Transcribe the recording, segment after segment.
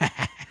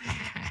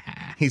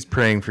He's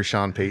praying for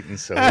Sean Payton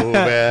so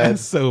bad.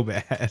 So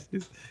bad.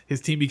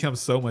 His team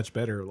becomes so much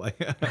better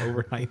like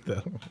overnight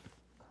though.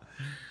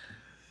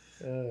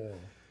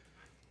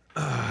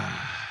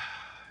 Oh,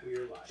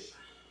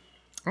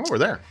 we're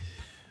there.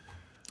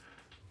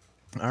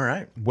 All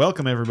right.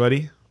 Welcome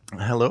everybody.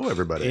 Hello,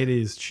 everybody. It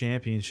is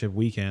championship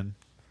weekend.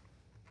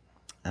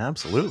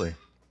 Absolutely.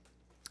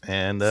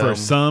 And for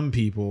some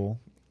people.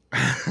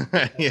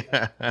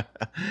 Yeah.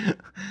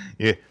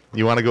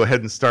 You want to go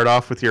ahead and start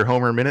off with your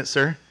Homer minute,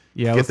 sir?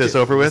 Yeah. Get this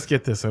over with? Let's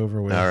get this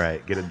over with. All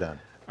right. Get it done.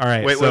 All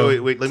right.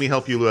 Wait. Let me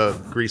help you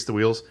grease the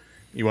wheels.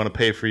 You want to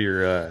pay for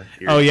your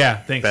oh, yeah.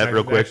 Thanks. bet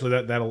real quick?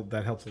 Actually,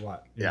 that helps a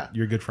lot.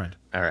 You're a good friend.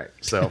 All right.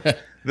 So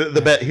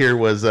the bet here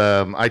was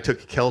I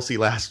took Kelsey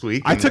last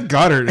week. I took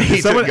Goddard.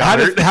 Took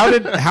Goddard.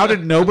 How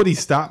did nobody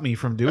stop me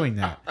from doing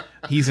that?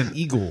 He's an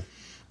Eagle.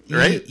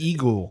 Right?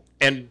 Eagle.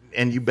 And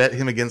you bet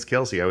him against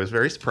Kelsey. I was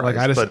very surprised.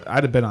 I'd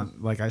have bet on,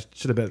 I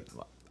should have bet.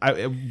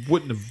 It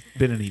wouldn't have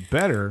been any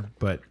better,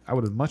 but I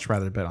would have much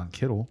rather bet on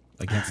Kittle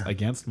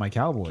against my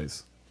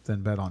Cowboys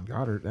than bet on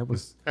Goddard. That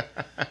was.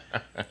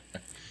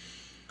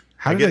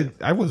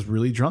 I was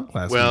really drunk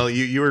last week. Well,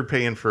 you were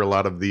paying for a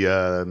lot of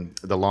the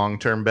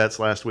long-term bets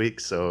last week,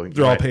 so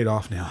they're all paid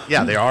off now.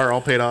 Yeah, they are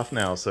all paid off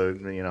now, so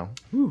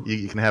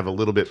you can have a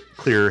little bit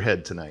clearer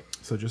head tonight.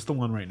 So just the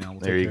one right now.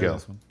 There you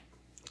go.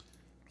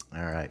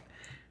 All right.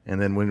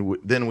 And then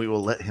we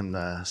will let him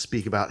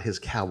speak about his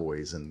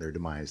Cowboys and their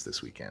demise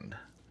this weekend.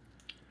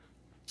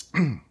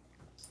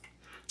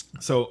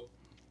 So,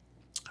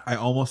 I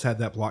almost had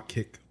that block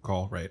kick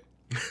call right.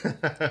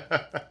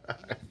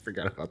 I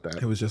forgot about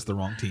that. It was just the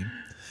wrong team.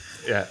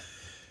 Yeah.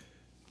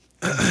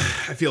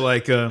 I feel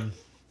like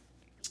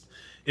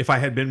if I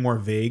had been more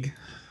vague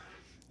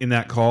in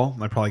that call,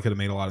 I probably could have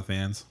made a lot of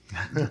fans.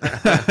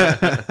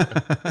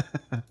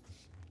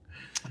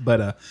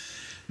 But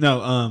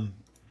no.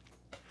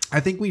 I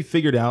think we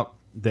figured out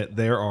that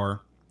there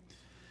are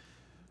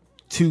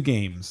two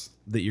games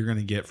that you're going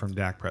to get from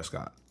Dak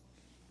Prescott.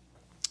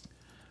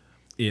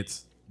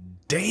 It's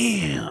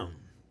damn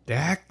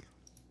Dak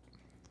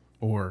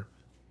or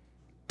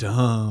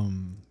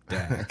dumb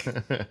Dak.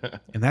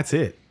 And that's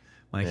it.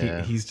 Like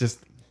he's just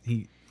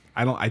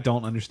I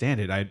don't understand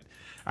it.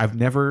 I've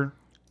never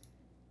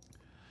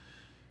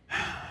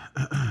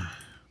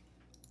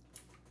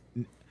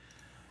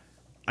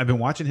I've been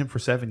watching him for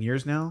 7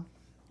 years now.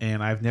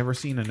 And I've never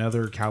seen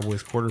another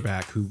Cowboys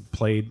quarterback who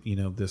played,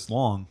 this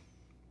long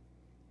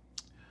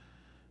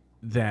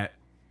that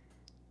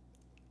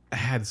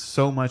had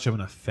so much of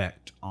an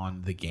effect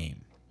on the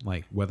game,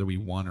 like whether we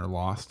won or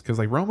lost. Because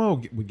like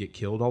Romo would get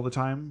killed all the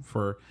time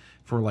for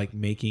like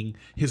making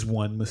his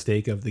one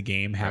mistake of the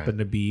game happen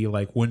to be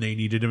like when they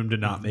needed him to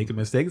not make a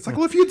mistake. It's like,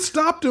 well, if you'd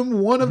stopped him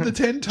one of the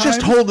 10 times,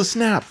 just hold the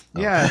snap.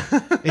 Yeah.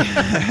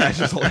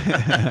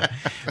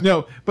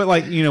 No, but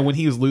like, when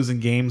he was losing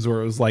games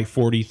where it was like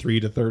 43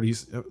 to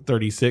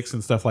 36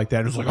 and stuff like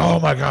that, it was like, oh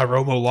my God,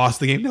 Romo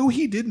lost the game. No,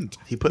 he didn't.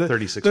 He put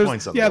 36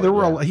 points on the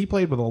board. Yeah, he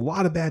played with a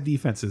lot of bad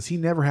defenses. He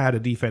never had a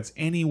defense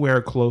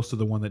anywhere close to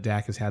the one that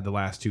Dak has had the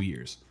last 2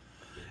 years.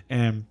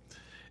 And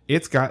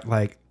it's got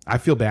like, I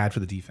feel bad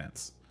for the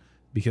defense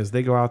because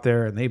they go out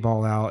there and they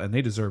ball out and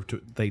they deserve to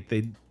they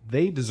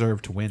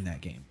deserve to win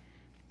that game.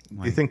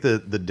 Do you think the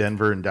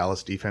Denver and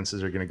Dallas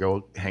defenses are going to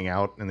go hang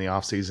out in the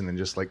offseason and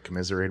just like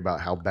commiserate about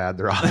how bad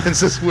their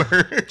offenses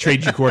were?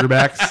 Trade you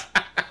quarterbacks?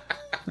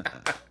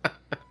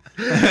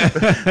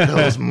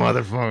 Those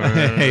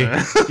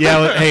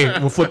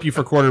motherfuckers. We'll flip you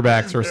for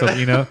quarterbacks or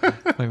something,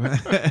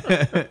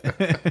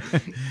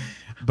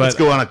 But let's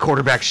go on a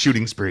quarterback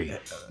shooting spree.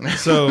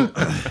 So,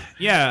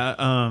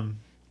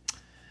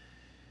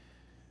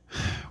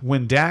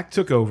 when Dak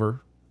took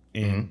over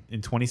in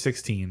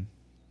 2016,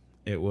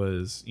 it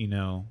was,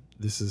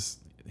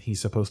 he's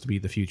supposed to be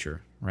the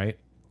future, right?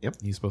 Yep.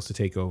 He's supposed to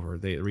take over.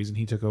 The reason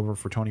he took over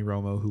for Tony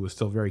Romo, who was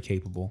still very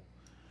capable.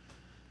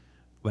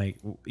 Like,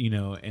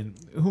 and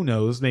who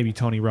knows, maybe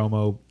Tony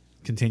Romo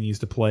continues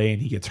to play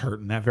and he gets hurt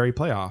in that very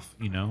playoff,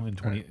 in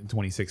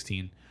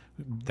 2016.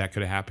 That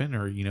could have happened,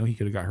 or, he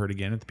could have got hurt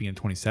again at the beginning of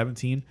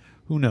 2017.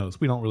 Who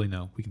knows? We don't really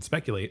know. We can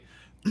speculate.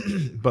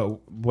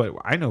 But what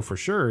I know for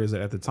sure is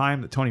that at the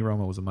time that Tony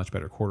Romo was a much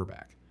better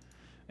quarterback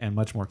and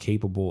much more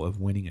capable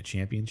of winning a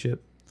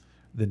championship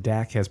than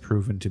Dak has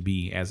proven to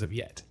be as of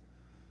yet.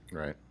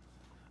 Right.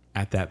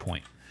 At that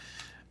point.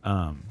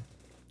 So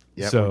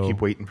we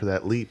keep waiting for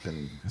that leap,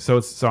 and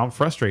so I'm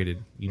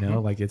frustrated.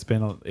 Like it's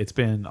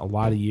been a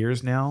lot of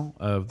years now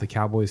of the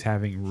Cowboys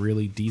having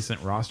really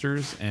decent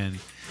rosters, and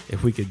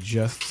if we could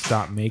just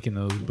stop making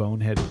those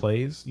bonehead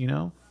plays,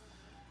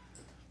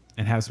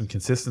 and have some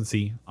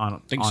consistency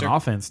on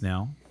offense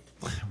now,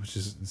 which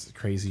is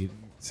crazy. It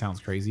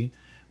sounds crazy.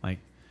 Like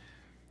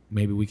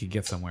maybe we could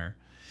get somewhere.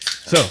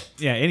 So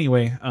yeah.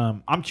 Anyway,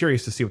 I'm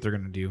curious to see what they're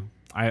going to do.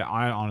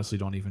 I honestly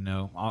don't even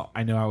know.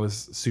 I know I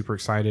was super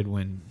excited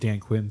when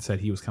Dan Quinn said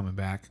he was coming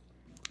back.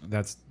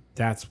 That's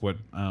what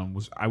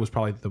I was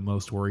probably the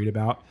most worried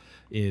about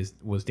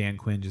was Dan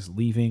Quinn just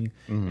leaving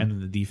and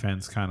then the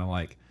defense kind of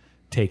like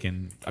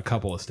taking a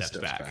couple of steps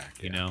back.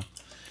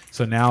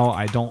 So now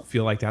I don't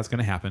feel like that's going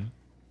to happen.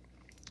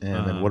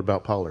 And then what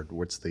about Pollard?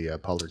 What's the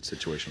Pollard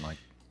situation like?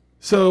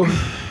 So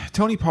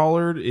Tony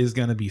Pollard is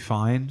going to be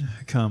fine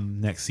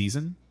come next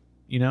season,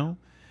 you know?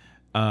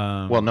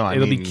 Well, no,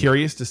 it'll be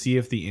curious to see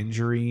if the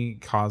injury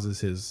causes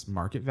his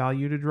market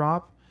value to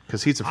drop.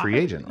 Because he's a free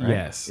agent, right?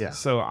 Yes. Yeah.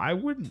 So I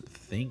wouldn't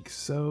think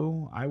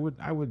so. I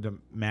would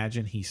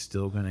imagine he's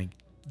still going to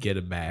get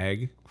a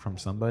bag from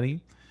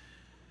somebody.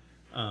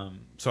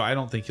 So I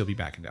don't think he'll be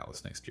back in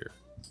Dallas next year.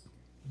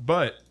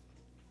 But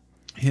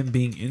him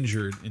being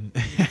injured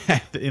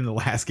in the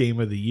last game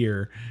of the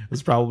year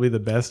was probably the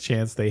best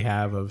chance they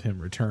have of him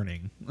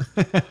returning.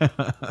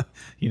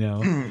 You know,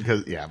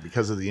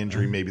 because of the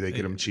injury, maybe they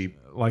get him cheap.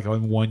 Like a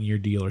 1-year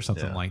deal or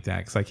something like that.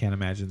 Because I can't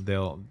imagine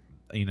they'll,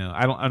 you know,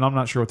 and I'm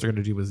not sure what they're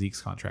going to do with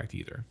Zeke's contract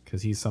either.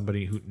 Because he's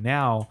somebody who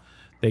now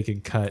they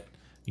can cut,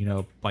 you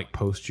know, like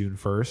post June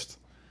 1st,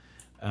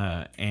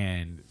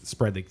 and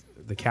spread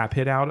the cap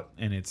hit out,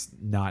 and it's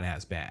not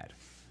as bad.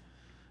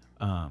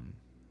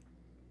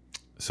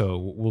 So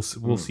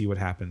we'll see what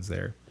happens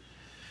there.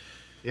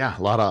 Yeah,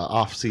 a lot of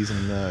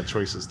off-season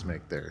choices to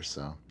make there.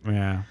 So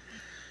Yeah.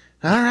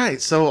 all right,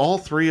 so all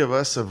three of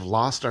us have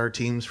lost our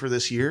teams for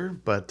this year,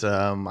 but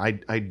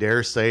I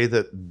dare say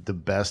that the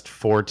best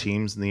 4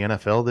 teams in the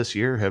NFL this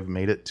year have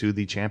made it to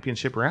the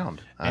championship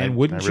round. And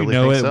wouldn't you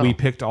know it? We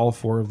picked all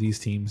 4 of these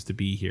teams to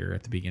be here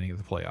at the beginning of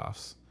the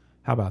playoffs.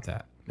 How about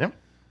that? Yep.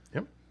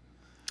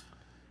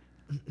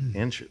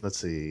 Let's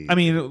see. I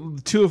mean,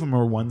 2 of them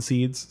are 1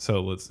 seeds,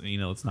 so let's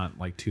not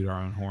like toot our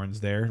own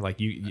horns there.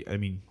 Like I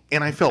mean.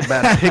 And I felt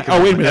bad picking.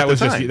 Oh wait a minute, that was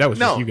just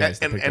you guys.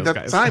 And at the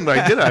time that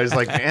I did, I was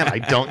like, man, I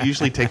don't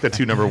usually take the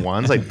 2 number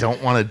 1s. I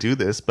don't want to do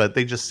this, but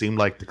they just seemed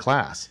like the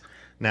class.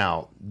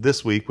 Now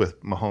this week with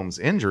Mahomes'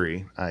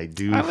 injury, I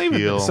do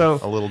feel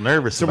a little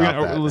nervous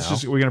about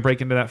that. We're gonna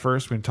break into that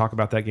first. We're gonna talk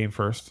about that game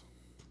first,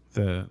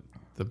 the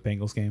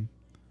Bengals game.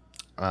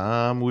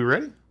 We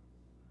ready?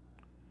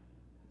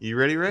 You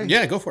ready, Ray?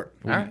 Yeah, go for it.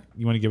 All right.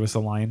 You want to give us a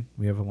line?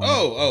 We have a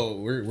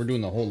line. We're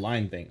doing the whole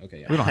line thing. Okay,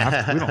 yeah. We don't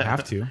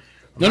have to.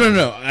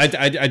 No.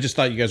 I just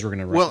thought you guys were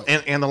going to. Well,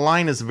 and the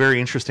line is a very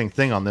interesting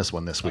thing on this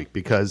one this week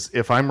because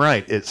if I'm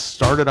right, it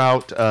started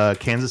out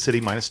Kansas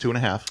City minus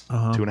 2.5,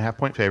 2.5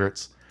 point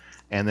favorites,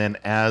 and then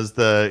as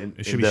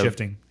it should be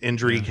shifting.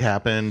 Injury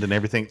happened and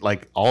everything,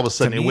 like all of a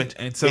sudden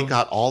it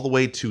got all the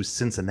way to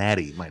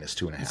Cincinnati minus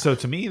 2.5. So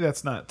to me,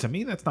 that's not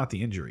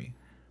the injury.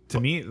 To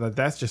me,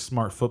 that's just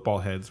smart football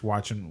heads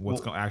watching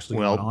what's actually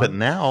going on. But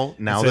now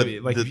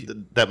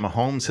that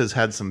Mahomes has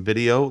had some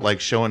video,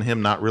 like showing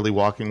him not really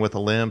walking with a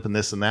limp and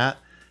this and that,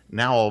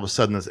 now all of a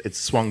sudden it's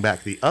swung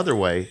back the other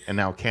way, and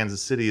now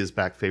Kansas City is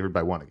back favored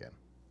by 1 again.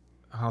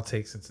 I'll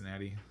take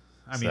Cincinnati.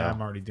 I mean,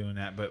 I'm already doing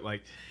that, but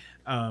like,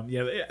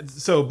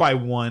 so by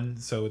 1,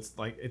 so it's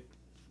like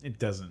it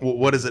doesn't. Well,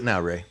 what is it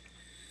now, Ray?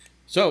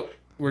 So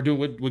we're doing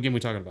what game are we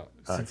talking about?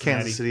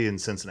 Kansas City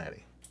and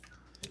Cincinnati.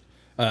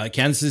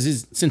 Kansas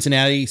is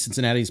Cincinnati.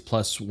 Cincinnati's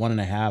plus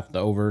 1.5. The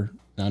over,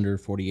 the under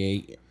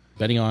 48.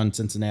 Betting on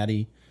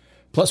Cincinnati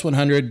plus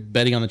 100.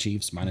 Betting on the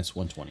Chiefs minus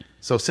 120.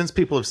 So since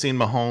people have seen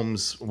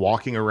Mahomes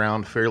walking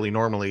around fairly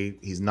normally,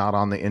 he's not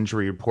on the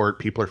injury report.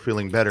 People are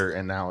feeling better,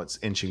 and now it's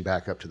inching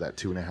back up to that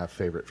 2.5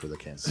 favorite for the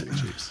Kansas City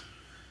Chiefs.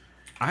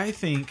 I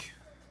think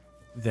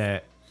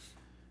that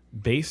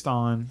based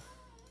on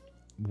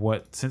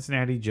what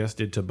Cincinnati just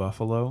did to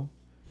Buffalo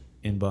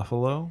in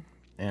Buffalo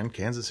and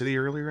Kansas City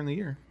earlier in the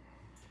year.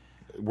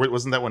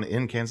 Wasn't that one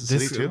in Kansas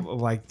City too?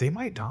 Like they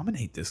might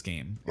dominate this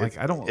game. Like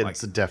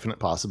it's a definite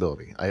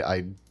possibility.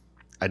 I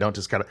don't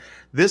just kind of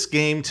this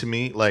game to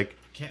me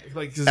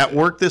at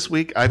work this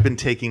week. I've been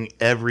taking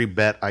every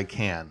bet I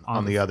can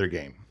on the other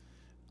game.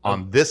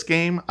 On this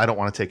game, I don't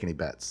want to take any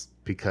bets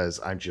because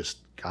I'm just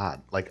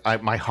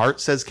my heart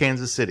says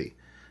Kansas City.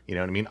 You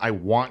know what I mean? I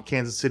want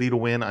Kansas City to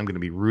win. I'm going to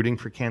be rooting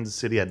for Kansas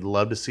City. I'd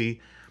love to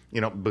see.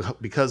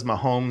 Because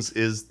Mahomes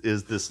is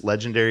this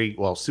legendary,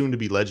 well, soon to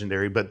be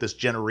legendary, but this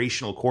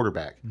generational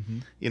quarterback. Mm-hmm.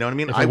 You know what I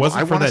mean? If it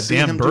wasn't for that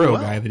damn Burrow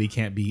guy that he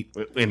can't beat,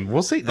 and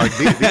we'll see. Like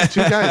these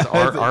 2 guys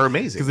are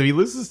amazing. Because if he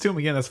loses to him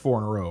again, that's 4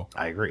 in a row.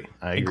 I agree.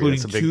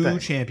 Including that's a big 2 thing.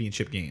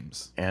 championship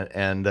games.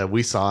 And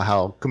we saw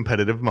how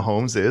competitive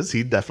Mahomes is.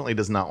 He definitely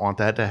does not want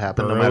that to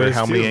happen, no matter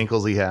how many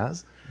ankles he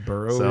has.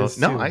 Burrow is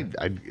no,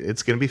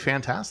 it's going to be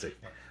fantastic.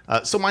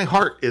 So my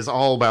heart is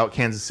all about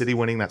Kansas City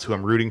winning. That's who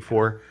I'm rooting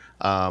for.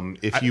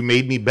 If you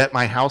made me bet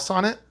my house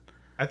on it,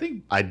 I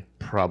think I'd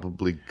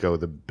probably go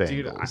the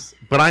Bengals.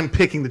 But I'm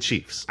picking the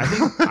Chiefs.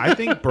 I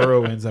think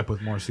Burrow ends up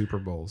with more Super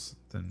Bowls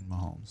than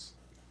Mahomes.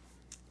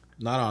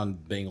 Not on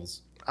Bengals.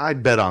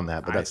 I'd bet on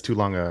that, but that's too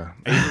long a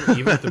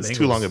even with the it's Bengals,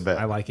 too long a bet.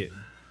 I like it.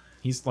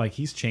 He's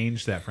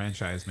changed that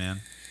franchise,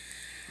 man.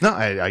 No,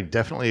 I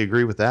definitely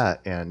agree with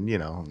that. And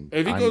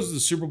if he goes to the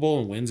Super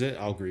Bowl and wins it,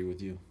 I'll agree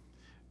with you.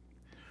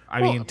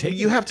 I mean,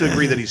 you have to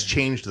agree that he's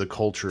changed the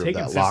culture of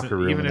that locker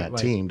room and that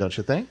team, don't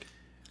you think?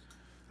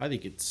 I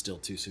think it's still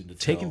too soon to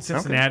tell.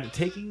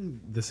 Taking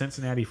the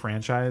Cincinnati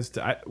franchise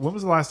when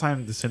was the last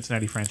time the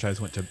Cincinnati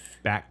franchise went to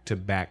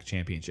back-to-back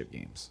championship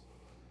games?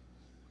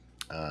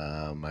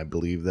 I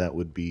believe that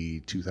would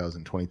be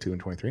 2022 and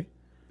 23.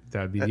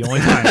 That would be the only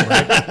time,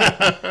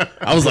 right?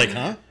 I was like,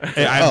 huh?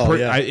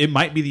 It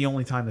might be the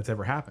only time that's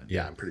ever happened.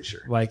 Yeah, I'm pretty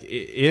sure. Like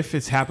if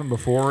it's happened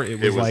before, it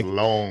was, It was like a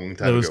long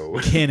time those ago.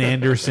 Ken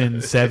Anderson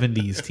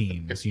 70s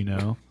teams, you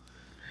know?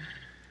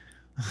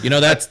 You know,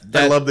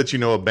 I love that you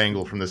know a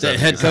Bengal from the 70s.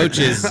 head coach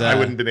is, I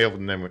wouldn't been able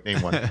to name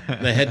one.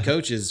 the head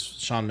coach is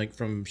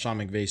from Sean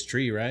McVay's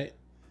tree, right?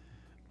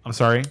 I'm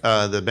sorry.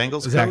 The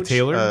Bengals Zach coach?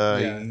 Taylor?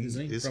 Yeah,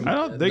 isn't he? is From- I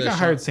don't. They the got Sean-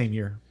 hired same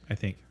year, I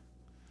think.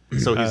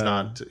 so he's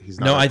not. He's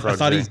not. No, a I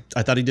protege.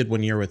 thought he did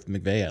 1 year with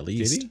McVay at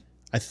least. Did he?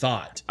 I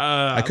thought.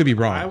 I could be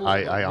wrong.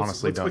 I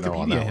honestly don't know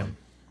on that one.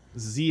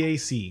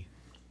 ZAC.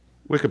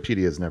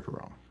 Wikipedia is never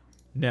wrong.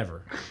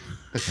 Never.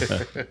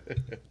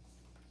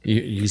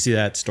 You see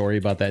that story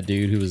about that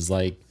dude who was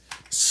like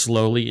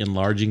slowly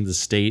enlarging the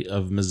state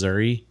of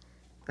Missouri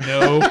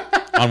No.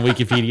 on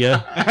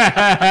Wikipedia?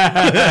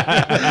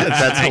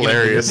 That's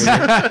hilarious.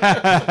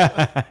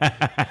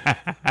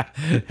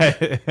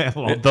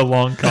 The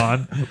long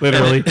con,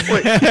 literally.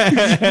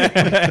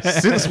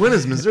 Since when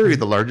is Missouri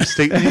the largest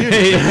state in the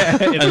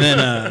union? And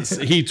then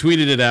he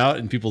tweeted it out,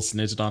 and people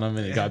snitched on him,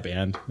 and it got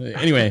banned.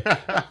 Anyway,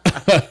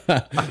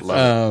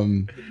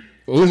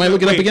 who am I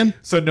looking up again?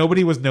 So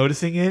nobody was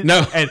noticing it.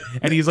 No. and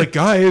he's like,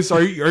 guys,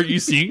 are you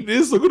seeing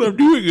this? Look what I'm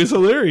doing. It's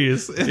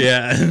hilarious.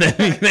 Yeah, and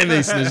then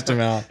they snitched him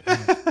out.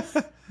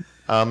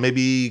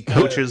 Maybe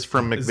coaches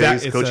from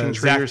McVay's coaching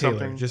tree Zach or Taylor.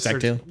 Something. Just Zach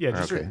search, Taylor? Yeah.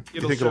 Just Okay. search-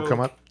 You think it'll come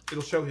up?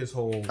 It'll show his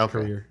whole Okay.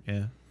 career.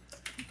 Yeah.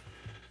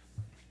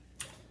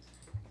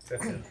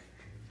 That's it.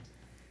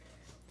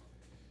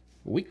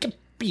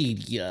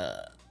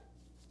 Wikipedia.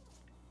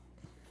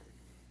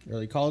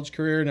 Early college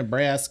career,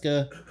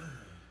 Nebraska.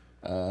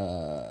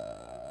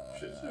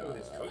 Should show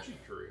his coaching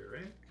career,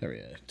 right? There we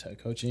go.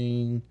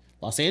 Coaching.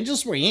 Los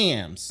Angeles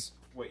Rams.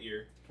 What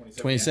year?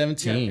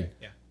 2017. Yeah, okay.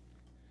 Yeah.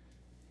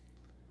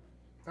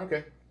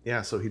 Okay.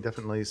 Yeah, so he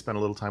definitely spent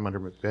a little time under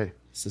McVay,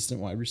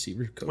 Assistant wide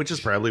receiver coach. which is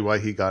probably why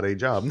he got a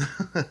job,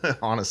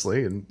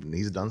 honestly, and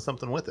he's done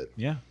something with it.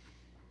 Yeah.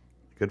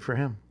 Good for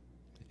him.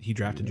 He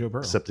drafted Joe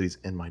Burrow. Except that he's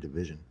in my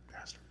division.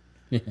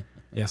 Bastard.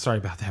 Yeah, sorry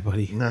about that,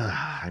 buddy. Nah,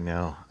 I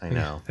know.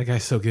 That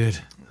guy's so good.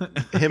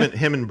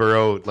 him and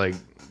Burrow like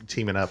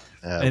teaming up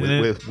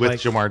with like,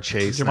 Jamar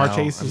Chase. Jamar now.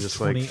 Chase I'm is just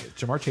 20.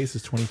 Jamar Chase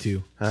is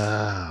 22.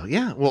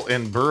 Yeah. Well,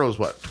 and Burrow's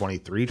what,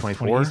 23,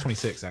 24? 20, he's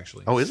 26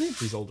 actually. Oh, is he?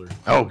 He's older.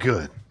 Oh,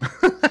 good.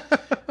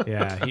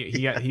 Yeah,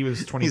 he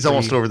was 23. He's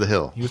almost over the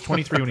hill. He was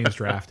 23 when he was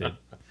drafted,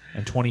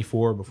 and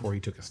 24 before he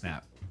took a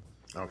snap.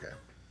 Okay.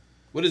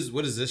 What is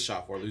this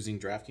shot for? Losing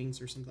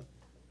DraftKings or something?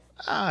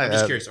 I'm I'm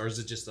just curious, or is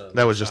it just a?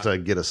 That was just a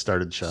get us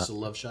started shot. just a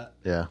love shot.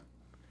 Yeah.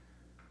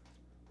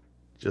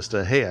 Just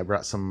hey, I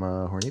brought some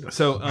Hornitos.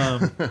 So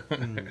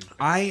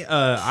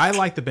I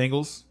like the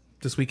Bengals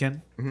this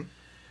weekend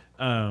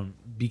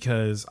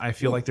because I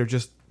feel like they're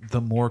just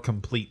the more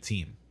complete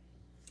team.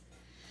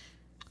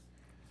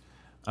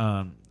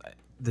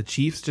 The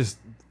Chiefs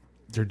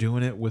they're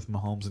doing it with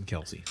Mahomes and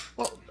Kelsey.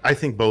 Well, I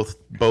think both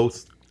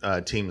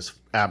teams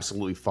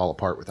absolutely fall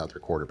apart without their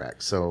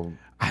quarterback. So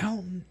I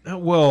don't know.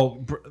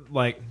 Well,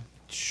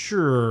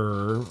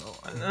 sure,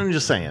 I'm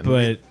just saying.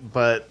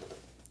 But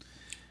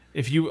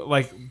if you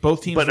like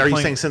both teams, But are you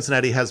playing, saying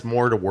Cincinnati has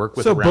more to work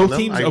with so? around Both them?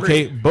 teams, I agree.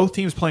 okay. Both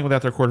teams playing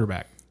without their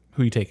quarterback.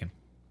 Who are you taking?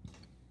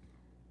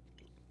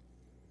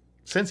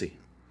 Cincy.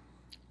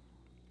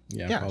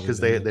 Yeah, Yeah, because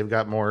they've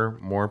got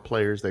more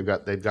players. They've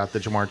got the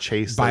Jamar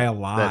Chase By that, a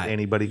lot. that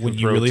anybody can when you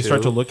throw really to.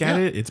 start to look at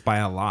Yeah. it, it's by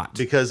a lot.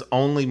 Because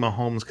only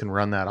Mahomes can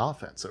run that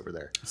offense over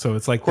there. So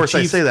it's like, Of course,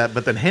 I say that,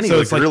 but then Henny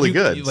looked really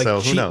good.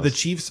 So who knows? The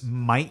Chiefs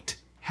might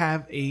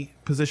have a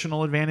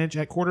positional advantage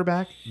at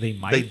quarterback. They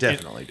might. They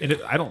definitely do.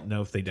 I don't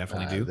know if they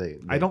definitely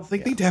do. I don't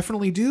think they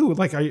definitely do.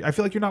 Like I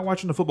feel like you're not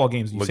watching the football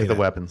games. And you Look say at the that.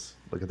 weapons.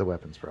 Look at the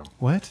weapons, bro.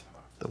 What?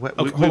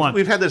 Hold on.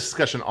 We've had this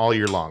discussion all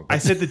year long. I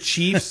said the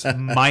Chiefs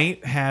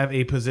might have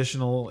a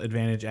positional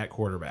advantage at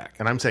quarterback.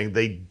 And I'm saying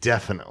they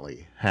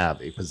definitely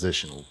have a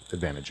positional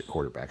advantage at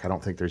quarterback. I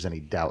don't think there's any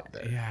doubt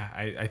there. Yeah,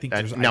 I think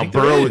there's Now I think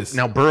there is.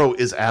 Burrow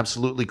is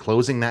absolutely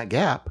closing that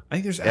gap. I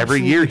think there's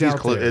every year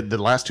absolutely doubt there. the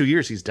last 2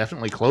 years he's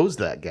definitely closed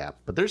that gap,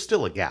 but there's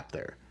still a gap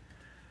there.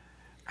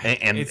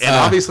 And It's-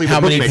 obviously how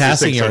the many bookmakers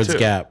passing think so, yards too.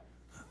 gap?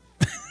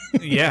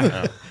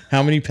 Yeah.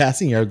 How many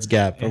passing yards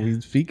gap are we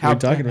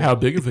talking about? How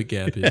big of a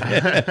gap is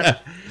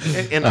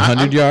it? And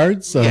 100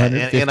 yards,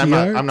 150 and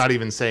yards. I'm not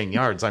even saying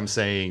yards. I'm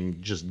saying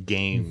just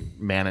game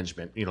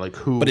management. You know, like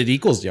who. But it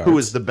equals yards. Who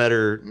is the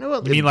better?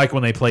 No, You mean like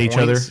when they play each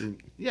other?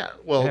 Yeah.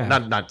 Well, Yeah.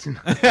 not.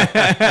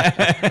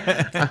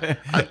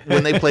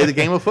 When they play the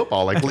game of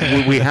football, like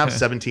we have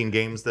 17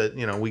 games that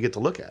we get to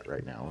look at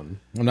right now, and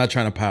I'm not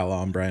trying to pile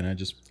on, Brian.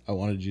 I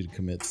wanted you to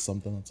commit to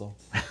something. That's all.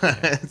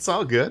 it's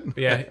all good.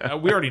 Yeah,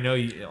 we already know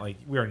you. Like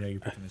we already know you're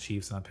picking the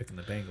Chiefs, and I'm picking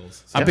the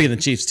Bengals. So, I'm picking the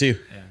Chiefs too.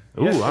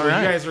 yeah. Ooh, Yeah, so all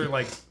right. You guys are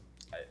like,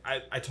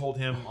 I told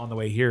him on the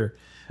way here.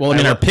 Well, I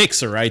mean, our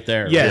picks are right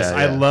there. Yes, Yeah,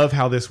 I yeah. love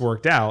how this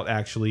worked out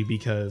actually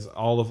because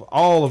all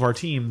of our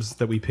teams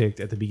that we picked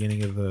at the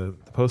beginning of the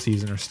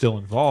postseason are still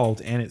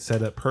involved, and it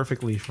set up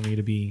perfectly for me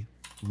to be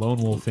lone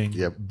wolfing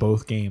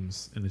both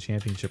games in the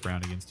championship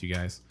round against you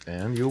guys.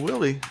 And you will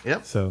be.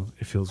 Yep. So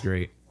it feels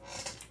great.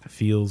 It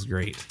feels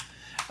great.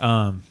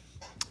 I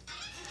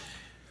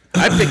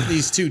picked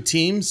these two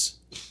teams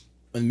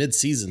in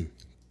mid-season.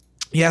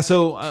 Yeah,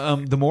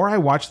 so the more I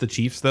watch the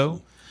Chiefs,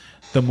 though,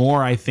 the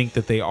more I think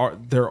that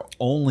they're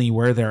only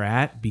where they're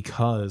at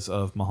because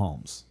of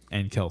Mahomes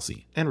and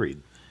Kelsey. And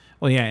Reed.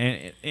 Well, yeah,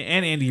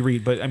 and Andy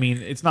Reid, but I mean,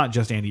 it's not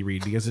just Andy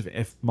Reid, because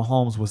if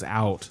Mahomes was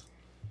out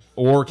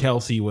or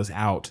Kelsey was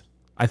out,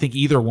 I think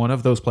either one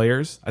of those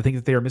players, I think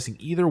that they are missing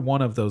either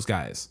one of those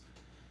guys.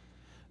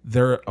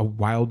 They're a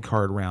wild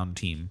card round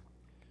team.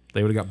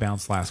 They would have got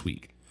bounced last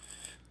week.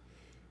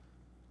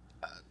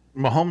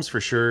 Mahomes for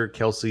sure.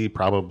 Kelsey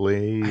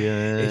probably.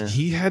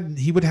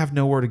 He would have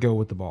nowhere to go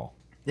with the ball.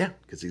 Yeah,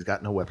 because he's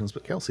got no weapons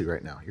but Kelsey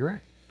right now. You're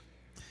right.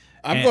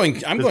 I'm going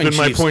been Chiefs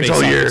my points based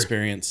all on year.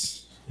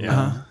 experience.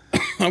 Yeah.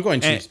 I'm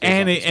going Chiefs.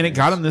 And it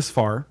got him this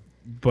far,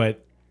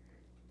 but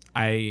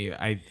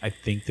I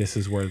think this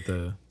is where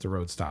the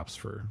road stops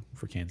for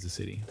Kansas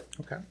City.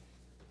 Okay.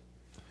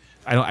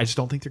 I just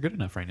don't think they're good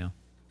enough right now.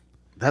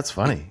 That's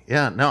funny.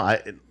 Yeah. No.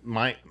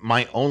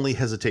 My only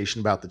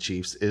hesitation about the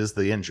Chiefs is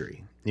the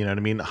injury. You know what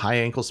I mean? High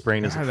ankle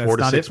sprain is a 4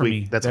 to 6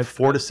 week. That's a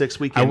 4 to 6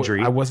 week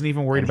injury. I wasn't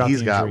even worried about the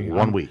injury. He's got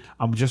 1 week.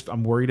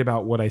 I'm worried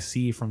about what I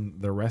see from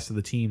the rest of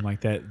the team,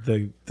 like that.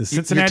 The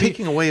Cincinnati, you're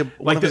taking away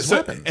one of his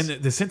weapons.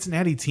 And the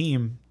Cincinnati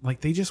team, like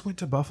they just went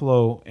to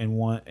Buffalo and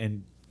won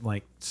and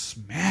like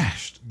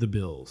smashed the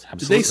Bills.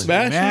 Absolutely. Did they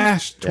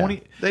smash 20?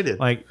 Yeah, they did.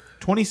 Like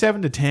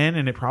 27-10,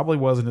 and it probably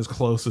wasn't as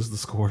close as the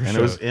score showed. And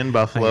it was in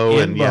Buffalo,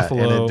 and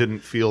it didn't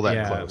feel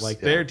that close.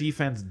 Like their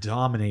defense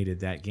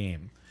dominated that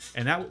game.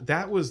 And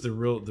that was the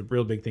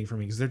real big thing for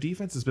me, because their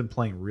defense has been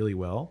playing really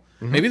well.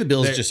 Maybe the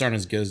Bills just aren't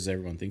as good as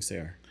everyone thinks they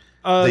are.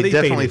 They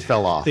definitely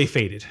fell off. They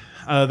faded.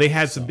 They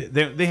had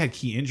they had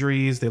key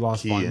injuries. They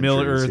lost Von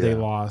Miller. They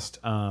lost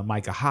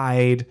Micah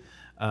Hyde.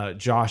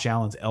 Josh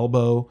Allen's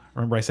elbow.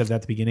 Remember, I said that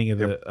at the beginning of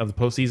the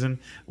postseason.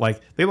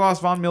 Like they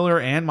lost Von Miller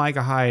and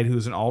Micah Hyde,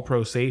 who's an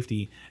All-Pro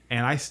safety,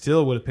 and I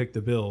still would have picked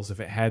the Bills if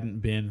it hadn't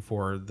been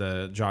for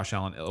the Josh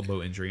Allen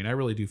elbow injury. And I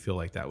really do feel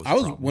like that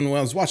was. When I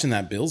was watching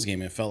that Bills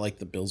game, it felt like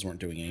the Bills weren't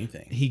doing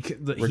anything.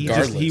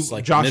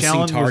 Josh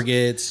Allen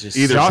targets.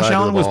 Josh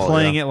Allen was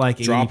playing it like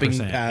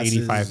 80%,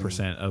 passes,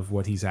 85% of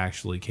what he's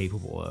actually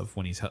capable of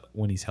when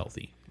he's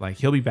healthy. Like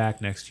he'll be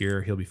back next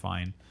year. He'll be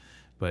fine,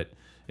 but.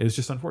 It was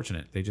just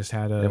unfortunate. They just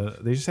had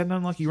an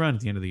unlucky run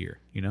at the end of the year.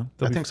 You know,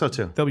 I think so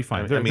too. They'll be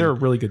fine. They're a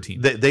really good team.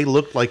 They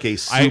looked like a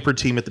super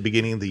team at the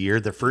beginning of the year.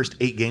 The first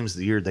 8 games of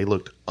the year, they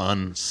looked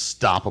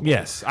unstoppable.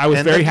 Yes, I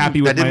was very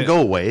happy with that. Didn't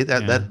go away.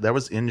 That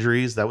was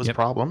injuries. That was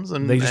problems,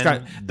 and they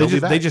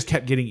just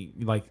kept getting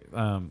like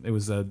it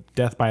was a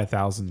death by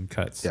 1,000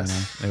 cuts.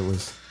 Yes. You know?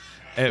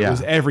 It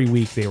was every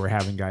week they were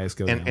having guys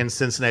go down. And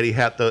Cincinnati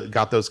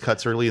got those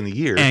cuts early in the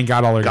year and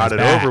got all their guys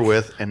back. Over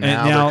with, and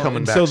now they're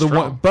coming back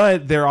strong.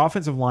 But their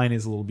offensive line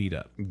is a little beat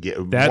up. Yeah,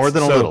 more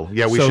than a little.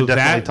 Yeah, we should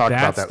definitely talk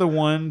about that. That's the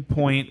one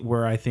point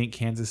where I think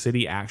Kansas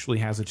City actually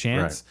has a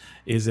chance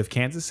is if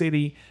Kansas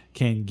City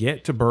can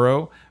get to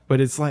Burrow. But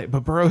it's like,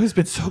 Burrow has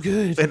been so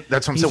good. And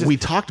that's what I'm saying. We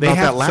talked about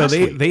that last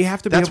week. They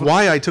have to. That's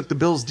why I took the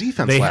Bills'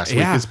 defense last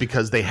week. Is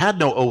because they had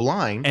no O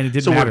line, and it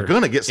didn't matter. We're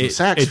going to get some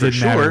sacks for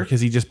sure. Because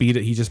he just beat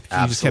it. He just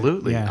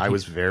absolutely. I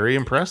was very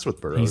impressed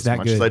with Burrow as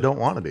much as I don't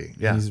want to be.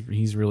 Yeah,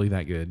 he's really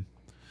that good.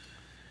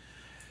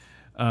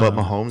 But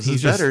Mahomes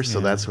is better,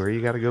 so that's where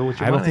you got to go with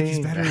your money. I don't think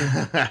he's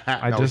better.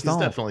 I just don't.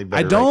 He's definitely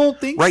better. I don't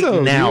think so.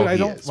 Right now, I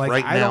don't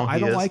like. I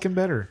don't like him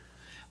better.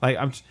 Like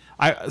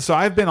so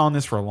I've been on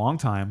this for a long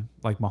time.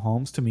 Like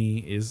Mahomes to me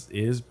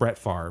is Brett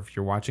Favre.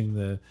 You're watching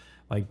the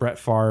Brett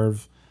Favre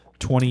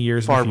 20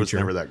 years Favre in the future.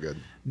 was never that good.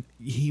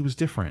 He was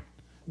different.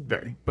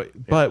 Very.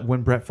 But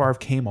when Brett Favre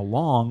came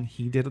along,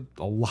 he did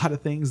a lot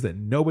of things that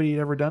nobody had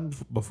ever done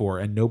before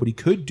and nobody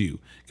could do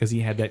because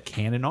he had that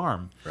cannon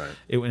arm. Right.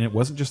 And it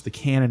wasn't just the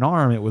cannon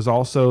arm, it was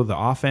also the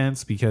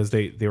offense because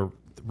they were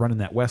running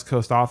that West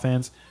Coast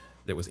offense.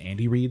 That was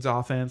Andy Reid's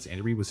offense.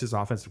 Andy Reid was his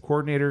offensive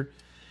coordinator.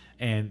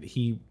 And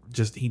he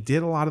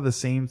did a lot of the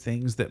same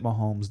things that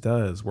Mahomes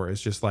does, where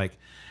it's just like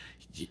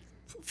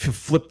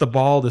flip the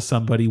ball to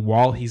somebody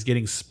while he's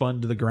getting spun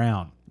to the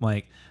ground.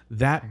 Like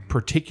that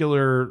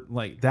particular,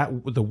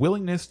 the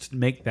willingness to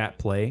make that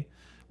play,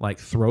 like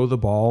throw the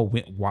ball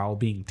while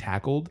being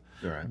tackled,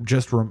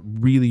 just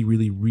really,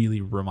 really,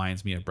 really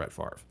reminds me of Brett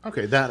Favre.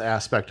 Okay, that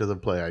aspect of the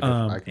play,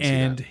 I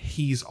can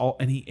see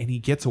that. He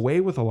gets away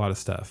with a lot of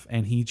stuff,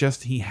 and he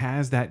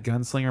has that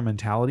gunslinger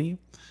mentality.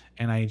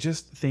 And I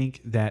just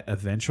think that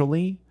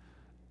eventually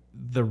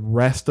the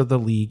rest of the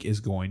league is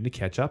going to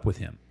catch up with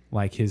him.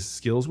 Like his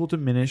skills will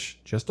diminish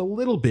just a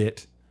little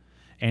bit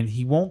and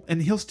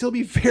he'll still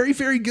be very,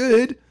 very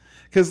good.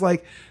 Cause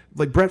like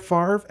Brett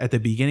Favre at the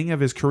beginning of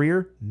his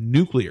career,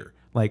 nuclear,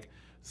 like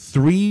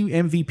 3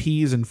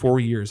 MVPs in 4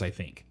 years. I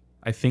think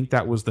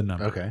that was the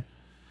number. Okay.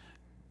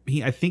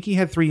 I think he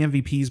had 3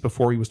 MVPs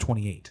before he was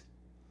 28.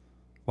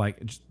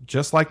 Like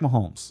just like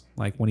Mahomes,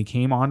 like when he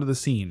came onto the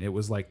scene, it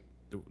was like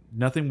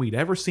nothing we'd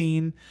ever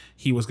seen.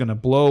 He was going to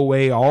blow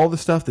away all the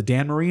stuff that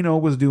Dan Marino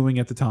was doing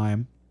at the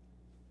time.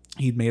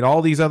 He'd made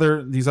all these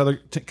other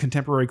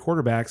contemporary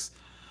quarterbacks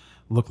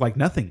look like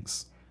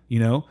nothings. You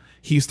know,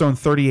 he's thrown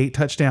 38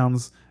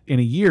 touchdowns in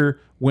a year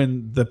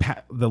when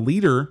the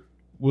leader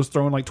was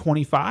throwing like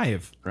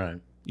 25. Right.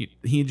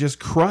 He just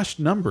crushed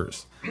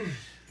numbers.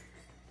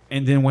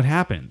 And then what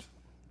happened?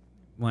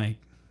 Like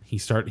he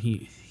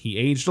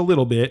aged a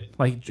little bit.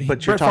 Like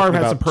but Brett Favre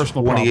had some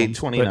personal 28, problems.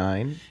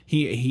 29.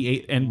 He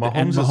ate, and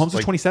Mahomes is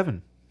like,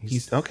 27.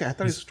 He's okay. I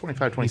thought he was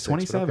 25, 26.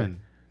 He's 27. Okay.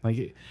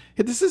 Like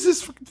this is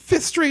his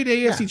fifth straight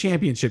AFC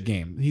championship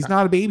game. He's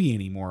not a baby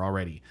anymore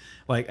already.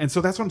 Like, and so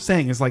that's what I'm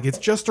saying is like it's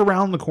just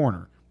around the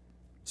corner.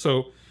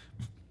 So,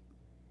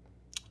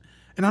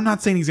 and I'm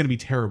not saying he's going to be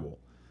terrible.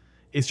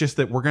 It's just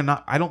that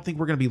I don't think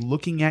we're going to be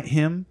looking at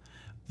him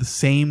the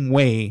same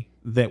way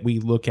that we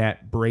look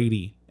at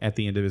Brady at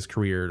the end of his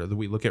career, or that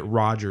we look at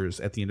Rodgers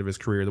at the end of his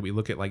career, that we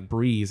look at like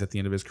Breeze at the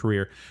end of his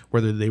career,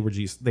 whether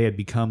they had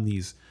become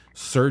these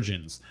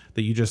surgeons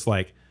that you just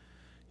like,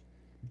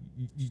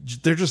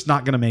 they're just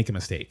not going to make a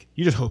mistake.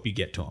 You just hope you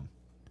get to them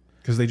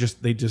because they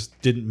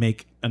just didn't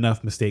make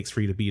enough mistakes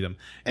for you to beat them.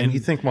 And you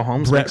think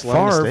Mahomes makes a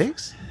lot of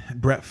mistakes?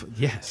 Brett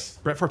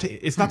Favre.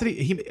 It's not that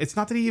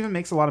he even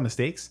makes a lot of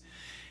mistakes.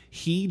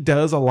 He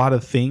does a lot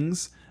of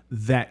things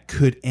that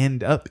could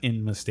end up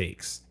in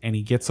mistakes, and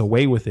he gets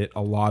away with it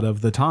a lot of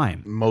the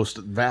time.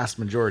 Vast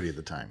majority of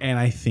the time. And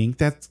I think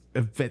that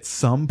at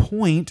some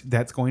point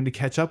that's going to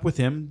catch up with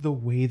him the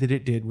way that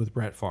it did with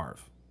Brett Favre.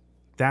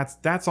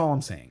 That's all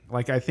I'm saying.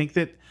 Like, I think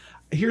that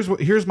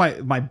here's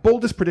my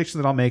boldest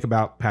prediction that I'll make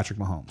about Patrick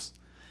Mahomes.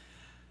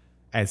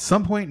 At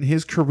some point in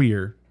his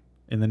career,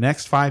 in the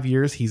next 5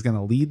 years, he's going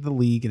to lead the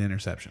league in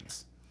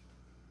interceptions.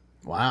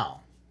 Wow.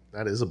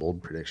 That is a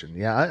bold prediction.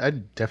 Yeah,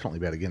 I'd definitely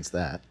bet against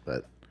that,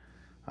 but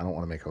I don't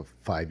want to make a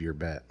 5-year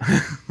bet.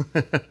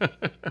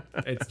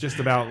 It's just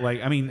about like,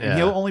 I mean,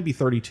 he'll only be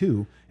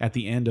 32 at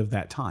the end of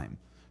that time.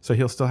 So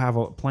he'll still have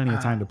plenty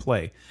of time to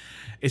play.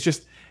 It's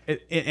just,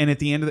 and at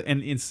the end of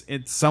it's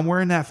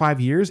somewhere in that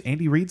 5 years,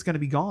 Andy Reid's going to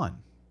be gone.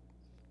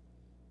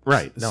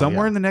 Right.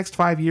 Somewhere in the next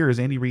 5 years,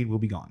 Andy Reid will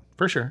be gone.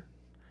 For sure.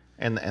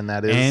 And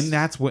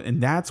that's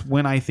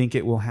when I think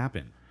it will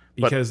happen.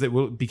 Because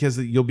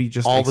you'll be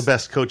just all the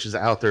best coaches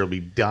out there will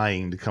be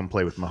dying to come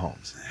play with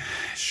Mahomes.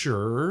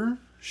 Sure.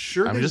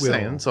 I'm just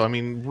saying. So I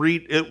mean,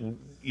 Reid,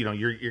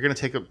 you're going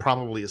to take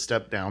probably a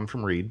step down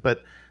from Reid,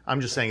 but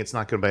I'm just saying it's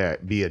not going to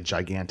be a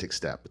gigantic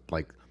step.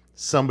 Like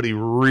somebody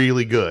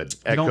really good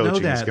at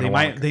coaching is going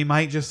to they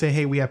might just say,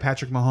 "Hey, we have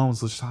Patrick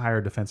Mahomes. Let's just hire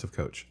a defensive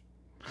coach."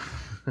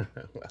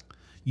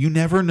 You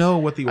never know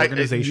what the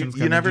organization's going to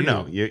do. You never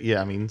know.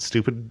 Yeah, I mean,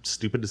 stupid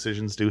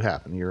decisions do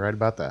happen. You're right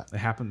about that. They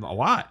happen a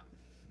lot.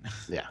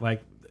 Yeah.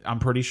 Like, I'm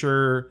pretty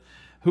sure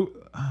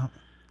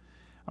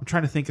I'm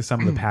trying to think of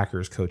some of the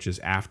Packers coaches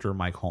after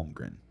Mike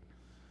Holmgren.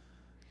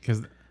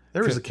 Because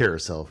there was a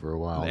carousel for a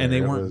while. And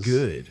they weren't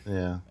good.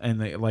 Yeah. And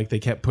they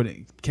kept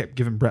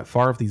giving Brett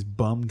Favre these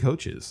bum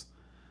coaches.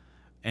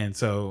 And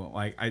so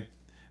like I'm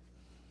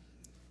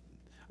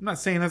not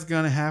saying that's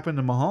going to happen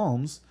to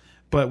Mahomes,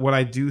 but what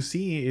I do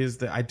see is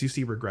that I do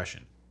see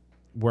regression.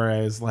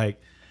 Whereas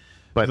like,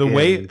 but the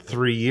way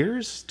 3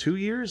 years, 2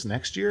 years,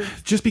 next year,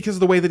 just because of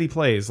the way that he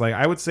plays, like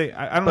I would say,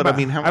 I don't know. But I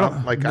mean,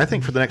 I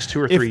think for the next 2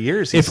 or 3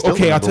 years, he's still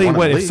I'll tell you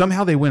what. If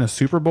somehow they win a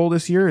Super Bowl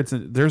this year,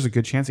 there's a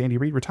good chance Andy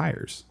Reid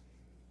retires.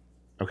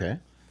 Okay.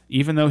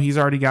 Even though he's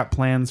already got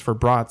plans for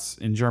brats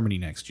in Germany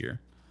next year.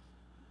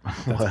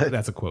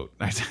 That's a quote.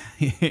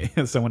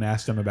 Someone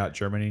asked him about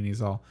Germany, and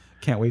he's all,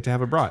 "Can't wait to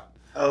have a brat."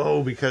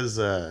 Oh, because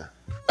they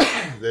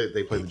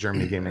play the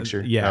Germany game next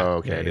year. Yeah. Oh,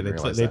 okay. Yeah, I didn't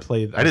realize they that.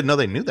 played. I didn't know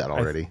they knew that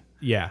already.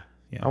 Yeah.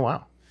 Oh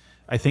wow.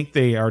 I think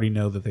they already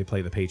know that they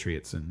play the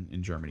Patriots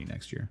in Germany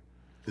next year.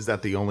 Is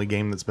that the only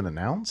game that's been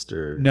announced,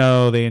 or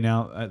no? They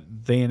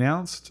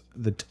announced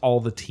all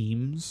the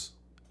teams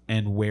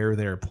and where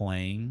they're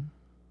playing,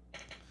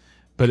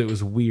 but it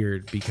was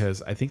weird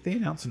because I think they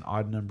announced an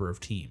odd number of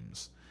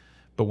teams,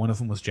 but one of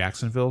them was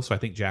Jacksonville, so I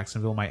think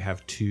Jacksonville might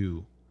have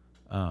 2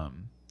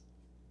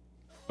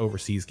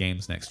 overseas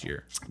games next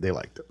year. They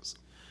like those.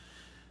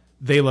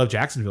 They love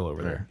Jacksonville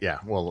over there. Yeah,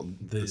 well,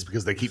 it's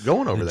because they keep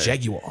going over there.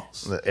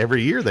 Jaguars.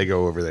 Every year they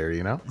go over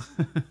there,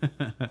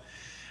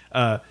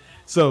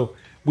 So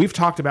we've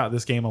talked about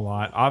this game a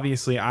lot.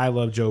 Obviously, I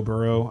love Joe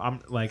Burrow.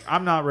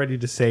 I'm not ready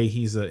to say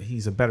he's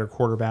a better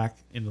quarterback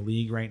in the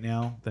league right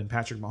now than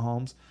Patrick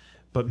Mahomes.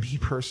 But me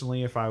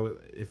personally, if I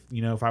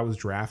was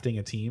drafting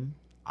a team,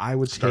 I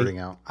would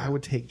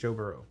take Joe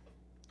Burrow.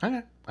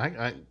 Okay.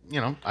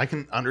 I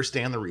can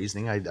understand the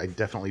reasoning. I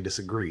definitely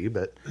disagree,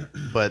 but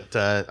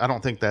I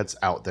don't think that's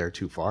out there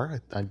too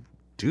far.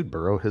 Dude,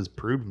 Burrow has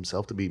proved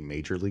himself to be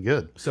majorly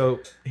good. So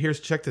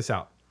check this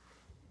out.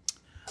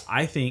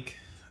 I think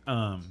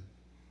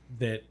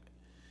that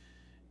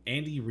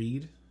Andy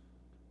Reid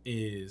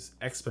is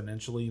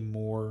exponentially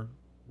more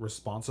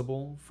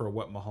responsible for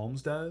what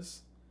Mahomes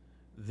does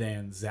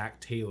than Zach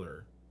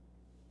Taylor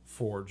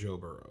for Joe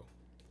Burrow.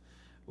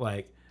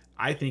 Like,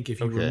 I think if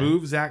you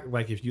remove Zach,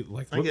 if you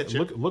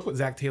look what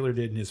Zach Taylor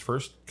did in his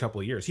first couple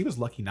of years, he was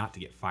lucky not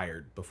to get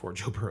fired before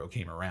Joe Burrow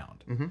came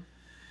around. Mm-hmm.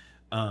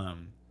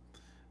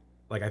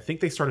 I think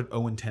they started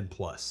 0-10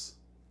 plus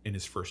in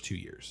his first 2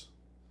 years.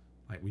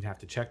 Like, we'd have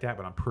to check that,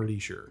 but I'm pretty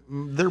sure.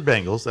 They're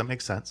Bengals. That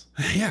makes sense.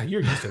 Yeah,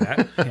 you're used to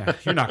that. Yeah,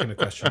 you're not going to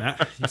question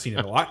that. You've seen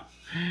it a lot.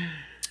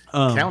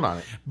 Count on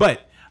it.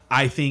 But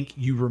I think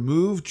you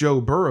remove Joe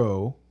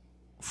Burrow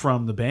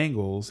from the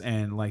Bengals,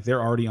 and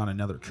they're already on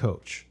another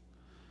coach.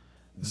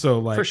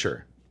 So for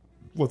sure,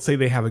 let's say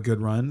they have a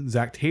good run.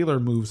 Zach Taylor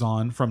moves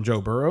on from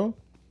Joe Burrow.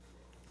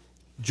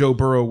 Joe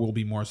Burrow will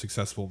be more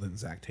successful than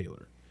Zach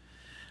Taylor.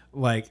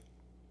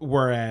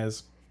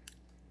 Whereas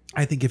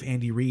I think if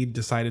Andy Reid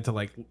decided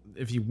to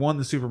if he won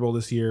the Super Bowl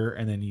this year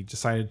and then he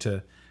decided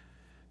to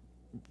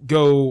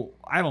go,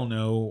 I don't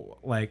know,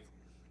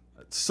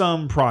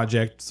 some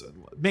project,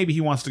 maybe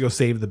he wants to go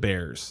save the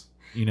Bears,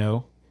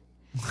 I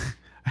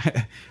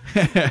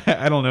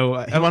don't know.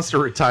 He wants to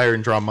retire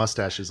and draw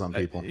mustaches on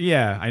people.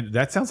 Yeah,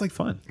 that sounds like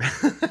fun.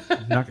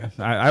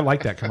 I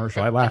like that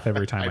commercial. I laugh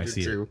every time I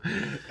see it. We're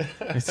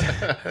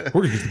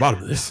gonna get to the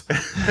bottom of this.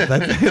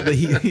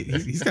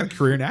 He's got a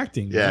career in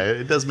acting. Yeah,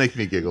 it does make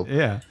me giggle.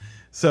 Yeah.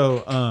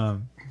 So,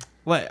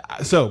 what I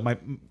was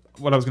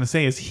gonna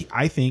say is,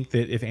 I think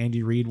that if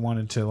Andy Reid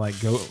wanted to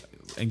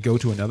go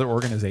to another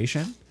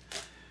organization,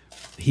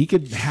 he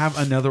could have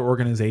another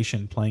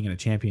organization playing in a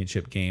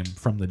championship game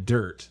from the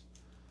dirt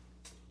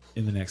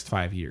in the next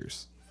 5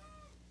 years.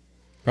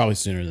 Probably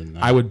sooner than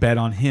that. I would bet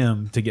on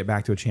him to get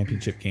back to a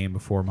championship game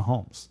before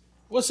Mahomes.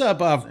 What's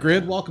up, Off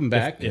Grid? Welcome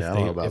back. If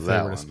they were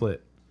to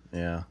split.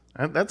 Yeah,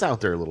 that's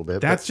out there a little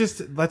bit. That's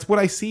what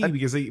I see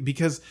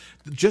because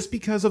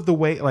of the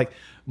way,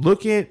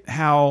 look at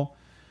how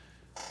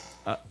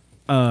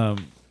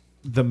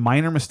the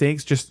minor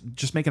mistakes,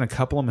 just making a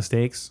couple of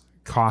mistakes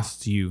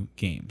costs you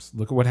games.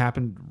 Look at what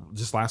happened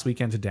just last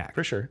weekend to Dak.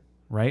 For sure.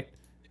 Right?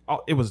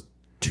 It was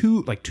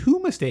two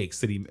mistakes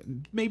that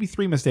maybe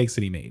 3 mistakes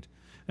that he made.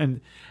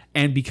 And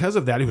because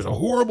of that, it was a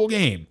horrible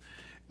game.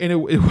 And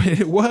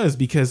it was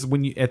because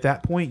when you, at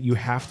that point, you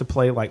have to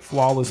play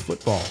flawless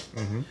football.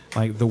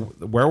 Mm-hmm.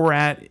 Where we're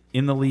at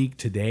in the league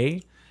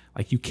today,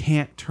 you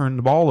can't turn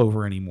the ball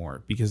over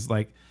anymore because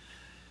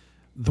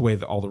the way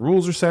that all the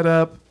rules are set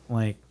up,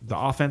 the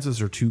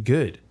offenses are too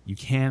good. You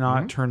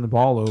cannot turn the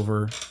ball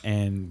over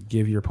and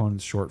give your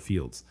opponents short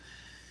fields.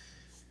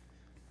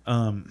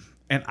 And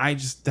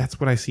that's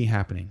what I see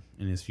happening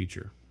in his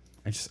future.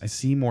 I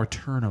see more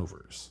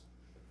turnovers.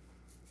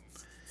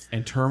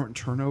 And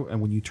turnover,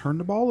 and when you turn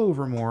the ball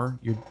over more,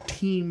 your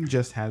team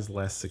just has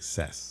less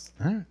success.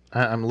 All right.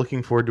 I'm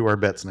looking forward to our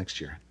bets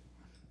next year.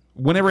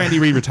 Whenever Andy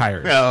Reid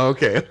retires. Oh,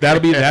 okay.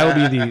 That'll be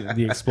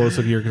the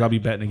explosive year because I'll be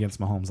betting against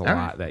Mahomes a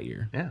lot that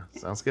year. Yeah,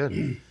 sounds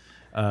good.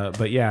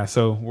 But yeah,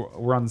 so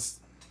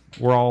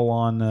we're all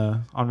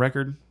on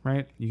record,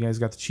 right? You guys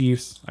got the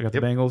Chiefs. I got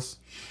the Bengals.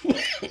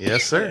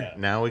 Yes, sir. Yeah.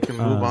 Now we can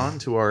move on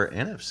to our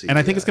NFC. And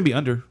I think it's gonna be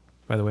under.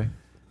 By the way,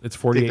 it's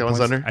 48 points.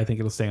 Under? I think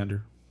it'll stay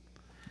under.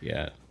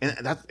 Yeah,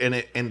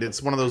 and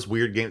it's one of those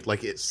weird games.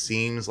 It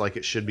seems like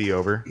it should be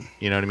over.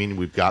 You know what I mean?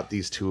 We've got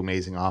these two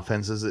amazing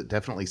offenses. It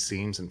definitely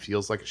seems and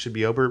feels like it should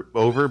be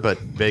over. But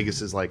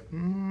Vegas is I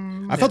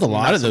thought a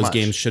lot of those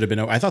games should have been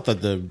over. I thought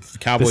that the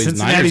Cowboys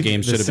Niners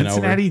games should have been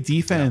over. The Cincinnati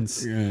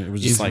defense. Yeah, it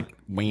was just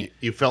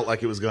you felt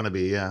like it was going to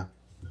be. Yeah,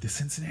 the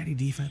Cincinnati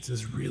defense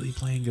is really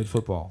playing good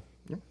football.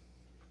 Yep.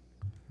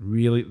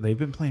 Really, they've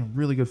been playing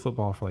really good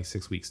football for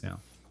 6 weeks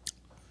now.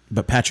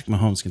 But Patrick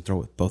Mahomes can throw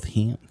with both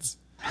hands.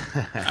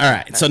 All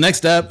right, so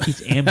next up,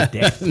 he's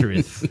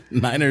ambidextrous.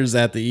 Niners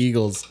at the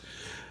Eagles.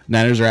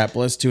 Niners are at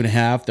plus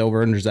 2.5. The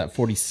over-under is at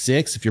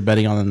 46. If you're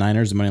betting on the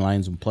Niners, the money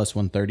line's plus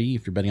 130.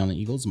 If you're betting on the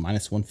Eagles,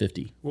 minus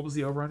 150. What was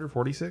the over-under?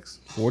 46.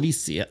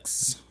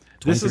 46.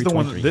 This is the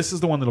one. This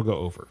is the one that'll go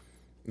over.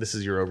 This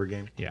is your over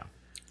game. Yeah.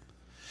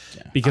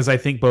 Because I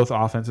think both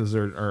offenses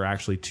are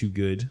actually too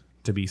good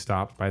to be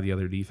stopped by the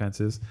other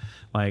defenses.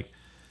 You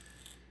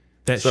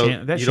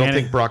don't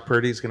think Brock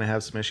Purdy's going to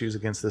have some issues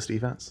against this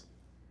defense?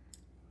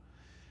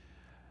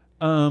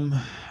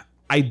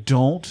 I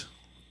don't.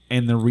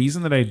 And the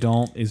reason that I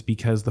don't is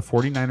because the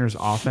 49ers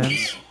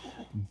offense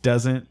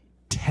doesn't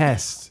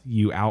test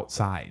you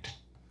outside.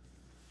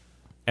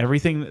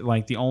 Everything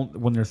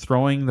when they're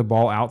throwing the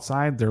ball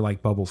outside, they're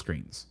like bubble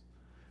screens.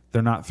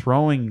 They're not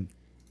throwing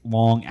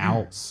long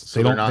outs.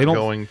 So they're not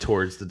going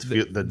towards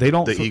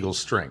the Eagles'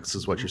 strengths,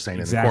 is what you're saying,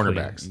 exactly, in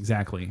the cornerbacks.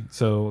 Exactly.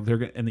 So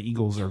and the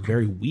Eagles are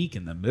very weak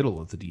in the middle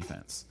of the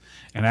defense.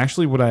 And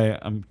actually, what I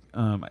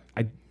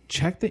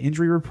checked the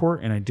injury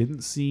report and I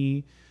didn't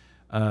see.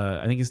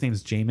 I think his name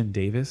is Jamin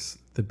Davis,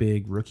 the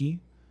big rookie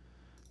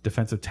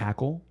defensive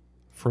tackle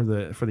for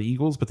the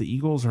Eagles. But the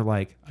Eagles are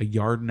 1.5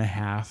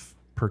 yards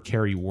per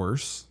carry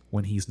worse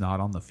when he's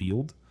not on the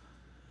field.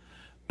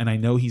 And I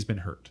know he's been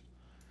hurt.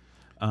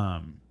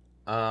 I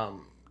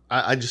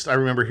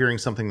remember hearing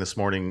something this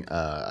morning.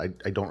 I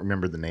don't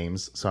remember the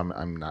names, so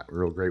I'm not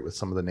real great with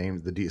some of the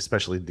names,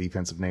 especially the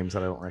defensive names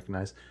that I don't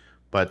recognize.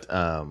 But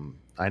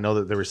I know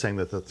that they were saying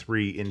that the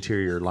 3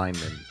 interior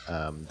linemen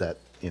that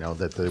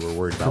that they were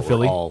worried about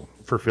Philly?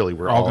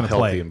 were all going to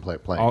healthy play and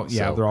playing.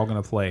 Yeah, So they're all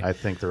going to play. I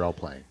think they're all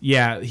playing.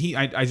 Yeah,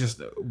 I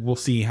just we'll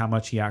see how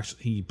much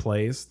he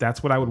plays.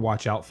 That's what I would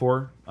watch out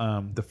for.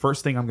 The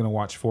first thing I'm going to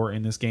watch for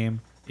in this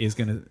game is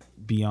going to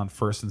be on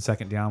first and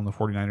second down. The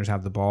 49ers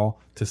have the ball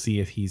to see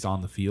if he's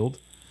on the field.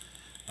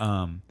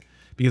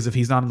 Because if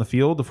he's not on the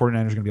field, the 49ers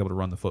are going to be able to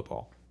run the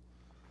football.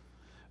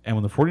 And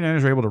when the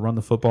 49ers are able to run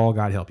the football,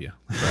 God help you.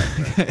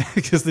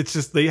 Because it's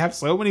just they have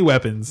so many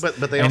weapons. But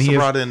they also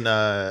brought in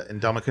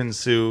Ndamukong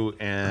Suh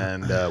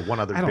and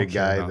one other big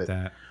guy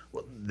that.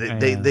 Well,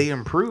 they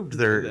improved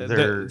their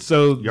yards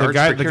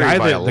per carry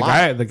by a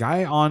lot. The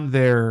guy on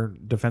their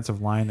defensive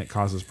line that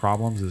causes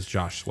problems is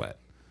Josh Sweat.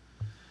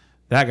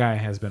 That guy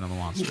has been a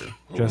monster,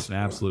 just an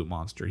absolute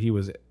monster. He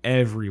was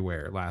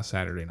everywhere last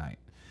Saturday night,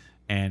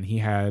 and he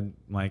had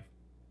like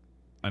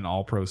an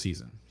all-pro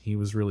season. He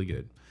was really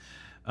good.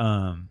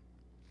 I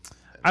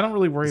don't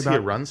really worry about he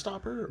a run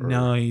stopper. Or?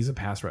 No, he's a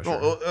pass rusher.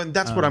 Well,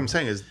 that's what I'm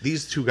saying is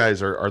these two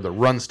guys are the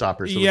run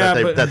stoppers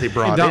that they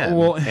brought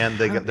in, and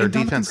their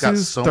defense got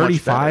so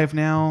 35 much better.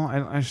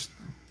 Now.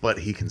 But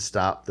he can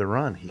stop the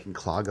run. He can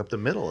clog up the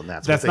middle, and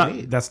that's what they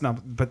need. That's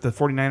not. But the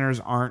 49ers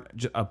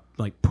aren't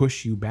like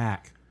push you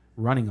back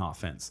running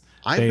offense.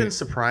 I've been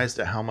surprised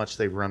at how much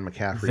they run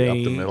McCaffrey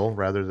up the middle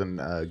rather than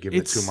giving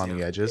it to him on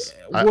the edges.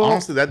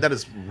 Honestly, that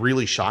has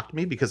really shocked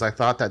me because I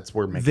thought that's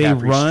where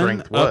McCaffrey's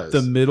strength was. Up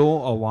the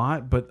middle a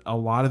lot, but a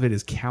lot of it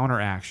is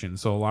counter action.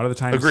 So a lot of the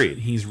times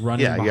he's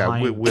running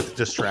behind. With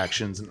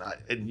distractions. And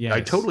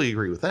I totally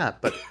agree with that,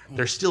 but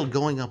they're still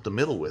going up the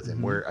middle with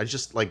him where I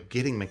just like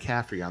getting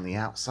McCaffrey on the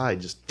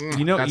outside. Just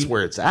that's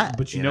where it's at.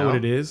 But you know what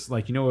it is?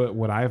 Like,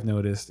 what I've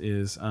noticed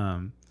is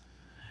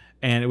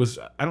and it was,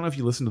 I don't know if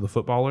you listened to the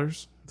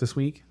footballers this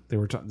week.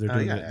 They're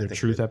doing their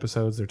truth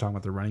episodes. They're talking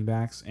about their running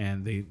backs,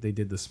 and they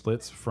did the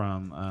splits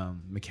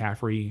from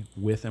McCaffrey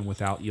with and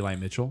without Eli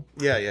Mitchell.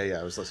 Yeah.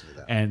 I was listening to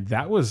that, and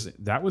that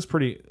was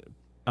pretty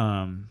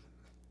eye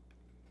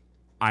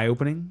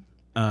opening.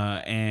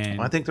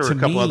 And I think there were a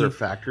couple other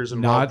factors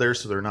involved there,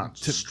 so they're not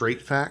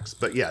straight facts.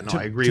 But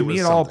I agree.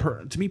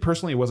 To me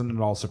personally, it wasn't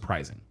at all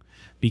surprising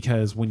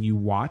because when you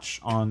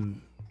watch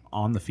on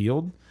the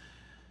field,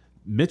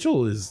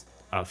 Mitchell is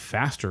a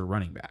faster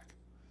running back.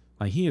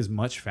 Like, he is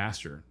much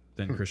faster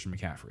than Christian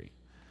McCaffrey.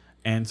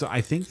 And so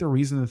I think the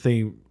reason that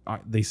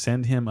they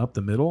send him up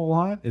the middle a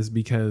lot is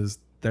because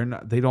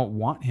they don't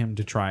want him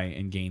to try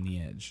and gain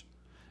the edge.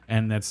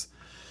 And that's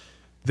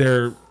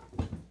the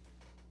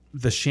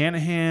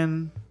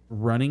Shanahan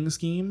running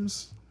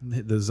schemes,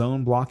 the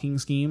zone blocking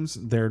schemes,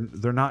 they're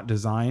not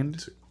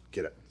designed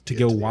to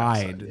go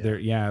wide.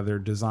 Outside, they're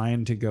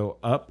designed to go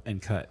up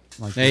and cut.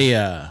 Like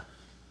I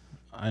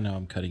know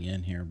I'm cutting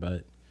in here,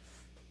 but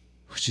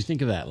what'd you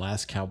think of that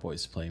last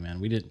Cowboys play,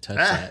 man? We didn't touch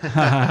that.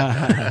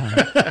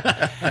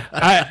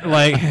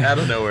 Out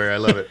of nowhere, I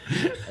love it.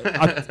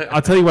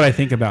 I'll tell you what I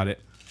think about it.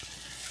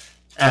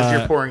 As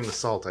you're pouring the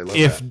salt, I love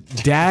if that.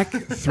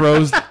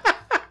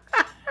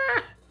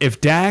 If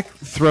Dak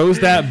throws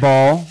that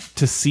ball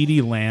to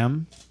CeeDee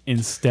Lamb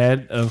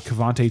instead of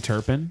Kevontae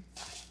Turpin,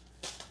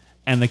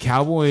 and the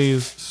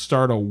Cowboys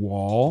start a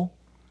wall,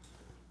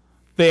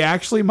 they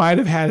actually might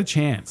have had a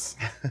chance.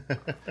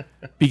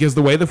 Because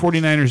the way the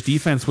 49ers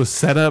defense was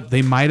set up,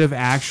 they might have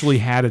actually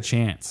had a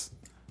chance.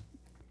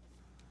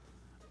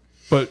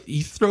 But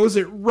he throws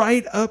it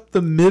right up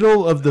the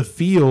middle of the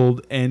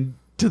field and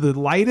to the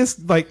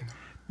lightest,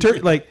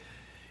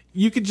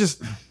 you could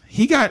just,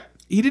 he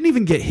didn't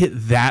even get hit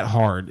that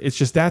hard. It's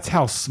just, that's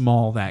how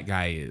small that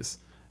guy is.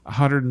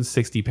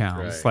 160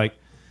 pounds. Right.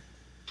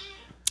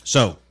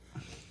 So,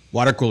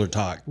 water cooler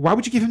talk. Why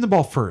would you give him the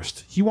ball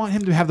first? You want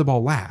him to have the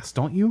ball last,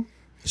 don't you?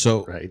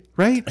 So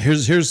right.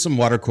 Here's some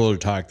water cooler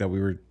talk that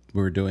we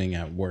were doing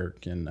at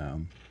work,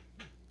 and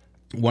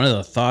one of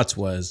the thoughts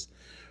was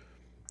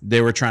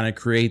they were trying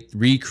to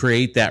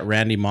recreate that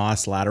Randy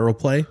Moss lateral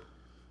play,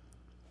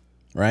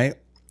 right,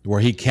 where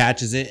he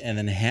catches it and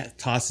then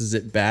tosses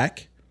it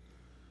back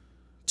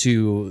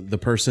to the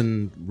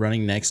person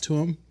running next to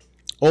him.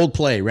 Old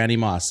play, Randy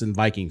Moss in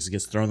Vikings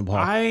gets thrown the ball.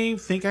 I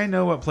think I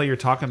know what play you're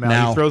talking about.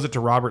 Now, he throws it to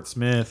Robert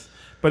Smith,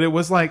 but it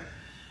was like,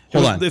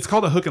 it's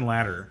called a hook and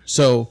ladder.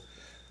 So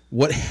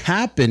what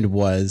happened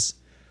was,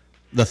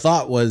 the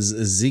thought was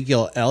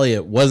Ezekiel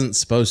Elliott wasn't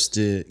supposed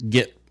to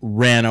get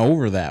ran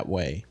over that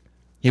way.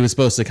 He was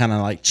supposed to kind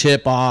of like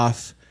chip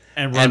off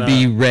and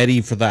be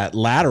ready for that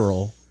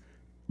lateral,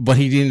 but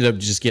he ended up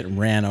just getting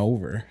ran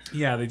over.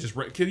 Yeah,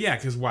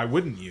 because why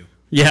wouldn't you?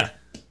 Yeah.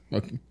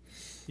 Okay.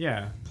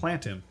 Yeah,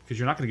 plant him because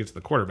you're not going to get to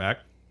the quarterback.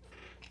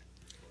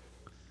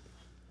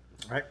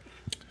 Right.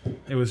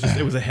 It was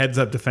a heads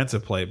up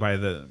defensive play by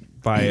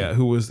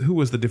who was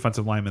the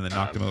defensive lineman that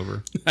knocked him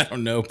over? I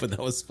don't know, but that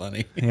was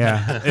funny.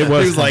 Yeah, it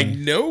was. He was like,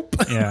 nope.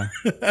 Yeah.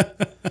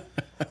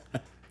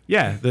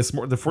 Yeah, the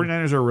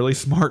 49ers are a really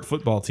smart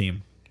football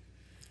team.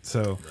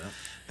 So,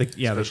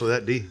 especially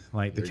that D.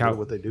 Like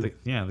what they do.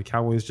 The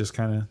Cowboys just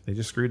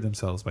screwed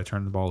themselves by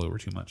turning the ball over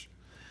too much.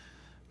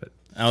 But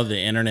Oh, the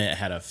internet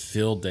had a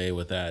field day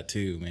with that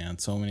too, man.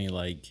 So many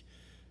like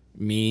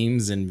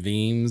memes and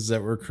vemes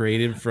that were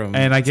created from.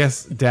 And I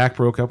guess Dak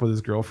broke up with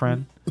his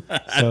girlfriend.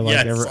 So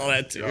like I saw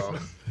that too.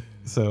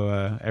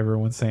 So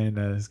everyone's saying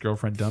that his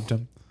girlfriend dumped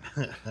him.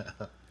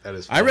 That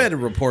is. I read a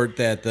report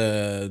that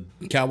the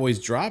Cowboys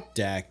dropped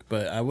Dak,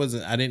 but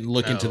I didn't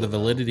look into the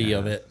validity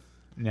of it.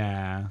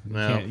 Nah,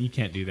 No. you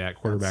can't do that.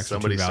 Quarterbacks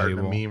Somebody are too starting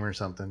valuable. a meme or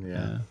something.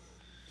 Yeah.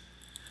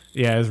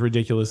 Yeah, as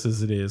ridiculous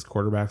as it is,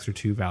 quarterbacks are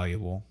too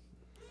valuable.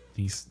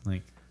 He's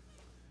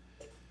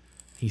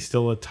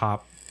still a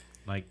top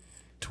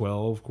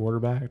 12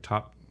 quarterback.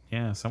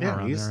 Somewhere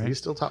around there, right? He's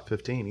still top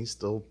 15. He's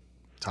still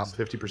top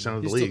 50%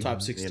 of the He's league. still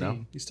top 16. You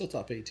know? He's still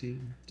top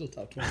 18. Still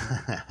top 20.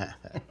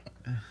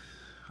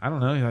 I don't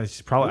know.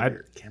 It's probably Move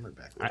your camera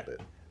back a little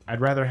bit.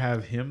 I'd rather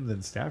have him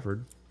than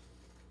Stafford.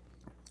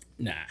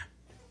 Nah.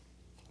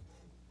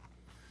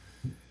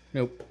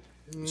 Nope.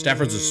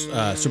 Stafford's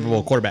a Super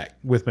Bowl quarterback.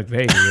 With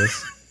McVay, he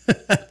is.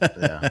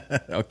 Yeah.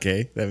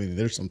 Okay. I mean,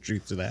 there's some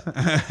truth to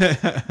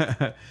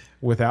that.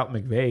 Without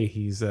McVay,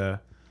 he's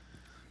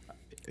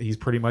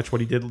pretty much what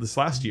he did this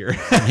last year.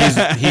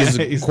 He's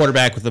a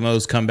quarterback with the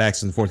most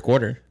comebacks in the fourth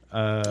quarter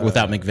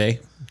without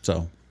McVay.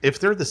 So If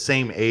they're the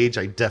same age,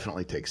 I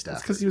definitely take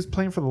Stafford. because he was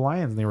playing for the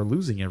Lions and they were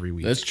losing every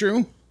week. that's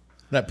true.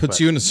 That puts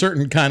you in a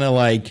certain kind of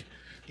like.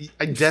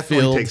 I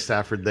definitely Field. take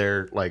Stafford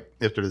there, like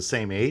if they're the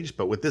same age.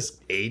 But with this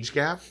age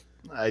gap,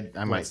 I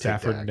might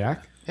Stafford take and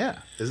Dak? Yeah,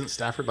 isn't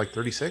Stafford like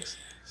 36?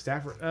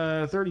 Stafford,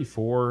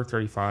 34,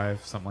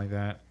 35, something like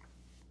that.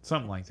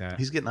 Something like that.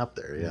 He's getting up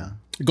there. Yeah.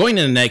 Going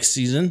into next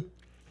season,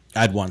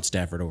 I'd want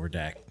Stafford over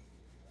Dak.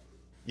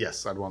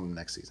 Yes, I'd want him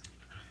next season,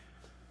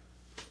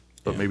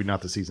 but maybe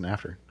not the season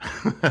after.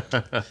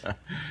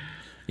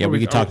 Yeah, we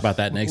could talk about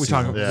that next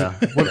season. Yeah.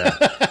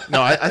 Yeah.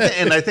 No,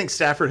 I think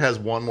Stafford has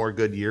one more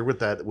good year with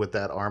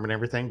that arm and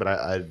everything. But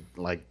I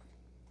like,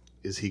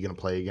 is he going to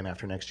play again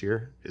after next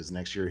year? Is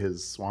next year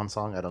his swan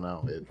song? I don't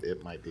know.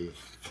 It might be.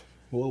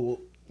 We'll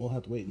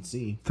have to wait and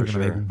see. They're going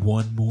to make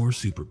one more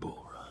Super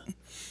Bowl run.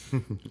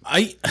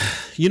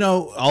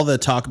 All the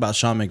talk about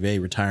Sean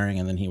McVay retiring,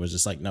 and then he was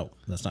just like, no,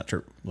 that's not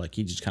true. Like,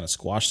 he just kind of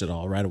squashed it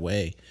all right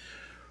away.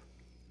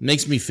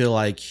 Makes me feel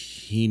like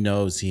he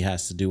knows he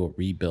has to do a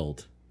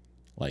rebuild.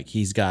 Like,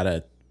 he's got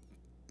to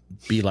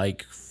be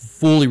like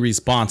fully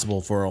responsible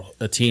for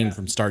a team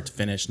from start to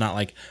finish. Not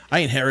like I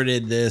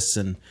inherited this,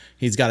 and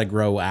he's got to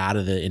grow out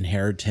of the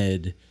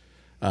inherited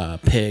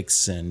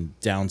picks and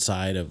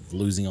downside of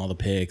losing all the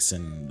picks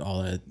and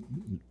all that,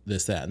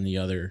 this, that, and the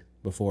other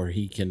before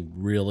he can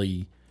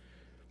really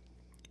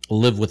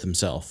live with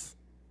himself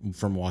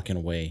from walking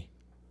away.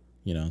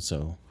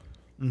 So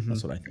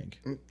that's what I think.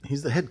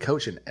 He's the head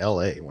coach in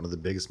L.A., one of the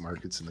biggest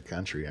markets in the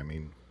country. I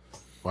mean,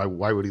 why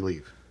would he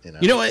leave?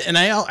 You know what? And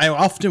I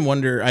often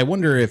wonder. I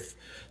wonder if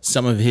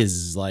some of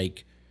his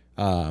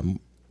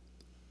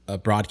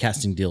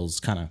broadcasting deals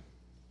kind of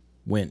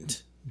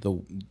went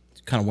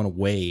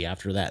away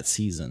after that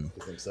season.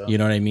 You think so? You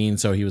know what I mean?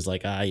 So he was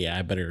like,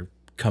 I better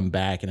come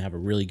back and have a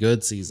really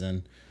good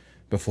season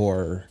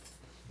before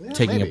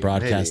taking a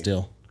broadcast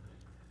deal.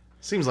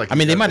 Seems like I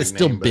mean, they might have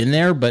still been been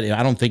there, but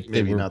I don't think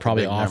they maybe were not the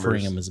probably big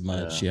offering numbers. him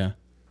as much. Yeah.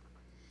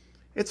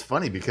 It's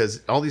funny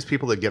because all these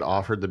people that get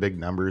offered the big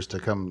numbers to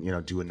come,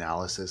 do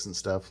analysis and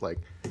stuff, like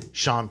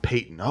Sean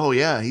Payton. Oh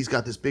yeah, he's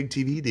got this big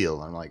TV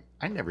deal. I'm like,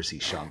 I never see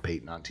Sean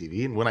Payton on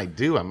TV, and when I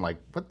do, I'm like,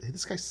 what?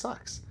 This guy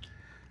sucks.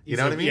 You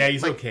know what I mean? Yeah,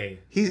 he's Like, okay.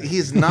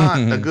 He's not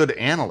a good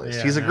analyst.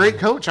 Yeah, he's a no. great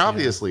coach,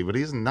 obviously, but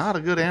he's not a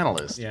good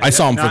analyst Yeah, I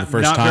saw him for not- the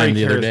first not time very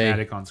the other day.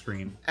 charismatic on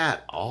screen.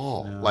 at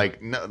all. Like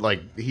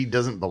he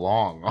doesn't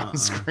belong on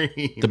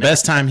screen. The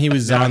best time he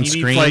was on he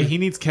screen. Needs, he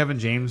needs Kevin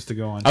James to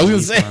go on. I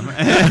was TV gonna for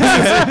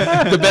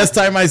say him. the best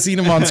time I seen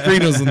him on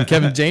screen was when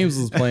Kevin James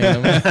was playing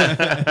him.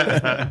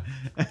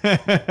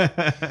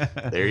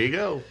 There you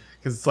go.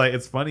 Because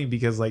it's funny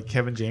because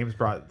Kevin James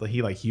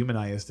he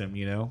humanized him,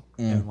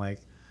 and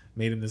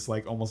made him this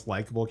almost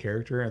likable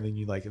character, and then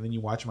you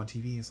watch him on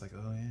TV, it's like,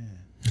 oh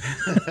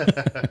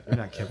yeah, you're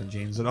not Kevin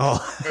James at all.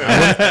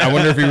 I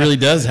wonder if he really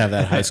does have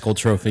that high school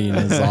trophy in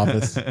his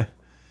office.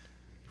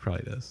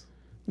 Probably does.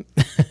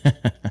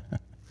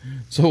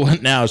 So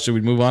what now? Should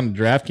we move on to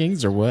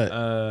DraftKings or what?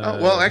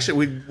 Well,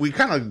 actually, we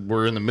kind of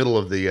were in the middle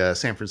of the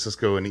San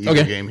Francisco and Eagle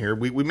game here.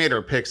 We made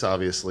our picks,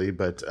 obviously,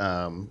 but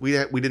we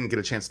didn't get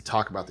a chance to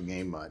talk about the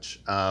game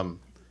much.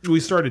 We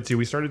started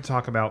to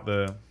talk about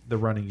the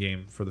running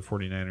game for the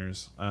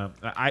 49ers.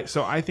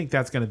 I think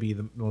that's going to be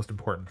the most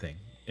important thing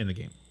in the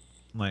game.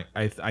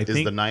 I think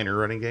Is the Niner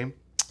running game?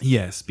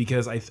 yes,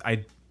 because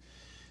I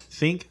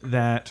think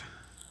that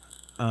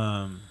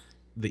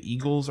the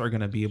Eagles are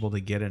going to be able to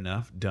get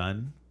enough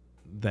done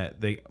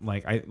that they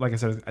like I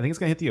said, I think it's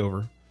going to hit the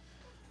over,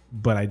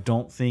 but I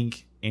don't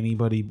think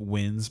anybody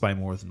wins by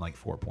more than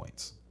 4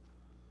 points.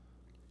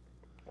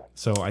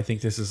 So I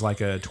think this is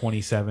like a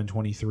 27,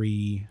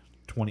 23,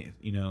 20,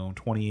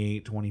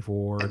 28,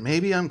 24. And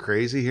maybe I'm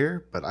crazy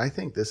here, but I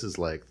think this is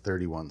like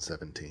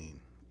 31-17.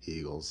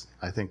 Eagles.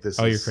 I think this.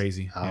 Oh, you're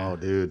crazy. Oh, Yeah.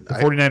 dude. The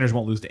 49ers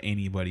won't lose to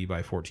anybody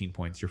by 14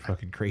 points. You're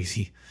fucking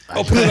crazy.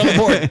 Oh, put it on the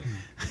board.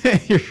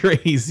 You're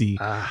crazy.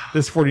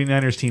 This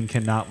 49ers team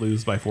cannot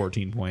lose by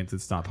 14 points.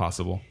 It's not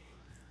possible.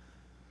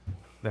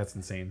 That's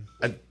insane.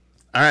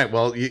 All right.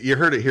 Well, you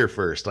heard it here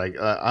first. Like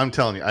I'm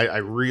telling you, I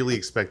really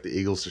expect the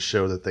Eagles to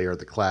show that they are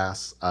the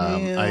class.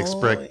 I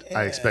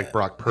expect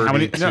Brock Purdy How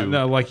many? to.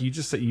 No. Like you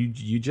just said,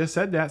 you just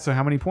said that. So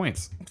how many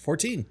points?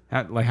 14.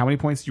 How many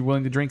points are you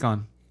willing to drink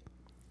on?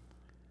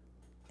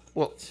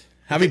 Well,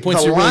 how many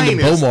points are you willing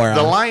to Bowmore on?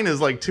 The line is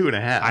like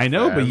 2.5. I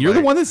know, but you're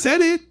the one that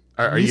said it.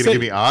 Are you gonna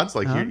give me odds?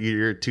 Like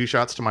you're 2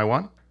 shots to my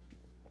 1?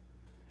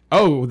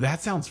 Oh,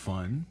 that sounds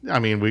fun. I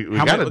mean, we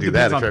got to do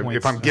that.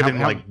 If I'm giving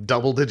how, like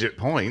double-digit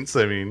points,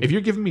 I mean, if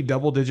you're giving me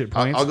double-digit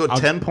points, I'll go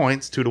 10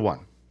 points, 2-1.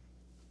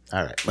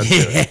 All right, let's do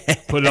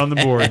it. Put it on the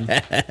board.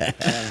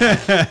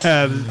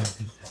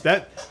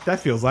 that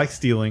feels like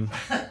stealing.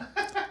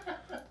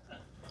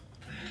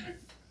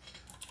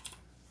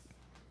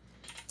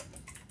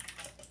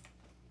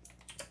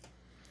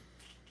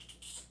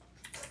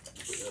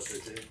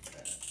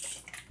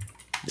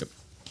 Yep.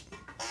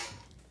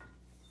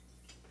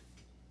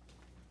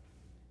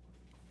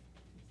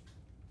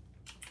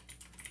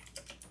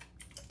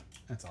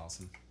 That's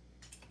awesome.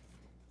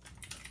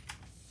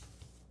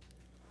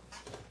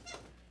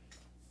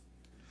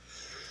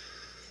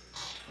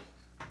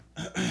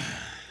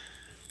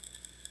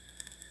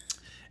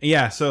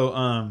 Yeah,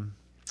 so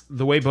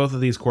the way both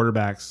of these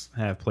quarterbacks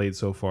have played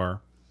so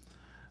far,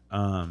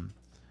 I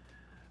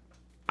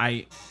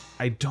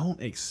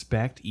don't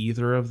expect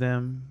either of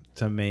them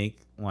to make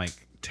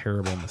like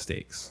terrible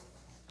mistakes.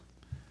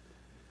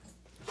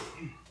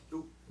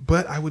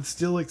 But I would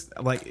still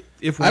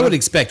if I would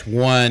expect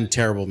one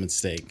terrible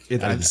mistake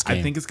out of this game.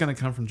 I think it's going to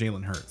come from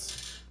Jalen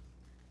Hurts,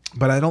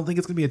 but I don't think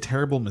it's going to be a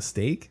terrible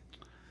mistake.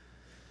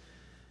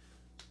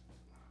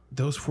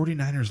 Those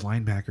 49ers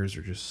linebackers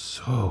are just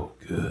so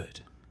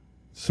good.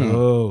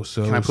 So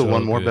Can I put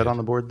one more good. bet on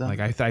the board then?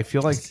 Like I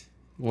feel like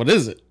What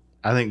is it?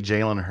 I think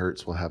Jalen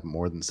Hurts will have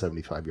more than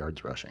 75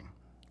 yards rushing.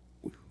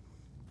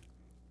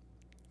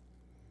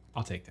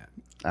 I'll take that.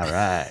 All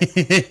right.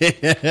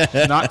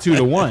 Not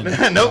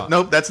 2-1.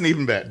 Nope. That's an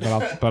even bet.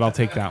 But I'll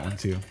take that one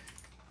too.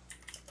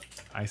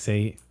 I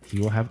say he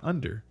will have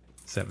under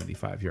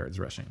 75 yards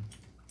rushing.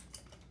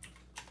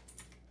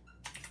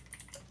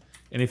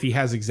 And if he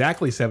has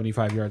exactly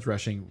 75 yards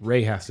rushing,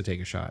 Ray has to take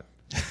a shot.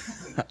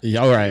 Yeah,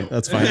 all right,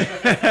 that's fine. I'll do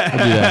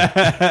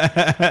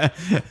that.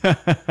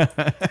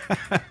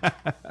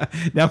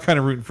 Now I'm kind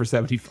of rooting for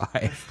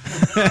 75.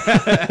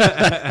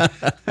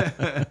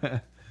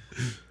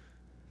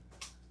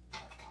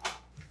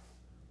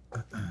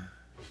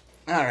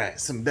 All right,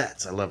 some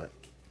bets. I love it.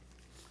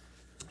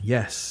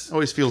 Yes.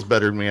 Always feels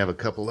better when we have a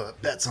couple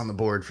of bets on the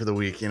board for the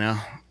week, you know?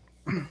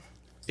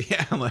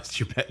 Yeah, unless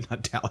you're betting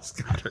on Dallas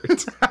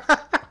Goedert.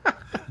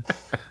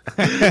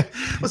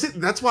 Well, see,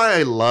 that's why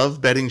I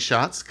love betting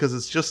shots, because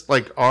it's just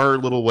like our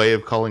little way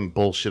of calling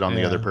bullshit on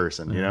the other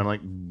person. You know, I'm like,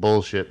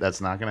 bullshit,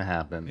 that's not going to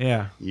happen.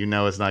 Yeah. You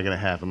know it's not going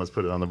to happen. Let's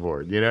put it on the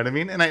board. You know what I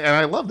mean? And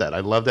I love that. I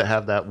love to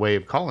have that way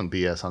of calling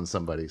BS on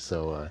somebody.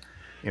 So,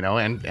 you know,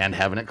 and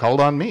having it called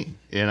on me.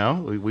 You know,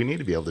 we need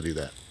to be able to do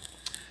that.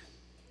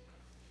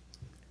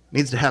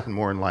 Needs to happen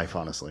more in life,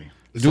 honestly.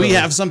 Do we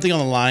have something on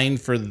the line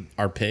for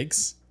our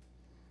picks?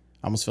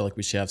 I almost feel like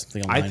we should have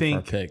something on the line for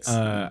our picks.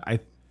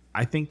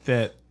 I think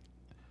that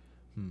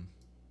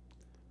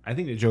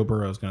Joe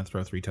Burrow is going to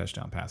throw 3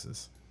 touchdown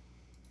passes.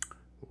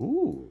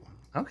 Ooh,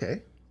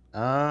 okay.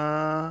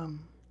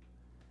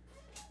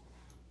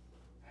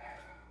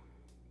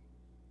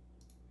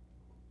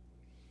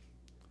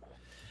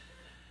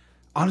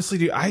 Honestly,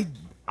 dude, I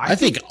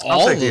think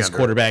all of those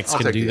quarterbacks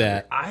can do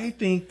that. I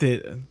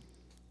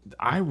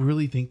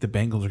really think the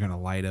Bengals are going to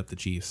light up the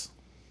Chiefs.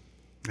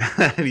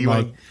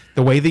 The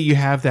way that you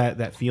have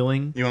that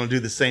feeling. You want to do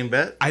the same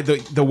bet?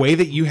 The way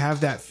that you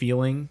have that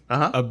feeling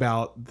Uh-huh.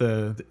 about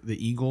the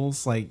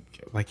Eagles,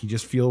 like you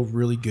just feel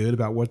really good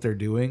about what they're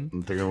doing.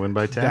 They're going to win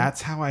by 10?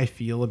 That's how I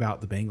feel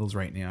about the Bengals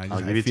right now.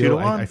 I'll give you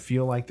 2-1. I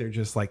feel like they're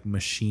just like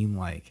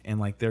machine-like, and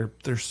like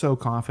they're so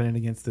confident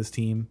against this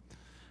team.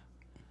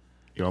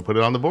 You want to put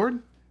it on the board?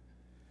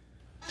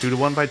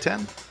 2-1 by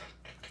 10?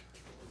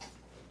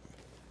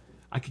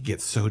 I could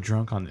get so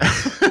drunk on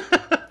this.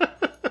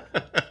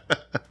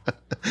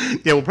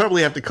 Yeah, we'll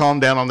probably have to calm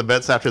down on the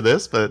bets after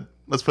this, but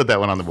let's put that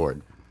one on the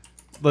board.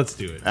 Let's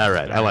do it. All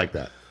right, I like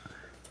that.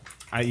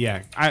 I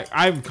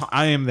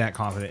am that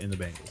confident in the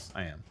Bengals.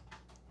 I am.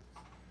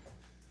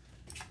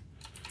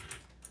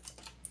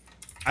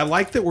 I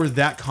like that we're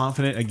that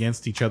confident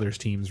against each other's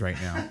teams right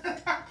now,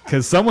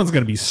 because someone's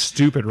going to be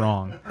stupid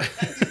wrong.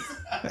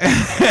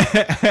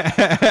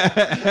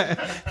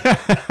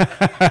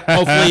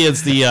 Hopefully,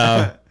 it's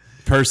the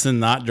person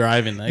not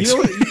driving next.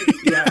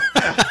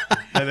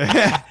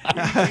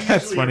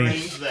 That's funny.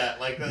 That,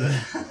 like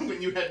when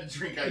you had to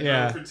drink, I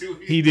Yeah, drove for 2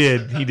 weeks. he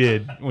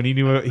did. When he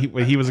knew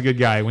he was a good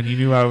guy. When he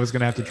knew I was going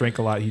to have to drink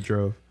a lot, he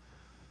drove.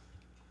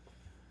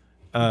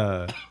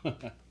 That's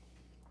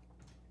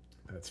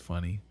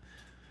funny.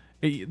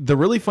 The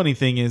really funny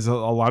thing is a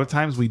lot of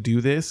times we do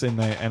this, and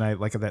I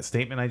like that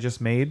statement I just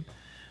made.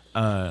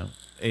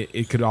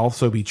 It could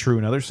also be true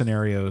in other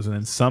scenarios, and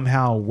then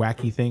somehow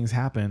wacky things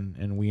happen,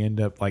 and we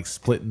end up like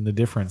splitting the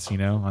difference,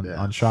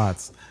 on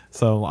shots.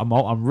 So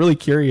I'm really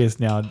curious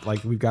now.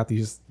 Like we've got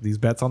these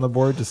bets on the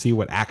board to see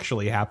what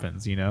actually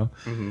happens.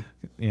 Mm-hmm.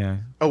 Yeah.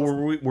 Oh,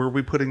 were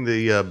we putting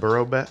the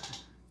Burrow bet?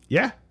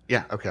 Yeah.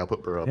 Yeah. Okay, I'll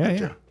put Burrow. Yeah.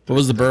 Too. What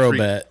was the Burrow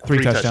bet?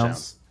 Three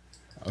touchdowns.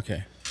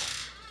 Okay.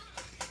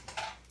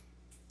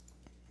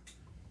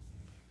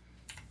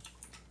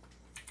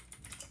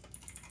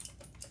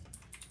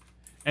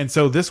 And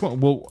so this one,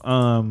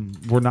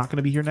 we're not going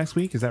to be here next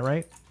week. Is that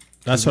right?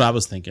 That's what I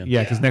was thinking.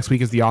 Yeah, because next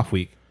week is the off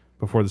week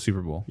before the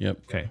Super Bowl. Yep.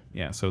 Okay.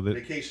 Yeah. So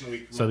Vacation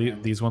week. So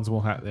these ones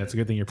will have. That's a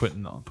good thing you're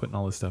putting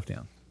all this stuff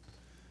down.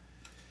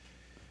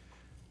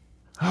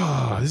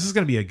 Oh, this is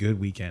going to be a good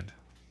weekend.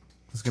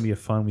 This is going to be a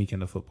fun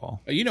weekend of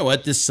football. You know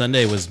what? This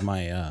Sunday was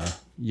my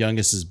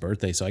youngest's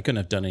birthday, so I couldn't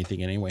have done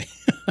anything anyway.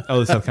 Oh,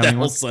 this upcoming that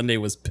one? whole Sunday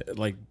was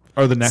like.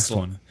 Or the next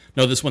one?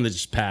 No, this one that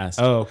just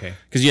passed. Oh, okay.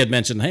 Because you had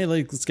mentioned, hey,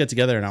 let's get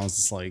together, and I was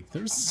just like,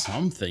 there's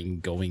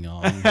something going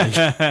on.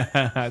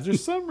 Like,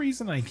 there's some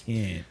reason I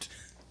can't.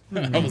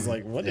 I was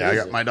like, what? Yeah, I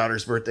got my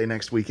daughter's birthday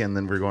next weekend.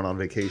 Then we're going on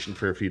vacation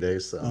for a few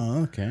days. So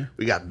okay.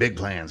 We got big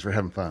plans. We're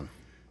having fun.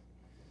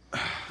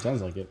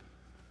 Sounds like it.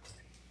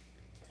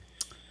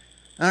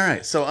 All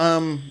right, so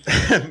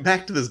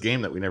back to this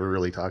game that we never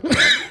really talked about.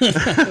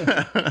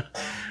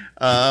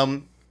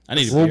 I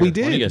need to. Well, we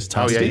did. You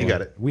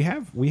got it. We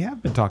have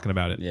been talking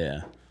about it.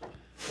 Yeah.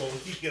 Well,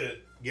 we keep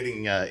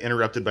getting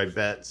interrupted by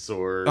bets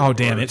or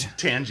damn it,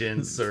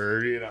 tangents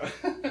or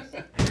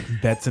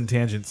bets and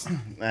tangents.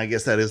 I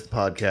guess that is the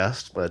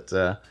podcast, but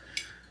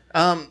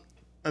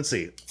let's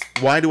see.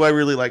 Why do I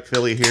really like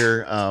Philly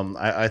here?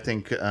 I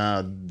think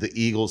the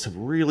Eagles have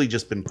really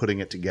just been putting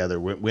it together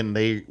when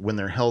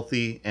they're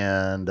healthy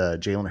and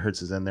Jalen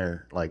Hurts is in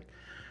there. Like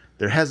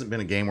there hasn't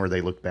been a game where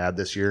they look bad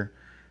this year,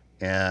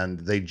 and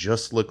they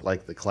just look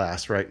like the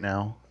class right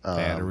now.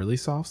 They had a really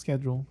soft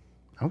schedule.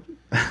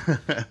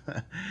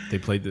 They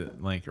played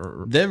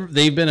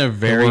they've been a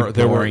very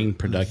boring,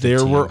 productive There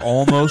team. were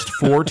almost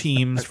 4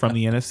 teams from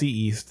the NFC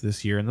East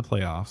this year in the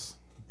playoffs.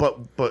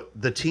 But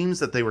the teams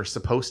that they were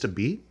supposed to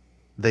beat,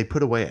 they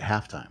put away at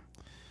halftime.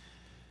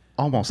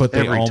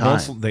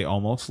 They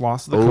almost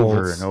lost to the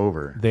over Colts. and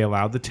over. They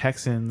allowed the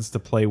Texans to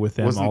play with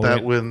them. Wasn't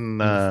that when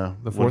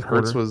the fourth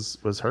Hurts quarter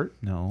was hurt?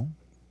 No.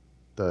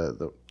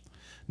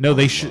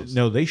 They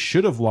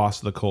should have lost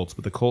to the Colts,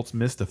 but the Colts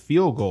missed a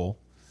field goal,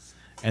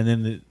 and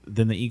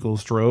then the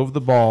Eagles drove the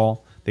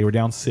ball. They were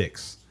down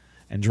 6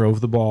 and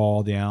drove the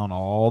ball down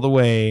all the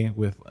way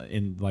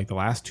in like the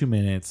last 2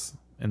 minutes,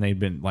 and they'd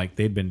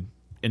been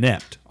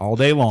inept all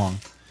day long,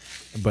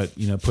 but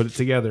put it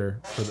together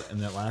in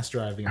that last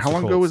drive. How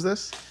long ago was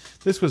this?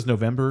 This was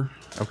November.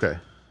 Okay.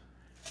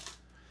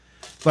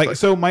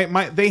 So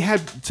they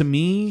had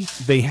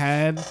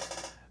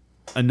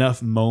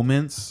enough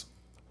moments.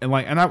 And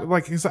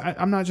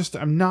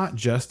I'm not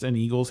just an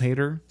Eagles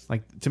hater.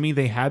 Like to me,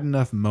 they had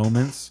enough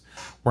moments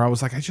where I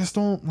was like, I just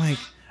don't like.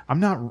 I'm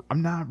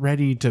not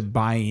ready to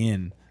buy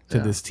in to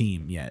this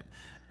team yet.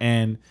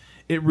 And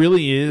it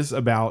really is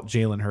about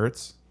Jalen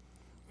Hurts,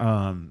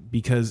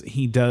 because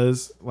he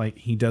does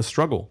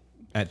struggle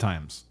at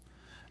times,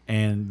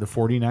 and the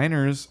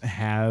 49ers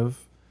have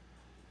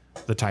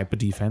the type of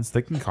defense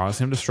that can cause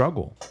him to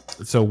struggle.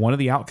 So one of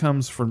the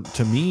outcomes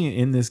to me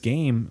in this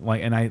game,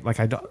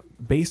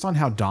 based on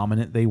how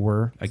dominant they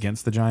were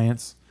against the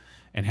Giants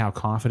and how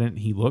confident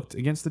he looked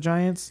against the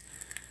Giants,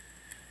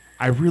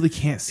 I really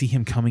can't see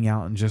him coming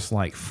out and just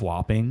like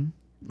flopping.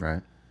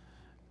 Right.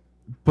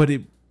 But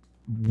it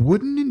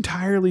wouldn't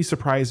entirely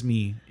surprise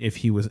me if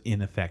he was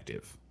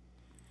ineffective,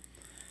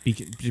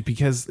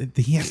 because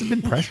he hasn't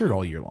been pressured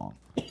all year long.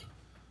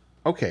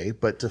 Okay,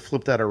 but to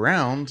flip that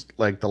around,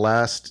 like the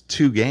last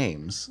 2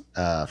 games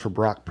for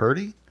Brock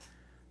Purdy,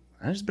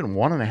 there's been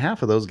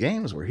 1.5 of those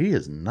games where he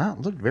has not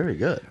looked very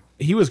good.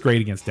 He was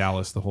great against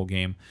Dallas the whole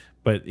game,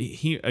 but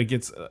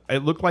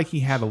it looked like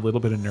he had a little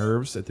bit of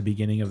nerves at the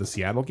beginning of the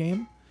Seattle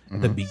game.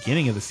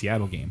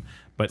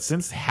 But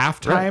since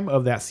halftime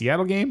of that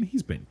Seattle game,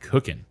 he's been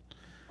cooking.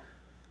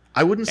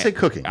 I wouldn't say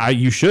cooking.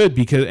 You should,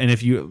 because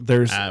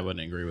I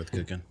wouldn't agree with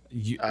cooking.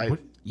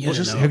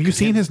 Have you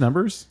seen his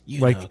numbers?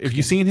 Have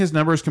you seen his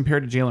numbers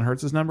compared to Jalen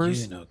Hurts'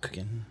 numbers?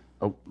 Cooking.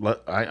 Oh,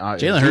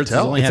 Jalen Hurts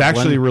It's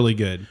actually really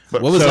good.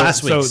 But what was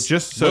last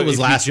week's? What was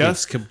last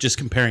week's? Just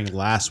comparing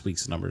last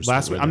week's numbers.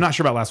 I'm not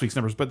sure about last week's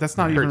numbers, but that's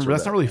not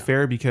really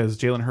fair, because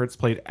Jalen Hurts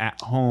played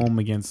at home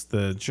against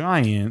the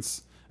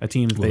Giants, a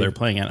team. They're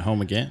playing at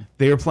home again.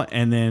 They were playing,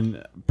 and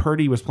then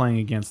Purdy was playing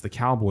against the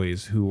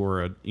Cowboys, who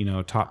were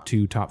a top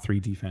 2, top 3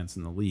 defense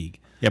in the league.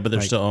 Yeah, but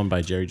they're still owned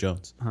by Jerry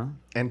Jones. Huh?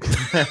 And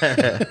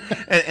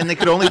and they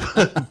could only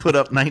put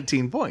up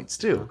 19 points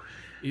too.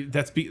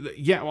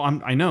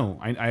 I know.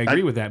 I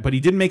agree with that, but he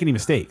didn't make any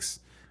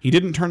mistakes. He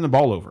didn't turn the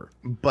ball over.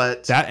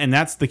 But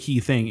that's the key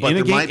thing. But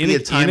there might be a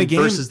time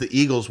versus the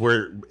Eagles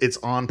where it's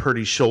on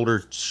Purdy's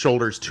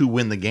shoulders to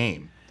win the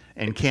game.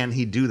 And can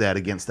he do that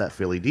against that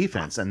Philly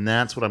defense? And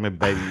that's what I'm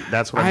betting.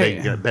 That's what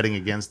I'm betting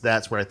against.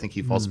 That's where I think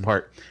he falls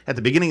apart. At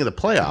the beginning of the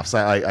playoffs,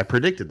 I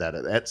predicted that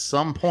at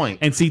some point,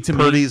 and see, to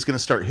Purdy's going to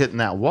start hitting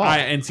that wall.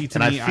 I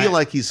feel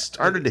like he's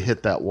started to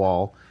hit that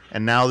wall.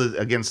 And now that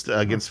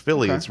against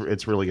Philly,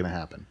 it's really going to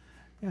happen.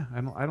 Yeah,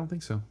 I don't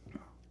think so.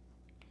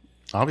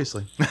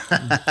 Obviously.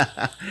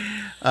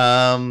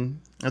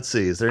 Let's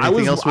see. Is there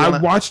anything else? I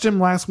watched him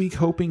last week,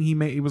 hoping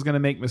he was going to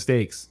make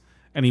mistakes,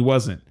 and he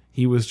wasn't.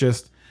 He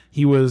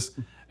was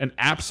an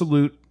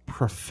absolute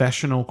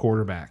professional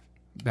quarterback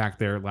back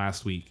there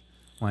last week.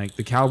 Like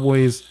the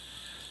Cowboys,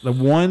 the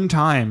one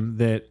time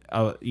that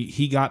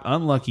he got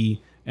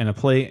unlucky and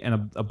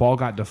a ball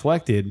got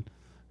deflected,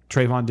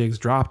 Trayvon Diggs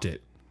dropped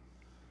it,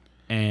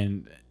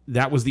 and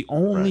that was the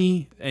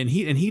only. Right. And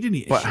he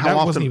didn't. But that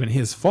wasn't even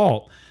his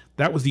fault.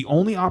 That was the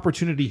only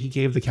opportunity he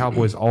gave the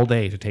Cowboys all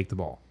day to take the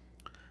ball.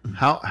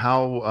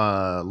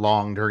 How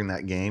long during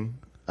that game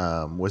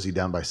was he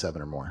down by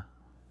 7 or more?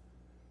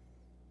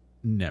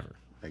 Never.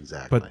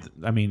 Exactly. But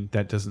I mean,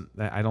 that doesn't.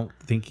 I don't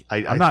think.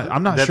 I'm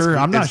not sure.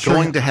 I'm not sure.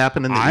 It's going to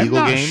happen in the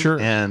Eagle game. Sure.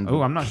 And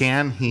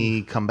can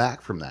he come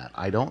back from that?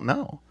 I don't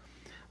know.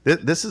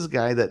 This is a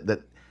guy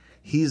that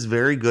he's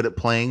very good at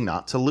playing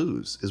not to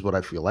lose, is what I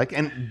feel like.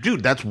 And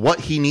dude, that's what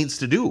he needs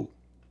to do.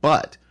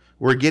 But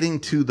we're getting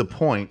to the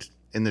point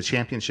in the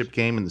championship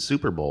game in the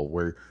Super Bowl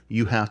where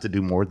you have to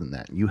do more than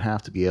that. You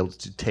have to be able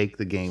to take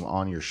the game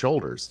on your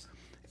shoulders.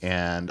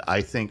 And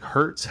I think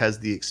Hurts has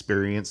the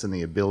experience and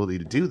the ability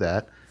to do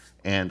that.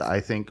 And I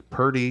think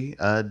Purdy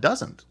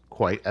doesn't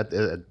quite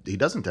he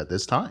doesn't at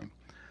this time.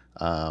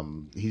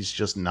 He's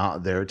just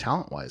not there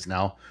talent-wise.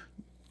 Now,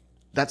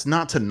 that's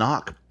not to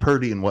knock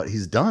Purdy and what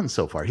he's done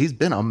so far. He's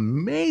been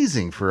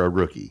amazing for a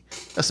rookie,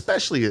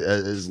 especially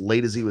as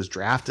late as he was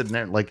drafted.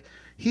 And like,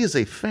 he is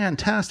a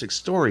fantastic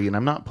story, and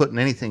I'm not putting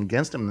anything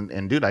against him.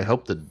 And dude, I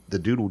hope the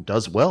dude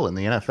does well in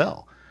the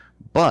NFL.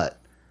 But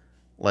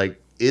like,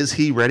 is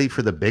he ready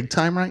for the big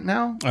time right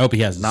now? I hope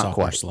he has not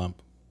quite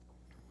slump.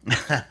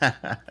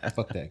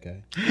 Fuck that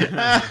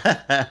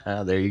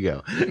guy. There you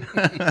go.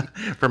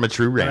 From a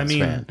true Rams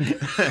fan.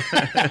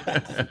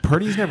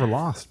 Purdy's never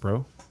lost,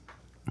 bro.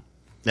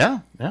 Yeah,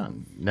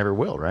 never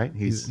will, right?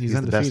 He's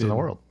the best in the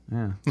world.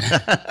 Yeah,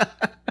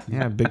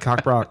 yeah, big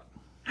cock Brock.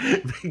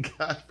 Big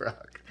cock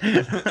Brock.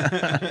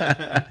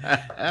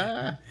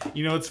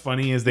 You know what's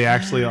funny is they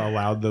actually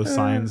allowed those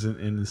signs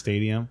in the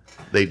stadium.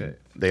 They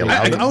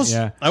allowed them.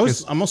 I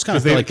was almost kind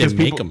of feel like they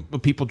make them.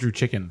 But people drew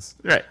chickens.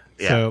 Right.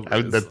 Yeah. So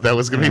that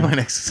was going to be my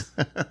next.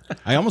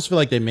 I almost feel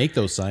like they make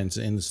those signs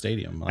in the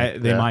stadium. Like,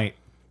 they might.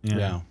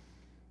 Yeah.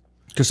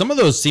 Because some of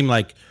those seem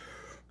like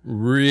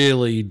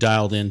really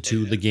dialed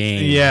into the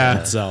game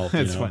itself.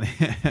 It's funny.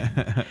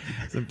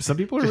 Some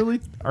people are really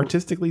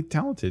artistically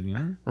talented, you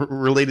know.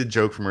 Related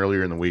joke from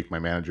earlier in the week. My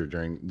manager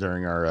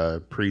during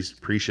our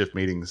pre-shift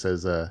meeting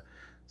says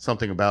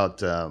something about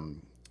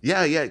can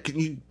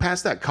you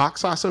pass that cock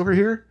sauce over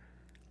here?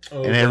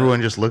 Oh, and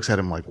everyone just looks at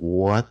him like,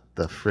 what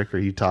the frick are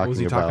you talking about? Was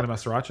he talking about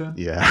sriracha?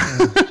 Yeah.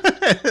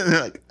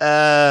 They're like,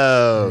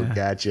 oh,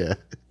 gotcha.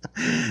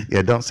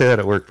 Yeah, don't say that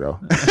at work, bro.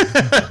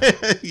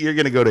 You're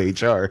going to go to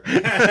HR.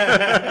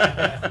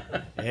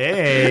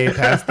 Hey,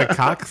 pass the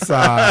cock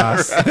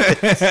sauce.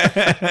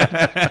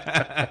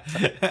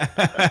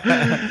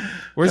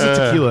 Where's the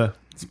tequila?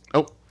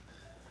 Oh,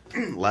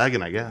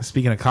 lagging, I guess.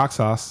 Speaking of cock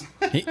sauce.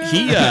 That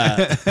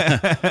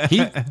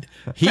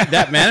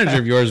manager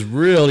of yours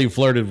really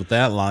flirted with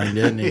that line,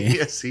 didn't he?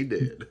 Yes, he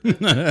did.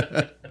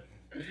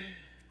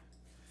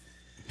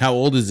 How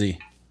old is he?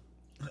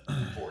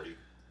 40.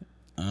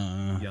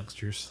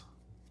 Youngsters.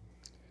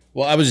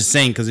 Well, I was just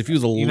saying, because if he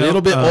was a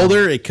little bit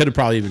older, it could have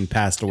probably been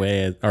passed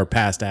away or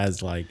passed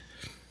as like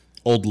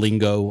old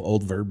lingo,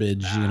 old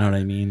verbiage. You know what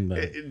I mean?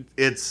 But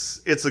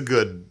it's a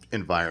good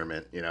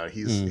environment. You know,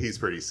 he's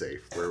pretty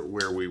safe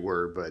where we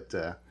were, but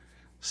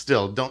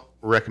still, don't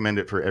recommend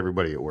it for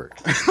everybody at work.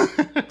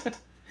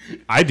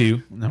 I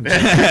do. No,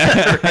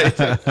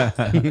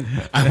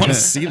 I want to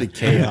see the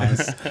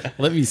chaos.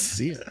 Let me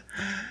see it.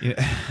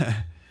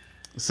 Yeah.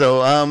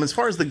 So, as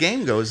far as the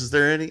game goes, is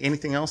there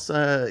anything else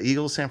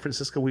Eagles, San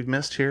Francisco we've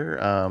missed here?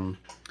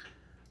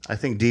 I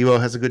think Devo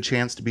has a good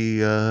chance to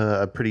be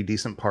a pretty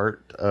decent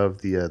part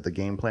of the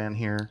game plan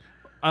here.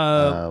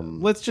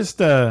 Let's just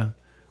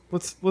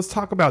let's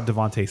talk about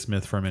Devontae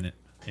Smith for a minute.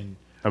 And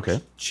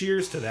okay,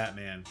 cheers to that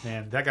man.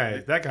 Man, that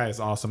guy is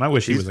awesome. I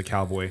wish he was a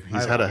Cowboy.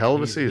 He's had a hell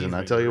of a season.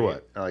 I tell you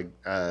what, like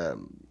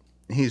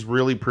he's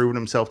really proven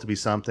himself to be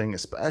something,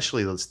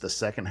 especially the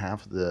second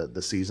half of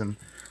the season.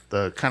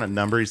 The kind of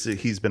numbers that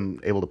he's been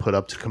able to put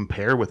up to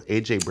compare with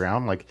AJ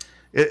Brown, like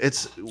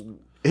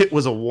it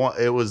was a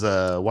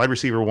wide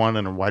receiver 1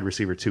 and a wide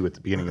receiver 2 at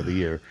the beginning of the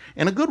year,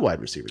 and a good wide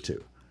receiver 2.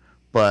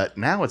 But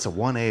now it's a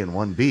 1A and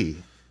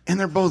 1B, and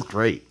they're both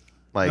great.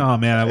 Like, oh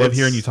man, I love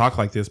hearing you talk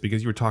like this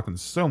because you were talking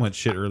so much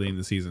shit early in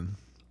the season.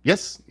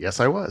 Yes,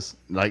 I was.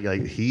 Like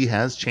he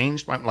has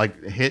changed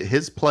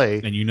his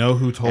play. And you know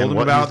who told him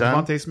about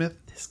Devontae Smith?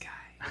 This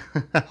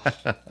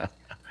guy.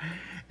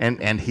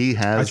 And he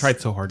has. I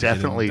tried so hard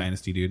definitely to get him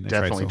Dynasty, dude.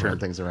 Definitely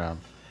turned things around.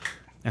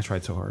 I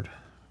tried so hard.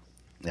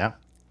 Yeah.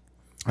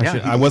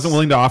 I wasn't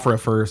willing to offer a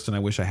first, and I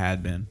wish I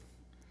had been.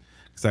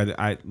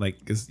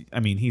 Because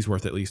he's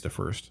worth at least a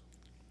first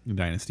in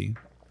Dynasty.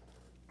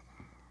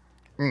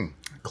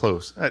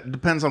 Close. It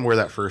depends on where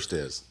that first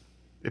is.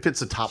 If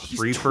it's a top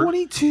three first.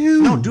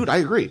 22. No, dude, I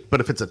agree. But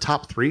if it's a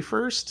top 3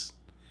 first,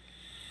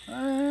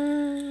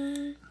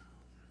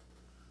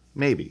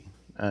 maybe.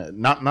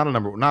 Not a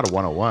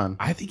 101.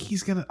 I think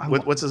he's gonna.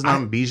 What's his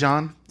name?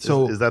 Bijan.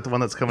 Is that the one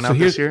that's coming out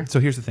here's, this year?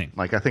 So here's the thing.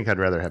 Like, I think I'd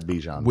rather have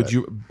Bijan.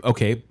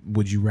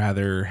 Would you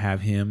rather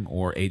have him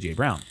or AJ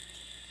Brown?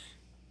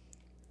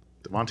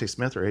 Devontae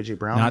Smith or AJ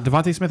Brown? Not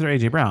Devontae Smith or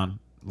AJ Brown.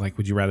 Like,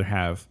 would you rather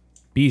have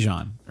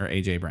Bijan or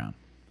AJ Brown?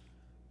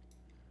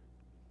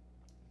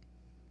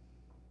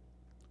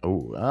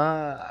 Oh,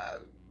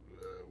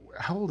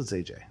 how old is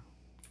AJ?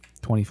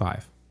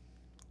 25.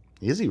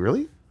 Is he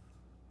really?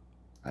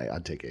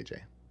 I'd take AJ.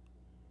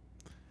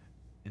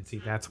 And see,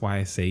 that's why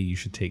I say you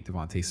should take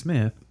Devontae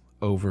Smith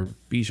over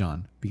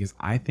Bijan, because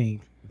I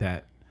think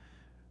that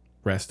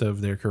rest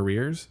of their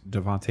careers,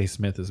 Devontae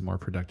Smith is a more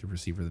productive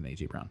receiver than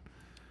AJ Brown.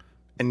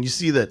 And you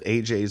see that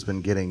AJ's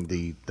been getting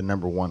the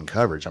number one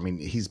coverage. I mean,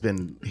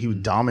 he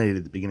dominated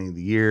at the beginning of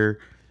the year.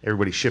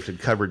 Everybody shifted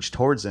coverage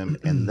towards him,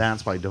 and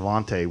that's why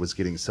Devontae was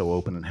getting so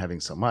open and having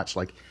so much.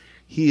 Like,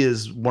 he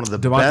is one of the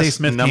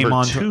best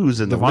number twos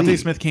in the league. Devontae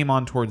Smith came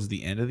on towards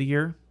the end of the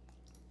year,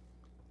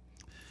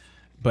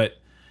 but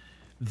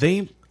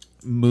they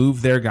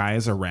move their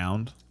guys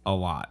around a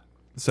lot.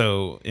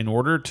 So in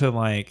order to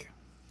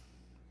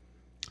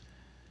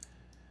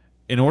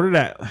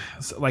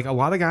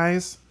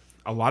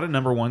a lot of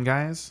number one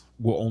guys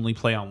will only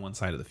play on one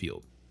side of the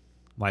field.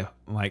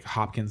 Like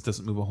Hopkins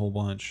doesn't move a whole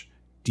bunch.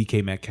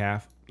 DK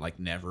Metcalf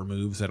never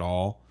moves at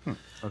all.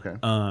 Okay.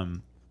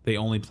 They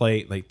only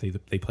play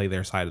they play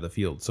their side of the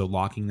field, so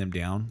locking them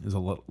down is a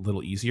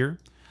little easier.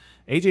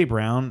 AJ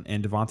Brown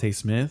and Devontae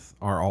Smith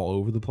are all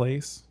over the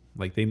place.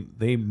 Like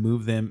they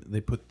move them.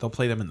 They'll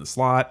play them in the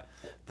slot.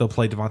 They'll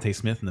play Devontae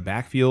Smith in the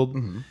backfield.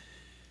 Mm-hmm.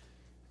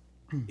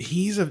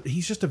 He's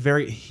just a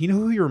very. You know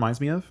who he reminds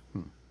me of?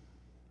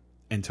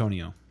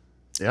 Antonio.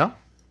 Yeah.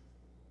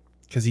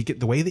 Because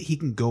the way that he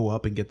can go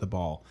up and get the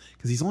ball,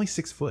 because he's only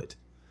 6 foot,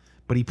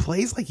 but he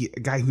plays like a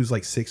guy who's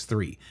like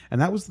 6'3",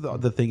 and that was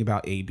the thing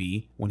about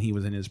AB when he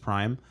was in his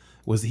prime,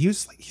 was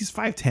he's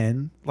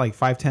 5'10", like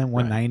 5'10",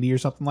 190 or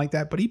something like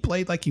that, but he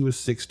played like he was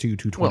 6'2",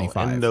 225.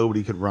 Well, and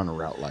nobody could run a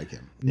route like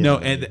him. No,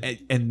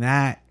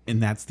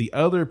 and that's the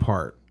other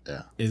part.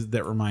 Yeah. Is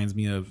that reminds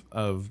me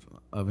of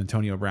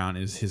Antonio Brown,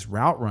 is his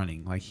route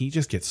running. Like, he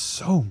just gets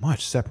so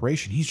much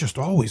separation. He's just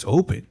always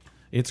open.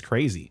 It's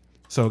crazy.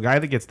 So a guy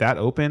that gets that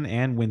open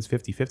and wins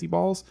 50-50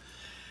 balls.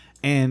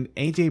 And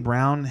AJ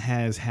Brown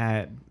has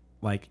had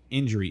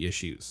injury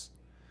issues.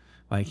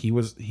 Like, he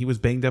was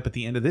banged up at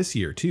the end of this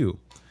year too.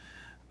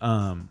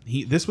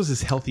 This was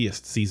his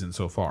healthiest season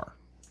so far.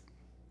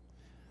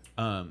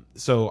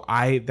 So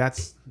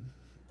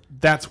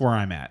that's where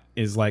I'm at,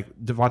 is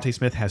Devontae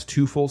Smith has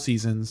 2 full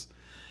seasons.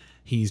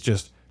 He's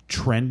just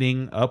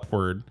trending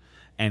upward,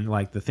 and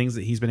the things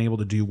that he's been able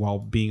to do while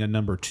being a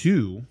number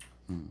 2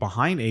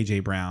 behind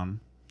AJ Brown,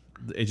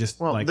 it just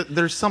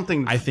there's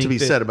something to be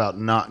said about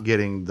not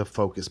getting the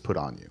focus put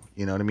on you.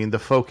 You know what I mean? The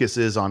focus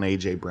is on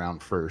AJ Brown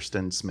first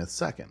and Smith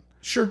second.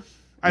 Sure.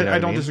 I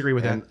don't disagree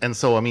with that. And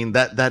so, I mean,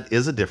 that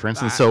is a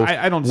difference. And so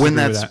I don't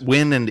disagree with that.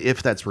 When and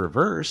if that's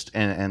reversed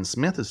and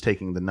Smith is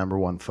taking the number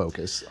one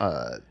focus,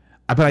 but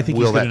I think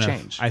will he's good that enough.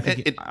 change? I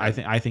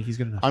think he's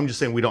good enough. I'm just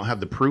saying we don't have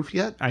the proof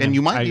yet, and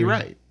you might be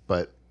right,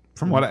 but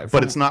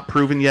it's not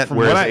proven yet.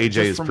 Whereas AJ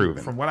is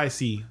proven. From what I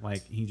see,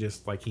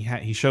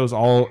 he shows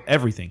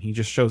everything. He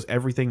just shows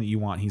everything that you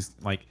want. He's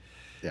he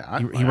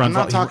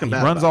runs. He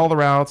runs all the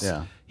routes.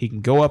 Yeah. He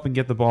can go up and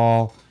get the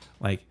ball.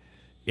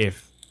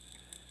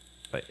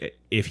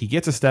 If he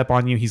gets a step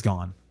on you, he's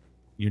gone.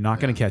 You're not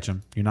going to catch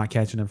him. You're not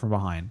catching him from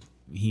behind.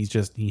 He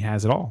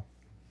has it all.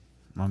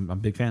 I'm a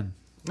big fan.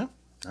 No,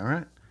 all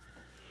right.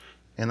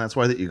 And that's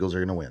why the Eagles are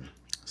going to win.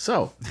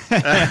 So,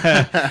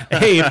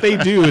 hey, if they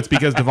do, it's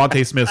because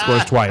Devontae Smith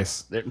scores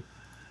twice.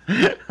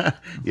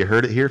 You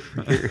heard it here.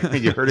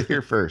 You heard it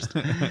here first.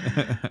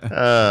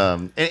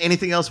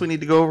 Anything else we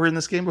need to go over in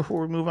this game before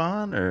we move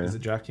on? Or is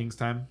it DraftKings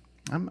time?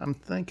 I'm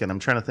thinking. I'm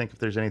trying to think if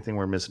there's anything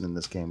we're missing in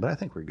this game, but I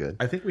think we're good.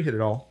 I think we hit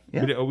it all.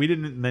 Yeah. We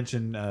didn't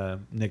mention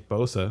Nick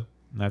Bosa.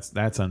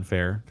 That's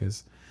unfair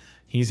because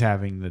he's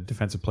having the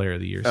Defensive Player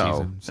of the Year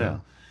season. So. Yeah.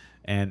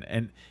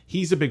 And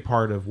he's a big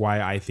part of why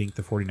I think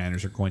the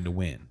 49ers are going to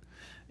win,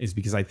 is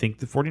because I think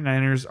the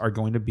 49ers are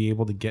going to be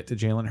able to get to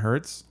Jalen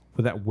Hurts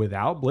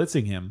without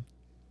blitzing him.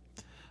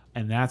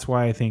 And that's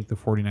why I think the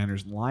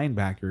 49ers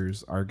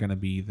linebackers are going to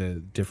be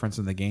the difference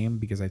in the game,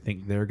 because I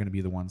think they're going to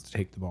be the ones to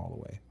take the ball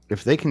away.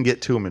 If they can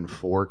get to him in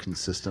 4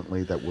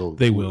 consistently, that will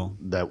be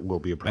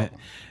a problem.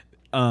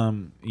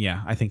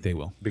 Yeah, I think they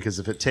will. Because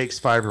if it takes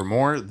 5 or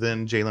more,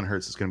 then Jalen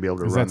Hurts is going to be able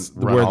to run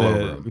all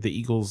over him. The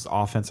Eagles'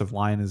 offensive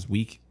line is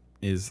weak,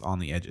 is on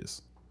the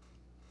edges.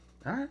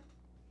 All right.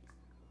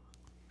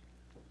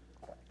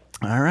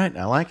 I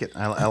like it.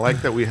 I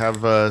like that we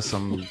have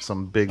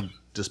some big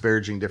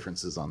disparaging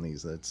differences on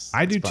these.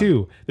 I do fun.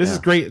 too. This is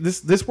great.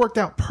 This worked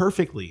out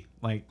perfectly.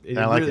 Like it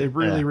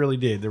really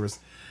did. There was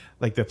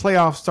like the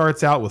playoff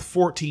starts out with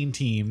 14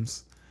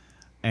 teams,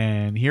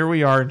 and here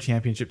we are in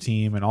championship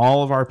team, and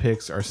all of our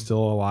picks are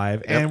still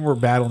alive, and we're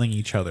battling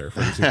each other for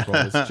the Super Bowl.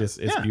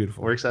 It's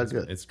beautiful. Works out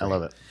good. It's I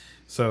love it.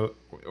 So,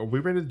 are we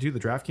ready to do the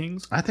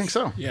DraftKings? I think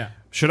so. Yeah.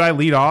 Should I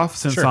lead off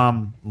since Sure.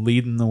 I'm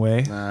leading the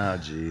way? Oh,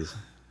 jeez.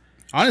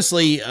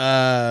 Honestly,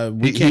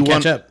 we can't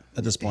catch up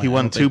at this point. He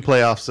won 2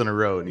 playoffs in a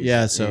row. And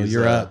Yeah, so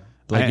you're up.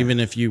 Like I- even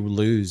if you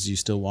lose, you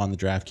still won the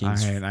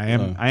DraftKings. All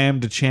right, I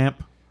am the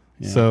champ.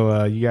 Yeah.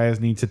 So you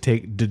guys need to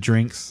take the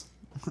drinks.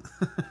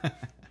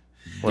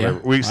 Whatever.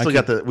 Yeah, We still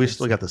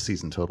got the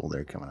season total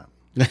there coming up.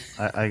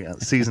 I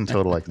got season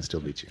total. I can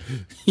still beat you.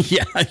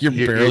 Yeah, you're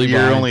barely. You're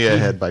behind. only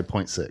ahead by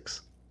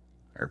 0.6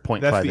 or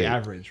 0.58. That's the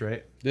average,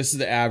 right? This is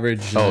the average.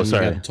 and Oh, then you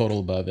sorry. got the total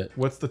above it.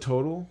 What's the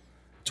total?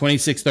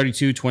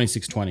 26-32,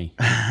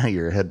 26-20.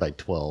 You're ahead by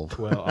 12.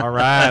 Well, all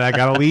right, I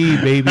got a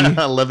lead, baby.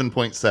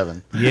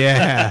 11.7.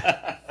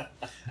 Yeah,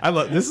 I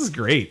love. This is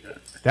great.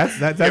 That's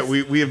Yeah,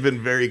 we have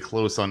been very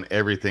close on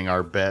everything,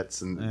 our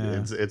bets, and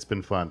it's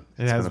been fun.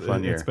 It's been a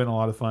fun year. It's been a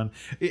lot of fun.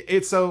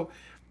 It's so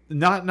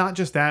not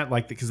just that,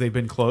 like because they've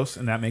been close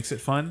and that makes it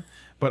fun,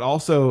 but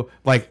also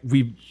like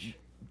we've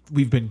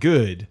been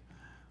good.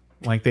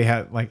 Like they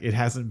had, like it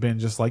hasn't been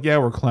just like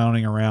we're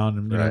clowning around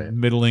and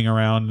middling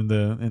around in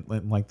the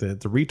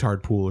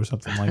retard pool or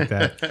something like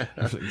that.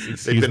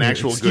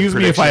 Excuse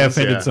me if I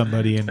offended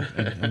somebody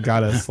and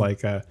got us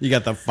like You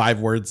got the 5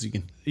 words you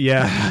can.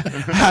 yeah.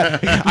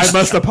 I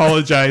must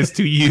apologize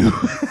to you.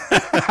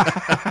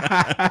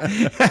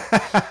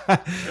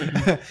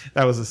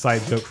 That was a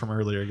side joke from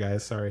earlier,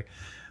 guys. Sorry.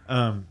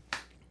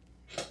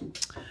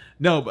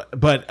 No,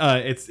 but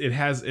it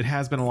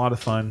has been a lot of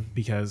fun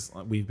because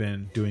we've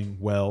been doing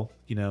well,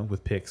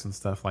 with picks and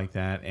stuff like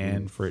that,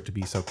 and for it to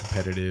be so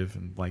competitive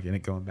and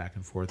it going back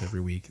and forth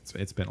every week,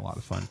 it's been a lot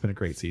of fun. It's been a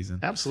great season.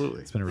 Absolutely,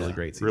 it's been a really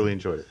great season. Really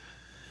enjoyed it.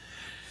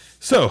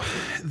 So,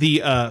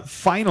 the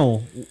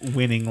final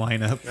winning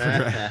lineup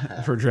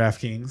for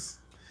DraftKings,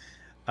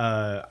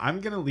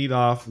 I'm gonna lead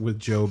off with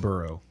Joe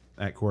Burrow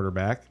at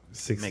quarterback,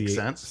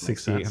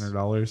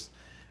 $6,800,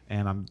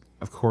 and I'm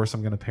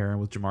gonna pair him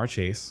with Jamar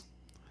Chase.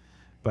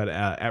 But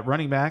at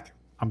running back,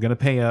 I'm going to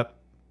pay up,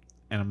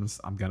 and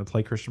I'm going to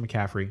play Christian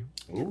McCaffrey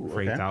for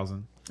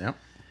 $8,000. Yep.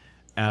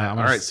 All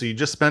right, so you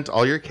just spent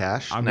all your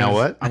cash.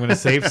 What? I'm going to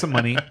save some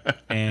money,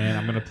 and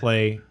I'm going to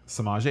play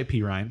Samaje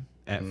Perine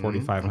at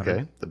 $4,500.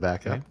 Okay, the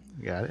backup.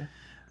 Okay. Got it.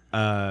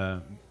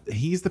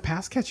 He's the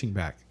pass catching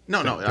back.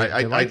 No,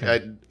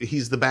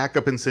 he's the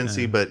backup in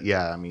Cincy, but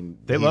yeah, I mean,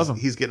 they love him.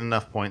 He's getting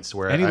enough points to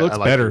where and he looks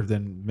better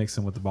than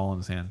mixing with the ball in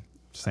his hand.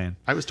 Just saying.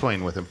 I was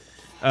toying with him.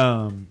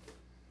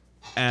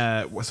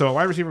 So a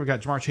wide receiver, we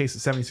got Jamar Chase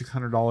at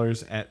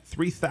 $7,600. At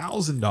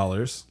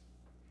 $3,000,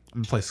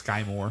 I'm gonna play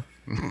Sky Moore.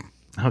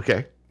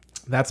 Okay,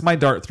 that's my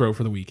dart throw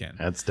for the weekend.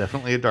 That's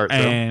definitely a dart throw.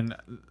 And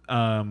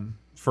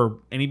for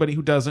anybody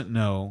who doesn't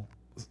know,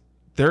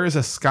 there is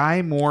a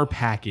Sky Moore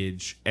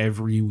package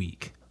every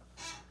week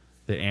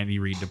that Andy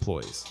Reid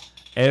deploys.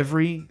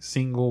 Every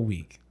single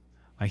week.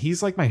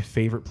 He's like my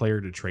favorite player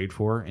to trade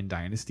for in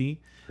Dynasty.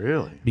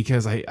 Really?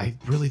 Because I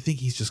really think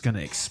he's just going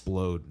to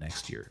explode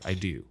next year. I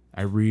do.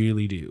 I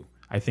really do.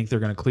 I think they're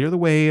going to clear the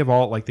way of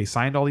all, they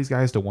signed all these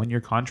guys to 1-year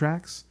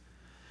contracts.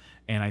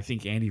 And I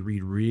think Andy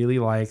Reid really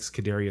likes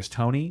Kadarius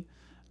Toney.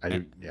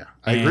 I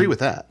agree with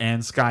that.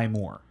 And Sky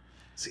Moore.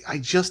 See, I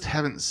just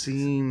haven't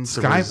seen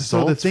some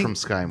results from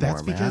Sky Moore,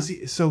 that's because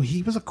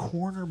he was a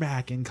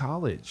cornerback in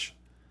college.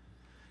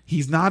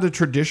 He's not a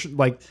tradition,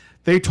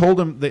 they told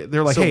him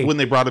they're like, hey, when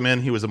they brought him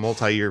in, he was a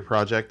multi-year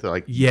project. They're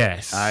like,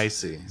 yes, I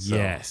see. So,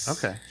 yes,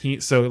 okay.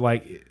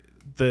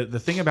 The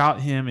thing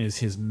about him is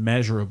his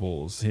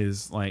measurables.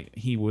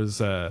 He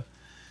was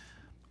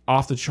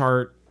off the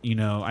chart.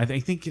 I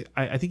think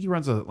he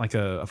runs a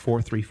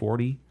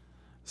 4.340,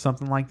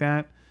 something like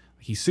that.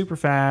 He's super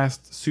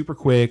fast, super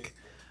quick.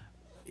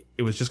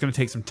 It was just going to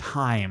take some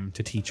time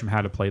to teach him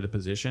how to play the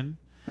position,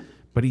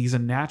 but he's a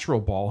natural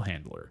ball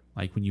handler.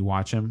 When you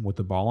watch him with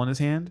the ball in his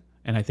hand.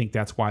 And I think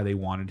that's why they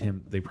wanted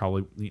him. They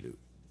probably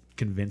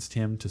convinced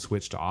him to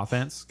switch to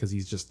offense because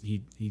he's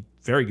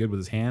very good with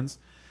his hands,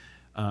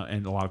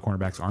 and a lot of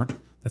cornerbacks aren't.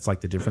 That's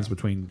the difference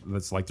between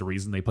the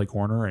reason they play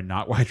corner and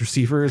not wide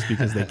receiver is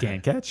because they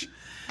can't catch.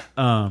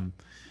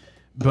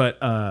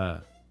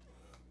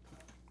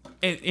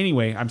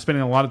 Anyway, I'm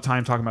spending a lot of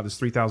time talking about this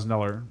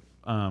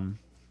 $3,000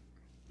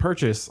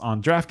 purchase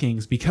on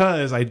DraftKings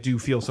because I do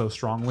feel so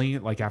strongly,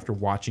 after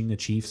watching the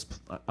Chiefs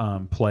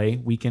play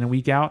week in and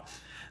week out,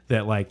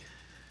 that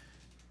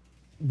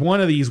one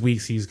of these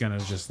weeks he's gonna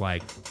just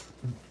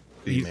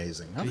be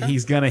amazing. Okay.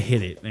 He's gonna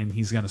hit it and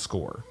he's gonna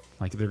score.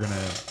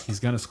 He's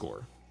gonna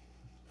score.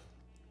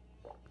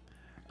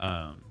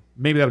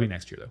 Maybe that'll be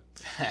next year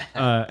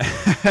though.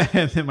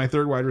 And then my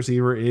third wide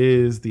receiver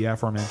is the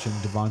aforementioned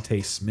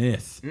Devontae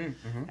Smith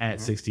at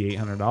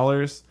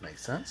 $6,800.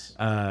 Makes sense.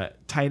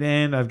 Tight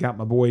end, I've got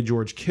my boy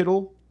George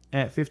Kittle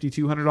at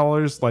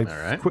 $5,200. Like, All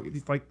right. quick,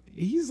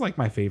 he's like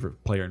my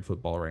favorite player in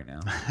football right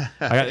now.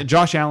 I got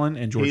Josh Allen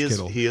and George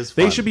Kittle. He is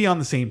They fun. should be on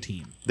the same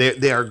team.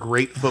 They are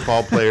great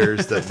football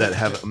players that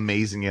have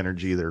amazing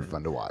energy. They're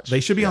fun to watch. They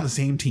should be on the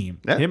same team.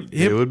 Yeah,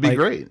 it would be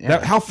great.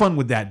 Yeah. How fun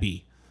would that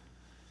be?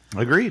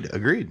 Agreed.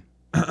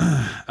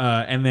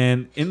 And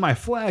then in my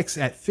flex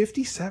at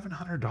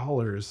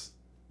 $5,700,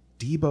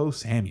 Deebo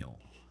Samuel.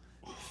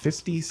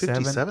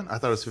 57? I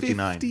thought it was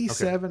 59.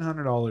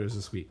 $5,700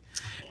 this week.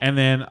 And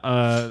then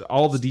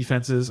all the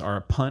defenses are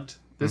a punt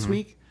this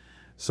week.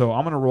 So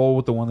I'm going to roll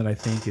with the one that I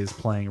think is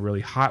playing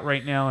really hot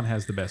right now and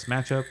has the best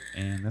matchup,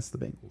 and that's the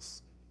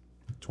Bengals.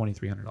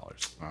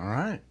 $2,300. All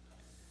right.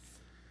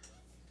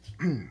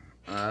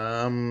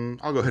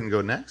 I'll go ahead and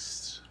go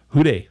next.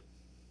 Who dey?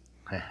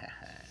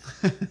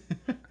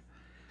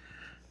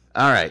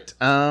 All right.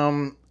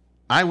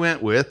 I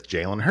went with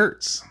Jalen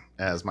Hurts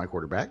as my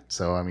quarterback.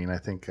 So, I mean, I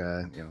think,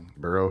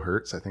 Burrow,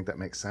 Hurts, I think that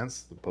makes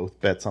sense. Both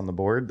bets on the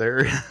board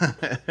there.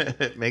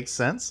 It makes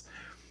sense.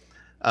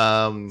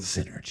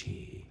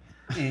 Synergy.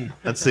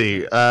 Let's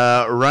see.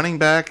 Running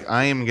back,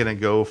 I am going to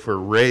go for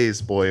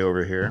Ray's boy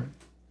over here.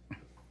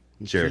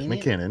 Jerick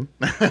McKinnon.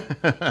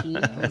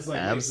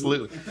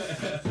 Absolutely.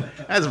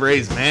 That's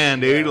Ray's man,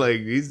 dude.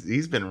 Like,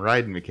 he's been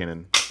riding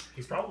McKinnon.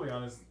 He's probably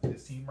on his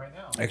team right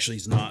now. Actually,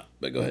 he's not.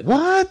 But go ahead.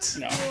 What?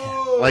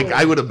 No. Like,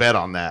 I would have bet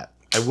on that.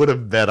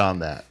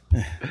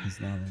 He's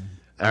not.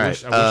 I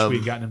wish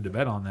we'd gotten him to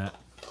bet on that.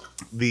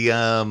 The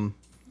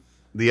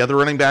other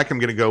running back I'm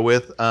going to go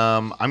with,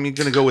 I'm going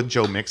to go with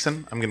Joe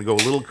Mixon. I'm going to go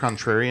a little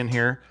contrarian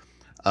here.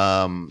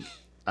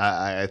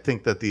 I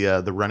think that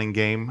the running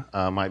game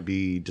might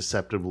be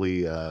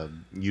deceptively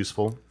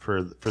useful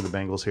for the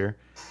Bengals here.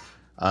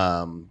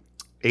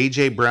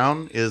 A.J.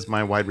 Brown is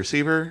my wide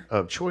receiver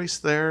of choice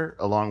there,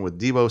 along with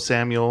Deebo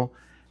Samuel,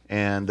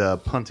 and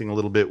punting a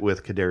little bit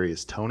with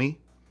Kadarius Toney.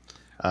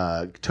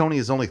 Toney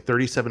is only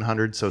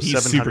 $3,700, so he's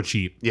 700. super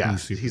cheap. Yeah,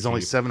 he's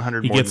only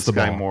 700 more than gets the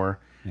Sky ball. Moore,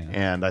 Yeah.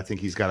 and I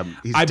think he's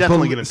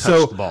definitely going to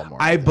touch the ball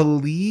more. I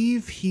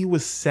believe he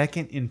was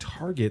second in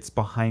targets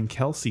behind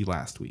Kelsey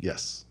last week.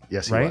 Yes, he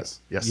right?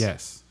 was.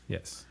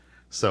 Yes.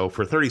 So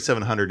for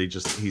 3,700,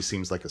 he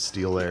seems like a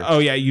steal there. Oh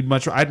yeah, I'd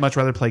much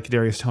rather play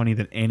Kadarius Toney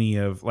than any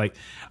of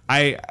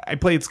I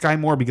played Sky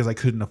Moore because I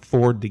couldn't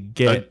afford to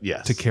get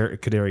to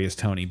Kadarius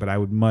Toney, but I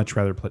would much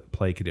rather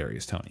play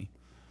Kadarius Toney.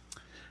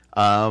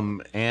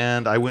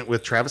 And I went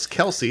with Travis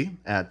Kelce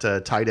at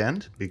tight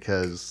end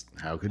because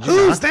how could you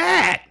Who's not?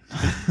 that?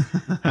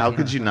 How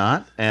could you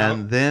not?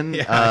 And then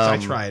I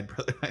tried,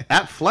 brother.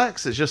 at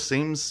flex, it just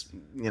seems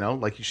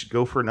like you should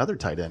go for another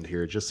tight end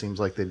here. It just seems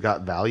like they've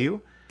got value.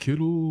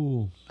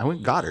 Kittle. I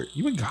went Goddard.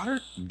 You went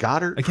Goddard?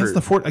 Goddard Against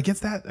those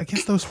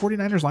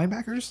 49ers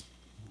linebackers?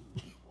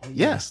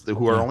 Yes,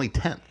 who are only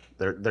 10th.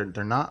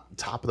 They're not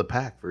top of the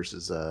pack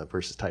versus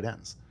tight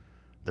ends.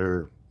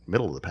 They're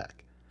middle of the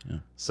pack. Yeah.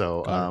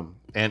 So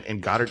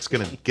and Goddard's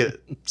going to get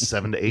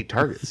 7 to 8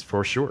 targets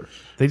for sure.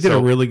 They did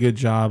a really good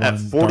job at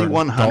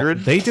 4,100.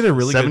 They did a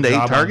really 7 good to 8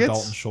 job targets? on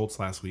Dalton Schultz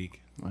last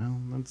week. Well,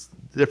 that's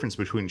the difference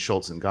between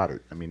Schultz and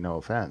Goddard. I mean, no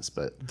offense,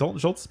 but Dalton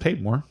Schultz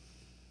paid more.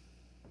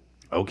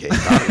 Okay,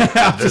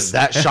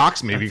 that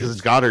shocks me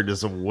because Goddard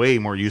is a way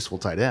more useful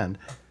tight end.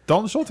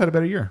 Dalton Schultz had a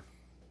better year.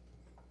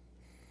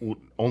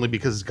 Only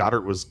because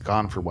Goddard was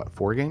gone for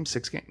 4 games,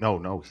 6 games?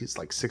 No, he's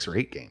like 6 or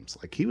 8 games.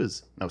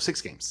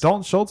 6 games.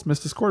 Dalton Schultz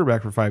missed his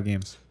quarterback for 5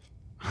 games.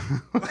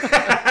 I'm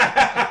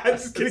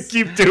just gonna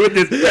keep doing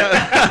this.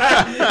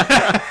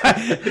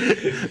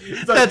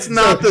 That's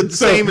not the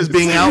same as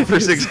being out for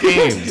 6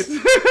 games.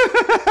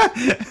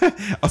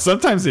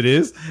 Sometimes it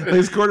is.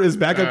 His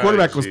backup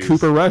quarterback was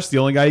Cooper Rush. The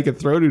only guy he could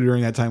throw to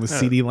during that time was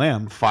CeeDee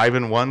Lamb.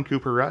 5-1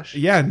 Cooper Rush.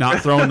 Yeah,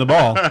 not throwing the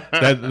ball.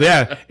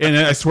 And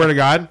I swear to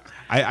God,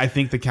 I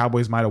think the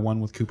Cowboys might have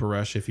won with Cooper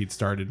Rush if he'd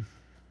started.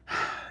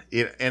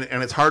 And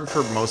it's hard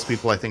for most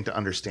people, I think, to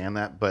understand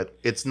that, but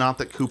it's not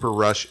that Cooper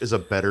Rush is a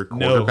better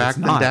quarterback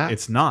than Dak.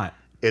 It's not.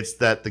 It's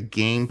that the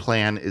game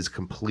plan is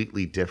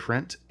completely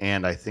different,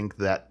 and I think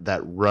that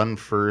run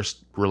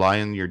first, rely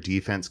on your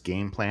defense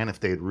game plan, if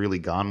they had really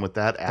gone with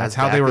that, that's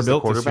how they were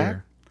built this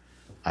year.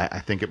 I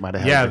think it might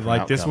have had a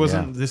different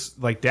outcome.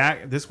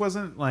 This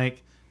wasn't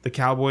like the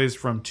Cowboys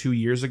from 2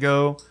 years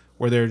ago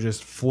where they're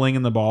just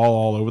flinging the ball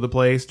all over the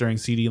place during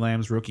CeeDee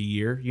Lamb's rookie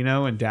year,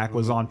 and Dak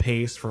was on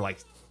pace for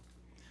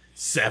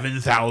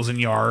 7,000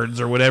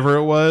 yards or whatever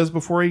it was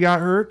before he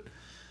got hurt.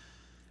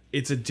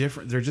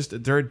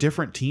 They're a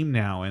different team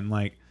now,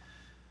 and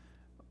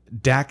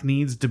Dak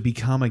needs to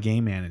become a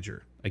game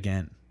manager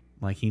again.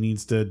 He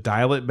needs to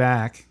dial it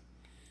back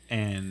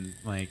and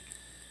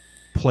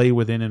play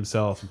within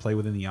himself and play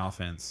within the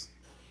offense.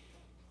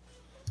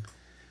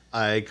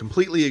 I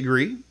completely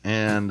agree,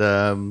 and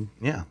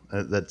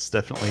that's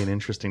definitely an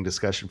interesting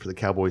discussion for the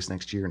Cowboys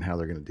next year and how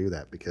they're going to do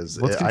that. Because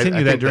let's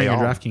continue that during your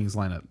DraftKings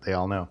lineup. They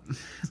all know.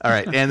 All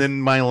right, and then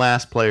my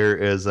last player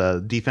is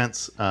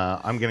defense.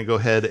 I'm going to go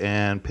ahead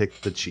and pick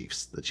the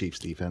Chiefs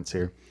defense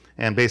here,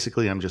 and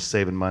basically I'm just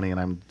saving money,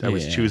 and I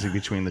was choosing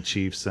between the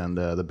Chiefs and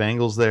the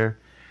Bengals there.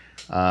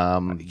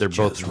 They're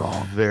both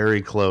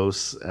very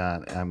close.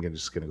 I'm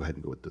just going to go ahead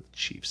and go with the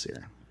Chiefs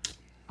here.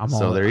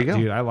 There you go,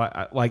 dude.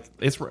 I like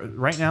it's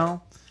right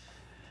now.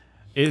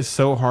 It is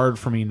so hard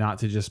for me not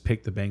to just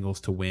pick the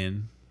Bengals to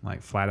win,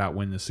 like flat out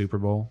win the Super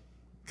Bowl,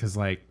 because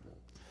like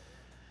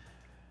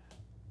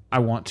I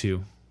want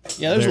to.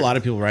 Yeah, there's a lot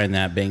of people riding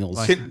that Bengals.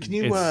 Like, can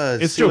you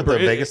see what the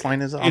Vegas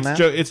line is on that?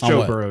 It's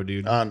Joe Burrow,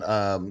 dude.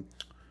 On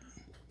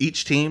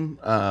each team,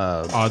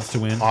 odds to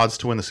win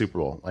the Super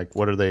Bowl. Like,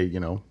 what are they?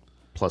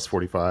 Plus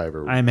 45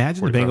 or? I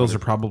imagine the Bengals are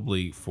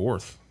probably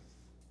fourth.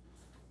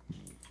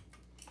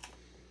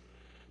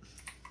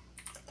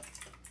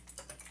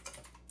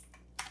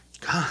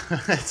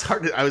 It's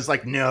hard to, I was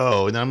like,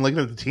 no. And then I'm looking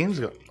at the teams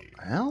and go,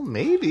 well,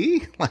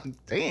 maybe.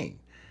 Like, dang.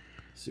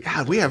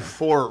 God, we have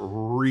 4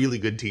 really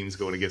good teams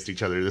going against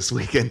each other this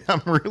weekend.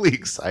 I'm really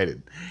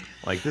excited.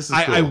 Like, this is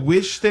cool. I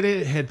wish that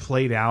it had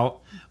played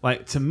out.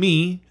 Like, to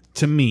me,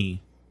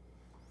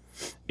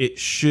 it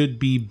should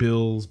be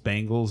Bills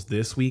Bengals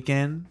this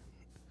weekend.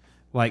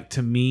 Like,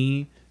 to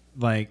me,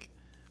 like,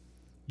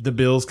 the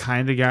Bills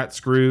kind of got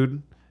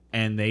screwed,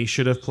 and they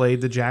should have played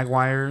the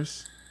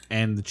Jaguars.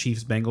 And the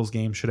Chiefs-Bengals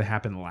game should have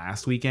happened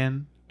last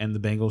weekend, and the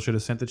Bengals should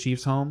have sent the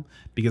Chiefs home,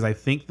 because I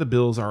think the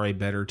Bills are a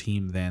better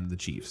team than the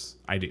Chiefs.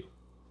 I do.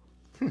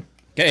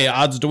 Okay,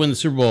 odds to win the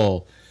Super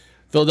Bowl.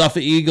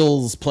 Philadelphia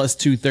Eagles plus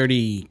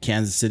 230,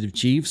 Kansas City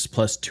Chiefs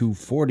plus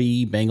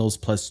 240, Bengals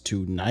plus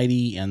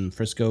 290, and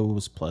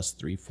Frisco's plus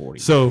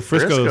 340. So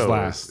Frisco's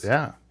last.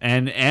 Yeah.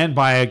 And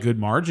by a good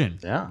margin.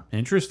 Yeah.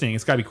 Interesting.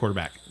 It's got to be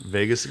quarterback.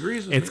 Vegas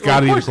agrees with It's got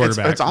to be the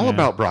quarterback. It's all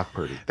about Brock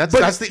Purdy.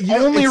 That's the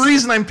only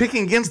reason I'm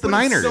picking against the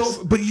Niners.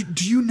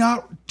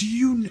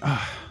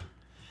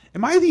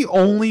 Am I the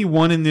only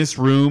one in this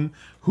room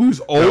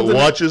who's old that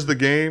watches the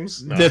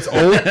games? No. That's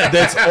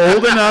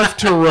old enough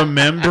to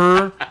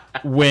remember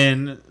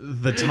when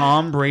the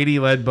Tom Brady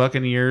led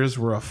Buccaneers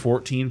were a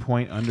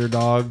 14-point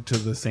underdog to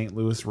the St.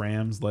 Louis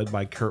Rams led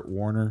by Kurt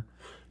Warner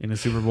in the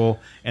Super Bowl,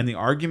 and the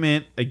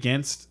argument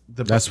against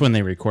that's when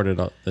they recorded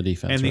the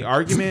defense. And the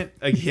argument,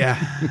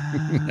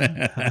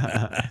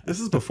 this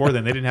is before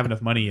then. They didn't have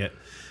enough money yet.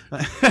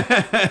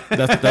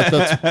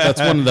 That's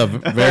one of the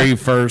very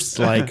first,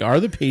 like, are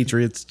the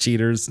Patriots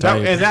cheaters?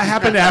 And that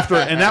happened after,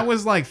 and that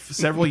was like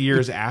several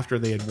years after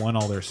they had won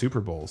all their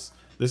Super Bowls.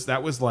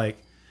 That was like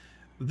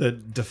the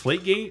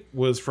Deflategate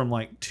was from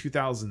like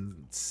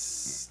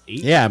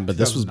 2008. Yeah, but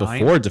this was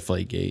before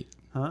Deflategate.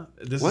 Huh?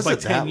 This was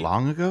like that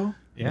long ago?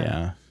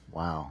 Yeah.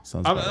 Wow.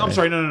 I'm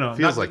sorry. No.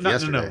 Feels like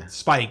yesterday. No.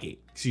 Spygate.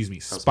 Excuse me.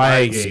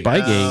 Spygate.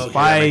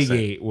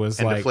 Spygate was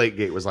and like.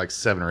 Deflategate was like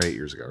 7 or 8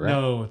 years ago, right?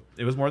 No,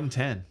 it was more than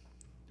 10.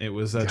 It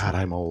was. God,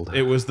 I'm old.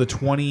 It was the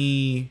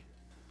 20.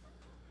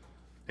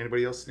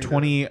 Anybody else?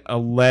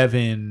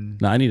 2011.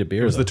 No, I need a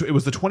beer. It was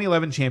the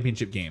 2011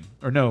 championship game.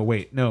 Or no,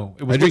 wait, no.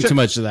 It was I drink too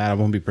much of that. I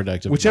won't be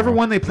productive. Whichever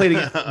one they played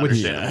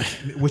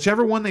against.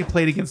 Whichever one they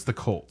played against the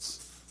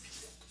Colts.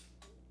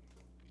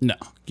 No,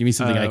 give me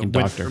something I can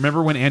doctor.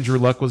 Remember when Andrew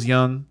Luck was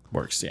young?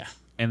 Works, yeah.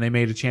 And they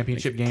made a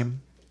championship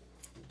game.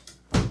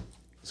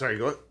 Sorry,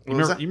 go. You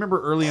remember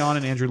early on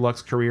in Andrew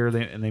Luck's career,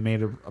 they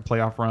made a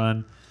playoff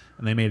run,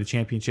 and they made a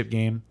championship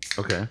game.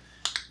 Okay.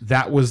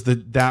 That was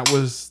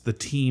the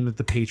team that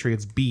the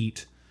Patriots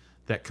beat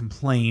that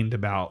complained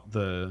about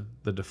the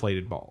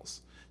deflated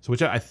balls. So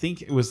which I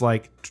think it was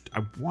like,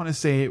 I want to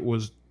say it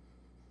was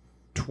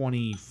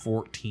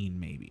 2014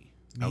 maybe.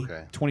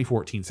 Okay.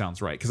 2014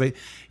 sounds right because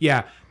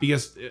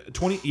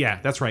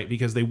that's right,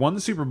 because they won the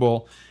Super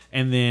Bowl,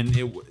 and then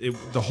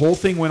the whole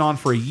thing went on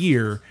for a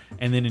year,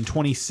 and then in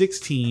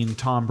 2016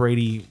 Tom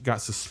Brady got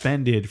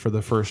suspended for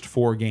the first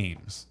 4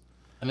 games.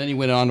 And then he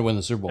went on to win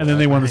the Super Bowl. And then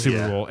they won the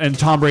Super Bowl. And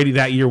Tom Brady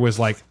that year was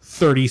like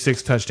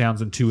 36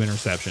 touchdowns and 2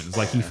 interceptions.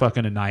 Like, he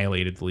fucking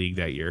annihilated the league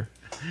that year.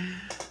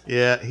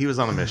 Yeah, he was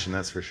on a mission,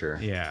 that's for sure.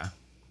 Yeah.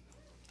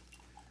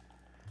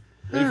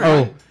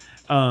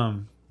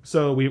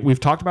 So we've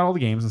talked about all the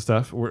games and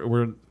stuff.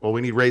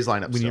 We need Ray's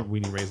lineup. We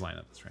need Ray's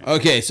lineup. That's right.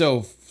 Okay,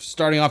 so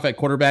starting off at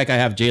quarterback, I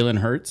have Jalen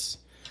Hurts.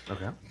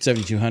 Okay.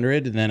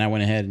 7,200, and then I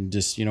went ahead and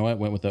just, went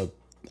with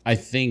I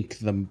think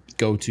the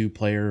go-to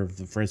player of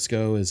the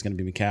Frisco is going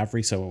to be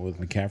McCaffrey, so I went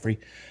with McCaffrey.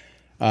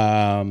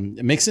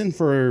 Mixon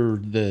for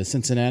the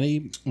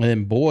Cincinnati, and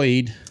then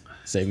Boyd,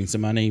 saving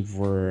some money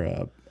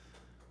for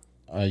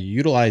a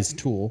utilized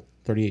tool,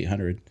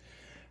 3,800.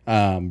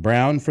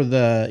 Brown for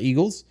the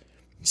Eagles.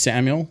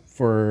 Samuel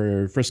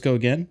for Frisco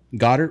again.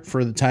 Goddard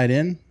for the tight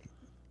end.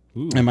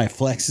 Ooh. And my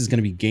flex is going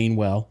to be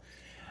Gainwell.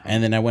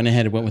 And then I went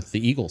ahead and went with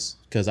the Eagles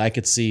because I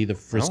could see the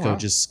Frisco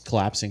just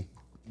collapsing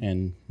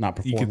and not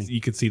performing.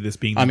 You could see this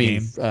being the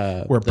game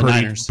where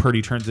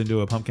Purdy turns into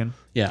a pumpkin.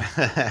 Yeah,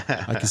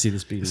 I can see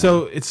this being.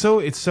 So it's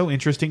so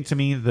interesting to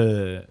me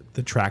the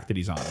track that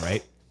he's on,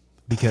 right?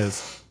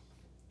 Because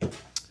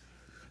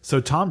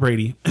Tom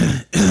Brady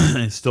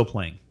is still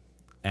playing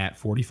at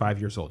 45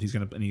 years old.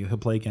 He'll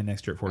play again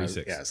next year at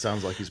 46. Yeah, it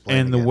sounds like he's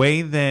playing. And again. The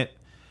way that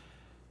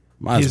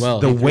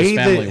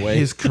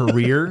his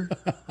career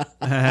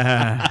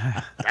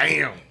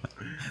damn,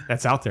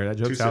 that's out there. That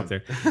joke's out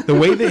there. The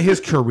way that his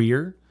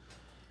career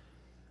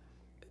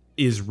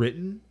is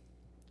written,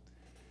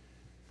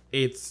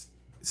 it's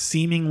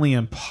seemingly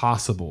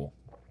impossible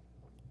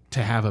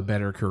to have a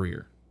better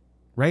career,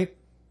 right?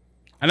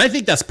 And I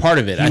think that's part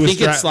of it. I think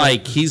it's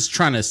like he's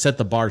trying to set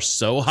the bar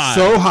so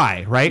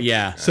high, right?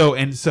 Yeah.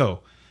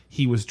 So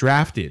he was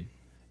drafted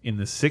in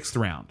the 6th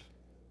round,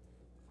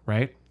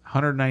 right?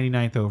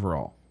 199th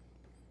overall.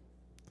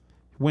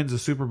 Wins a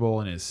Super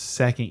Bowl in his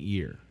 2nd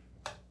year,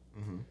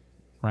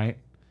 right?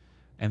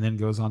 And then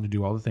goes on to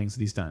do all the things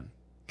that he's done.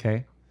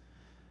 Okay,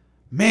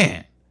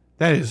 man,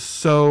 that is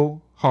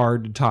so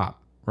hard to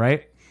top,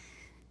 right?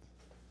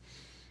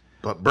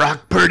 But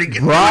Brock Purdy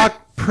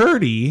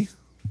Purdy.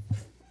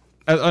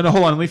 No,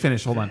 hold on. Let me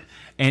finish. Hold on.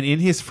 And in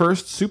his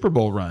first Super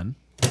Bowl run,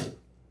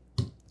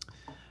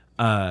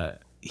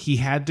 he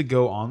had to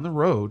go on the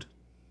road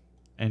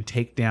and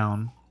take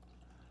down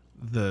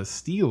the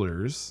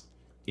Steelers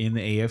in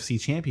the AFC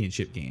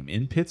Championship game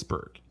in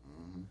Pittsburgh.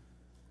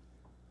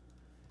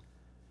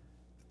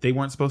 They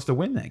weren't supposed to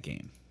win that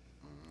game.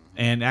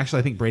 And actually,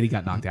 I think Brady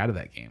got knocked out of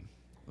that game.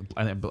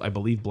 I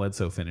believe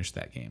Bledsoe finished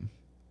that game.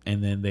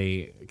 And then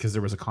because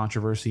there was a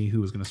controversy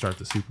who was going to start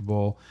the Super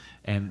Bowl,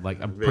 and like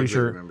I'm pretty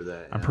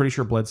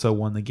sure Bledsoe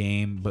won the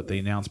game, but they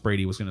announced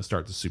Brady was going to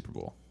start the Super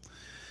Bowl.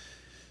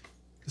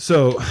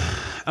 So,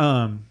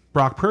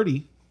 Brock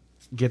Purdy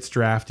gets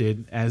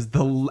drafted as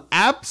the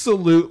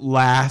absolute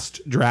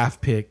last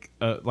draft pick,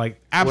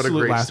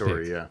 absolute last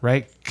story, pick,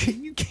 right?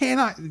 You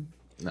can't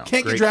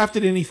get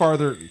drafted any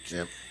farther.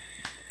 Yep.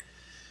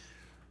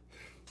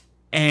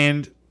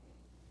 And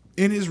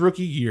in his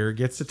rookie year,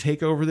 gets to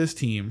take over this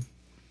team.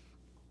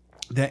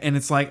 And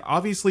it's like,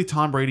 obviously,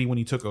 Tom Brady, when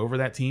he took over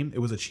that team, it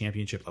was a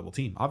championship level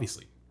team,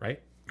 obviously, right?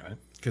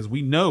 Because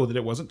we know that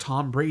it wasn't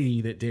Tom Brady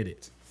that did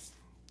it.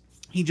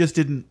 He just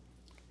didn't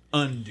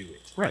undo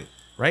it.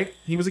 Right?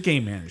 He was a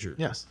game manager.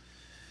 Yes.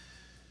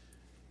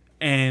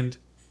 And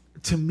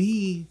to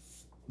me,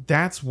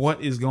 that's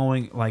what is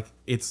going, like,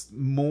 it's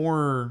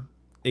more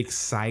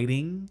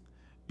exciting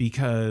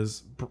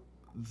because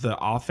the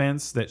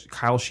offense that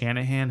Kyle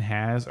Shanahan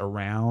has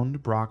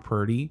around Brock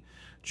Purdy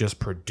just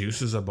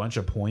produces a bunch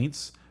of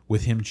points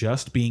with him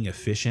just being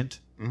efficient.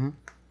 Mm-hmm.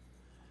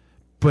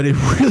 But it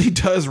really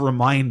does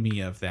remind me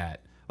of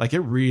that. Like,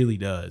 it really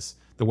does.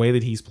 The way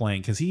that he's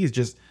playing. Because he is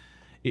just...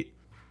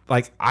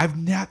 I've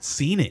not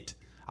seen it.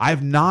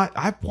 I've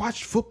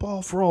watched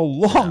football for a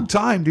long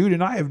time, dude.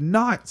 And I have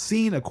not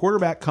seen a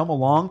quarterback come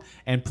along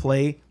and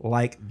play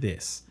like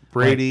this.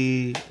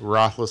 Brady,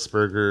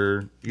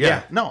 Roethlisberger.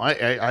 Yeah. No, I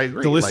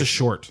agree. The list is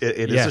short.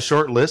 It is a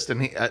short list,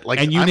 and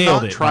and you I'm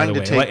nailed not it. Trying by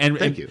the to way. take.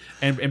 Thank you.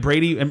 And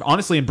Brady, and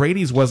honestly,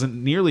 Brady's wasn't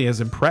nearly as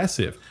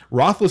impressive.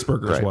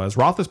 Roethlisberger's was.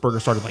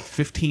 Roethlisberger started like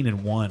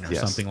 15-1 or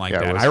something like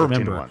that. I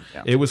remember.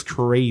 It was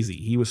crazy.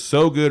 He was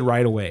so good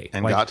right away,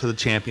 and got to the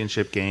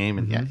championship game,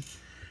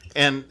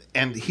 and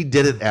and he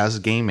did it as a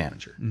game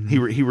manager.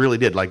 Mm-hmm. He really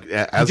did. Like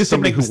as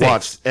somebody who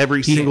watched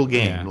every single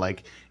game,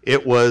 like.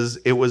 It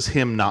was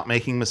him not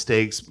making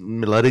mistakes,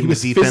 letting the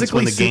defense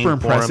win the game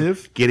for him,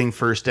 getting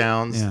first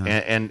downs,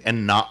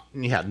 and not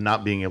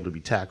being able to be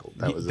tackled.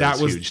 That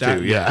was huge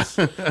too. Yes,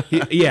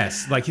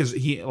 yes, like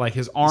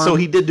his arm. So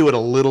he did do it a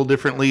little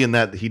differently in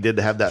that he did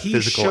have that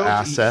physical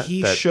asset.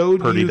 He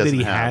showed you that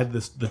he had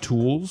the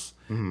tools,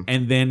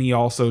 and then he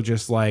also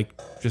just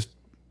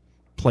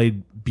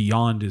played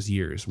beyond his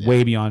years,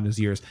 way beyond his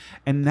years,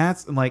 and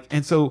that's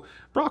and so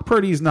Brock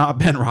Purdy's not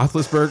Ben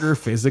Roethlisberger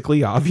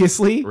physically,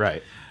 obviously,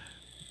 right.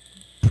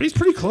 But he's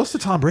pretty close to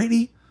Tom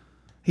Brady.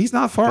 He's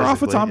not far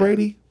off with Tom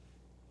Brady.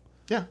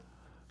 Yeah.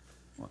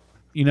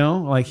 You know,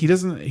 like he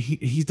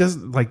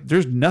doesn't like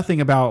there's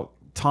nothing about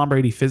Tom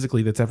Brady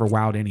physically that's ever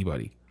wowed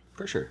anybody.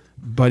 For sure.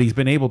 But he's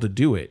been able to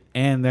do it.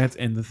 And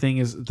the thing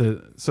is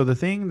the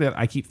thing that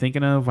I keep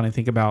thinking of when I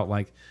think about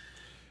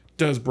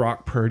does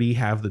Brock Purdy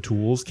have the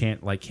tools? Can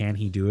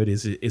he do it?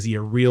 Is he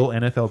a real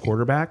NFL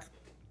quarterback?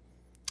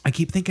 I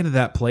keep thinking of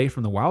that play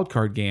from the wild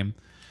card game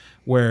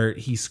where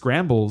he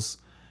scrambles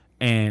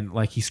and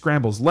he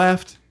scrambles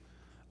left,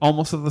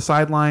 almost at the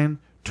sideline,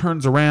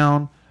 turns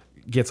around,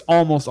 gets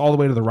almost all the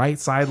way to the right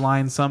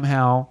sideline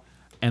somehow,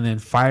 and then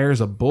fires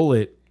a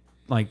bullet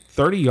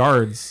 30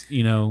 yards,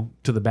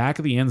 to the back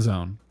of the end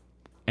zone.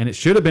 And it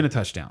should have been a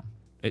touchdown.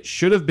 It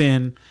should have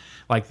been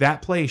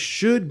that play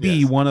should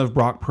be one of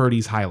Brock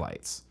Purdy's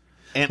highlights.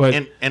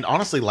 And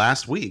honestly,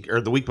 last week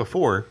or the week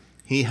before,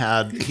 he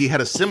had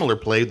a similar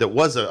play that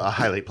was a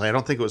highlight play. I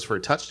don't think it was for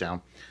a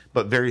touchdown,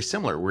 but very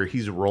similar, where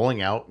he's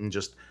rolling out and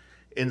just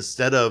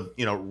instead of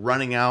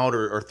running out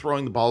or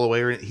throwing the ball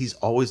away, he's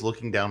always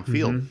looking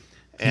downfield. Mm-hmm.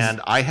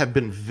 And I have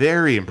been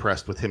very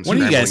impressed with him. One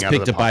of you guys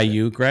picked up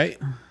Ayuk, right?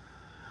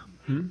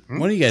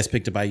 One of you guys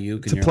picked up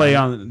Ayuk to play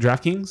on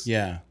DraftKings.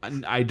 Yeah,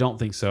 I don't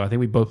think so. I think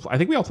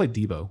we all played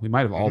Debo. We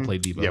might have all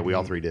played Debo. Yeah, we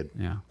all three did.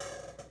 Yeah.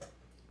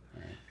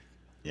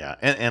 Yeah,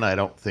 and I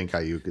don't think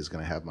Ayuk is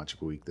going to have much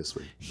of a week this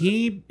week.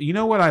 You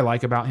know what I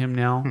like about him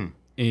now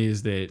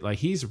is that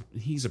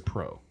he's a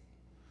pro.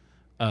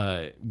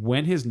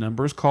 When his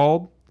number's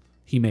called,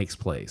 he makes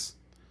plays.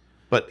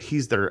 But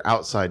he's their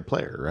outside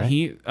player, right?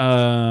 Him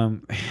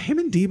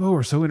and Debo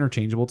are so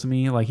interchangeable to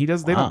me. Like they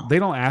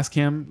don't ask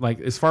him like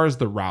as far as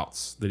the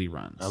routes that he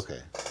runs. Okay.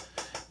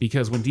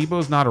 Because when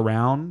Debo's not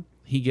around,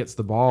 he gets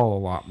the ball a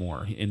lot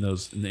more in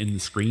the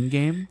screen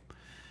game.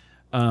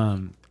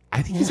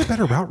 I think he's a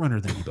better route runner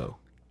than Debo.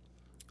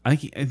 I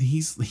think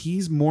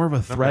he's more of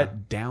a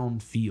threat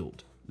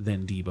downfield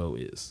than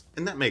Debo is.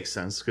 And that makes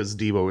sense because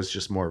Debo is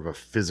just more of a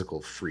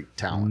physical freak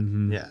talent.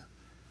 Mm-hmm.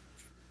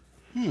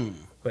 Yeah.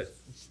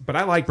 But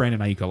I like Brandon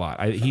Ayuk a lot.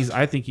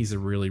 I think he's a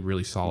really,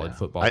 really solid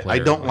football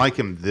player. I don't like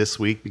him this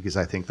week because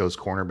I think those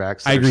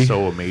cornerbacks I agree. are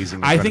so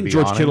amazing. I think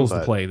George Kittle's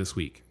the play this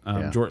week.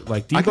 Yeah.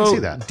 Like I can see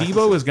that.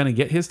 Debo is going to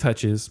get his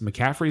touches.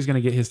 McCaffrey's going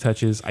to get his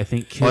touches. I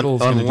think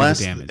Kittle's going to do the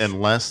damage.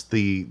 Unless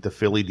the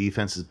Philly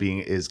defense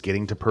is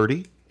getting to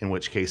Purdy, in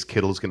which case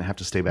Kittle's going to have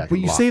to stay back. But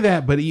and you block. say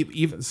that, but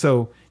even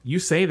so, you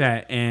say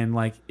that, and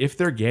like if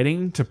they're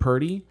getting to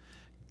Purdy,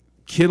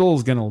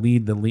 Kittle's going to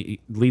lead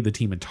the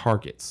team in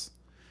targets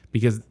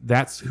because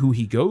that's who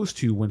he goes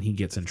to when he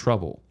gets in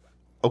trouble.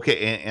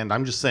 Okay, and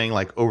I'm just saying,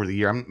 like over the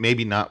year, I'm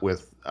maybe not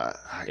with.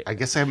 I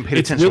guess I haven't paid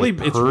attention really,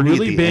 to Purdy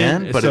really at the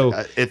end, but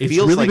it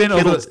feels really like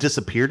Kittle's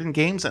disappeared in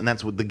games, and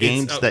that's with the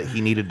games that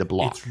he needed to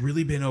block. It's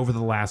really been over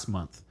the last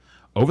month.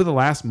 Over the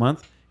last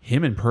month,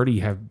 him and Purdy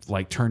have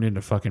like turned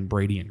into fucking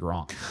Brady and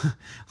Gronk.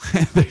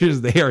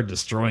 They are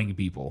destroying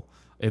people.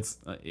 It's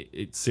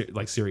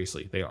like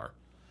seriously, they are.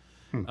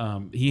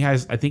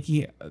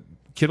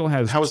 Kittle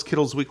has. How was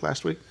Kittle's week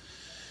last week?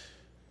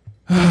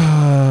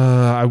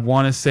 I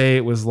want to say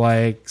it was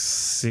like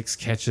 6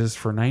 catches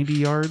for 90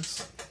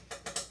 yards.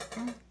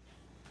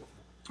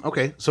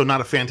 Okay, so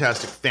not a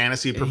fantastic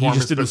fantasy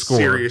performance, but score.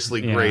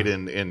 Seriously great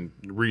in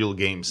real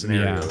game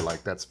scenario. Yeah.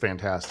 Like that's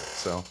fantastic.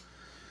 So,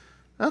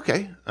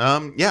 okay,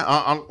 like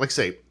I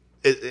say,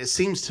 it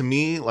seems to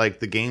me like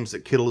the games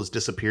that Kittle has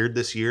disappeared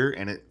this year,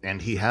 and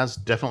he has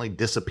definitely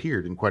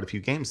disappeared in quite a few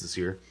games this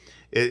year.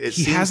 It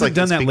he seems hasn't like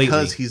done it's that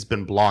because lately. he's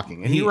been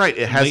blocking, and you're right.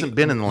 It hasn't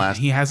been in the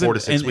last 4 to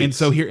 6 weeks. And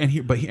so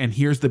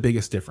here's the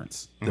biggest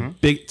difference.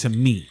 To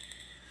me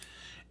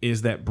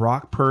is that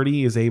Brock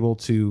Purdy is able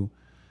to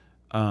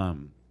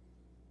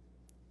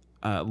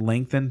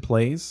lengthen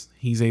plays.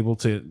 He's able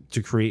to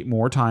create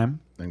more time,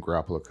 and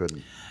Garoppolo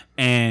couldn't.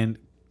 And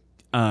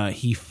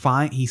he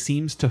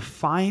seems to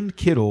find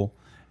Kittle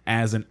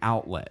as an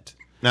outlet.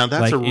 Now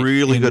that's a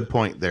really good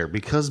point there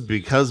because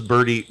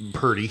Purdy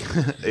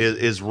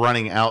is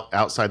running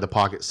outside the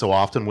pocket so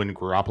often when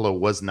Garoppolo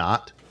was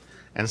not,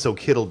 and so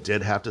Kittle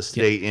did have to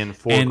stay in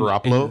for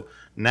Garoppolo.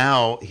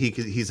 Now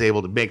he's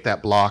able to make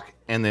that block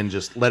and then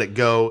just let it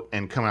go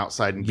and come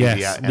outside and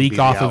leak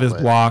off of his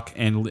block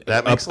and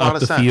that makes a lot of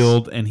the sense.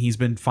 Field, and he's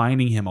been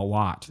finding him a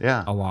lot.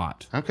 Yeah, a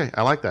lot. Okay,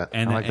 I like that.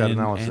 I like that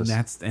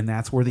analysis. And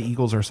that's where the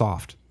Eagles are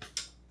soft.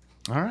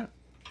 All right.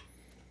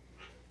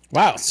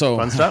 Wow. So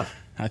fun stuff.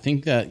 I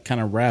think that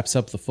kind of wraps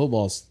up the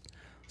football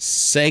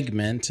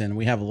segment, and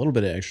we have a little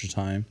bit of extra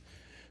time.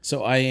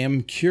 So I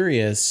am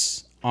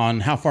curious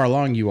on how far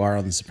along you are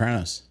on The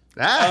Sopranos.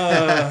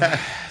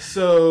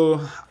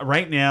 So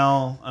right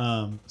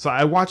now, so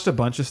I watched a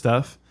bunch of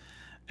stuff,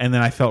 and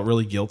then I felt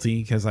really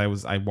guilty because I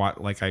watched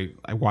like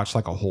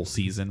a whole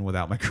season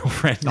without my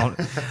girlfriend.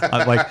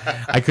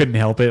 I couldn't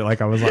help it.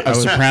 Like I was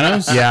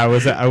Sopranos. Yeah, I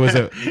was.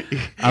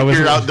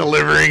 You're out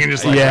delivering and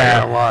just like, I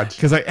gotta watch.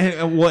 Because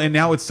and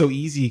now it's so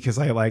easy because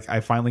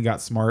I finally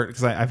got smart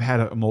because I've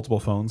had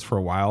multiple phones for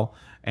a while,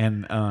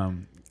 and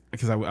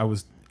because I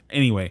was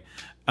anyway,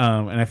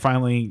 and I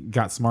finally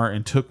got smart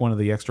and took one of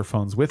the extra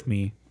phones with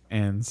me.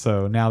 And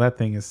so now that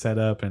thing is set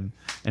up and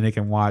it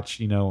can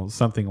watch,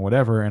 something or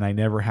whatever, and I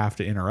never have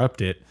to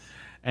interrupt it.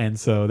 And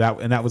so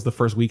that was the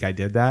first week I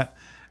did that.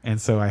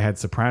 And so I had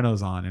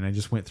Sopranos on and I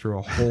just went through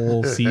a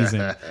whole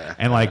season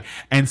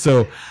and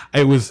so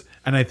it was,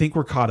 and I think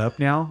we're caught up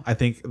now. I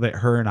think that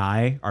her and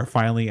I are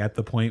finally at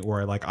the point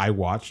where I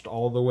watched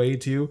all the way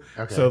to.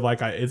 Okay. So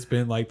it's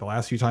been the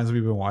last few times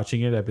we've been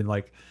watching it, I've been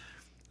like,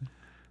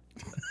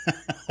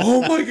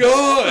 oh my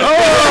god!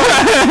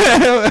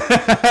 Oh!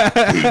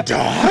 He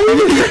died.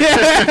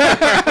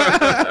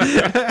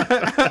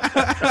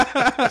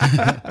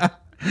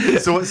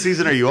 So what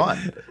season are you on?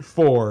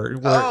 4.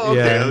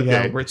 Okay.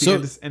 Yeah, we're at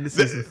the end of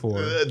season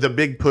 4. The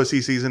big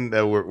pussy season.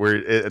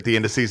 We're at the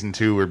end of season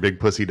 2, where Big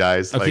Pussy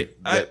dies. Okay.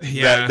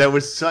 That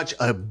was such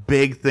a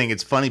big thing.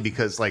 It's funny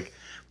because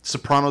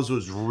Sopranos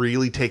was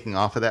really taking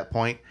off at that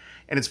point.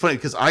 And it's funny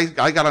because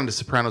I got onto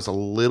Sopranos a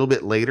little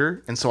bit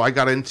later, and so I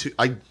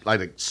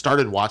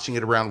started watching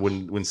it around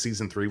when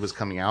season 3 was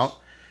coming out,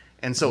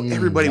 and so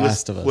everybody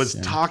was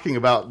talking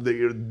about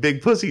the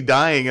Big Pussy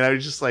dying, and I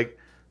was just like,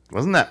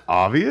 wasn't that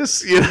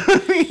obvious? You know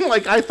what I mean?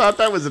 I thought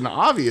that was an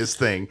obvious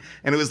thing,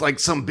 and it was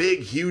some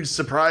big huge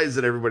surprise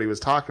that everybody was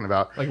talking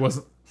about.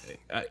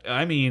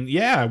 I mean,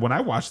 yeah. When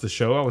I watched the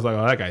show, I was like,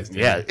 "Oh, that guy's dead."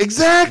 Yeah,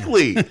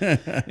 exactly.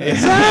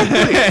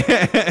 Exactly.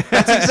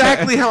 That's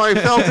exactly how I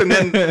felt. And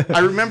then I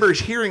remember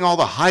hearing all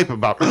the hype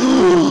about,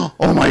 oh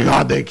my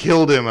God, they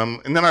killed him.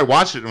 And then I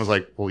watched it and was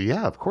like, well,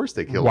 yeah, of course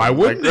they killed him. Why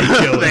wouldn't they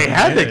kill him? They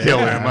had to kill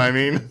him. I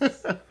mean,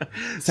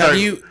 So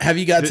have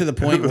you got to the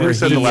point where who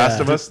said he, The Last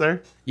of Us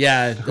there?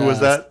 Yeah, who was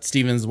that?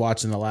 Steven's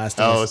watching The Last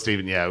of Us. Oh,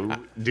 Steven, yeah,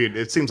 dude.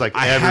 It seems like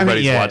I haven't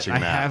everybody's yet. watching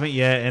that. I haven't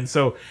yet,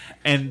 so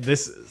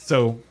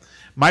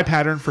my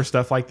pattern for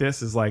stuff like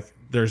this is like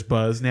there's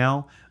buzz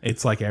now.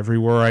 It's like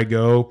everywhere I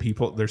go,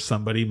 there's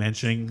somebody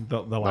mentioning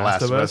the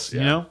Last of Us. Yeah.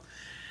 You know,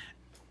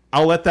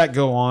 I'll let that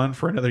go on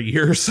for another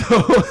year or so,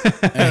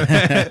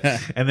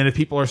 and then if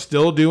people are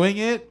still doing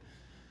it,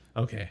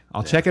 okay,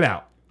 I'll check it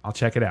out.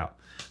 Like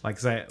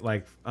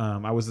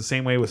I was the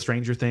same way with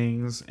Stranger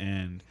Things,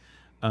 and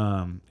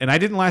I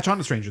didn't latch on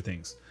to Stranger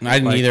Things. I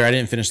didn't either. I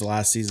didn't finish the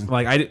last season.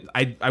 Like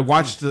I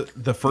watched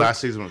the first. Last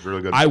season was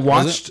really good. I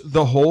watched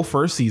the whole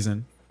first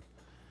season,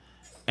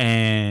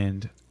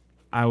 and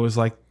I was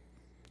like,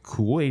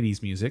 "Cool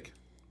 80s music."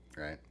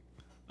 Right.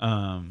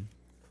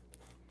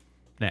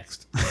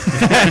 Next.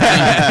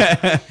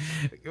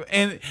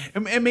 and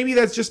maybe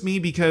that's just me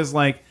because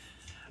like,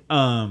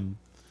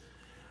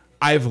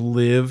 I've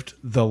lived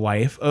the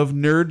life of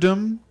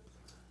nerddom,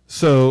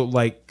 so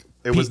like.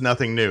 It was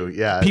nothing new.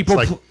 Yeah.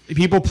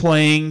 People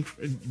playing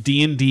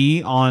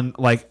D&D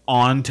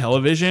on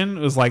television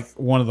was like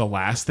one of the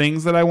last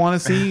things that I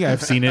want to see.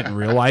 I've seen it in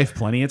real life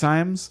plenty of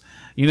times,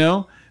 you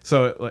know?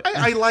 So like,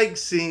 I like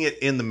seeing it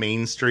in the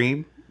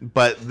mainstream,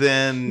 but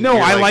then no,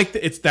 I like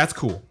that's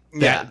cool.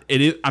 Yeah.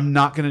 It is. I'm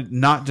not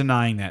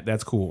denying that.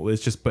 That's cool.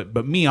 It's just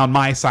but me on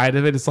my side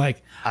of it, it's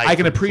like I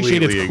can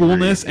appreciate its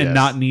coolness and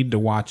not need to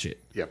watch it.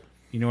 Yep.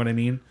 You know what I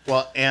mean?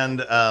 Well,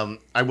 and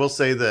I will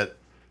say that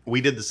we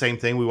did the same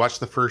thing. We watched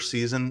the first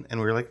season and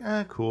we were like,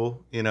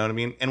 cool. You know what I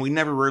mean? And we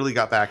never really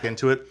got back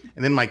into it.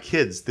 And then my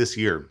kids this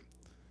year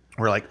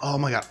were like, oh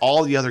my God,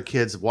 all the other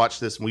kids watch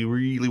this and we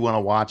really want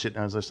to watch it. And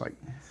I was just like,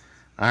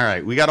 all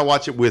right, we got to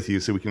watch it with you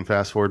so we can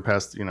fast forward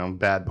past,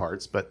 bad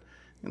parts. But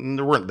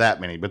there weren't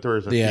that many, but there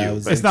was a few.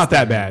 It's not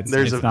that bad.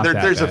 There's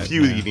a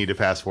few that you need to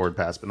fast forward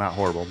past, but not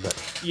horrible. But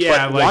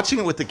watching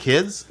it with the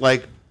kids,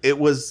 like it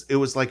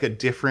was like a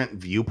different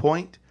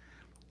viewpoint.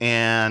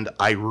 And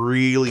I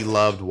really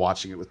loved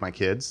watching it with my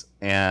kids.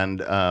 And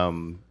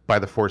by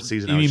the fourth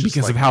season, you mean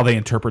because of how they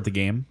interpret the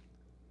game?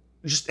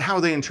 Just how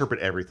they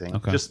interpret everything.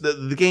 Okay. Just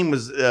the game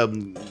was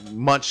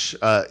much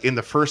in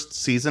the first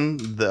season.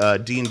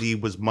 The D&D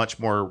was much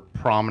more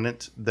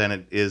prominent than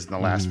it is in the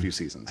last few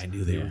seasons. I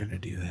knew they were going to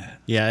do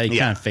that. Yeah, it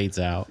kind of fades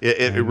out.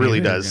 It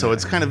really does. So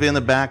it's kind of in the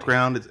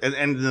background. And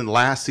in the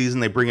last season,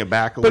 they bring it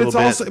back a little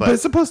bit. But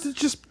it's supposed to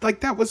just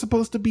like that was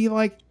supposed to be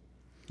like.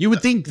 You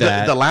would think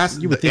that the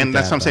last, and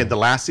that's what I'm saying. The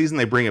last season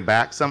they bring it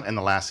back some, and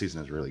the last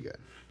season is really good.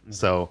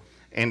 So,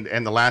 and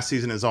the last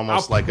season is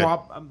almost a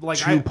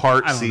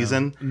 2-part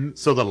season.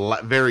 So the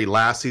very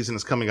last season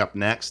is coming up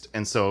next,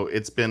 and so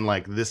it's been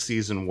like this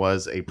season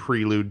was a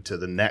prelude to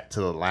the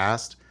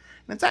last,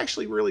 and it's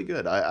actually really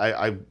good.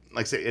 I like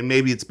I say, and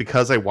maybe it's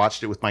because I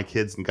watched it with my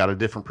kids and got a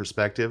different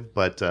perspective,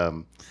 but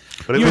you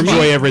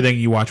enjoy everything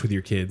you watch with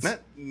your kids.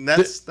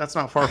 That's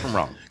not far from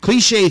wrong.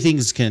 Cliche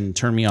things can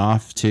turn me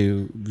off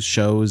to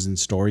shows and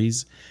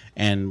stories,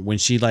 and when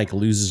she like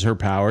loses her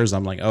powers,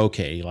 I'm like,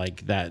 okay,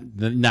 like that.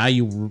 Now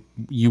you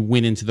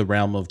went into the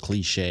realm of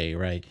cliche,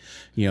 right?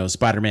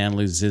 Spider-Man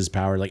loses his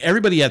power. Like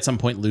everybody at some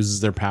point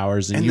loses their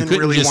powers, and you then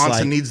really just wants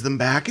and needs them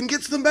back and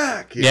gets them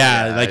back.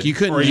 Yeah, like you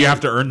couldn't, or you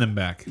have to earn them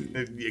back.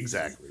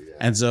 Exactly. Yeah.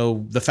 And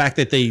so the fact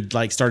that they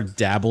like started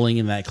dabbling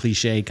in that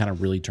cliche kind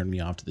of really turned me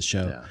off to the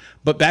show. Yeah.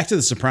 But back to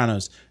The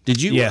Sopranos.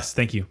 Did you? Yes,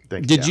 thank you.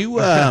 Did you?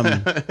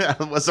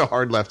 That was a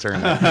hard left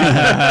turn.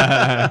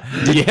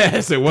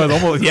 Yes, it was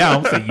almost. Yeah,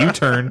 almost a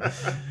U-turn.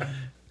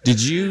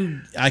 Did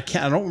you? I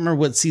don't remember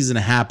what season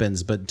it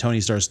happens, but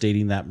Tony starts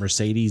dating that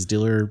Mercedes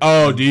dealer.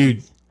 Oh,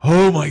 dude.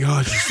 Oh my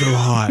gosh, she's so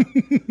hot.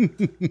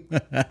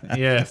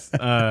 Yes.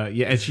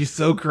 Yeah, and she's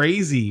so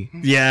crazy.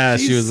 Yeah,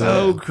 she was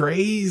so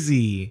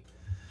crazy.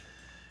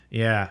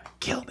 Yeah.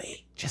 Kill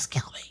me. Just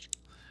kill me.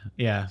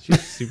 Yeah,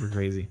 she's super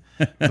crazy.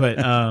 But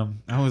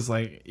I was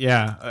like,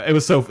 yeah, it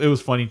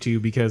was funny too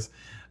because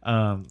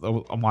I'm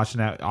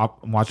watching it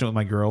with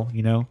my girl,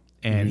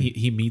 and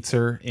he meets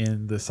her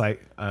in the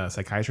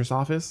psychiatrist's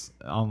office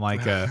on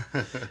like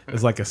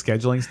it's like a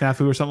scheduling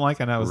snafu or something like,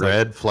 and I was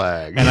red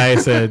flag. And I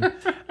said,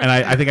 and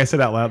I think I said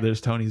out loud,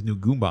 "There's Tony's new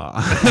Goomba."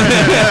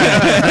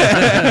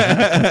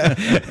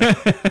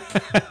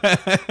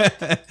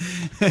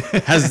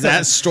 Has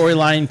that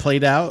storyline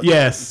played out?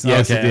 Yes,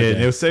 it did.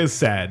 Okay. It was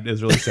sad. It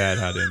was really sad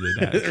how it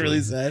ended. It's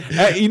really sad.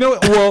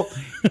 Well,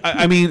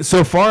 I mean,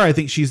 so far I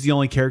think she's the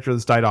only character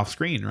that's died off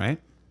screen, right?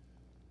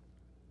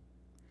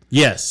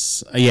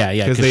 Yes.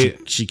 Yeah.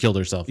 Because she killed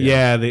herself.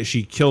 Yeah,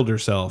 she killed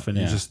herself, and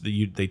it's just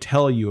they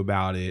tell you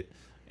about it,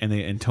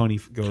 and Tony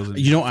goes.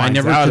 And I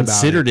never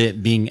considered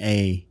it being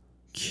a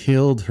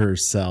killed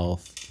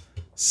herself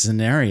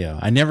scenario.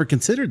 I never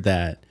considered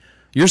that.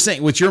 You're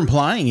saying what you're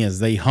implying is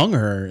they hung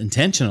her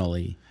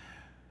intentionally.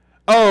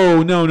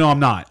 Oh no, I'm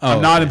not. Oh,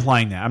 I'm not okay.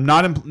 implying that. I'm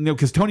not no,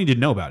 because Tony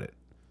didn't know about it.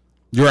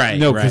 Right.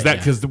 No, because right,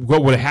 because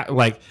what would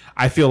like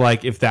I feel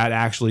like if that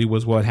actually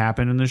was what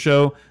happened in the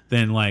show,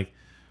 then like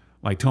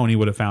Tony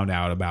would have found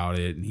out about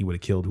it and he would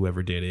have killed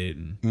whoever did it,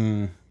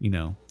 and you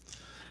know.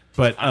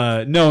 But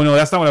no,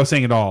 that's not what I was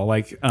saying at all.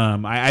 Like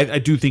I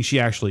do think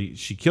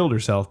she killed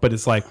herself, but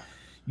it's like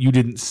you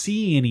didn't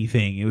see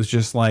anything. It was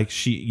just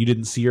like you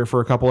didn't see her for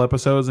a couple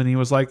episodes, and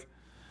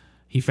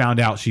he found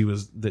out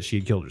that she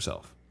had killed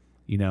herself.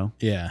 You know.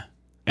 Yeah.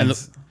 And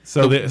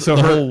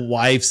the whole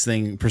wife's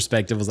thing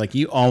perspective was like,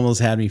 you almost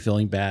had me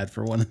feeling bad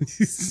for one of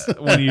these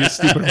one of your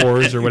stupid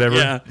whores or whatever.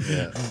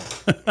 Yeah.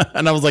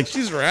 And I was like,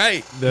 she's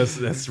right.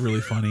 That's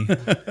really funny.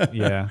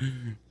 Yeah.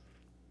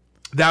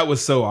 That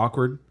was so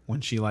awkward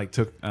when she like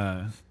took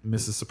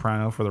Mrs.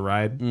 Soprano for the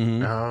ride.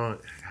 Mm-hmm. Oh,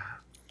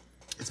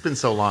 it's been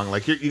so long.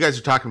 Like you guys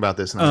are talking about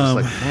this, and I'm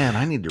just like, man,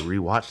 I need to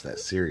rewatch that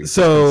series.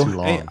 So it's been too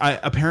long. I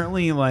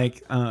apparently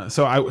like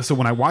so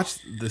when I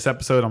watched this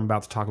episode I'm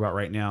about to talk about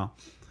right now,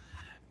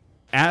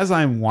 as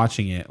I'm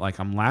watching it, like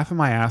I'm laughing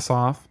my ass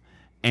off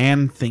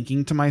and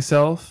thinking to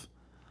myself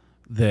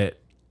that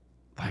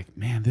like,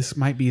 man, this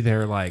might be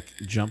their like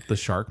jump the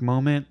shark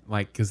moment,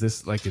 like because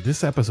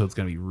this episode's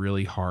gonna be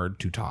really hard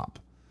to top.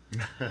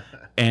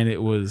 And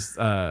it was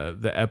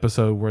the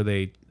episode where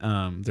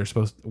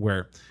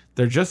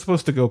they're just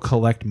supposed to go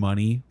collect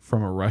money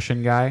from a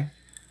Russian guy,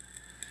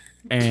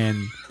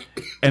 and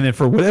then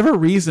for whatever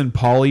reason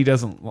Paulie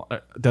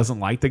doesn't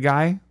like the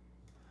guy,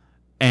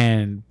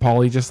 and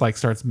Paulie just like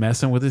starts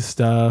messing with his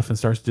stuff and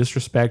starts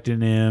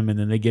disrespecting him, and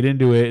then they get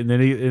into it, and then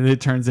it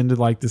turns into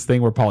like this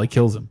thing where Paulie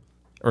kills him,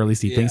 or at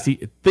least he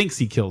thinks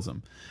he kills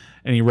him,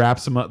 and he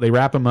wraps him up. They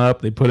wrap him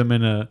up. They put him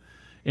in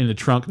the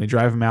trunk, and they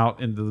drive him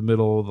out into the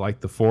middle of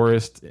like the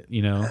forest,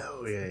 you know,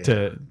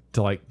 to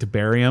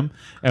bury him.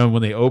 And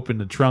when they open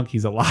the trunk,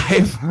 he's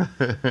alive,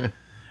 and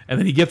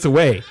then he gets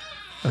away.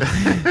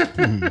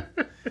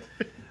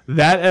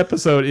 That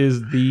episode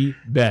is the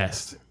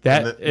best.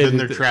 Then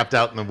they're trapped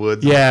out in the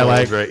woods. Yeah,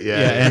 right?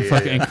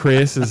 And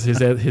Chris is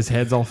his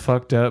head's all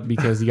fucked up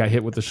because he got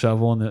hit with the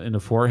shovel in the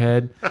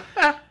forehead.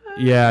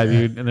 Yeah,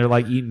 dude, and they're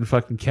like eating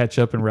fucking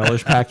ketchup and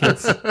relish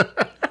packets.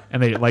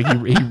 And they like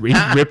he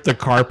ripped the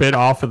carpet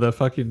off of the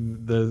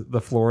fucking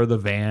the floor of the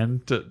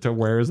van to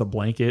wear as a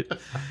blanket.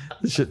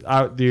 Shit,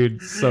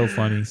 dude, so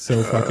funny,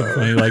 so fucking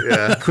funny.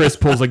 Like Chris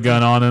pulls a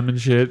gun on him and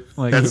shit.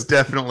 Like that's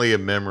definitely a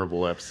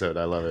memorable episode.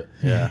 I love it.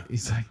 Yeah,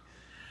 he's like,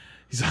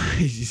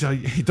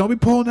 don't be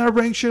pulling that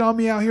rank shit on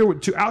me out here.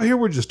 Out here,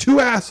 we're just two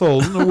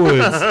assholes in the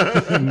woods.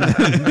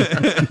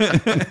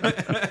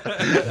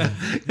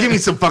 Give me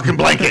some fucking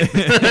blanket.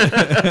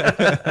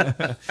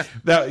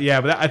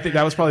 I think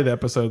that was probably the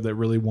episode that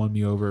really won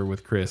me over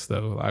with Chris,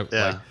 though.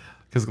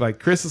 Because like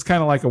Chris is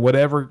kind of like a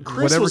whatever.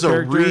 Chris was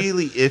character. A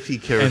really iffy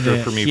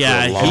character for me for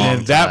a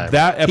long time.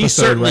 That episode he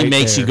certainly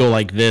makes there. You go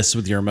like this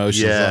with your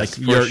emotions. Yes,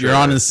 like you're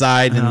on his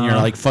side, and you're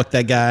like fuck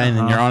that guy, and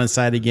then you're on his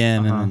side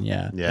again, and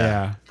then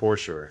yeah, for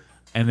sure.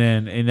 And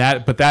then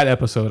that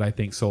episode I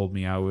think sold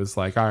me. I was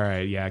like, all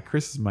right, yeah,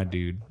 Chris is my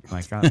dude.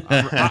 Like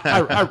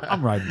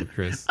I'm riding with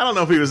Chris. I don't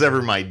know if he was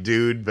ever my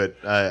dude, but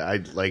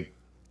I like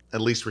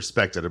at least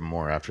respected him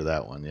more after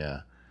that one. Yeah.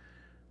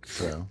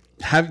 So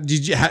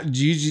did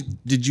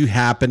you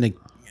happen to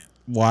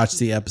watch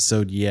the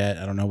episode yet?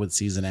 I don't know what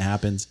season it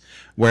happens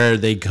where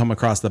they come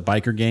across the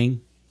biker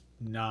gang.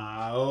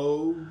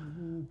 No,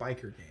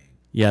 biker gang.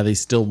 Yeah, they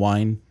still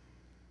whine.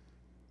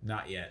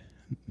 Not yet.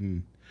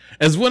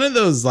 As one of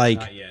those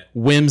like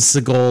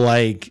whimsical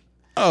like,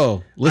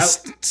 oh,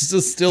 let's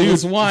still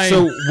this wine.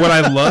 So what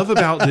I love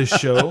about this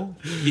show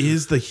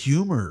is the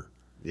humor.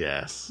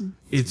 Yes,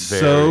 it's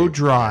so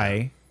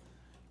dry,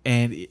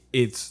 and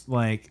it's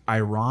like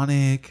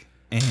ironic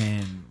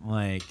and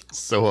like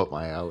so up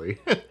my alley.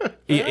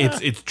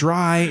 it's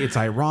dry, it's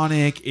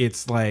ironic,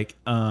 it's like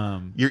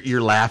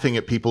you're laughing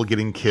at people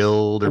getting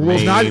killed or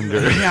maimed.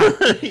 But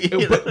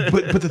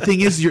the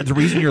thing is, the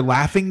reason you're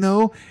laughing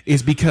though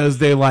is because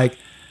they're like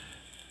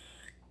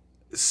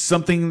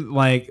something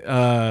like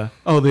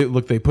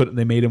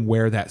they made him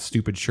wear that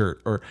stupid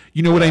shirt, or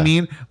you know what I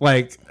mean,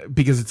 like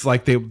because it's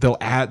like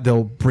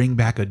they'll bring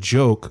back a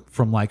joke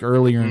from like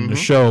earlier in the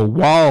show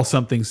while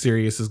something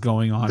serious is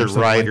going on. The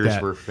writers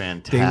like were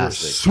fantastic. They were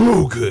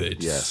so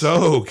good. Yes.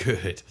 So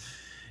good.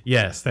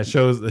 Yes, the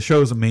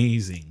show's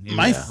amazing.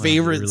 My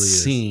favorite really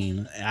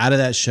scene out of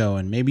that show,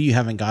 and maybe you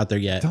haven't got there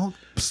yet, don't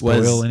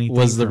spoil anything,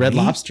 was the Red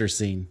Lobster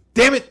scene.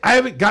 Damn it, I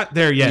haven't got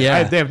there yet.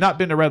 Yeah. They have not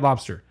been to Red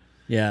Lobster.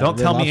 Yeah, don't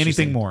tell me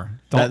anything more.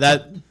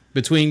 That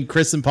between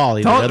Chris and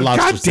Paulie, the Red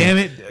Lobster. God damn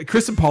it,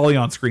 Chris and Paulie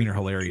on screen are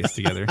hilarious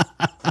together.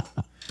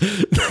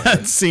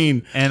 That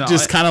scene and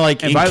just kind of like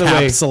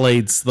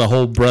encapsulates the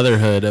whole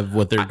brotherhood of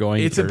what they're going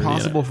through. It's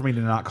impossible for me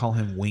to not call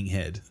him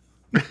Winghead.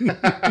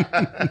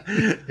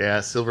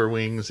 Yeah, Silver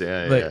Wings.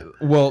 Yeah.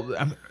 Well,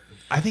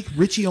 I think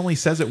Richie only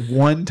says it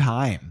one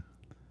time.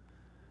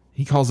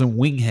 He calls him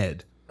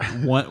Winghead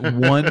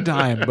one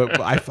time,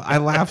 but I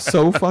laughed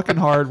so fucking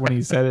hard when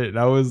he said it, and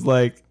I was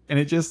like, and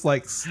it just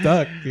like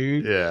stuck,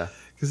 dude. Yeah.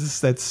 because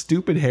it's that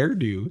stupid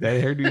hairdo. That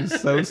hairdo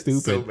is so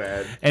stupid, so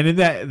bad. And in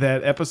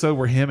that episode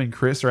where him and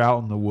Chris are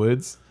out in the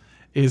woods,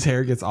 his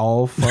hair gets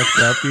all fucked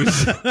up.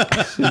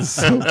 It's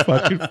so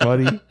fucking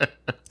funny.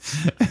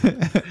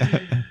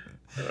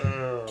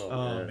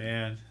 Oh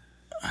man.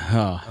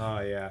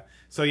 Oh yeah.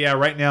 So yeah,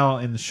 right now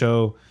in the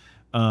show,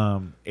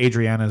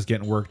 Adriana's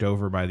getting worked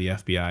over by the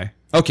FBI.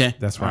 Okay,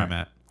 That's where I'm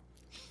at.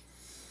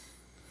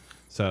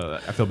 So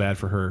I feel bad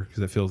for her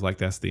because it feels like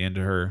that's the end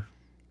of her.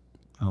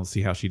 I don't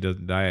see how she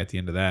doesn't die at the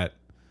end of that.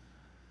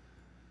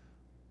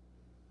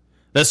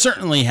 That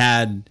certainly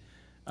had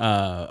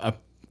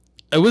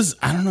it was,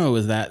 I don't know, it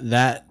was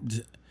that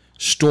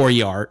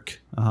story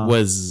arc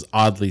was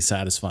oddly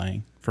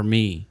satisfying for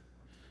me.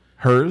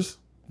 Hers?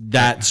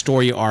 That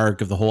story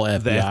arc of the whole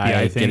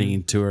FBI thing? getting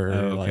into her,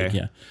 okay. like,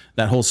 yeah,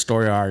 that whole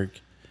story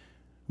arc,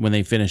 when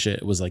they finish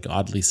it, was like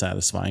oddly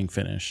satisfying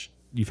finish.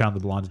 You found the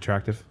blonde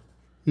attractive?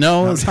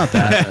 No, it's not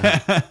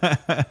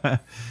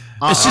that.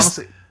 It's just.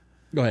 Honestly,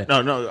 Go ahead.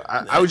 no.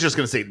 I was just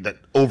gonna say that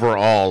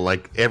overall,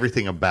 like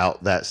everything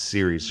about that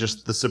series,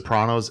 just The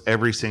Sopranos,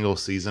 every single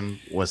season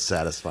was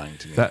satisfying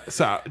to me.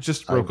 So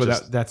just real quick,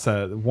 that's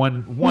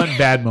one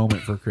bad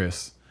moment for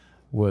Chris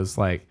was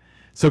like,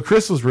 so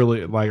Chris was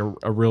really like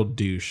a real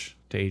douche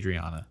to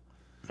Adriana.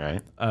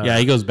 Right? Yeah,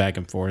 he goes back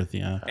and forth.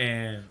 Yeah,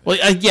 And well,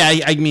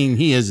 I mean,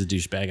 he is a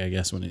douchebag, I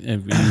guess, when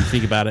you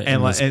think about it.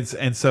 and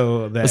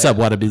so that What's up,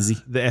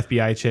 Whatabizzy? the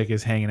FBI chick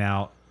is hanging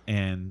out,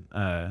 and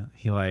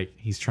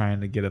he's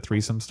trying to get a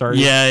threesome started.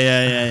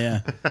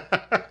 Yeah.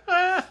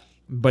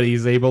 But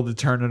he's able to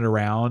turn it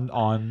around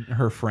on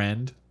her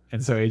friend,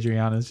 and so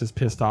Adriana's just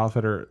pissed off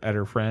at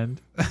her friend.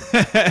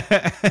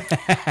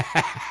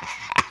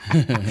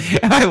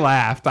 And I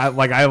laughed. I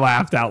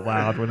laughed out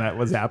loud when that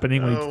was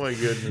happening. Oh my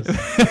goodness!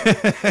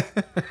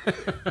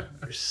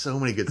 There's so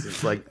many good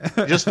things. Like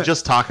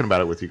just talking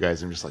about it with you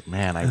guys, I'm just like,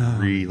 man, I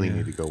really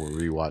need to go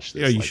rewatch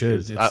this. Yeah, you like,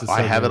 should.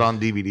 I have it on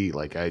DVD.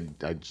 Like I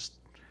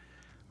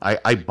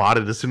bought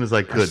it as soon as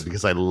I could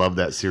because I love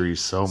that series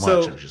so much.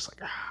 So- I was just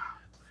like,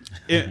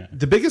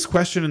 The biggest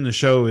question in the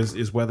show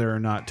is whether or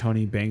not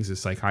Tony bangs his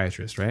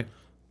psychiatrist, right?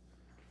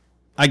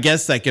 I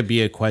guess that could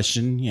be a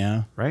question.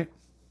 Yeah. Right?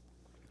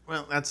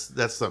 well, that's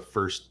the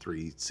first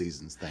 3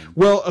 seasons thing.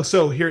 Well,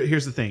 so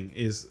here's the thing: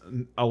 is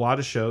a lot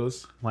of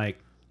shows, like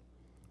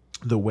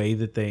the way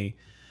that they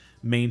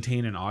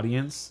maintain an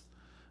audience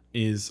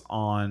is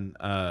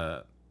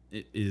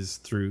is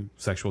through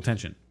sexual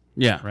tension,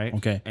 Yeah. right?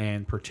 Okay.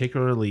 And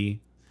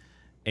particularly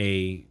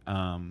a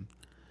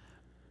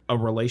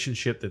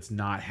relationship that's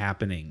not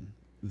happening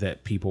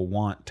that people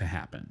want to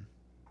happen,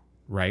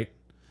 right?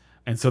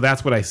 And so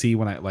that's what I see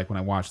when I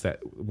watch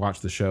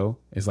the show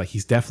is like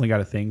he's definitely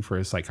got a thing for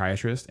his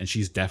psychiatrist and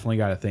she's definitely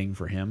got a thing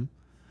for him.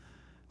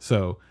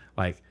 So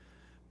like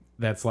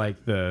that's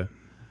like the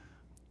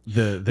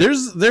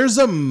there's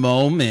a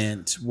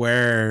moment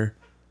where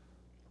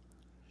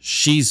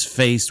she's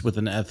faced with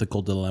an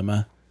ethical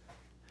dilemma,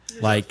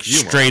 like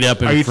straight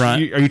up in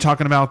front. Are you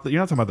talking about you're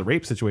not talking about the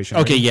rape situation?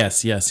 Okay. Right?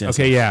 Yes.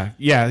 Okay.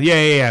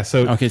 Yeah.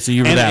 So okay. So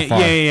you were that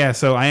far. Yeah.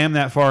 So I am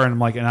that far,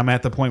 and I'm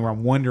at the point where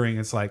I'm wondering.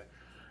 It's like,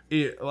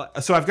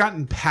 so I've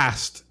gotten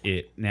past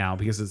it now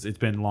because it's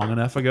been long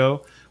enough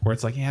ago where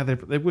it's like, yeah,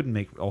 they wouldn't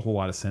make a whole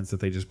lot of sense if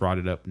they just brought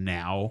it up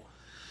now,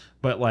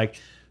 but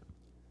like,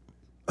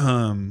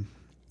 so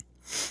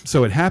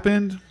it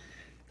happened,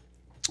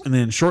 and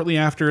then shortly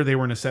after they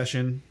were in a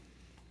session,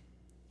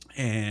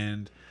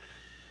 and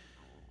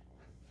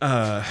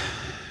I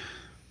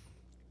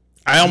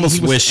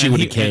almost wish she would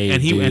have caved.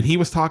 And he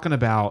was talking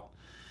about,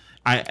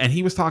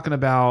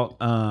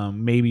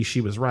 maybe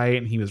she was right,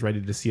 and he was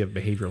ready to see a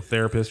behavioral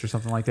therapist or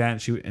something like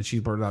that. And she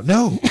blurted out,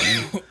 no,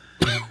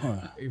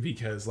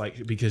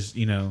 because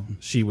you know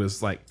she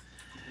was like,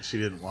 She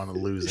didn't want to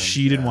lose him.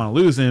 she didn't want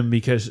to lose him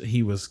because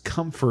he was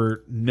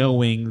comfort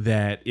knowing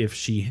that if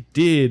she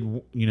did,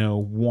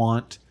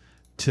 want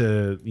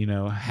to,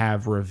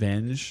 have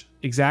revenge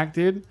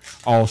exacted,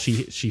 all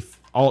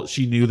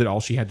she knew that all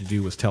she had to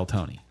do was tell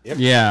Tony. Yep.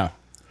 Yeah.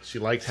 She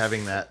liked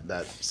having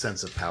that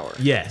sense of power.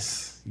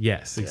 Yes,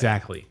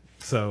 exactly.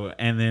 So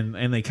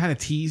and they kind of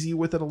tease you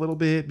with it a little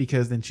bit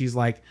because then she's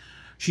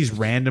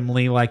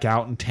randomly like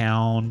out in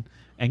town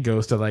and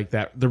goes to like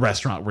the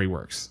restaurant where he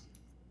works,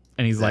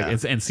 and he's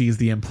like and sees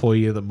the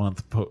employee of the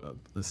month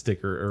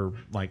sticker or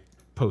like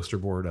poster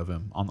board of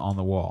him on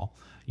the wall,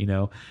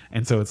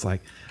 and so it's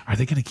like, are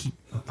they gonna keep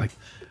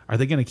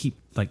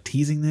like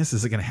teasing this?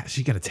 Is it gonna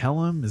she gonna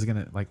tell him? Is it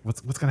gonna like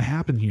what's gonna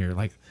happen here?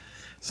 Like,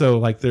 so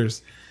like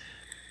there's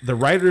the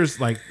writers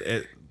like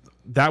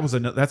that's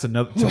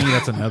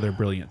another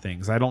brilliant thing,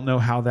 because I don't know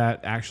how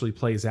that actually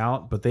plays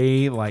out, but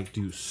they like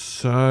do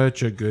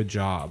such a good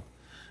job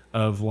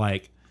of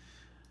like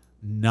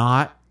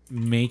not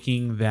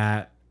making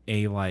that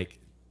a like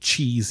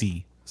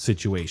cheesy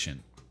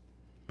situation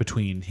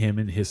between him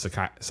and his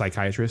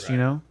psychiatrist,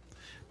 Right.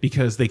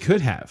 Because they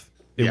could have.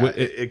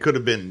 It could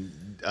have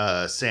been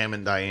Sam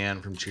and Diane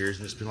from Cheers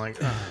and just been like,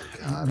 oh,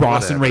 God,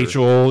 Ross whatever. and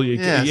Rachel.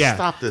 Yeah.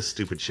 Stop this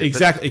stupid shit.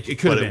 Exactly. It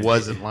could have been. It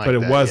wasn't like But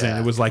it that, wasn't.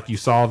 yeah. It was like you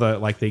saw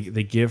they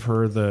give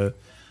her the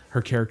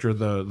her character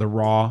the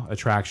raw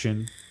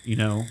attraction, you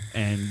know,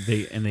 and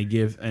they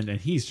give and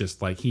he's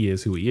just like he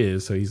is who he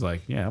is, so he's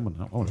like, yeah, I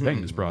want to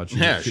bang this broad.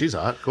 She's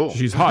hot, cool.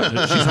 She's hot.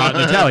 She's hot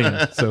in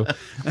Italian. So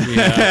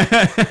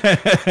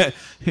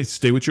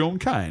stay with your own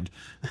kind.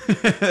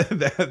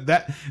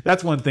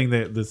 That's one thing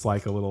that's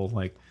like a little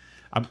like.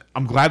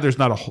 I'm glad there's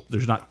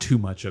not too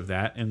much of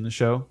that in the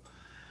show,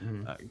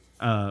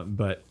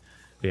 but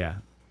yeah.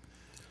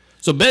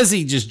 So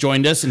Bezzy just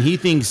joined us, and he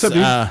thinks we're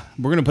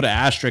going to put an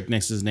asterisk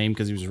next to his name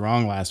because he was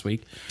wrong last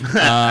week.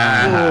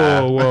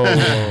 Whoa.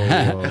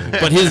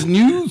 But his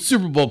new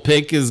Super Bowl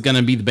pick is going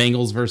to be the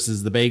Bengals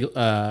versus the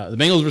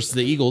Bengals versus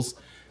the Eagles.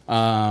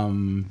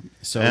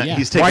 So yeah,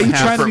 he's why are you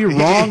trying to be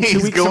wrong 2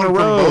 weeks in a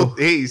row?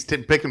 He's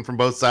picking from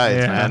both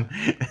sides, man.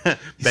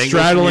 Bengals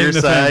straddling from your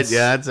the side, fence.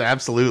 yeah, it's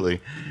absolutely.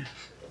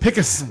 Pick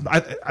us.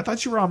 I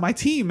thought you were on my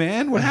team,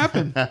 man. What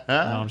happened? No,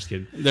 I'm just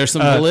kidding. there's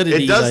some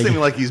validity. It does seem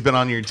like he's been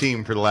on your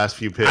team for the last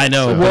few picks. I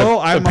know. so. Well,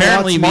 I'm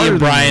apparently a lot me smarter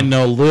and than Brian you.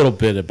 know a little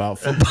bit about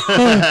football.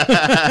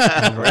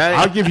 Right?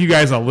 I'll give you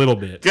guys a little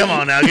bit. Come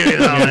on now, give me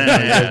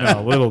that. I know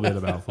a little bit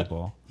about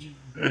football.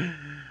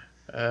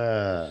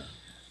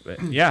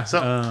 But yeah.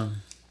 So-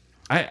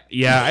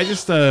 I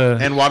just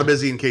And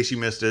Wadabizi, in case you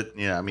missed it,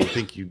 yeah, I mean,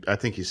 I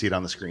think you see it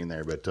on the screen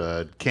there.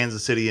 But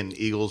Kansas City and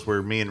Eagles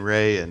were me and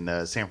Ray, and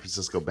San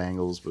Francisco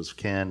Bengals was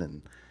Ken.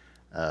 And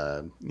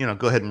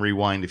go ahead and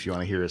rewind if you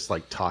want to hear us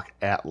like talk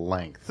at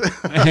length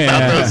about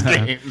those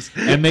games,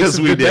 And make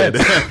some we good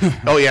did.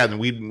 Oh yeah, and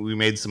we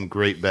made some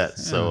great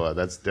bets, so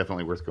that's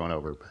definitely worth going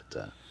over.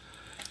 But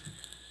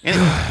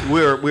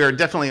anyway, we are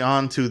definitely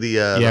on to the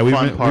we've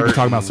fun been part.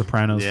 talking about and-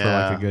 Sopranos for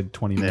like a good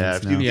 20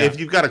 minutes now. If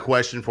you've got a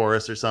question for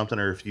us or something,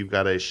 or if you've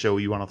got a show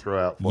you want to throw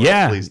out for us,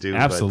 Yeah, please do.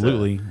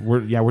 absolutely.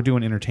 We're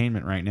doing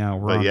entertainment right now.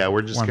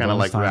 We're just on kind of bonus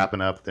like time. wrapping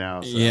up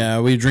now. So. Yeah,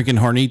 we're drinking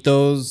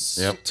Hornitos,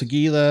 Yep.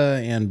 tequila,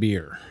 and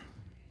beer,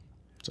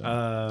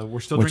 We're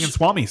still drinking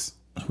Swami's.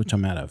 which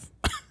I'm out of.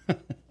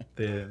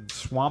 The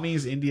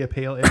Swami's India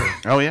Pale Ale.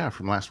 Oh yeah,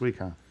 from last week,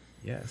 huh?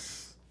 Yes.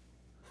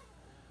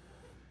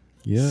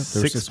 Yeah,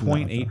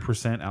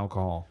 6.8%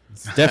 alcohol.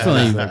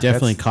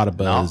 definitely caught a Not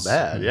buzz.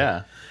 bad,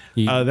 yeah.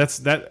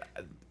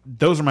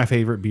 Those are my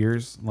favorite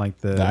beers, like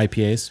The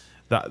IPAs.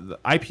 the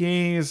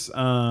IPAs,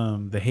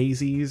 the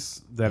hazies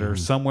that are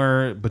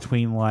somewhere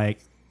between like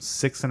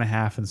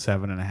 6.5% and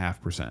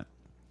 7.5%.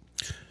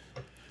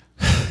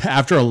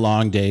 After a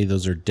long day,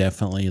 those are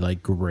definitely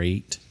like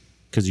great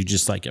because you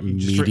just like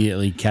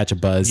immediately catch a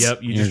buzz.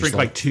 Yep, you You're just drink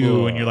like two,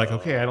 "Whoa." and you're like,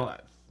 okay, I don't.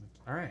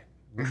 All right,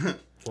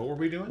 what were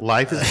we doing?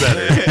 Life is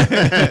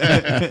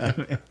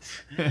better.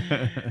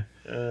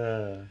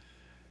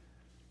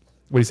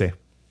 What do you say?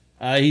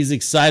 He's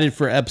excited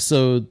for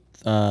episode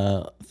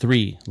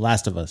 3,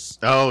 Last of Us.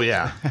 Oh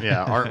yeah,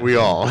 aren't we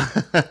all?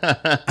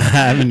 I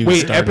haven't even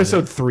Wait, started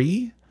episode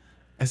 3?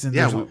 As in,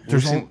 Yeah,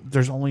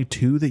 there's only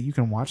 2 that you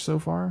can watch so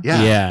far.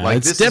 Yeah, like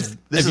it's this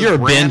if is you're a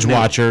brand binge new.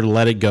 watcher,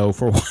 let it go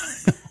for a while.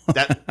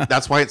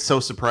 That's why it's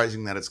so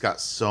surprising that it's got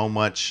so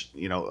much,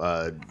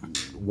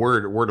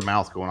 word of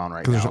mouth going on right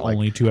now. Because there's Like,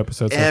 only 2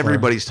 episodes. So far.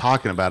 everybody's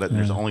talking about it, and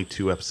there's only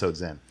 2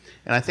 episodes in.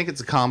 And I think it's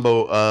a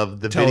combo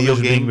of the Television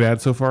video game. being bad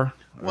so far.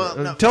 Well,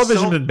 no,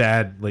 television's so- been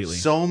bad lately.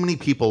 So many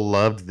people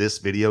loved this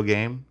video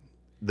game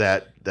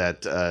that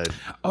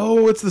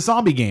Oh, it's the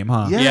zombie game,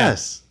 huh?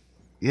 yes,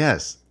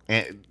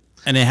 and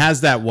And it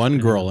has that one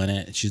girl in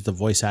it. She's the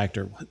voice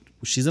actor.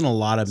 She's in a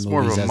lot of it's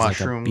more movies of a as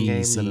mushroom like a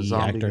game BBC than a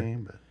zombie actor.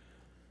 game. But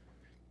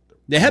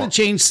They had to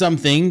change some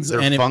things, they're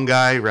and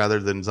fungi rather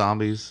than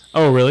zombies.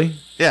 Oh, really?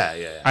 Yeah.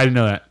 I didn't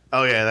know that.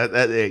 Oh yeah,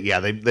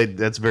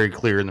 that's very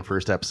clear in the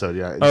first episode.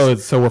 Yeah. Oh,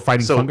 so we're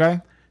fighting So- fungi?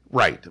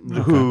 right.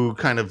 Who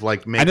kind of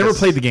like make I never us-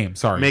 played the game.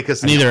 Sorry. Make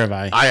us Neither have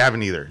I. I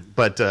haven't either.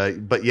 But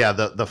yeah,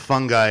 the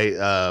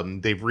fungi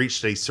they've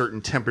reached a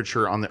certain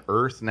temperature on the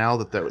Earth now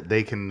that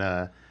they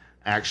can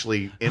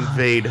actually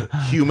invade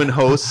human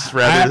hosts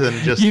rather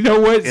than just you know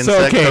what?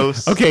 So insect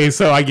hosts. okay,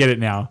 so I get it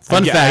now.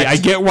 Fun fact. I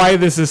get why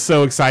this is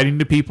so exciting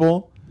to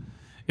people.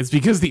 It's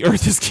because the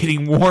Earth is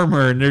getting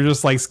warmer, and they're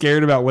just like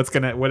scared about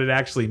what it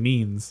actually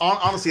means.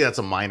 Honestly, that's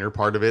a minor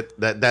part of it.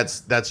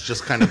 That's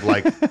just kind of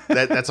like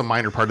that's a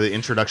minor part of the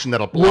introduction that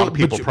a lot of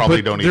people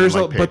probably don't even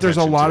like. But there's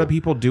a lot of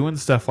people. people doing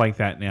stuff like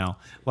that now.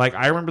 Like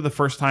I remember the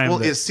first time. Well,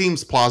 that, it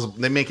seems plausible.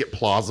 They make it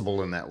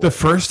plausible in that way. the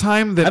first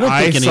time that I don't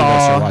think any of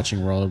us saw are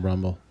watching Royal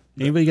Rumble.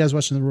 Anybody guys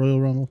watching the Royal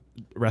Rumble?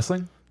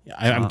 wrestling. Yeah,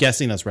 I'm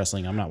guessing that's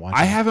wrestling. I'm not watching.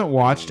 I haven't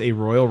watched a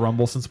Royal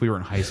Rumble since we were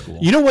in high school.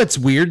 You know what's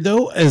weird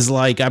though is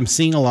like I'm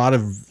seeing a lot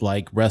of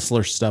like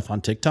wrestler stuff on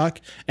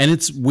TikTok, and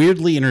it's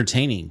weirdly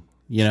entertaining.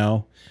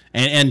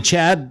 And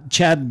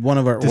Chad, one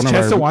of our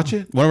Chad still watch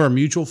it? One of our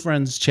mutual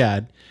friends,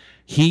 Chad,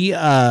 he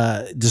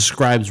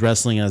describes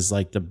wrestling as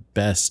like the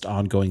best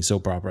ongoing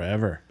soap opera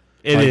ever.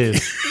 It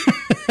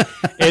is.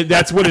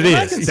 That's what it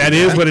is. That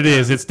is what it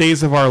is. It's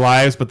Days of Our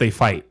Lives, but they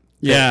fight.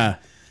 Yeah.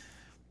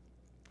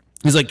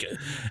 He's like,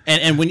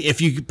 and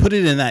if you put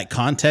it in that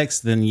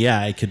context, then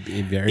yeah, it could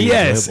be very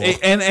Yes,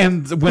 enjoyable.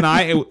 and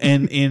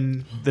when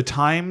in the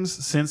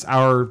times since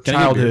our Can I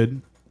get beer?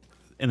 childhood,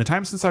 in the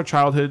times since our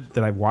childhood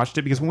that I've watched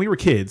it, because when we were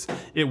kids,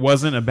 it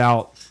wasn't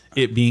about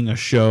it being a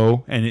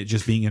show and it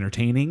just being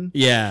entertaining.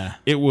 Yeah.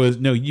 It was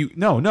no,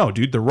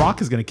 dude. The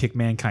Rock is going to kick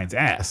Mankind's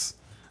ass,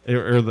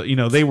 or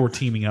they were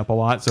teaming up a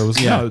lot, so it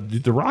was no,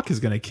 dude, The Rock is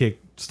going to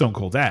kick Stone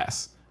Cold's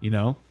ass.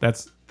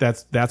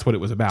 That's what it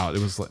was about.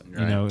 It was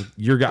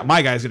your guy,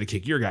 my guy's going to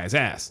kick your guy's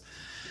ass.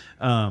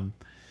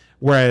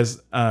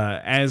 Whereas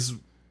as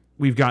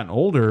we've gotten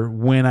older,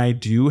 when I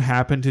do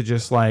happen to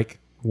just like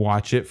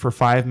watch it for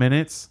 5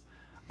 minutes,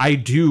 I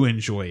do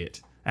enjoy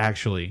it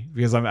actually,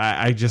 because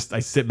I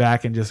sit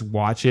back and just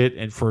watch it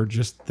and for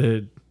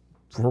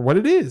what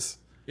it is.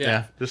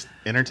 Yeah, just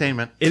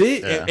entertainment. It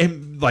is,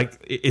 and like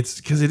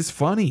it's because it is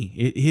funny.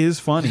 It is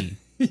funny.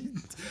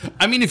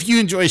 I mean, if you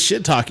enjoy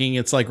shit talking,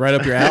 it's like right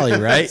up your alley,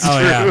 right? Oh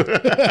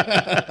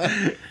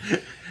yeah.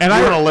 And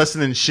I want to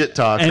listen and shit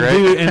talk, and right?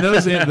 Dude, and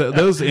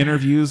those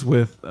interviews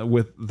with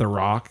The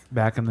Rock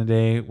back in the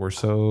day were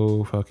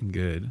so fucking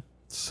good,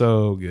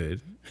 so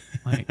good.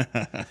 Like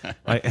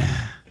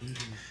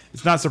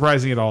it's not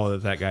surprising at all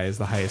that guy is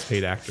the highest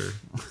paid actor.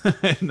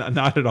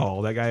 Not at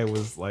all. That guy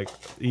was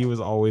he was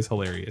always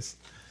hilarious.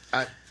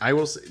 I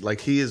will say,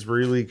 like, he is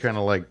really kind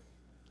of like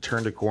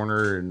turned a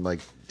corner and like,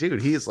 dude,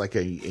 he is like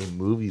a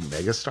movie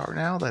megastar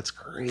now. That's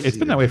crazy. It's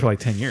been that way for like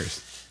 10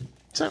 years.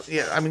 So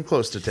yeah, I mean,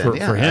 close to 10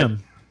 for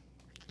him.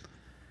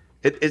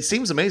 It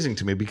seems amazing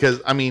to me because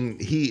I mean,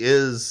 he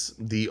is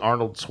the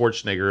Arnold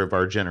Schwarzenegger of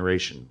our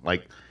generation.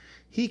 Like,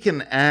 he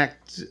can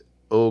act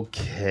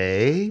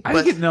okay. I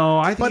think he's he's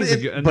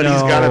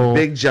got a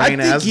big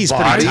giant ass he's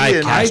body. pretty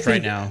And typecast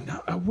right now.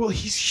 Well,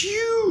 he's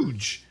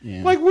huge.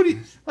 Yeah. Like what?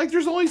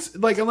 There's only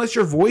like unless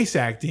you're voice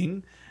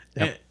acting,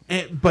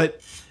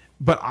 but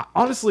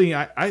honestly,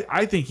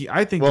 I think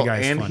the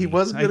guy's and funny. he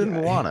was good in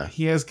Moana.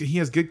 He has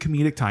good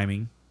comedic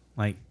timing.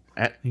 Like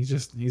he's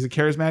a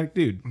charismatic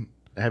dude.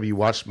 Have you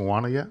watched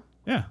Moana yet?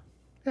 Yeah.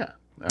 Yeah.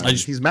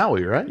 He's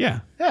Maui, right?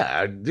 Yeah.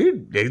 Yeah,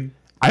 dude.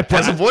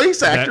 As a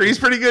voice actor, he's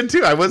pretty good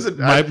too. I wasn't.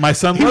 My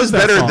son. He was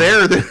that better song.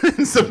 there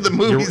than some of the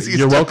movies he's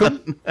You're done.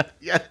 welcome.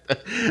 Yeah,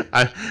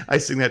 I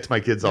sing that to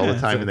my kids all the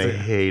time, and they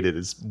hate it.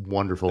 It's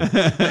wonderful.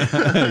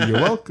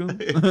 You're welcome.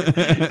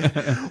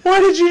 Why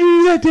did you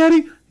do that,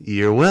 Daddy?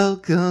 You're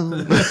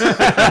welcome.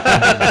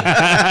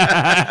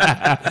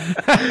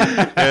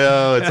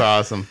 Oh, it's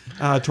awesome.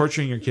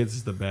 Torturing your kids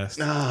is the best.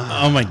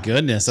 Oh my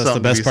goodness, that's the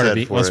Something best to be part of said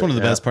being. for That's it, one of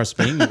the yeah. best parts of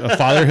being a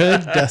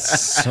fatherhood.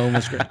 That's so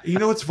much great. You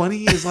know what's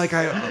funny is like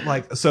our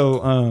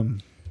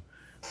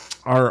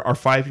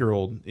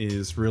 5-year-old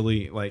is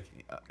really like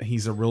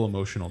he's a real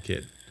emotional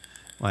kid.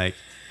 Like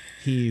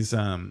he's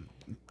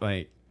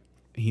energetic.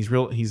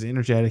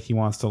 He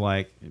wants to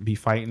like be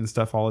fighting and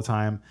stuff all the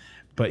time,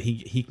 but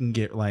he can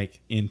get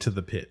like into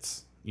the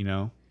pits,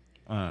 and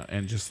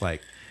just like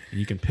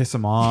you can piss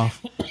him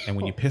off, and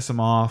when you piss him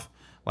off,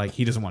 like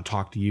he doesn't want to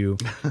talk to you,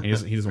 and he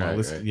doesn't want to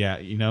listen. Right. Yeah,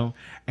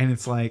 and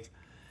it's like,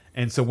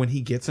 and so when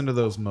he gets into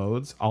those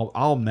modes,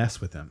 I'll mess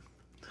with him.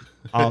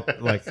 I'll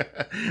like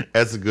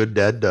as a good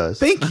dad does.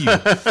 Thank you.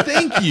 What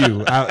are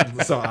you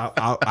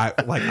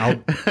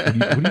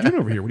doing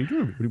over here? What are you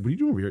doing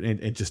over here?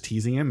 And just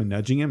teasing him and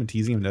nudging him and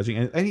teasing him and nudging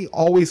him. And he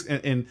always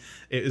and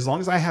as long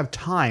as I have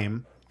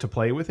time to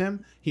play with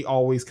him, he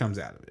always comes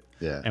out of it.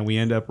 Yeah. And we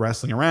end up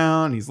wrestling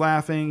around. He's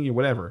laughing,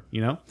 whatever,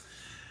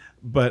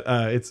 But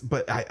I've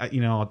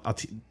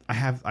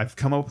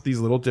come up with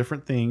these little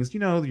different things.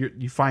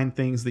 You find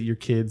things that your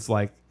kids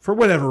like for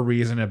whatever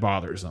reason it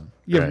bothers them.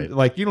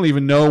 Like you don't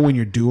even know when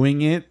you're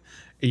doing it.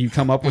 And you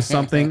come up with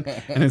something,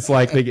 and it's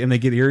like they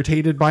get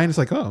irritated by it. And it's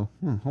like, I'm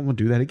gonna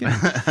do that again,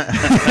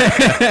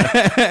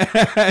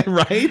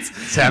 right?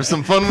 Let's have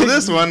some fun with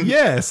this one.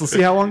 Yes, let's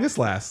see how long this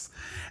lasts.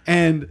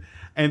 And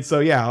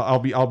so yeah, I'll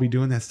be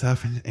doing that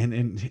stuff,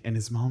 and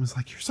his mom is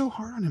like, "You're so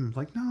hard on him." I'm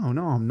like, no,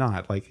 I'm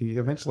not. Like he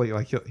eventually,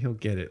 like he'll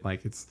get it.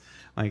 Like it's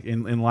like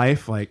in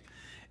life, like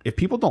if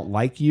people don't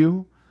like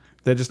you,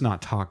 they'll just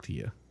not talk to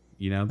you.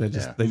 They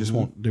just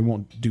won't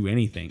do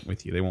anything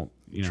with you. They won't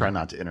try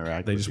not to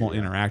interact. They just won't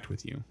interact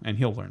with you, and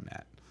he'll learn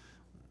that.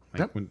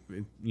 Like when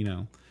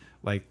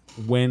like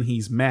when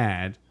he's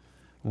mad,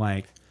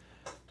 like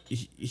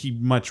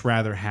he'd much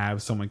rather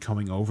have someone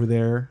coming over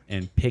there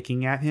and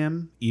picking at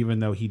him, even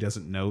though he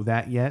doesn't know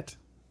that yet,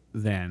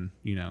 than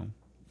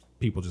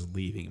people just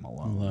leaving him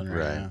alone.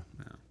 Right.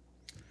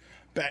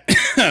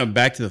 Yeah.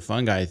 Back to the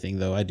fungi thing,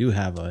 though. I do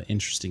have an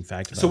interesting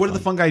fact. So what did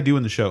the fungi do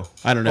in the show?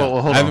 I don't know.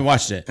 Well, hold I haven't on.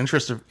 watched it.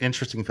 Interesting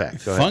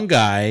fact. Go ahead.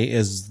 Fungi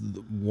is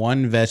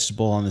one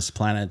vegetable on this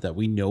planet that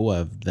we know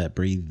of that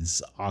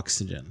breathes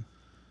oxygen.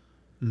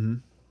 Mm-hmm.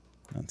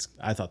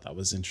 I thought that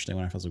was interesting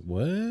when I was like,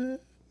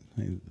 what?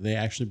 They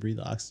actually breathe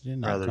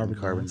oxygen, not Rather than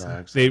carbon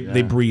dioxide.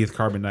 They breathe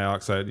carbon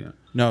dioxide. Yeah.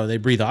 No, they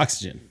breathe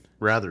oxygen.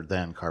 Rather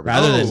than carbon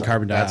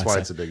Carbon dioxide. That's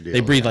why it's a big deal. They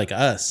breathe like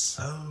us.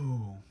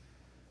 Oh,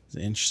 It's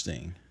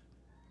interesting.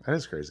 That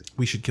is crazy.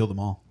 we should kill them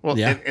all. Well,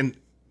 Yeah. and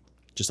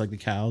just like the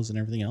cows and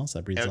everything else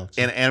that breeds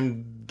oxygen. And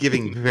I'm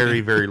giving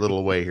very, very little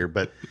away here,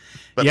 but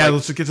yeah,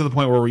 let's just get to the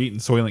point where we're eating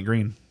Soylent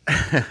Green.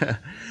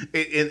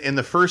 in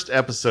the first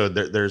episode,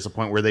 there's a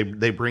point where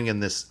they bring in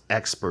this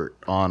expert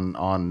on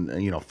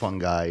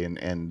fungi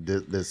and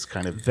this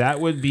kind of that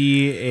would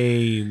be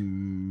a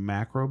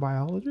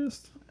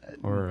macrobiologist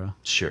or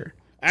sure.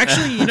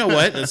 Actually, you know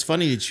what? It's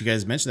funny that you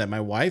guys mentioned that. My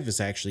wife is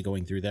actually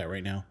going through that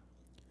right now.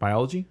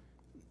 biology.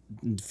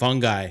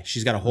 Fungi.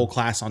 She's got a whole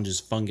class on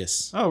just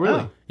fungus. Oh,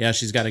 really? Yeah,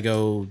 she's got to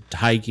go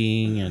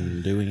hiking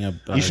and doing a.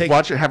 You should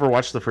have her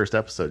watch the first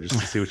episode just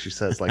to see what she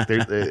says. Like,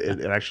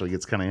 it actually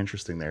gets kind of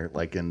interesting there.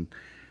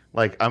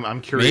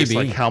 I'm curious,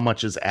 Maybe. like how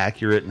much is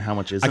accurate and how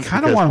much isn't. I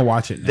kind of want to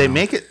watch it now. They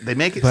make it but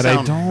sound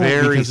I don't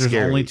very because scary.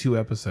 there's only 2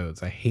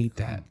 episodes. I hate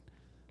that.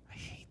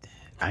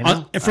 I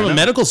know. From a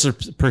medical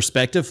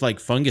perspective, like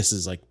fungus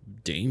is like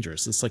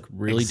dangerous. It's like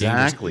really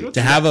Exactly. dangerous.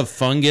 To have a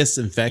fungus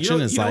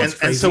infection is like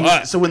and so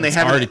when they it's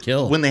have hard to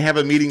kill. when they have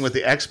a meeting with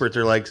the expert,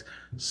 they're like,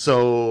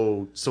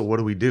 so what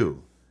do we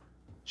do?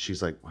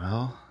 She's like,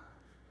 well,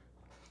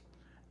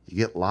 you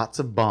get lots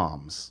of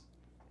bombs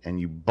and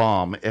you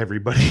bomb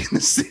everybody in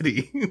the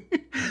city.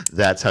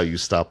 That's how you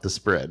stop the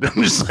spread.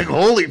 I'm just like,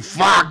 holy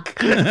fuck.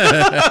 Okay.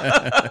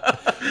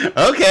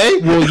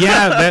 Well,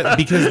 yeah,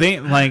 because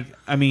they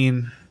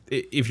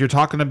if you're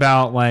talking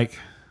about like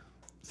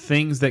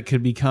things that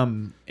could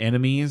become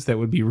enemies that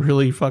would be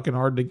really fucking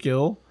hard to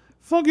kill,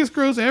 fungus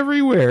grows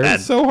everywhere.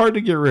 It's so hard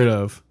to get rid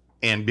of.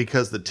 And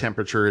because the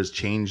temperature has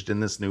changed in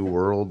this new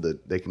world,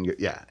 that they can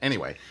get. Yeah.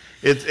 Anyway,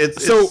 it's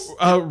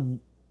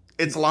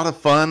a lot of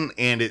fun,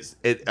 and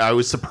I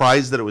was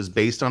surprised that it was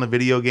based on a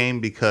video game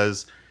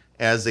because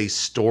as a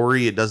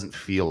story, it doesn't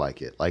feel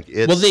like it. Like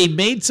it's, well, they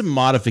made some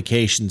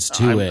modifications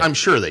to it. I'm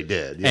sure they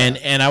did. Yeah.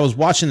 And I was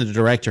watching the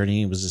director, and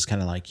he was just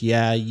kind of like,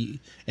 yeah,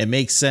 it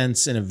makes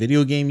sense in a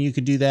video game you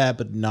could do that,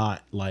 but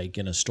not like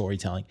in a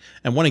storytelling.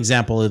 And one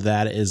example of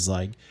that is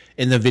like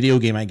in the video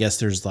game, I guess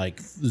there's like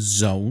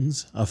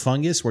zones of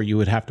fungus where you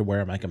would have to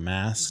wear like a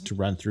mask to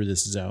run through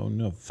this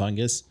zone of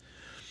fungus.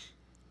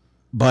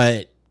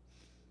 But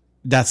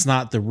that's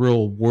not the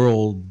real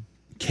world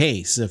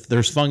case. If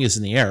there's fungus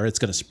in the air, it's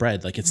going to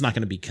spread. Like it's not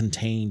going to be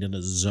contained in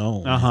a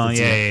zone.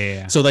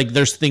 Yeah. So like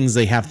there's things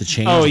they have to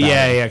change. Oh about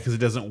yeah, it. yeah, because it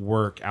doesn't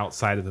work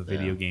outside of the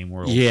video game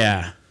world.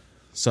 Yeah.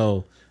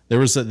 So there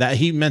was that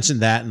he mentioned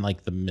that in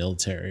like the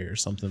military or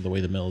something, the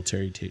way the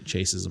military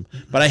chases them.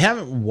 But I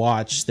haven't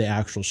watched the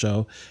actual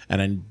show,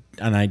 and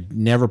I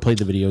never played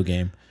the video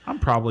game. I'm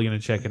probably gonna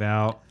check it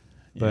out,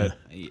 but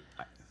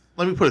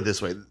let me put it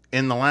this way: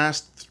 in the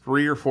last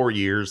 3 or 4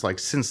 years, like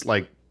since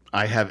like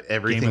I have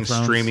everything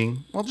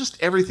streaming, well,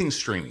 just everything's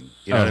streaming.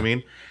 You know what I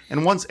mean?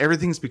 And once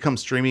everything's become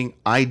streaming,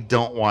 I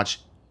don't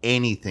watch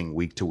anything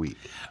week to week.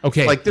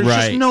 Okay, like there's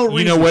just no reason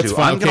you know what's to.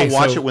 fun? I'm gonna Okay,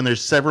 watch so it when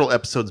there's several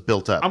episodes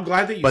built up. I'm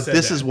glad that you but said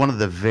this that. is one of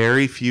the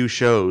very few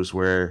shows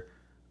where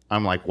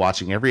I'm like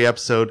watching every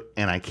episode,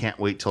 and I can't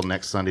wait till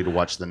next Sunday to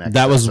watch the next.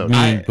 That was episode.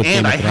 me with Game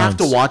And of I have to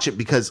Thrones. watch it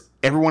because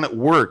everyone at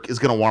work is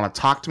going to want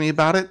to talk to me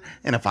about it,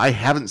 and if I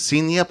haven't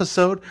seen the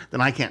episode, then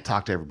I can't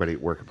talk to everybody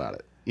at work about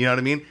it. You know what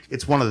I mean?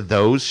 It's one of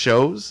those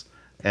shows,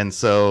 and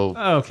so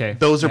okay,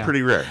 those are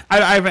pretty rare.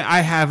 I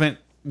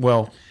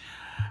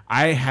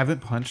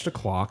haven't punched a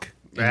clock.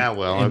 Yeah,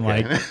 well, in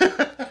okay. like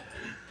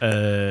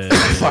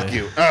Fuck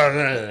you.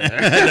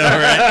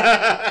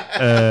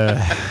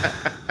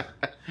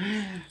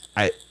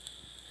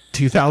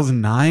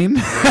 2009.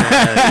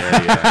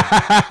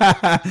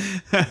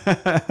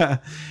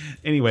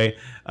 Anyway,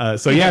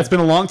 so yeah, it's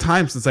been a long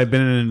time since I've been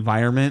in an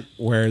environment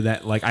where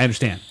that, like, I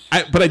understand.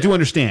 But I do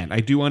understand. I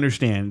do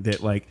understand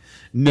that, like,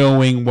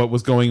 knowing what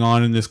was going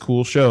on in this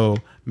cool show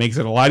makes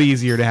it a lot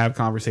easier to have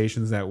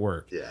conversations at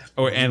work. Yeah.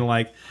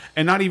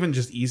 And not even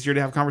just easier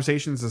to have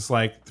conversations. It's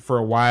like, for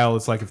a while,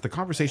 it's like, if the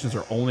conversations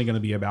are only going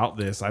to be about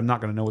this, I'm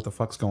not going to know what the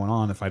fuck's going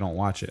on if I don't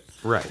watch it.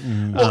 Right.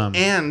 Well,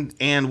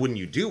 and when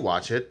you do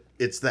watch it,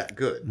 it's that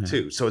good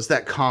too. So it's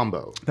that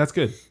combo. That's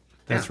good.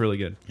 That's really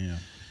good. Yeah.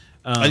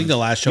 I think the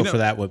last show for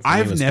that was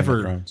I've Game of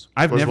never Thrones.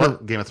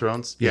 Game of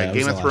Thrones. Yeah, Yeah, it Game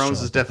was of the last Thrones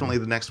show, is definitely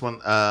the next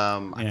one. I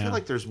Yeah. feel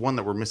like there's one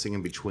that we're missing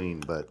in between,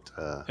 but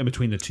in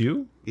between the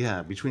two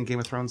yeah, between Game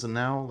of Thrones and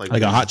now, like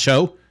Like a hot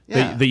show.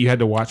 Yeah. that you had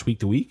to watch week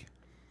to week.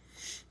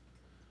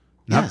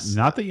 Yes.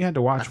 Not that you had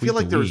to watch. I feel week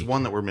like to there was week.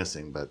 one that we're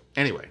missing, but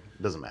anyway,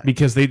 it doesn't matter.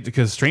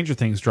 because Stranger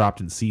Things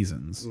dropped in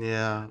seasons.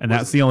 Yeah, And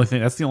that's the only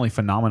thing. That's the only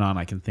phenomenon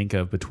I can think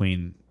of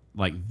between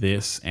like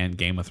this and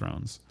Game of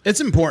Thrones. It's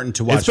important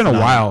to watch. It's been a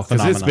while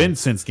because it's phenomenon. been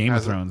since Game of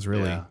Has it? Thrones,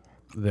 really. Yeah.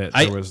 That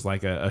there was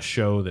like a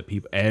show that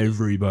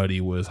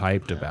everybody was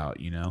hyped about,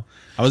 you know.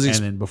 I was and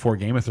then before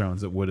Game of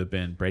Thrones, it would have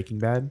been Breaking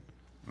Bad.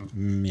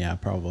 Yeah,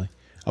 probably.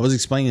 I was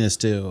explaining this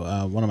to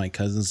one of my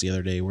cousins the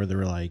other day, where they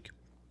were like,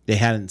 they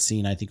hadn't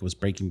seen, I think it was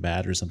Breaking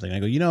Bad or something. I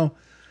go,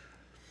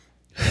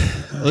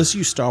 let's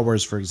use Star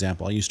Wars for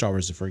example. I use Star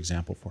Wars for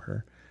example for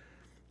her.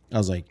 I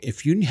was like,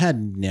 if you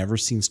had never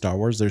seen Star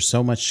Wars, there's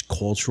so much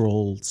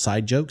cultural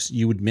side jokes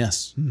you would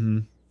miss. Mm-hmm.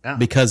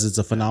 because it's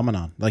a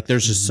phenomenon. Like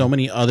there's just so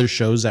many other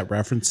shows that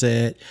reference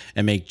it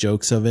and make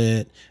jokes of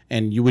it,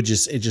 and it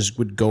just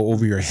would go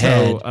over your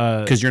head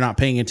because you're not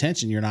paying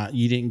attention.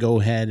 You didn't go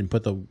ahead and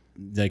put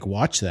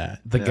watch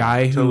that. The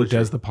guy who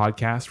does the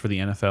podcast for the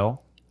NFL,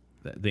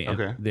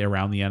 the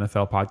Around the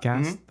NFL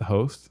podcast, the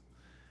host,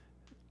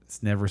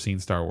 it's never seen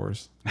Star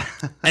Wars,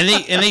 and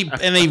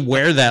they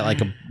wear that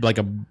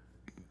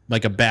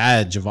like a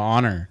badge of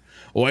honor.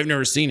 Oh, I've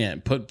never seen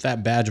it. Put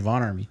that badge of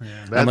honor on me.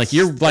 Yeah, I'm like,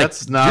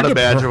 that's not a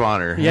badge of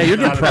honor. Yeah, you're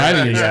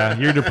depriving yourself.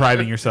 Yeah, you're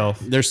depriving yourself.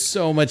 There's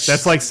so much.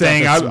 That's like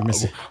saying I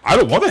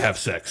don't want to have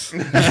sex. I'm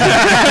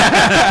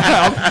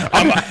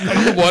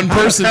the one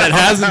person that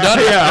hasn't done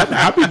it. Yeah, I'm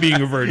happy being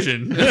a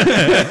virgin. That's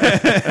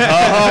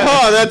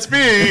me.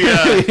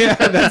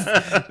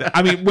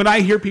 I mean, when I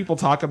hear people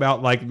talk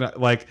about like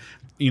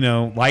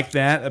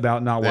that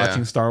about not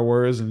watching Star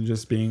Wars and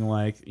just being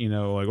like,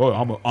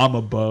 oh, I'm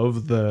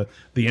above the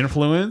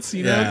influence,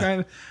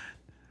 kind of.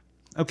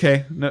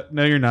 Okay,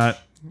 no, you're not.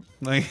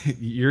 Like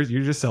you're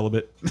just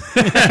celibate.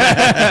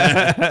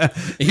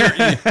 you're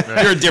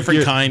a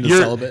different kind of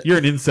celibate. You're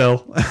an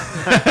incel.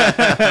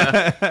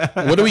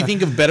 What do we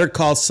think of Better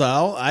Call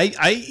Saul?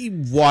 I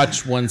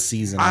watched one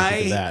season.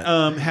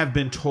 I have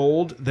been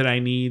told that I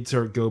need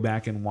to go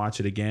back and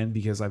watch it again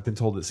because I've been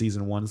told that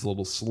season 1 is a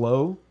little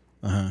slow.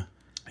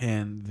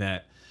 And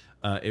that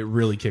it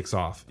really kicks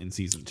off in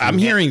season 2. I'm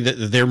hearing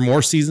that there are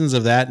more seasons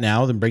of that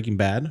now than Breaking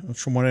Bad,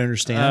 from what I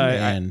understand.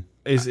 I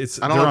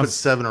don't know if it's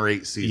 7 or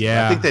 8 seasons.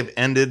 Yeah. I think they've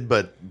ended,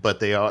 but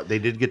they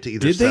did get to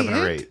either 7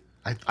 or 8.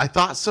 I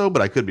thought so,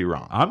 but I could be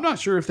wrong. I'm not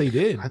sure if they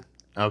did.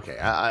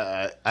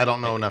 I don't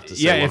know enough to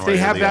say. Yeah, if they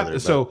have that, other,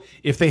 so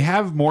if they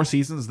have more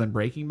seasons than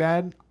Breaking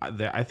Bad,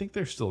 I think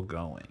they're still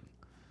going.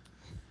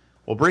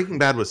 Well, Breaking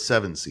Bad was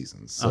 7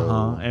 seasons.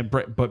 So.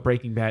 But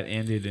Breaking Bad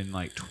ended in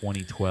like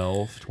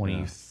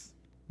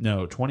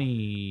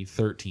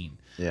 2013.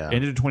 Yeah.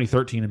 Ended in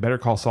 2013, and Better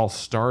Call Saul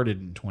started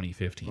in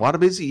 2015.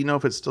 Wadabizi, you know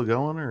if it's still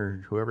going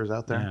or whoever's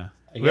out there? Yeah.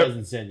 He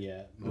hasn't said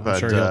yet. I'm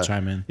sure he'll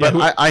chime in.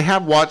 But I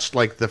have watched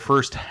like the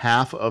first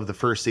half of the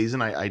first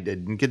season. I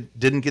didn't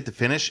get to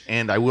finish,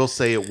 and I will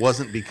say it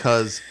wasn't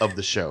because of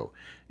the show.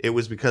 It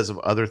was because of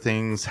other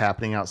things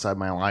happening outside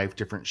my life,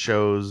 different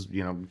shows,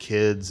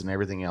 kids and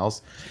everything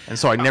else. And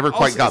so I never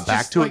quite got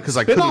back to it because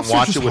I couldn't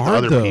watch it with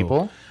other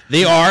people.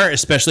 They are,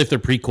 especially if they're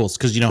prequels,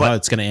 because how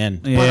it's going to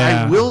end. But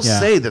I will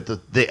say that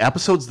the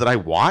episodes that I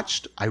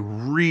watched, I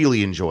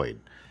really enjoyed.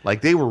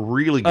 Like, they were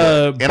really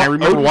good. And I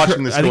remember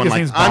watching this going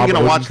like, I'm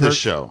going to watch this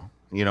show.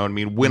 You know what I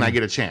mean? When I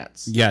get a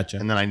chance. Gotcha.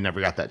 And then I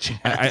never got that chance.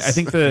 I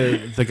think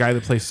the guy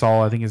that plays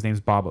Saul, I think his name's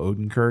Bob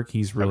Odenkirk.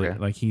 He's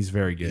really he's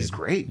very good. He's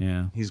great.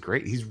 Yeah. He's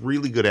great. He's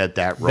really good at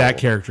that role. That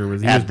character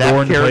was at that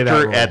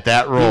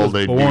role.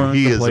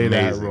 He is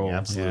amazing.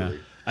 Absolutely.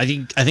 Yeah. I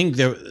think in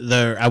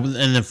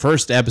the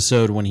first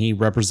episode when he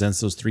represents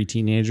those 3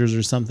 teenagers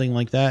or something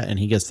like that, and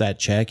he gets that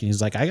check, and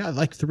he's like, I got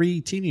like 3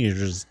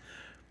 teenagers.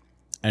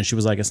 And she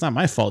was like, "It's not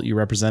my fault. You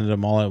represented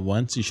them all at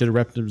once. You should have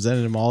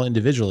represented them all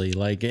individually."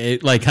 Like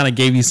it, kind of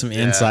gave you some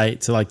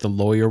insight to like the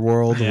lawyer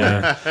world,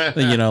 where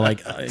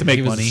to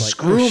make money. Like,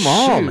 screw them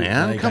all,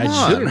 man. Come on.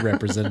 I should have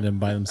represented them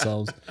by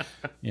themselves.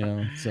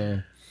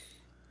 So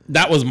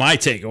that was my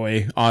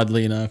takeaway.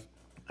 Oddly enough,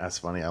 that's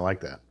funny. I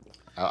like that.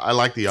 I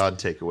like the odd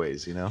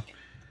takeaways.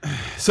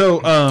 So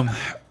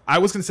I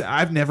was gonna say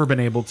I've never been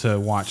able to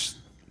watch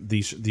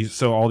these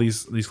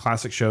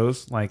classic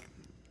shows like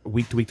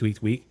week to week to week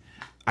to week.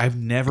 I've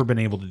never been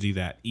able to do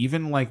that.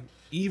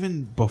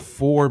 Even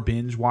before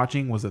binge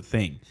watching was a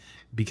thing,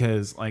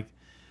 because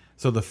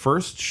so the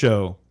first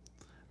show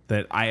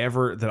that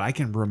I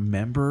can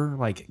remember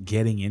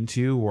getting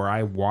into where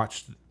I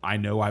watched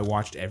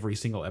every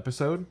single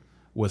episode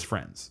was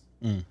Friends.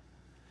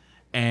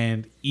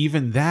 And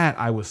even that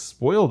I was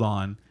spoiled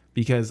on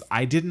because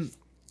I didn't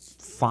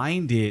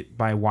find it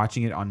by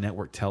watching it on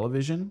network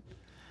television.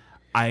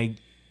 I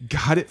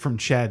got it from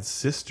Chad's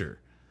sister.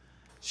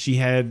 She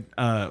had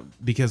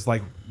because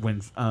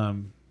when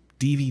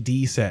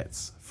DVD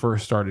sets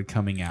first started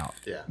coming out,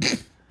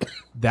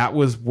 that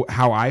was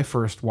how I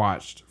first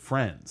watched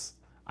Friends.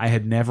 I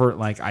had never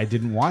I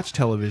didn't watch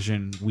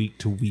television week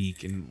to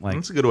week, and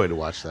that's a good way to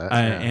watch that.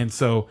 And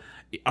so,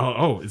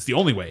 it's the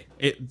only way.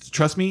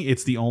 Trust me,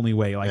 it's the only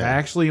way. I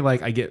actually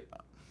I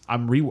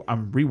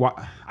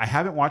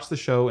haven't watched the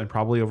show in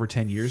probably over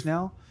 10 years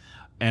now,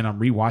 and I'm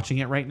rewatching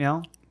it right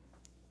now,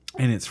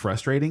 and it's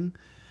frustrating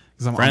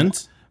because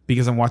Friends.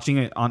 Because I'm watching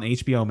it on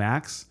HBO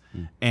Max,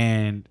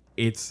 and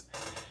it's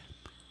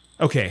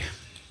okay.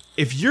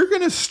 If you're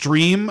gonna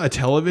stream a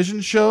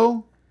television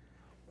show,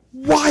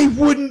 why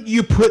wouldn't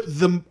you put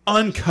the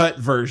uncut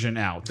version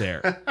out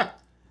there?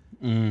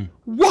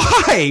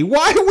 Why?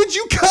 Why would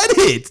you cut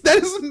it?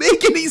 That doesn't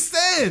make any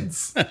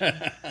sense.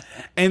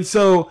 And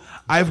so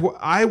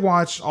I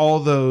watched all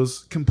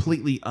those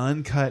completely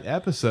uncut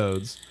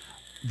episodes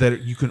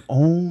that you can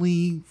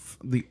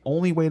the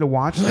only way to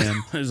watch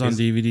them is on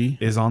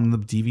DVD. Is on the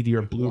DVD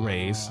or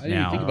Blu-rays I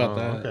didn't think about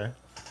that. Okay.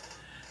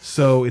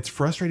 So it's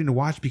frustrating to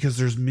watch because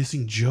there's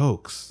missing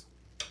jokes.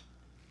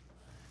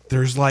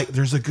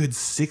 there's a good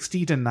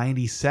 60 to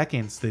 90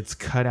 seconds that's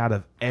cut out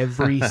of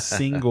every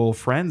single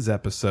Friends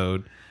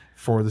episode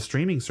for the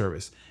streaming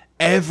service.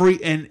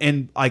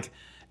 And like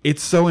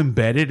it's so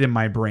embedded in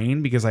my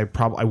brain because I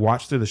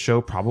watched through the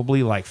show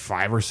probably like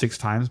 5 or 6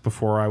 times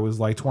before I was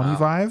like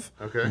 25.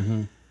 Wow.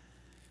 Okay.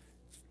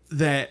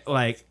 That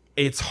like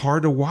it's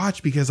hard to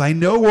watch because I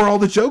know where all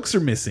the jokes are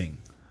missing.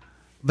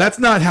 That's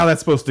not how that's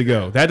supposed to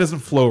go. That doesn't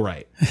flow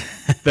right.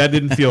 That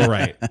didn't feel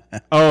right.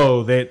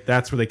 Oh,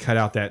 that's where they cut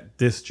out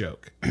this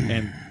joke.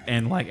 And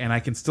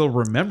I can still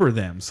remember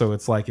them. So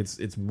it's like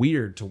it's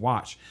weird to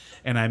watch.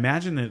 And I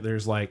imagine that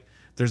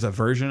there's a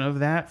version of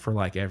that for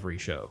like every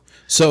show.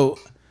 So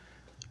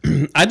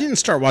I didn't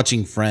start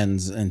watching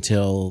Friends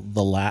until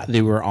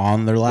they were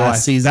on their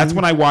last season. That's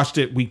when I watched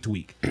it week to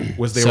week.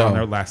 Were on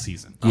their last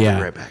season. I'll be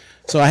right back.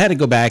 So I had to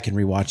go back and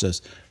rewatch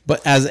this.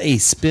 But as a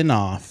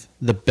spin-off,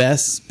 the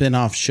best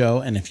spin-off show,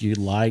 and if you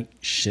like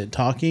shit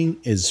talking,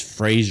 is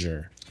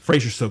Frasier.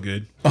 Frasier's so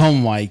good. Oh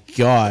my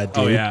God,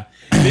 dude. Oh yeah.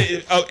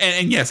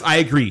 And yes, I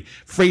agree.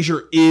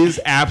 Frasier is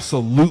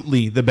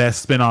absolutely the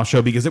best spin-off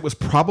show because it was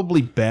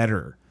probably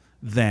better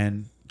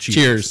than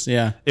Cheers.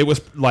 Yeah. It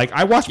was like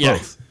I watched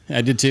both.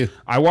 I did too.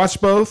 I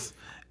watched both,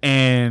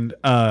 and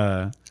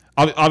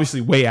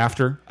obviously way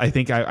after. I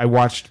think I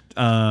watched.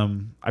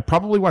 I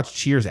probably watched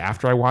Cheers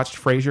after I watched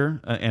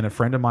Frasier, and a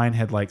friend of mine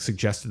had like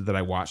suggested that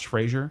I watch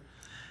Frasier,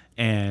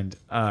 and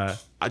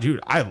dude,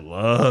 I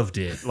loved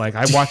it. Like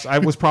I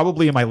was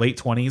probably in my late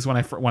 20s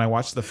when I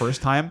watched the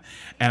first time,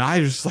 and I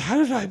just how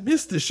did I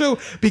miss the show?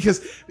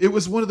 Because it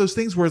was one of those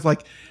things where it's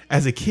like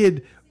as a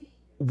kid.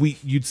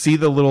 You'd see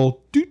the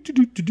little do for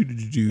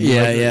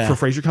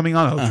Frasier coming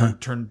on.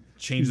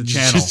 Change the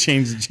channel. Just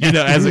change the channel.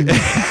 You know,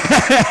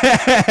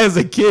 as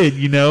a kid,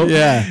 you know.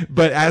 Yeah.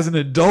 But as an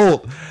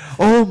adult,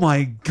 oh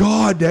my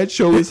God, that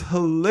show is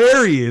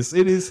hilarious.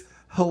 It is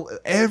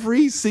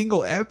every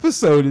single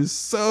episode is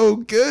so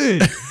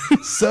good,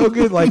 so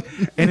good. Like,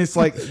 and it's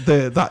like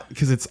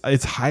because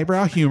it's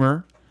highbrow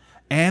humor.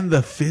 And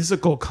the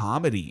physical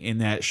comedy in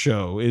that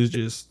show is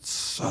just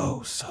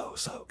so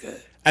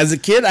good. As a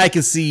kid, I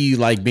could see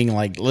like being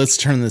like, let's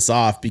turn this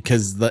off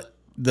because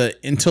the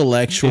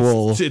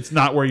intellectual it's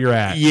not where you're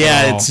at.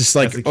 Yeah, it's just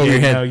like over your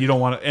head. You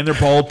don't want to, and they're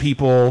bald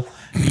people.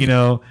 You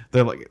know,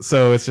 they're like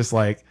so. It's just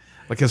like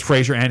because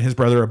Frasier and his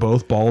brother are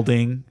both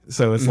balding,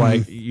 so it's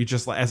like you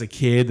just as a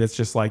kid, it's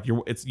just like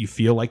you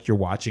feel like you're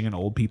watching an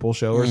old people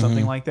show or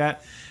something like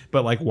that.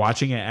 But like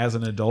watching it as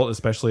an adult,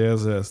 especially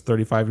as a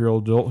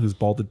 35-year-old adult who's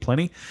balded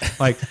plenty,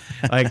 like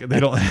they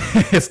don't.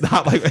 It's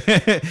not like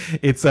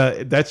it's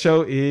that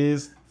show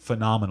is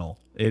phenomenal.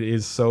 It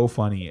is so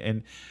funny,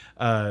 and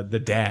the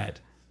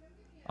dad.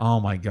 Oh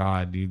my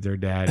God, dude, their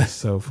dad is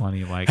so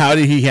funny. Like, how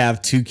did he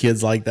have 2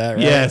 kids like that?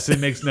 Right? Yes, it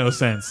makes no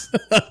sense.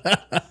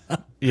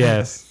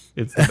 Yes,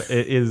 it's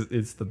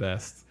the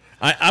best.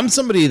 I'm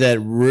somebody that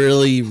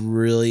really,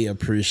 really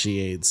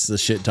appreciates the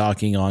shit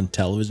talking on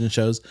television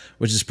shows,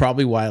 which is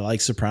probably why I like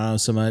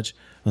Sopranos so much,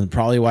 and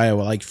probably why I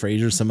like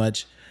Frasier so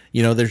much.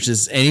 You know, there's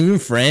just, and even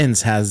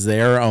Friends has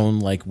their own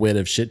like wit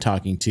of shit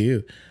talking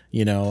too.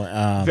 You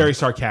know, very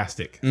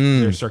sarcastic.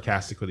 They're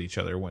sarcastic with each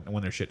other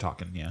when they're shit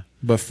talking. Yeah,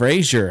 but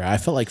Frasier, I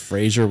felt like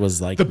Frasier was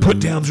like the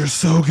put downs are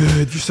so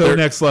good. You're so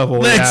next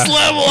level. Next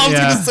level. I was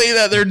gonna say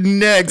that they're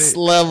next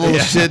level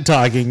shit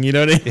talking. You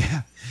know what I mean?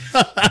 Yeah.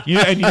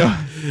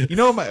 You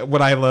know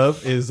what I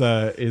love is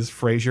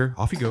Frasier.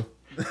 Off you go.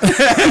 Because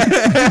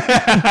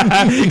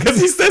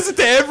he says it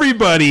to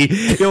everybody.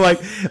 You're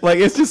like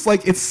it's just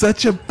like it's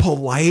such a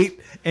polite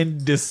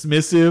and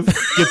dismissive.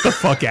 Get the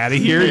fuck out of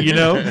here, you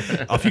know.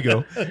 Off you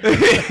go.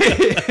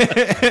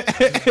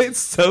 It's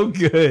so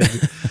good.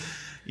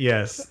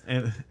 Yes,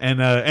 and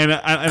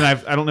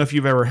I don't know if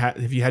you've ever had.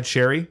 Have you had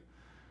sherry?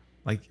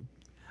 Like.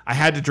 I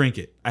had to drink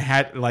it. I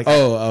had like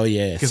oh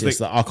yeah, because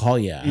the alcohol.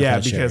 Yeah,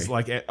 because sherry.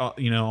 Like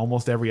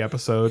almost every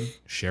episode,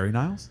 Sherry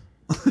Niles.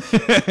 But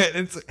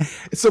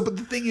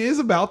the thing is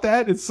about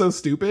that, it's so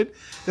stupid.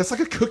 That's like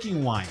a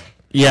cooking wine.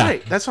 Yeah,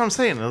 right. That's what I'm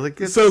saying. Like,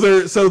 so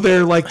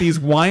they're like these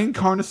wine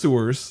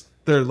connoisseurs.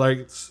 They're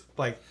like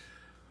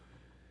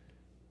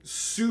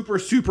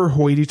super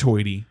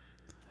hoity-toity,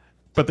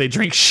 but they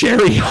drink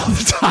sherry all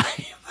the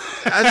time.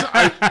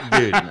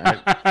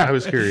 I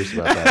was curious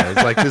about that. I was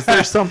like, is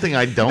there something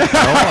I don't know?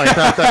 I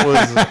thought that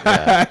was.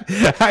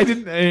 Yeah. I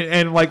didn't,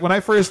 and like when I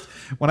first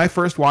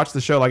watched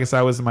the show, like I said,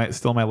 I was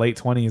still in my late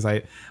 20s.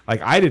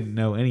 I didn't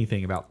know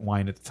anything about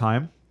wine at the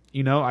time.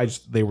 You know,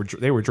 they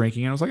were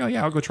drinking, and I was like, oh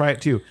yeah, I'll go try it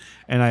too.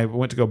 And I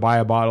went to go buy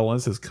a bottle, and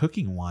it says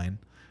cooking wine.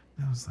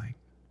 And I was like,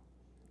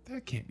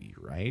 that can't be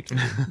right.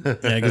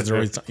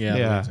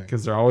 Yeah,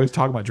 because they're always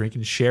talking about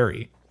drinking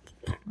sherry.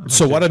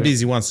 So what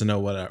Beezy wants to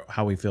know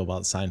how we feel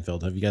about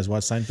Seinfeld. Have you guys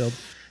watched Seinfeld?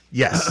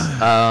 Yes.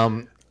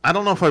 I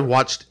don't know if I've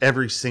watched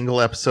every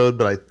single episode,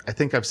 but I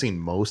think I've seen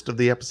most of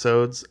the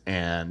episodes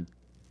and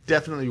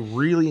definitely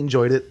really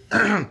enjoyed it.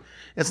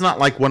 It's not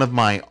like one of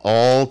my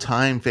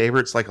all-time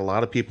favorites like a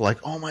lot of people like,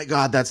 oh my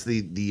God, that's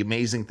the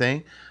amazing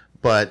thing.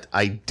 but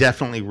I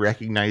definitely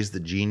recognize the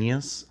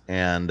genius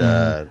and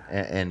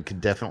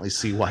could definitely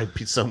see why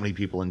so many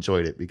people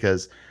enjoyed it,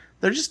 because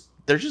they're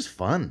just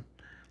fun.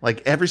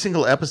 Like every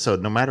single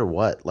episode, no matter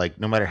what, like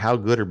no matter how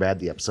good or bad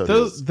the episode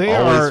is, they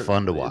always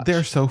fun to watch.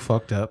 They're so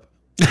fucked up.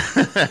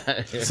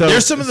 So they're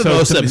some of the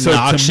most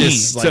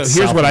obnoxious. So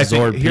here's what I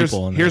think.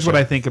 Here's what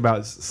I think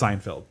about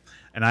Seinfeld,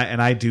 and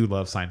I do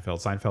love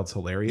Seinfeld. Seinfeld's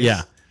hilarious.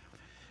 Yeah,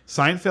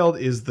 Seinfeld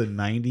is the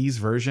 '90s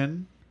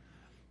version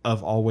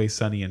of Always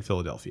Sunny in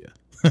Philadelphia.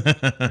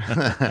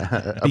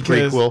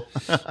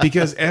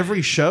 because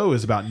every show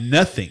is about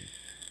nothing.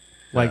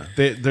 Like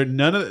they're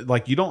none of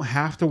like you don't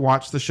have to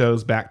watch the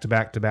shows back to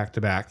back to back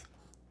to back.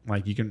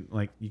 Like you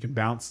can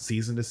bounce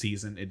season to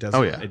season. It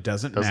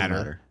doesn't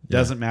matter.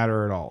 Doesn't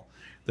matter at all.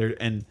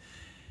 And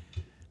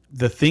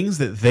the things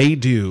that they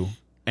do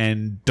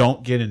and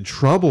don't get in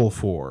trouble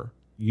for,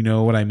 you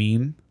know what I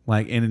mean?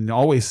 Like in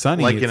Always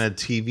Sunny, like in a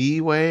TV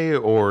way,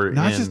 or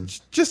not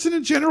just in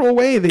a general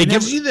way. It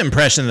gives you the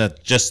impression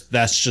that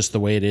that's just the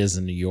way it is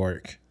in New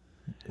York.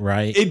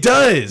 Right, it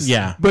does.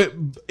 Yeah, but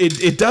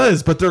it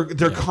does. But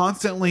they're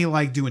constantly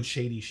like doing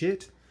shady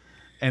shit,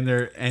 and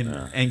they're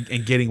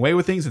and getting away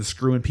with things and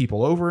screwing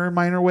people over in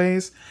minor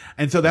ways.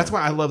 And so that's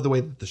why I love the way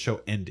that the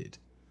show ended.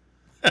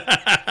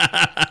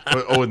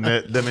 And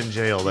them in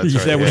jail. That's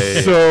right. That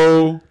was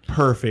so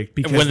perfect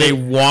because when they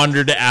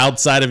wandered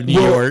outside of New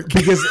York,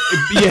 because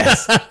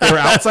yes, they were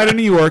outside of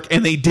New York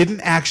and they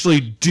didn't actually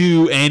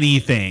do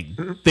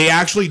anything. They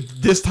actually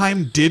this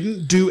time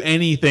didn't do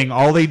anything.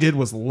 All they did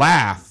was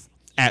laugh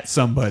at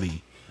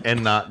somebody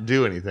and not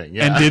do anything,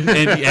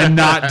 and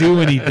not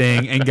do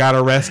anything, and got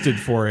arrested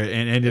for it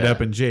and ended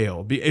up in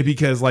jail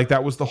because like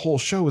that was the whole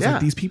show. Was like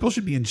these people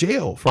should be in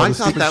jail. For I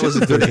thought that was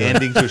a good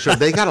ending to a show.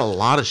 They got a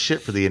lot of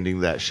shit for the ending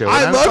of that show.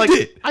 I loved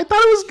it. I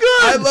thought it was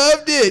good. I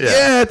loved it.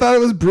 Yeah, I thought it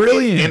was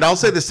brilliant. And I'll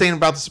say the same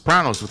about The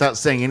Sopranos without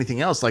saying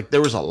anything else. Like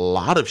there was a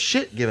lot of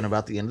shit given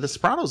about the end of The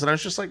Sopranos, and I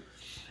was just like,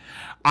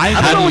 I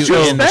don't know what you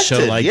end the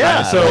show like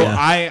that. So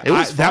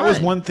that was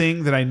one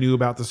thing that I knew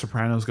about The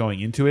Sopranos going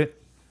into it.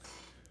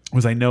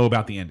 Was I know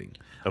about the ending.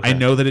 Okay. I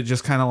know that it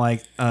just kind of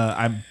like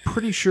I'm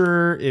pretty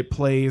sure it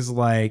plays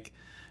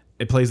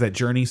that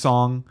Journey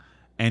song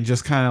and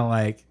just kind of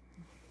like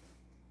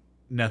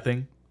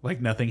nothing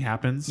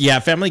happens. Yeah,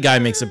 Family Guy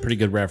makes a pretty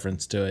good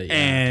reference to it. Yeah.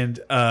 And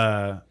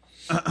well,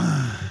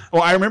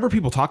 I remember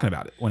people talking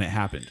about it when it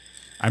happened.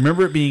 I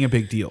remember it being a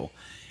big deal.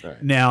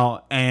 Right.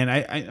 Now,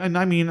 and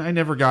I mean I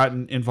never got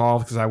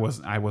involved because I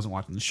wasn't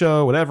watching the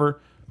show,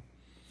 whatever.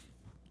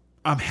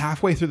 I'm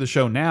halfway through the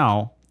show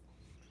now.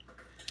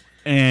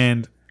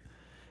 And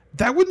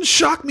that wouldn't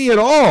shock me at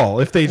all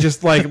if they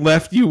just like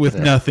left you with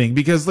nothing,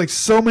 because like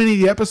so many of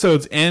the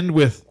episodes end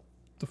with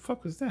the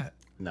fuck was that?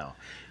 No,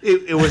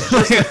 it was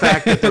just the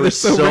fact that there was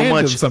so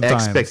much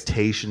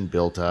expectation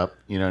built up.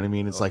 You know what I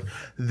mean? It's like,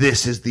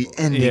 this is the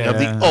ending of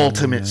the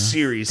ultimate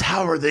series.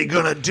 How are they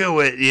gonna do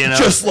it? You know,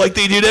 just like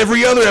they did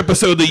every other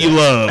episode that you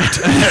loved.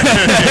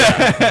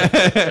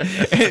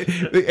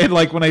 and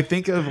like when I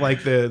think of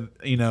like the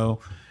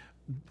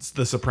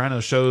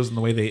Sopranos shows and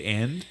the way they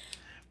end.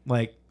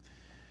 Like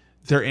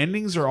their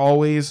endings are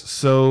always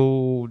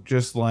so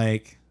just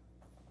like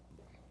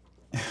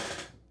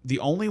the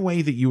only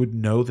way that you would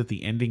know that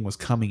the ending was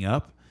coming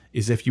up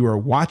is if you were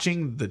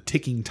watching the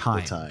ticking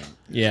time.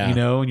 Yeah. You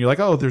know, and you're like,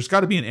 oh, there's got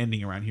to be an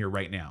ending around here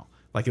right now.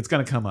 Like it's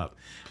going to come up.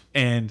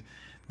 And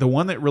the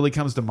one that really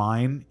comes to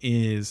mind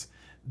is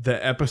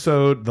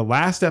the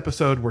last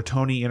episode where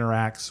Tony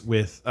interacts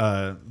with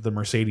the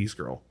Mercedes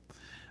girl.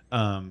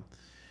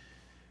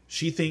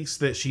 She thinks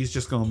that she's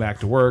just going back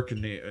to work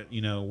and,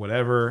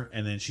 whatever.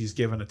 And then she's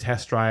given a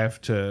test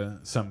drive to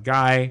some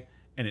guy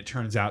and it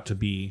turns out to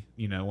be,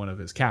 one of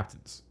his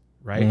captains.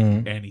 Right.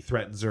 Mm-hmm. And he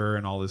threatens her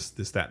and all this,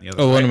 that, and the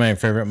other. Oh, one of my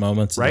favorite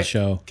moments of the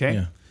show.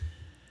 Okay.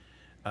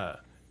 Yeah.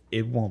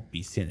 It won't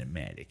be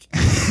cinematic.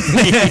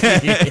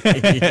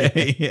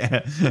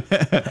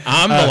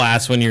 I'm the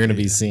last one you're going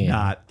to be seeing.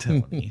 Not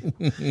Tony.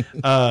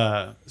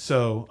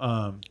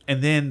 And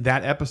then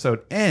that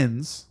episode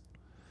ends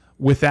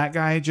with that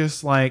guy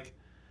just like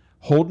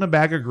holding a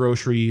bag of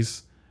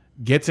groceries,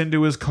 gets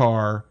into his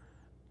car,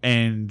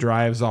 and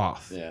drives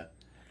off. Yeah.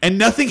 And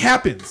nothing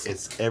happens.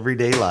 It's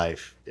everyday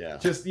life. Yeah.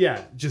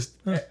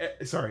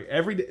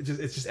 Every day.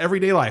 It's just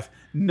everyday life.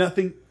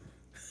 Nothing.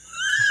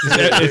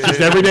 It's just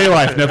everyday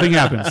life. Nothing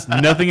happens.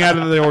 Nothing out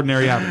of the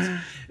ordinary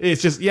happens.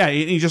 It's just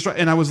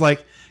and I was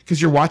like,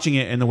 because you're watching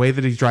it and the way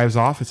that he drives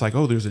off, it's like,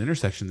 oh, there's an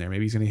intersection there.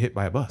 Maybe he's gonna get hit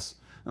by a bus.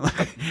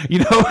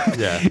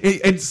 Yeah.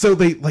 And so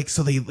they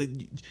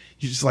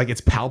you just like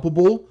it's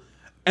palpable,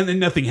 and then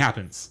nothing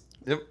happens.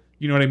 Yep.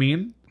 You know what I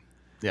mean?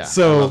 Yeah.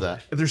 So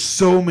there's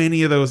so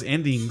many of those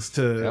endings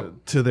to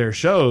their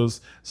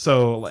shows.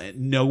 So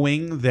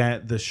knowing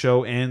that the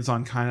show ends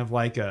on kind of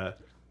like a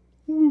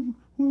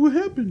what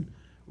happened?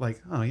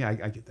 Like, oh yeah,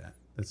 I get that.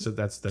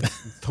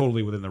 That's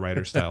totally within the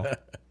writer's style.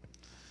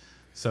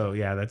 So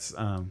yeah, that's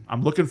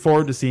I'm looking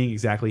forward to seeing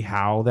exactly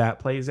how that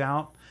plays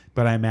out.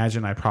 But I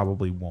imagine I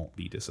probably won't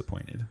be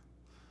disappointed.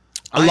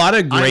 A lot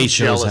of great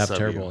shows jealous have of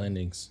terrible you.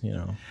 endings, you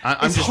know.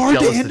 It's hard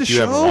to end a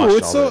show.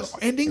 It's so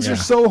endings are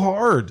so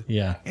hard.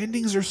 Yeah.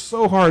 Endings are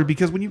so hard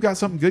because when you've got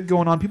something good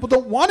going on, people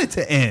don't want it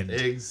to end.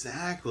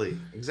 Exactly.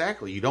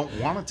 You don't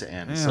want it to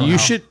end. Yeah. So You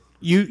should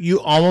you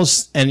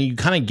almost, and you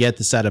kind of get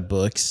this out of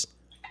books.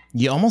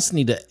 You almost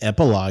need an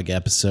epilogue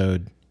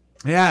episode.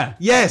 Yeah.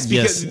 Yes.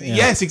 Because Yes, yeah.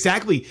 yes,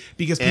 exactly.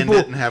 Because end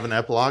people it and have an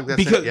epilogue.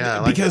 That's because it. Yeah, I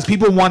like because that.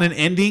 people want an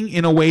ending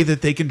in a way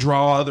that they can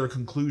draw other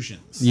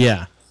conclusions.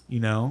 Yeah. You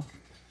know,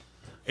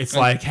 it's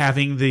like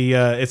having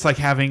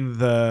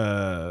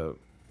the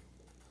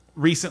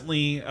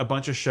recently a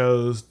bunch of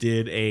shows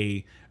did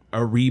a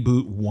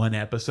reboot one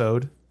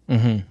episode.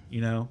 Mm-hmm.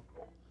 You know,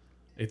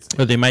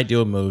 But they might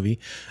do a movie.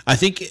 I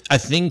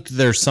think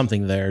there's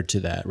something there to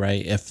that,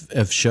 right?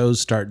 If shows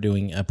start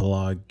doing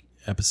epilogue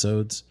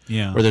episodes,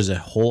 Yeah. where there's a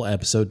whole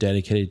episode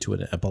dedicated to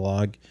an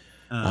epilogue.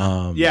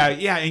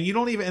 yeah, and you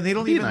don't even, and they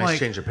don't Be a even nice like,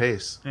 change of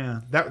pace.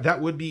 yeah,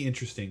 that would be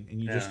interesting,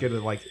 and you just get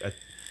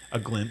a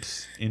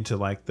glimpse into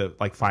like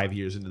 5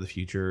 years into the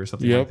future or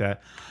something like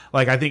that.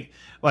 Like I think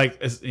I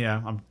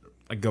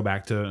go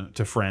back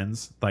to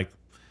Friends, like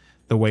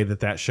the way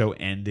that show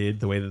ended,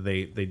 the way that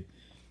they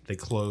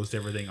closed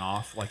everything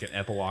off, like an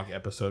epilogue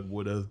episode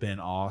would have been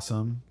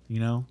awesome, you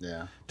know?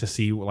 Yeah. To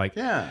see like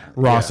Yeah.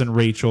 Ross Yeah. and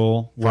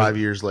Rachel 5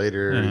 years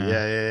later. Yeah.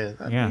 Yeah.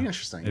 That'd be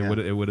interesting.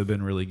 It would have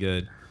been really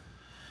good.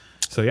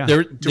 So yeah.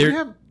 There, Do we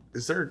have?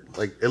 Is there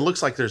like? It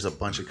looks like there's a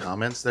bunch of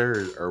comments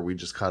there. Are we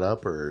just caught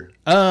up or?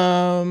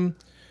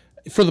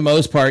 for the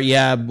most part,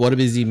 yeah.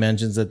 Whatabizzy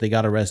mentions that they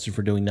got arrested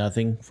for doing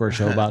nothing for a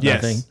show about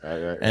Yes. nothing,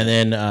 Right. and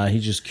then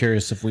he's just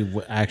curious if we've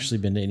actually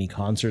been to any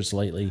concerts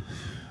lately.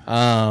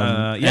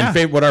 yeah.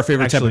 And what our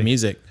favorite type Actually. of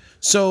music.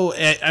 So,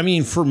 I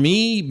mean, for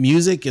me,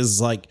 music is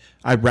like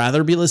I'd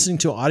rather be listening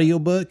to an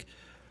audiobook,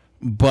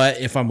 but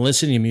if I'm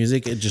listening to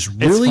music, it just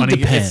really funny.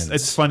 depends.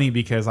 It's funny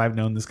because I've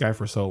known this guy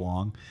for so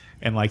long,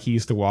 and like he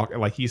used to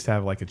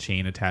have like a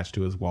chain attached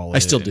to his wallet. I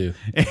still do.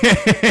 and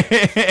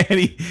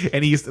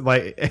he used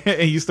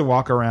to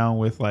walk around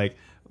with like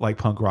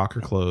punk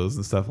rocker clothes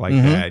and stuff like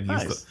that. And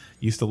Nice.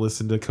 used to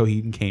listen to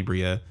Coheed and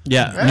Cambria.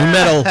 Yeah,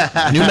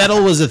 new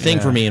metal was a thing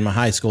for me in my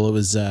high school. It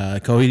was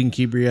Coheed and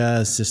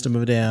Cambria, System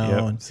of a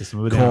Down, Yep, System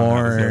of a Down, that was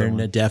the other Korn,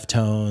 one.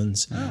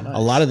 Deftones.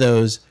 A lot of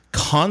those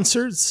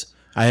concerts.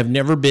 I have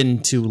never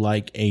been to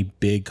like a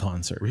big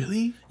concert.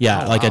 Really?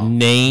 Yeah, like a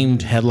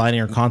named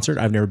headliner concert.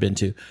 I've never been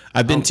to.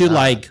 I've been to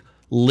like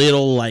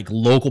little like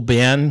local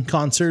band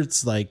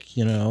concerts, like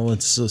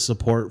it's to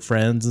support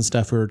friends and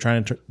stuff who are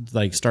trying to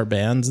like start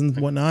bands and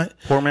whatnot.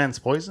 Poor Man's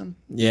Poison?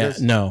 Yeah,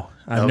 no,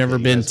 I've Okay, never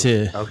you been guys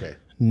to. Okay.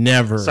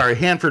 Never. Sorry,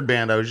 Hanford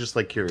Band. I was just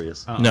like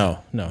curious. No.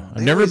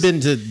 I've never been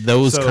to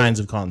those So, kinds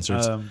of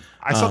concerts.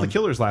 I saw the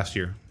Killers last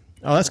year,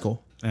 Oh, that's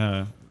cool.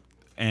 and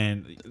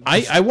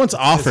I once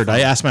offered.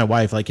 I asked my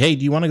wife, like, "Hey,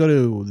 do you want to go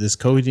to this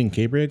Coheed and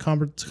Cambria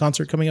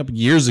concert coming up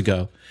years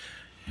ago?"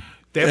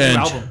 they have a And, new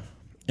album.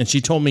 and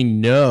she told me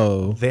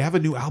no. They have a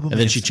new album, And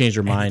then it's- she changed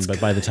her and mind. it's But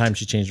by the time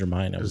she changed her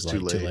mind, I was It's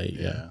like, too late.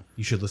 Yeah,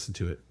 you should listen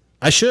to it.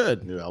 I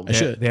should. New album. I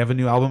should. They have a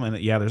new album, and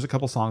there's a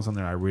couple songs on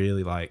there I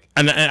really like.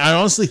 And I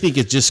honestly think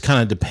it just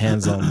kind of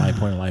depends on my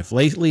point of life.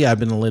 Lately, I've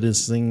been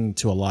listening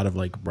to a lot of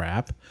like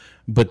rap,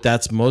 but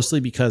that's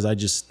mostly because I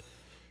just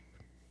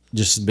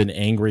been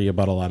angry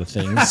about a lot of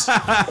things.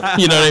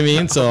 You know what I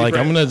mean? So like,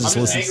 I'm gonna just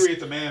listen. at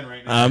the man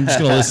right now. I'm just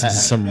gonna listen to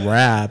some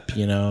rap.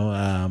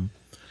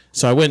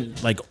 So I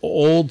went like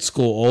old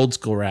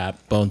school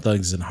rap, Bone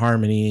Thugs and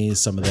Harmony,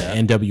 some of the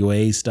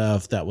NWA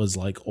stuff that was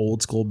like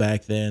old school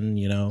back then.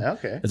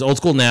 Okay. It's old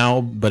school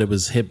now, but it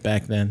was hip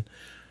back then.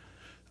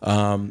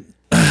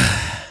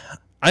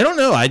 I don't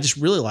know. I just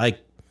really like,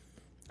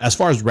 as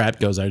far as rap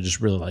goes, I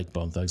just really like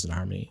Bone Thugs and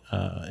Harmony.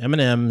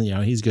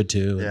 Eminem, he's good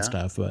too Yeah. and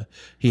stuff, but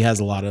he has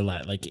a lot of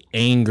like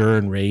anger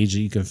and rage that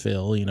you can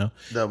feel. The more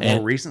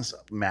And- recent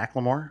stuff,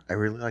 Macklemore. I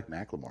really like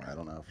Macklemore. I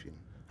don't know if you.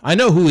 I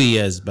know who he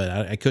is, but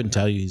I couldn't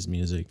tell you his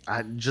music.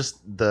 I just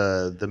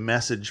the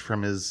message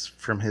from his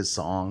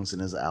songs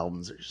and his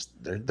albums are just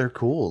they're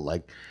cool.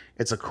 Like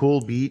it's a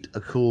cool beat, a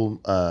cool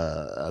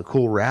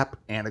rap,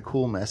 and a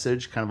cool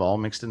message, kind of all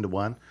mixed into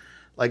one.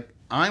 Like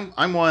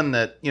I'm one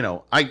that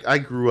I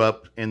grew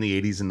up in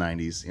the 80s and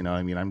 90s.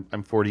 I mean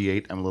I'm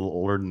 48. I'm a little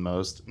older than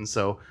most, and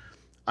so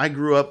I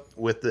grew up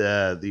with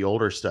the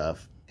older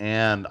stuff,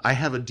 and I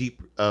have a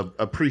deep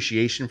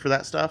appreciation for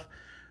that stuff.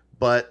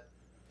 But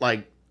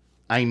like,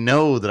 I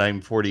know that I'm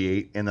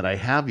 48 and that I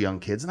have young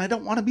kids, and I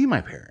don't want to be my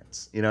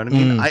parents. You know what I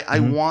mean? I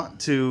want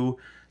to,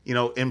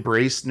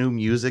 embrace new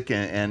music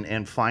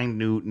and find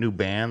new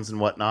bands and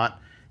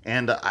whatnot.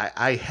 And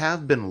I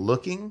have been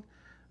looking,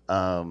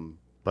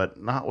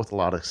 but not with a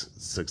lot of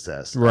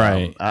success.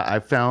 Right. I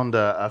found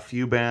a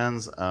few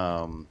bands.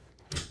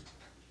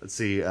 Let's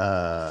see.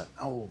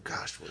 Oh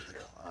gosh, what are they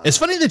called? It's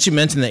funny that you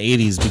mentioned the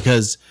 80s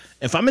because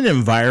if I'm in an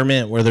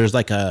environment where there's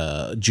like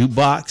a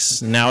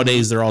jukebox,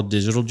 nowadays they're all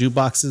digital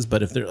jukeboxes,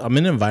 but if I'm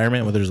in an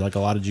environment where there's like a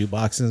lot of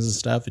jukeboxes and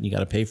stuff and you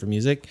got to pay for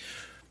music,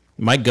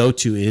 my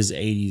go-to is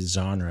 80s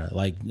genre,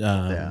 like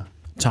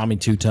Tommy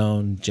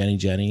Two-Tone,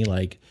 Jenny,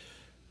 like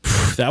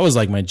that was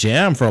like my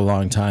jam for a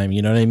long time.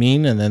 You know what I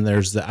mean? And then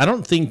there's I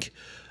don't think,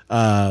 what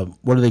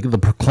are they? The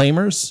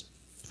Proclaimers,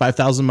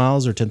 5,000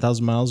 miles or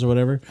 10,000 miles or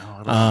whatever.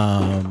 If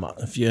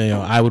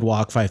I would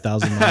walk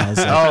 5,000 miles.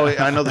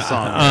 I know the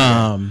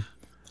song.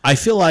 I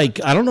feel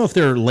like I don't know if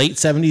they're late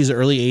 70s or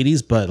early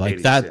 80s, but like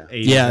 80s, that,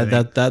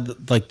 80s,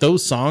 that like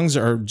those songs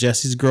are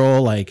Jesse's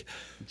Girl, like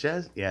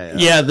jazz, the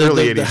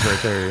early 80s right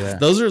there. Yeah,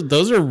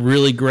 those are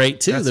really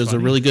great too. Those are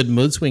really good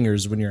mood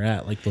swingers when you're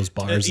at like those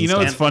bars. You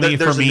know, it's funny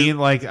for me.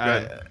 Like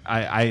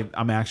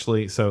I'm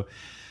actually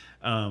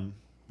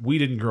we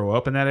didn't grow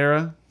up in that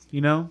era,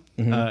 you know,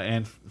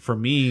 and for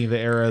me, the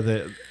era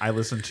that I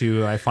listen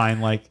to, I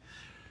find like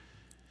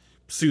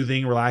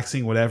soothing,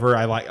 relaxing, whatever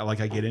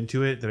I get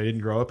into it that I didn't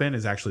grow up in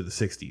is actually the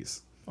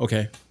 60s.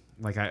 Okay.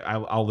 Like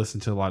I'll listen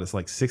to a lot of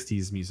like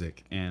 60s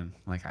music and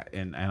like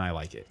I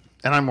like it.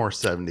 And I'm more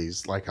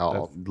 70s, like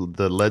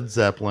the Led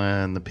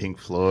Zeppelin, the Pink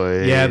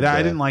Floyd. Yeah,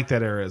 I didn't like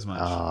that era as much.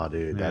 Oh,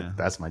 dude,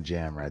 that's my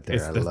jam right there.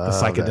 It's the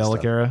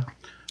psychedelic era.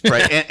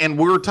 Right, and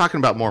we were talking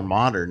about more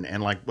modern,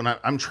 and like when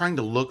I'm trying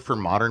to look for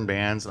modern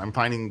bands, and I'm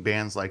finding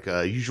bands like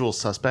Usual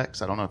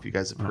Suspects. I don't know if you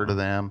guys have heard of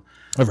them.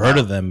 I've heard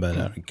of them, but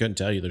I couldn't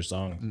tell you their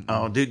song.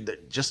 Oh, dude, they're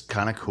just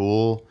kind of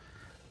cool.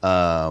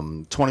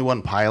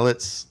 21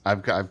 Pilots,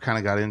 I've kind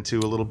of got into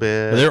a little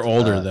bit. But they're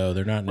older though;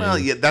 they're not. Well,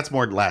 yeah, that's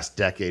more last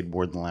decade,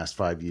 more than the last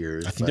 5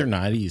 years. I think they're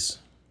 90s.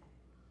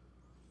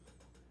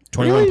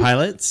 21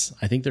 Pilots?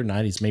 I think they're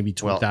 90s, maybe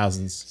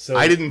 2000s. So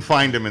I didn't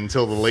find them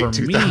until the late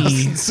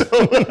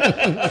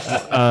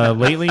 2000s.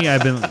 Lately,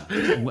 I've been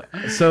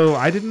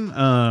I didn't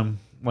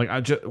like I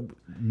just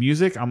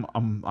music.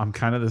 I'm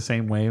kind of the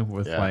same way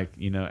with like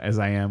as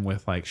I am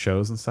with like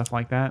shows and stuff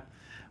like that.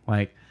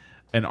 Like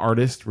an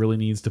artist really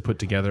needs to put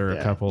together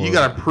a couple. You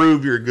got to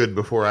prove you're good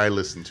before I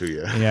listen to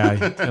you.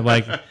 Yeah,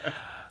 like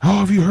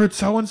have you heard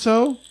so and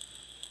so?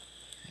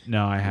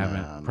 No, I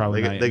haven't. No,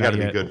 Probably they got to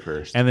be good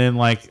first. And then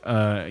like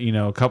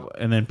a couple,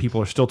 and then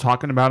people are still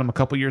talking about them a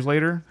couple years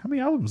later. How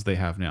many albums they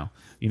have now?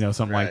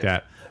 Something like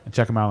that. And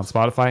check them out on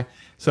Spotify.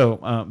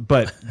 So,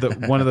 but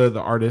one of the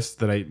artists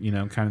that I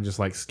kind of just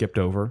like skipped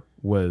over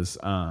was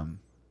I'm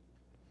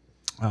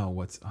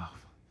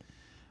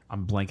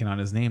blanking on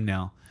his name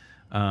now.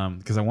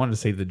 Because I wanted to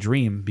say The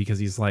Dream because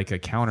he's like a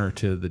counter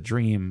to The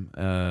Dream.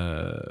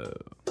 The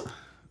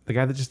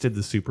guy that just did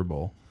the Super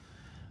Bowl.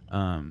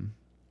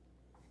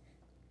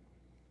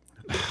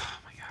 Oh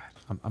my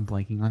god, I'm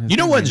blanking on his. You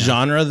know what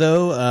genre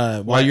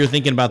though? While you're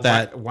thinking about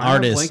that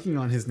artist, am I blanking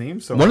on his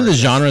name. So one of the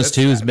genres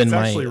too has been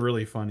actually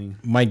really funny.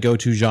 My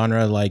go-to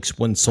genre, like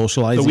when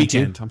socializing. The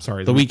Weeknd. Too. I'm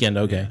sorry. The Weeknd.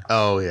 Okay.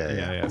 Oh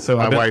yeah. So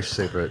my wife's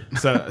favorite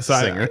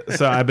singer.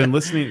 So I've been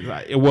listening.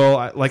 Well,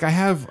 I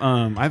have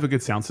a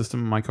good sound system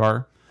in my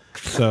car,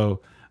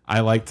 so I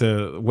like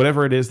to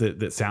whatever it is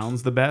that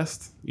sounds the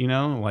best.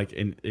 Like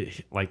and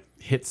it like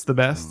hits the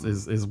best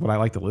is what I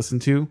like to listen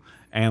to.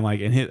 And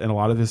like and a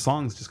lot of his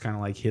songs just kind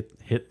of like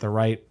hit the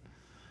right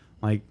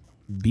like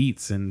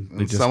beats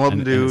and some of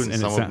them do and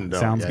some of them don't.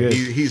 Sounds good.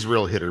 He's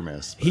real hit or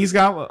miss. But. He's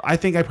got. I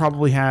think I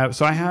probably have.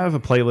 So I have a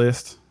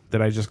playlist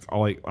that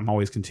I'm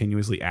always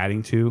continuously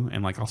adding to,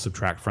 and like I'll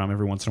subtract from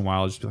every once in a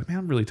while. I'll just be like, man,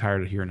 I'm really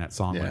tired of hearing that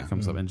song when it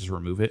comes up, and just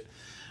remove it.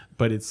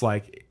 But it's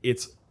like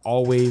it's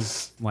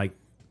always like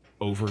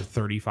over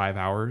 35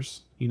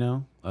 hours,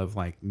 of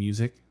like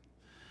music,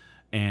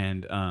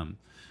 and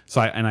So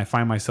I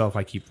find myself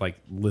I keep like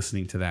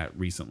listening to that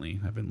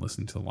recently. I've been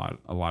listening to a lot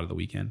of The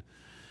Weeknd.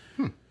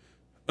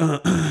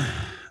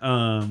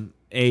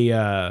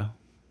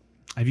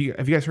 Have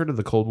you guys heard of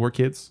the Cold War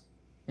Kids?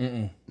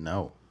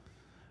 No.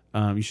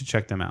 You should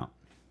check them out.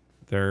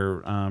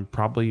 They're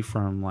probably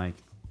from like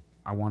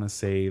I want to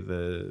say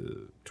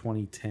the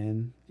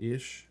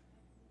 2010-ish.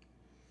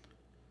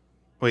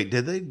 Wait,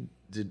 did they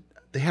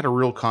had a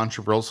real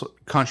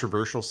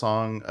controversial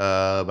song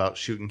about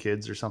shooting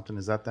kids or something?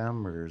 Is that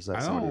them or is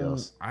that somebody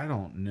else? I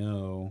don't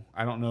know.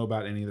 I don't know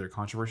about any of their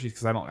controversies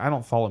because I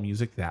don't follow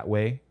music that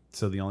way.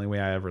 So the only way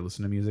I ever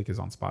listen to music is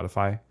on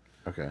Spotify.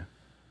 Okay.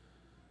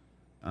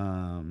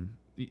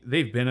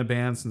 They've been a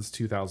band since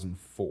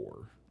 2004,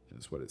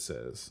 is what it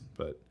says.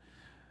 But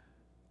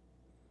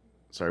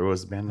sorry, what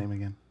was the band name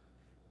again?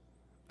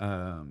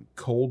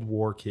 Cold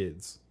War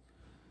Kids.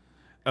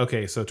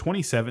 Okay, so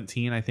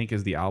 2017, I think,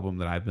 is the album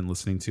that I've been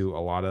listening to a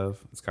lot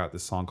of. It's got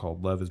this song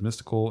called "Love Is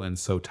Mystical" and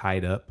 "So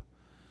Tied Up,"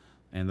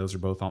 and those are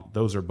both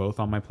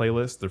on my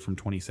playlist. They're from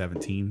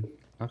 2017.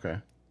 Okay.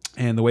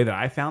 And the way that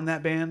I found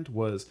that band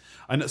was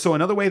so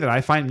another way that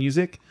I find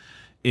music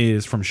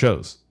is from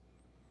shows.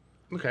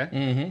 Okay.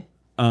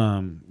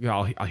 Mm-hmm.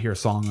 I'll hear a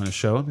song on a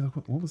show and be like,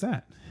 what was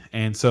that?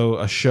 And so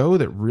a show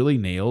that really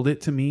nailed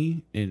it to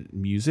me in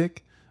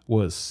music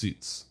was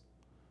Suits.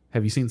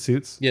 Have you seen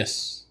Suits?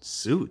 Yes.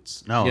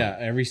 Suits? No. Yeah,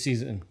 every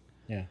season.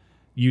 Yeah.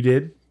 You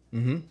did?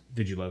 Mm-hmm.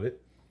 Did you love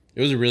it?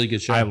 It was a really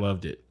good show. I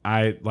loved it.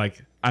 I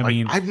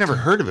mean, I've never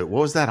heard of it. What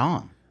was that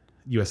on?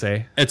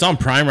 USA. It's on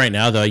Prime right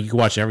now, though. You can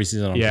watch every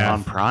season on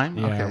on Prime.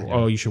 Yeah. Okay.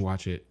 Oh, you should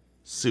watch it.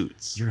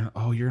 Suits. You're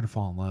gonna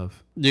fall in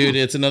love, Dude,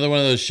 it's another one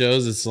of those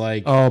shows. It's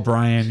like, oh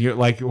Brian, you're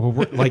like,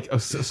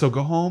 so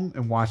go home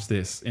and watch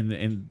this,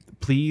 and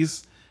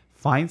please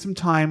find some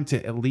time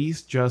to at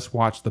least just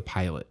watch the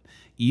pilot.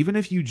 Even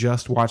if you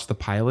just watch the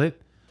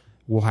pilot,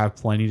 we'll have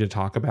plenty to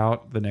talk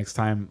about the next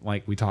time,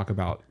 like we talk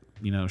about,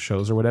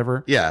 shows or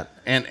whatever. Yeah,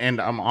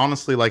 and I'm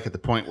honestly like at the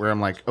point where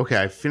I'm like,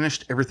 okay, I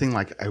finished everything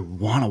like I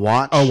want to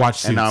watch. Oh, watch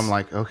Suits. And now I'm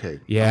like,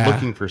 okay, Yeah. I'm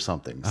looking for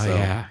something. Oh So,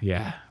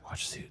 yeah,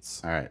 watch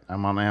Suits. all right,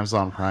 I'm on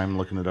Amazon Prime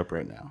looking it up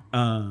right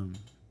now.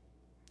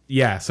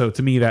 Yeah, so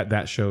to me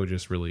that show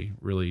just really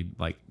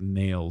like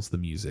nails the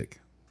music.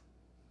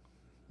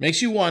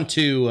 makes you want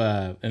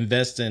to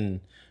invest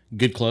in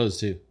good clothes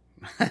too.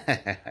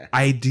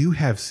 I do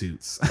have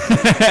Suits,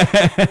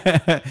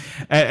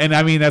 and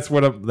I mean that's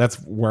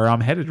where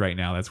I'm headed right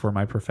now. That's where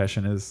my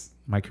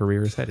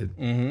career is headed.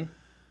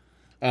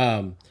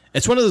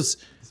 It's one of those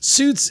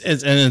Suits,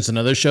 and it's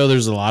another show.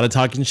 There's a lot of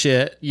talking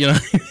shit,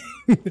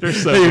 They're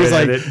so He was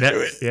good like- at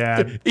it.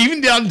 Yeah,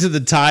 even down to the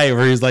tie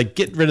where he's like,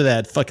 get rid of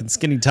that fucking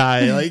skinny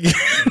tie.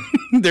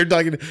 Like they're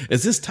talking,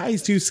 is this tie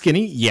too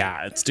skinny?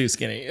 Yeah, it's too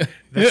skinny. I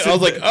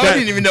was like, I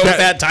didn't even know if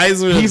that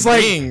ties were he's a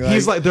like, thing.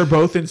 he's like, they're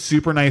both in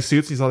super nice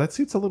suits. He's like, that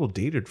suit's a little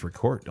dated for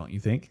court, don't you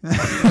think?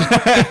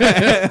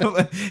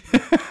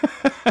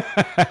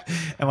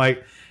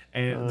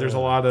 and there's a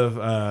lot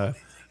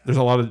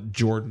of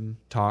Jordan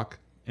talk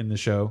in the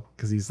show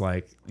because he's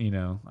like,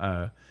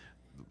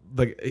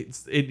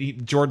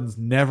 Jordan's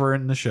never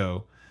in the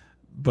show,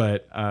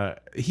 but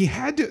he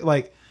had to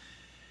like.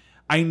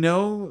 I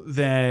know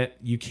that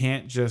you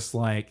can't just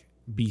like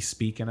be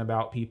speaking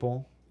about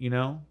people,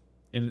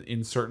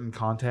 in certain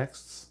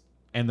contexts,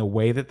 and the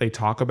way that they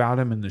talk about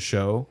him in the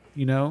show,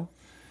 he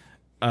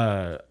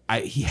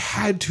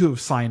had to have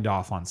signed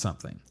off on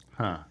something.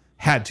 Huh.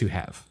 Had to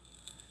have.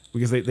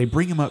 Because they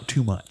bring him up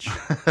too much.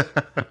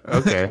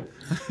 Okay.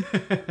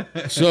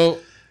 So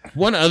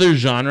one other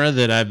genre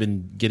that I've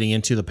been getting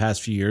into the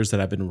past few years that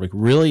I've been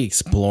really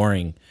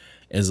exploring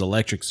is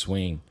electric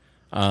swing.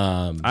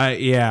 I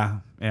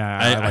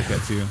like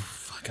that too.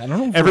 Fuck, I don't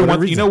know.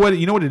 Everyone, you know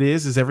what it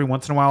is every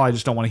once in a while I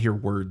just don't want to hear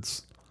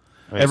words.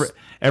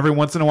 Every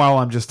once in a while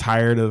I'm just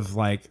tired of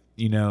like,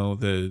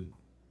 the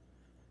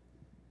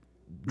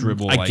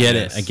dribble. I get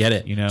it.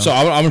 So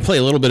I'm gonna play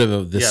a little bit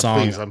of this Yeah, song.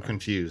 please. I'm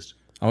confused.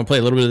 I'm gonna play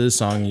a little bit of this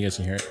song. You guys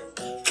can hear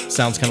it.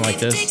 Sounds kind of like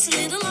this.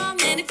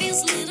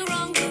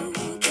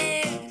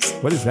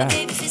 What is that?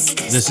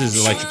 This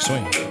is electric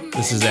swing.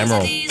 This is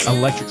Emerald.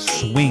 Electric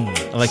swing.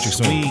 Electric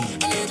swing.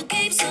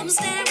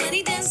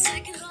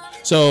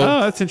 So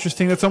Oh, that's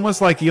interesting. That's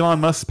almost like Elon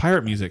Musk's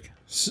pirate music.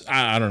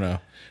 I don't know,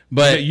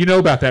 but You know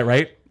about that,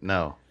 right?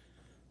 No.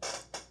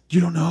 You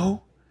don't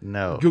know?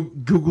 No.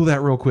 Google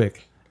that real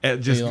quick.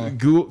 Just Elon.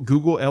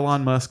 Google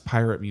Elon Musk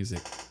pirate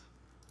music.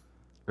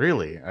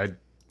 Really?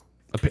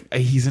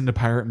 He's into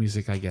pirate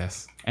music, I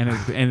guess,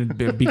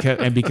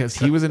 because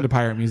he was into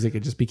pirate music, it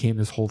just became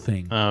this whole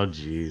thing. Oh,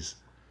 jeez.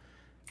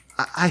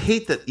 I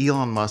hate that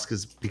Elon Musk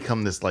has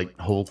become this like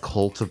whole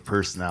cult of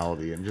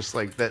personality and just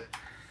like that.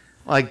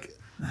 Like,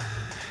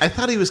 I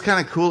thought he was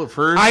kind of cool at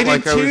first. I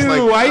like, did too. I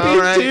was like, all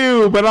right.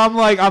 Too. But I'm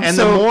like, And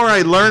the more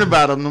I learn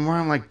about him, the more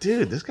I'm like,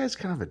 dude, this guy's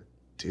kind of a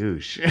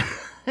douche.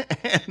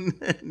 And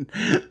then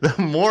the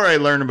more I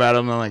learn about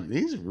him, I'm like,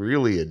 he's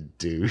really a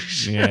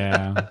douche.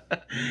 Yeah.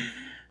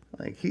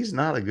 Like, he's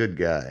not a good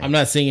guy. I'm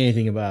not saying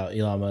anything about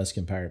Elon Musk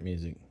and pirate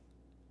music.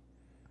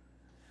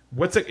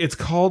 What's it? It's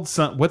called.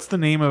 What's the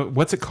name of?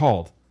 What's it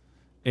called?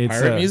 It's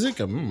Pirate music?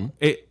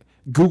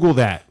 Google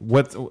that.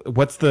 What's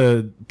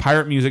the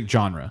pirate music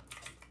genre?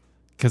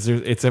 Because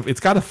it's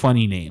got a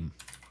funny name.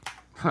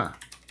 Huh.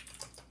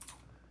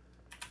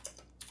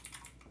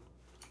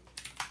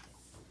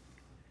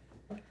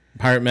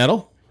 Pirate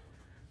metal?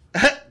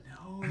 No,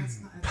 that's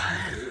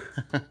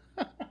not.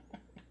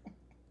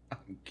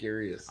 I'm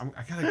curious.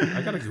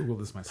 I gotta Google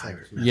this myself.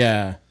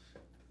 Yeah.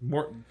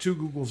 Two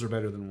Googles are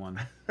better than one.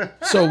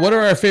 So, what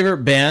are our favorite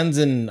bands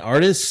and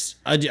artists?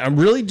 I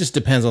really just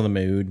depends on the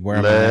mood, where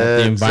I'm at,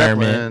 the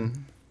environment.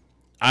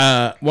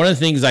 One of the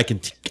things I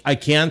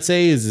can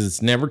say is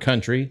it's never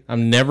country.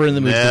 I'm never in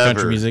the mood for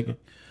country music.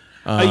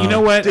 You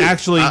know what? Dude,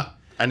 Actually,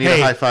 I need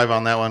a high five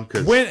on that one.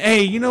 Cause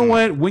you know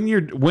what? When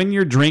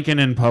you're drinking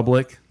in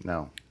public,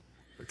 no,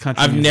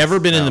 country I've music's- never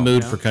been in the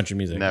mood no. for country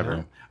music.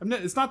 never.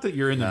 It's not that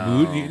you're in the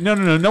mood. No.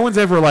 No one's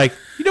ever like,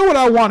 you know what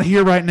I want to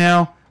hear right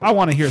now? I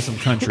want to hear some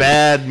country.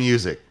 Bad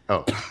music.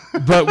 Oh,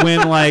 But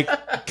when like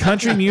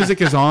country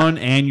music is on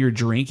and you're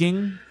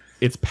drinking,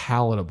 it's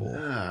palatable.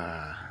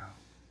 I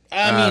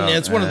mean,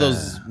 it's one of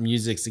those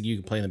musics that you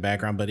can play in the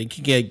background, but it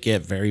can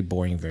get very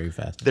boring very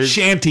fast.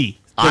 Shanty.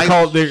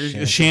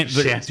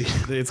 Shanty.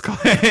 It's called.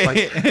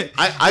 Like,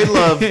 I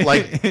love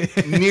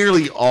like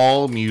nearly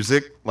all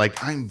music.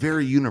 Like I'm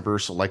very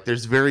universal. Like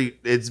it's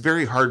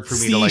very hard for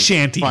me to like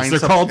shanties. find They're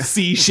something. called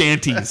sea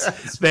shanties.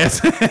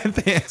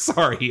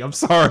 Sorry, I'm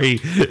sorry.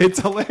 It's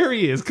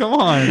hilarious. Come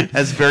on,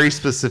 That's very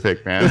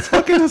specific, man.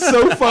 fucking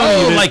so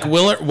funny. Oh, like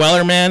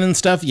Wellerman and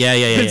stuff. Yeah.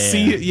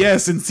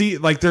 And see,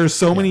 like there's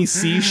so many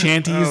sea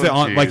shanties that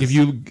on, like if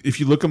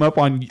you look them up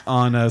on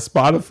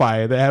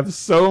Spotify, they have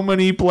so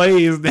many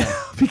plays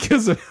now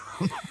because of.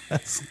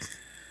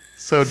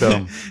 So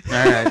dumb. All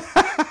right.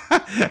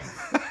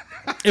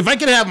 If I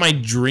could have my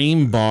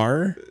dream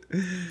bar,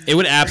 it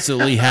would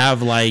absolutely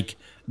have like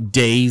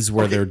days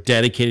where they're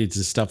dedicated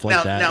to stuff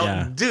like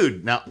that.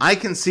 Dude, now I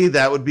can see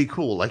that would be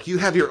cool. Like you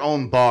have your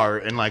own bar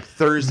and like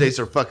Thursdays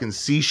are fucking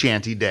sea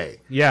shanty day.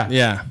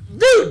 Yeah.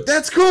 Dude,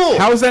 that's cool.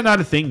 How is that not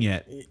a thing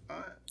yet?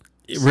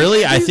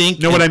 Really, I think.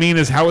 No, what I mean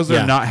is, how is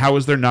there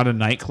not a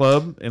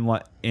nightclub in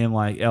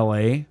like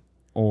L.A.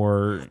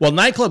 or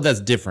nightclub that's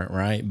different,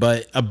 right?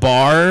 But a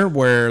bar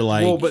where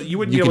like but you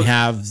wouldn't you be can able to-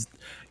 have.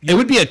 It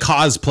would be a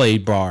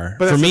cosplay bar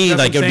But for me. that's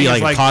Like it what would I'm be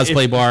saying, like a is,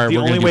 cosplay bar. The We're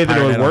only gonna do way that it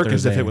Pirate would Night on work is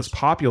if Thursdays. it was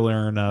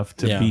popular enough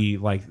to be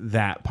like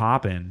that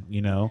poppin',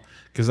 you know,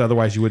 because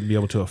otherwise you wouldn't be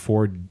able to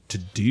afford to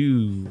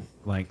do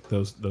like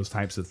those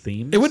types of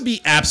themes. It would be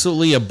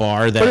absolutely a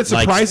bar it that's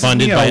like surprises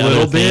funded me a by other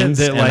little bit things,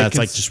 that, and like, that's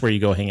like just where you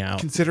go hang out.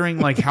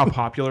 Considering like how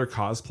popular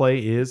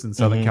cosplay is in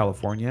Southern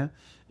California,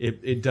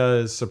 it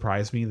does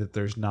surprise me that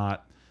there's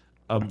not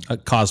A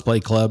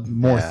cosplay club.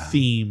 more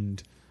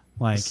themed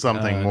like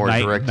Something more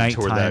directed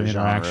toward that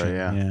nighttime genre,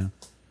 interaction.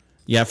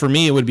 Yeah, for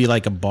me, it would be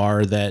like a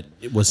bar that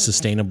was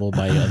sustainable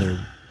by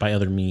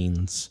other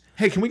means.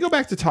 Hey, can we go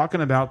back to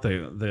talking about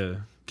the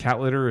cat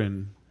litter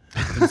in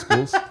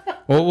schools?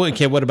 Well,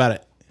 okay, what about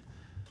it?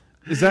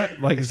 Is that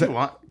you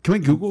want. Can we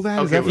Google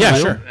that? Is Okay, that Yeah,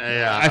 real? sure.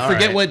 Yeah, I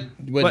forget all right.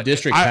 what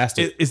district passed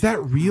it. Is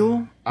that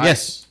real?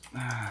 Yes.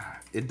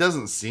 It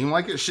doesn't seem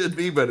like it should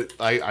be, but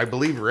I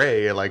believe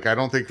Ray. Like I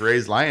don't think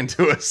Ray's lying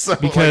to us. So,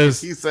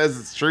 Because like, he says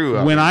it's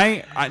true. When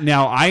I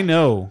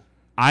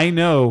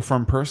know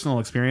from personal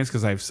experience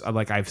because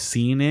I've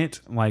seen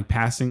it like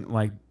passing,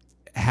 like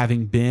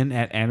having been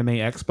at Anime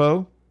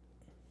Expo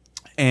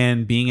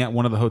and being at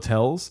one of the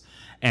hotels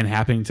and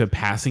happening to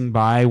passing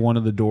by one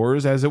of the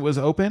doors as it was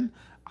open.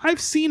 I've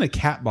seen a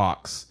cat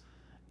box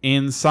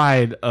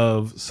inside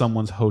of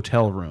someone's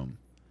hotel room,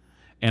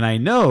 and I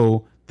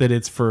know that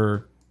it's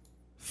for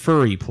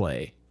furry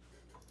play.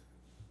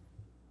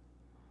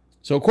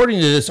 So according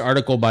to this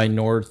article by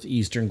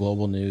Northeastern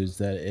Global News,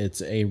 that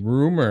it's a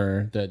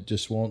rumor that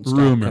just won't stop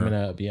coming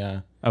up.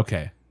 Yeah.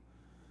 Okay.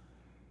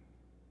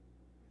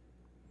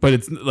 But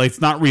it's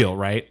not real,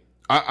 right?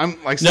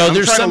 I'm like No, I'm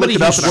there's trying somebody to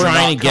look it who's up and I'm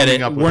trying not to get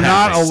coming it. up with We're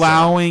not anything.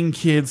 allowing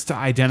kids to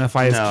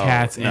identify as No,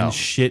 cats no. and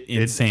shit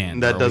in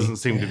sand. That are we? doesn't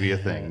seem to be a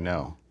thing.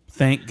 No,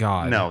 Thank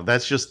God. no,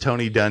 that's just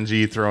Tony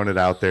Dungy throwing it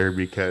out there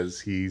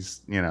because he's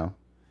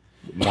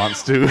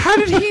wants to. How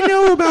did he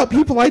know about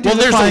people there's a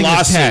identifying as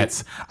lawsuit.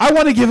 cats? I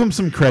want to give him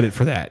some credit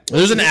for that.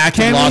 There's an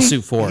active Can we?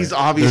 lawsuit for it. He's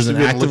obviously There's an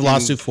been active looking-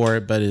 lawsuit for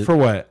it, but For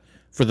what?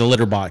 for the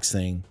litter box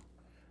thing.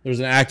 There's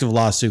an active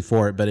lawsuit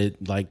for it, but it's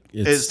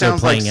It still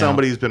sounds like playing out.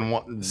 somebody's been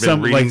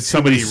reading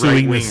somebody too suing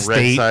many the right-wing red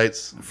state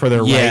sites. for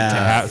their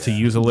Yeah. right to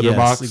use a litter Yes,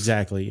 box.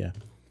 exactly. Yeah.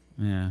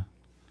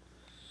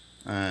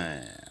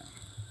 Yeah.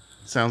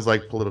 Sounds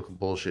like political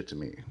bullshit to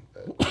me.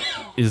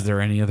 Is there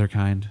any other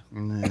kind?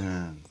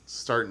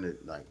 Starting to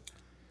like.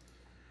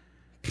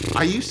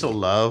 I used to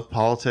love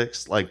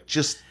politics, like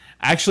just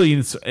Actually,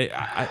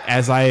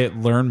 as I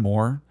learn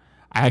more,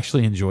 I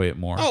actually enjoy it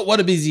more. Oh, what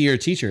a busy year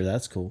teacher.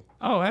 That's cool.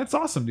 Oh, that's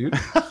awesome, dude.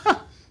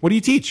 What do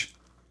you teach?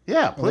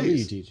 yeah, What do you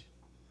please. teach?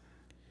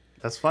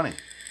 That's funny.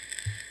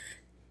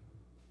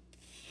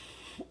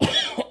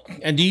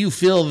 And do you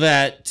feel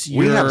that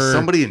We have your-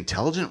 somebody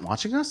intelligent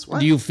watching us. What?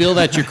 Do you feel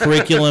that your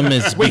curriculum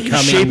is Wait, you're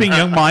becoming shaping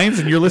young minds,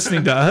 and you're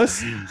listening to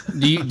us?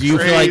 Do you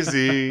feel like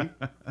Crazy.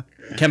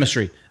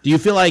 chemistry? Do you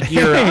feel like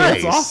your Hey,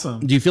 Nice. that's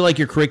awesome. Do you feel like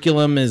your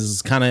curriculum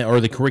is kind of, or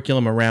the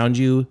curriculum around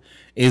you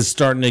is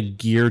starting to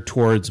gear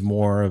towards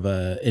more of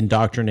a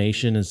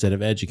indoctrination instead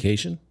of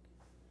education?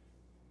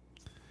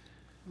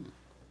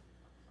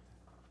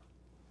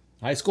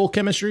 High school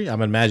chemistry?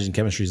 I'm imagining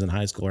chemistry's in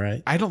high school,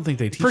 right? I don't think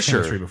they teach For sure.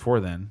 chemistry before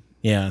then.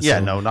 Yeah. Yeah,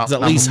 so no, not- it's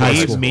at not least high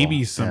maybe- school.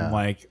 Maybe some Yeah.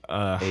 like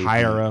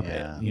higher up,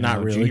 yeah. at,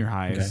 Not really. junior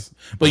highs.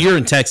 Okay. But you're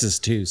in Texas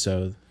too,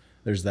 so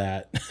there's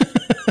that.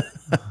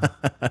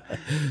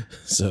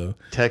 So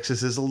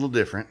Texas is a little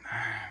different.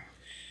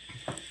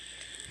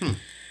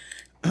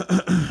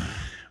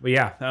 But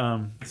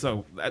yeah,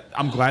 so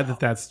I'm glad that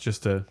that's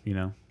just a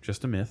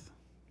myth,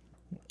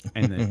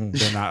 and that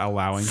they're not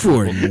allowing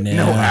for people-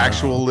 now, No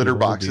actual litter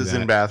people will do boxes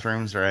that. in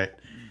bathrooms, right?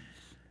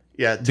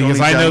 Yeah, because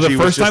Tony I know Dungy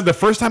was just- the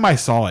first time I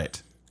saw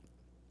it,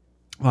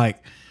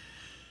 like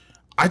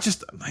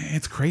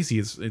it's crazy.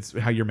 It's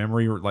how your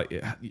memory like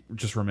it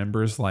just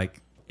remembers like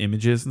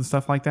images and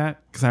stuff like that.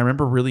 Because I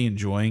remember really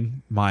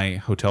enjoying my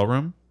hotel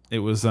room. It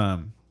was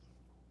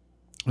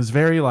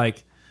very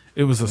like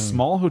it was a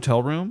small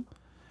hotel room,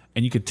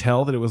 and you could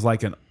tell that it was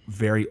like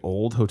very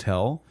old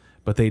hotel,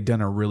 but they'd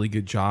done a really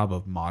good job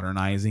of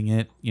modernizing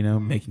it, you know,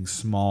 making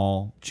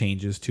small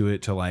changes to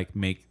it to like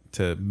make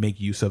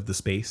use of the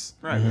space.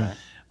 Right.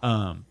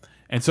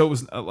 And so it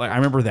was like I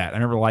remember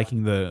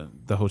liking the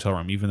hotel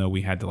room, even though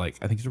we had to I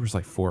think there was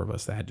 4 of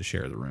us that had to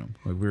share the room.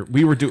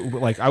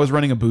 Like I was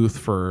running a booth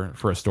for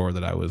a store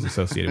that I was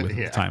associated with at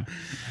the time,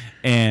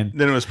 and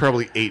then it was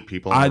probably 8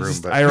 people in the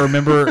room. I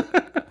remember.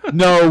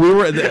 No, we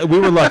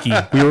were lucky.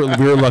 We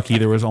were lucky.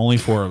 There was only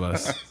 4 of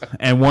us,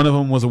 and one of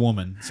them was a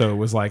woman. So it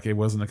was it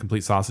wasn't a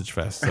complete sausage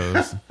fest.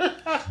 So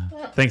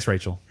thanks,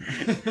 Rachel.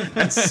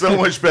 That's so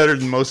much better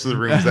than most of the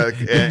rooms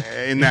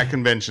in that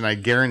convention, I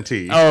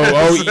guarantee.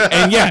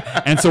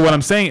 And so what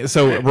I'm saying,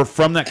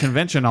 from that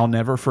convention, I'll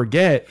never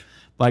forget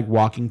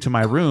walking to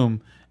my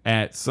room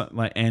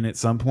and at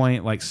some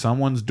point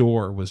someone's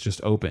door was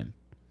just open,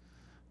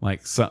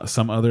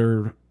 some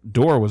other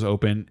door was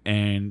open,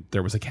 and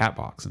there was a cat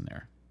box in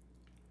there.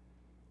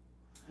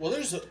 Well,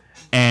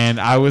 and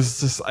I was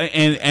just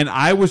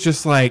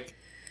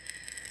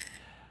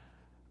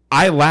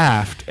I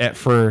laughed at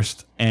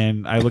first,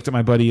 and I looked at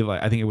my buddy,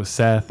 I think it was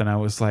Seth, and I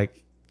was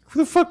like, who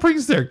the fuck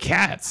brings their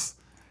cats?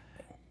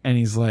 And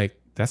he's like,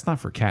 that's not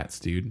for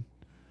cats, dude.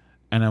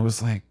 And I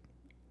was like,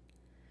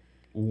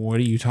 what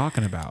are you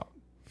talking about?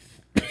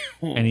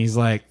 And he's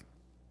like,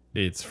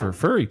 it's for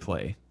furry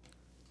play.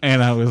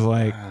 And I was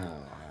like,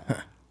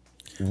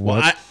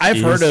 well,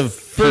 I've heard of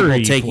people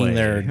taking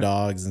their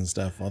dogs and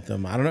stuff with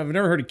them. I don't know. I've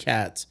never heard of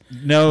cats.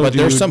 No, but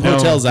there's some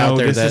hotels out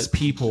there this is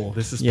people.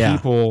 This is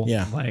people.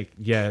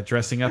 Yeah.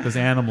 Dressing up as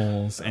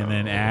animals and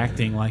then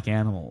acting like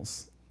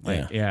animals.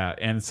 And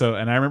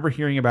I remember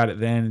hearing about it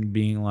then and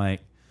being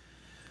like,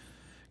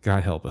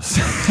 God help us.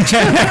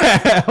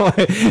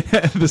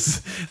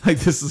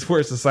 This is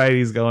where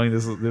society is going.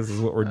 This is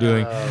what we're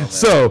doing.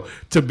 So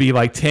to be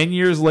 10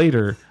 years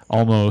later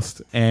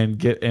almost and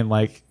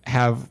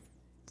have,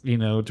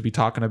 to be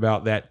talking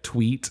about that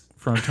tweet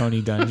from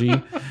Tony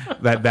Dungy,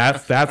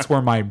 that's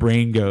where my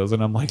brain goes,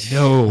 and I'm like,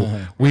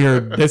 no,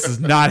 this is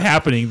not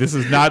happening. This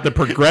is not the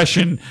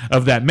progression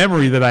of that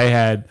memory that I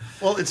had.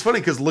 Well, it's funny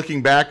because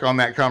looking back on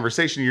that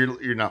conversation,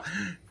 you're not,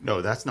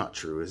 no, that's not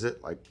true, is it?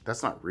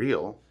 That's not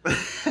real.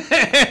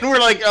 And we're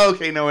like,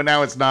 okay, no, and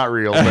now it's not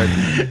real, but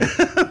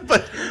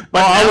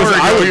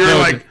you're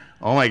like,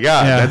 oh my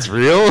God, that's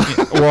real.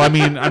 Well, I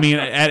mean,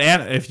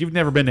 if you've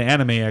never been to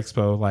Anime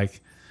Expo,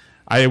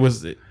 I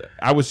was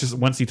just,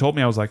 once he told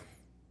me, I was like,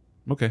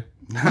 okay.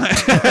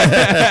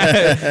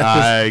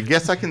 I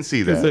guess I can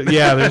see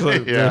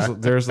that.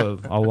 There's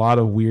a lot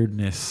of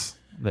weirdness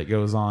that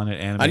goes on at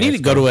Anime Expo. I need to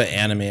go to an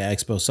Anime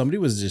Expo. Somebody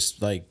was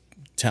just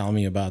telling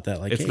me about that.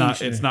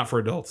 It's not for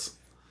adults.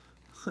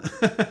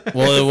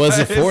 Well, it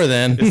wasn't for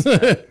then.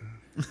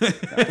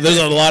 There's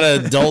a lot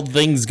of adult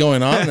things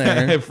going on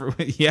there.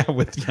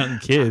 With young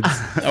kids.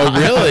 Oh,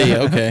 really?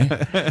 Okay.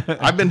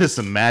 I've been to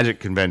some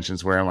Magic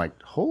conventions where I'm like,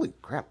 holy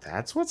crap,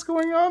 that's what's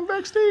going on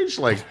backstage.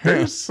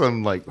 There's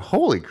some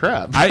holy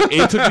crap.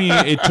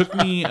 It took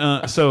me.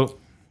 So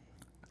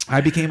I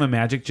became a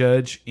Magic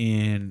judge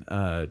in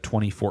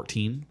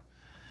 2014,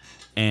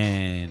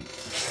 and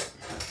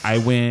I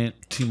went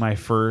to my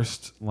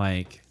first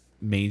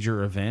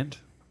major event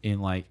in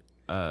late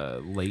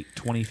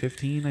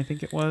 2015, I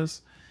think it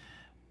was,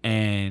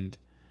 and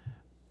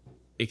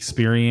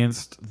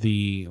experienced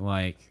the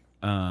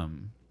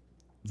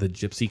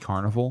Gypsy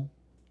Carnival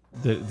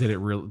that it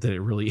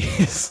really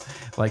is.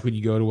 When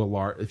you go to a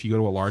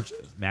large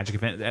Magic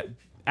event,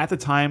 at the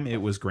time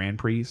it was Grand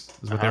Prix is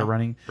what they were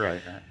running,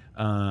 right.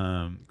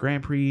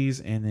 Grand Prix,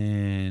 and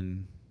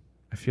then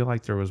I feel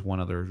like there was one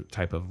other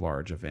type of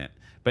large event,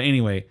 but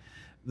anyway,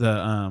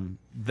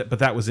 but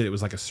that was it. It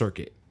was like a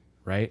circuit.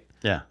 Right?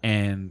 Yeah.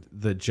 And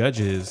the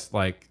judges,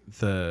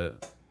 the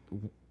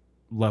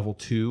level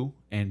 2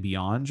 and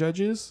beyond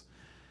judges,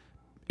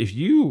 if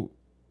you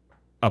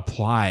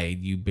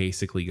applied, you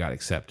basically got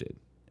accepted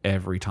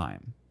every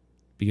time,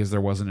 because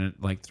there wasn't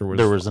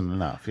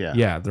enough. Yeah.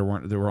 Yeah. There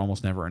were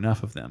almost never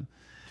enough of them.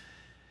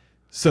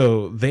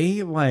 So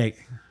they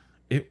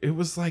it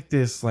was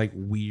this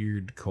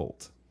weird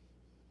cult.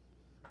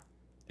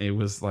 It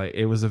was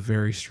a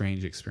very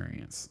strange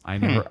experience. I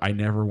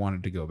never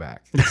wanted to go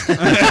back.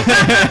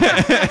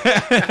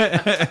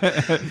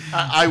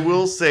 I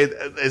will say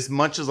that as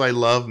much as I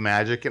love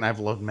Magic, and I've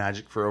loved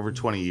Magic for over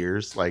 20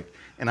 years,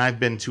 and I've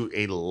been to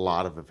a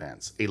lot of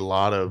events, a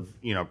lot of,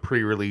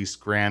 pre-release,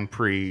 Grand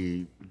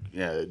Prix,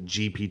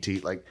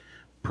 GPT,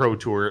 Pro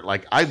Tour.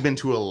 I've been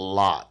to a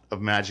lot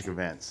of Magic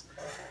events.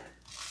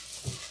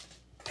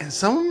 And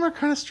some of them are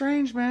kind of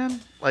strange,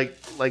 man.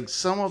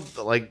 Some of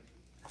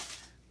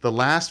the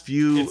last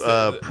few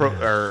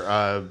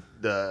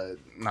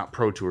not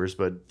Pro Tours,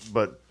 but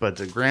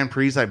the Grand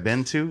Prix I've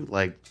been to,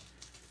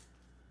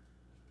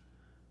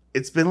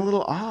 it's been a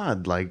little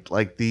odd.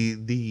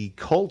 The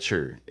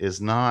culture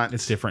is not.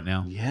 It's different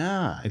now.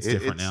 Yeah, it's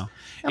different now.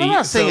 And I'm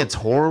not saying it's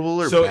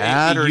horrible or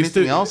bad or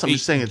anything else. I'm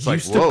just saying it's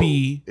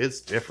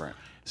it's different.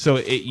 So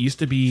it used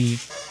to be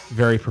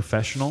very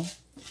professional,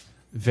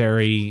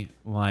 very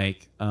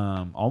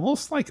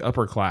almost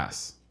upper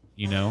class.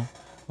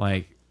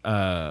 Like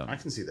I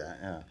can see that.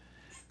 Yeah.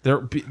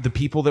 the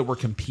people that were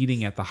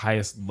competing at the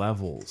highest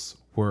levels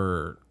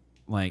were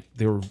like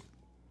they were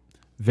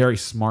very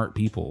smart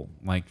people,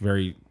 like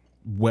very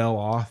well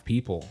off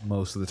people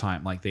most of the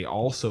time. Like they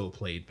also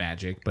played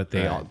Magic, but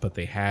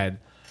they had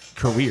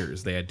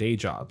careers, they had day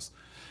jobs.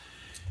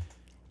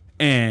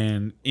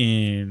 And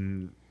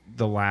in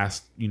the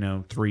last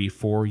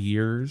 3-4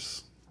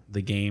 years,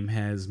 the game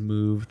has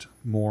moved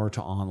more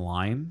to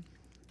online.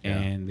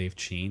 And they've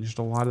changed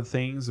a lot of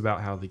things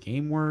about how the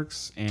game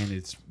works, and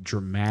it's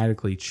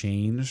dramatically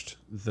changed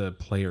the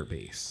player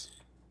base.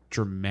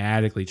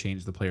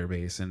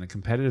 And the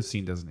competitive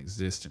scene doesn't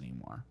exist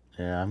anymore.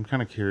 Yeah, I'm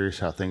kind of curious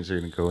how things are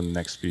going to go in the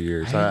next few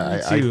years.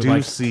 I I do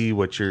like, see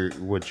what you're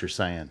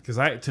saying.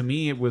 Because to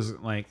me, it was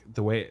like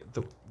the way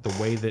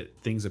that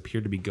things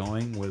appeared to be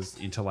going was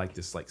into like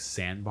this like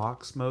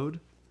sandbox mode,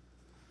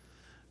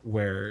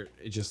 where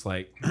it just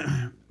like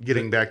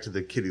getting back to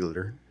the kitty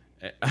litter.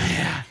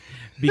 Yeah,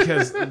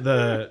 because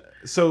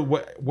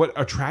what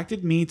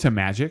attracted me to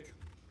Magic,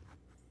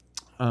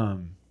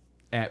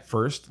 at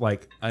first,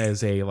 like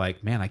as a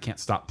like, man, I can't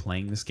stop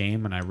playing this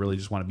game, and I really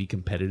just want to be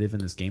competitive in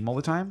this game all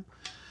the time,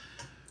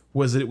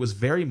 was that it was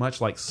very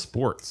much like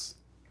sports,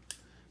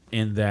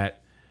 in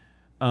that,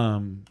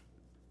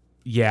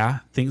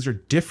 things are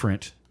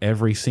different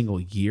every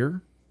single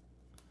year,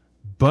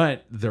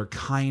 but they're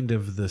kind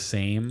of the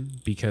same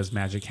because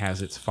Magic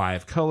has its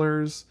 5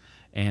 colors,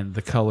 and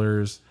the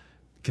colors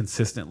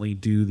consistently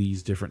do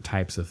these different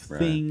types of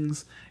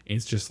things. Right.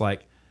 It's just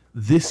like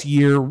this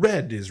year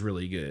red is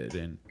really good,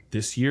 and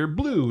this year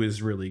blue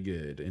is really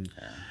good,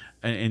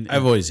 and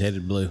I've always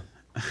hated blue.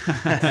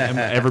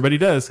 Everybody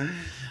does. It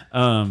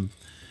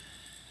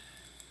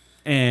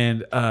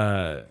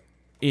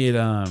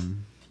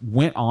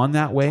went on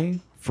that way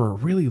for a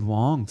really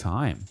long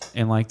time,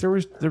 and like there were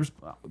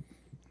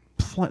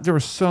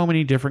so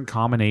many different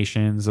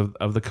combinations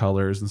of the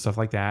colors and stuff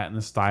like that, and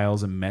the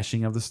styles and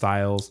meshing of the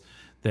styles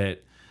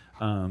that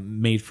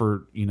made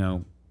for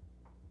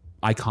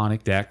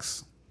iconic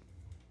decks,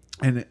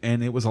 and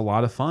it was a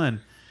lot of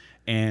fun.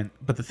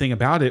 But the thing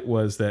about it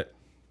was that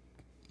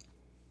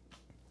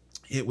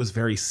it was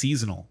very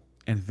seasonal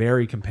and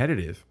very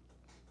competitive,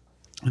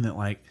 and that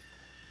like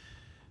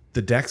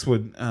the decks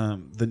would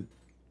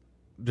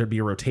there'd be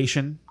a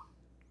rotation,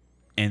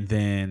 and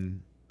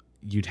then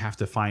you'd have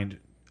to find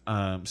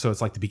so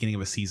it's like the beginning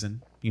of a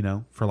season,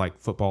 for like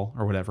football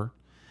or whatever,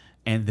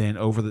 and then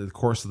over the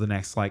course of the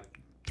next like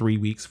 3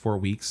 weeks, 4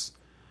 weeks,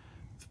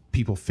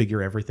 people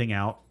figure everything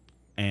out,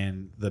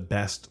 and the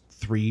best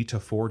 3 to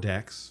 4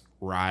 decks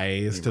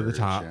rise to the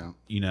top,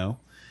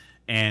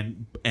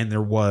 and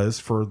there was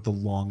for the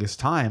longest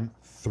time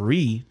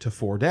 3 to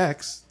 4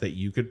 decks that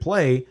you could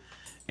play,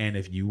 and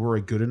if you were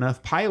a good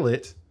enough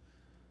pilot,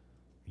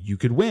 you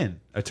could win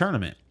a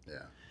tournament.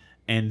 Yeah.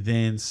 And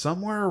then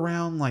somewhere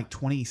around like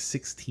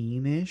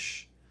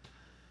 2016-ish,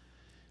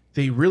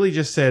 they really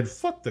just said,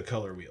 fuck the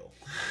color wheel.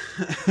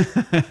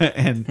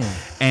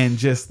 and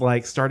just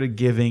like started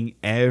giving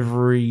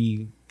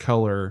every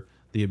color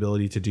the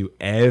ability to do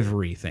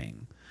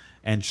everything,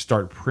 and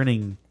start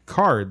printing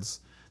cards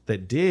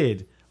that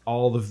did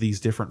all of these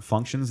different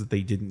functions that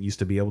they didn't used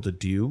to be able to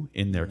do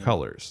in their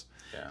colors.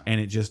 Yeah.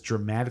 And it just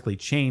dramatically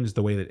changed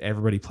the way that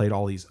everybody played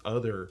all these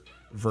other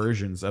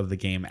versions of the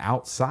game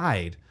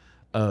outside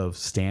of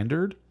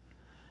standard,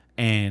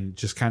 and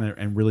just kind of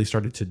and really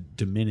started to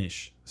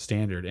diminish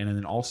standard. And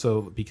then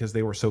also because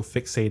they were so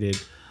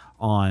fixated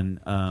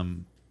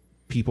on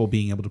people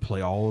being able to play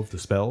all of the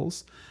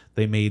spells,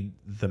 they made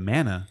the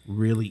mana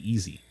really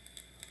easy.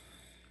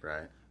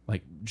 Right.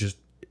 Like just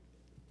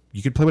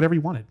you could play whatever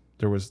you wanted.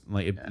 There was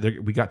like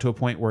we got to a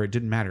point where it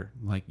didn't matter.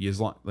 Like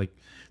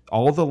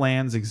all the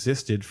lands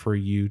existed for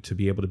you to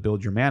be able to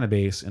build your mana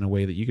base in a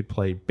way that you could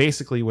play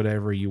basically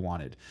whatever you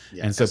wanted.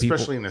 Yeah, and so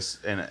especially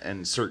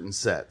in certain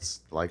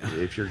sets, like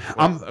if you're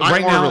I'm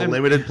right more now of a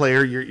limited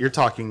player, you're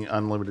talking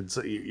unlimited.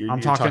 So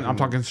I'm talking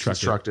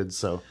constructed.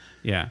 So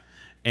yeah,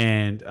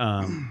 and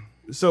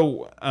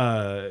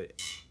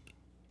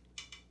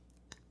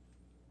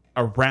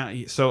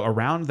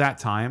around that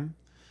time,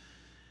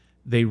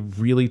 they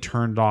really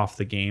turned off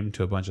the game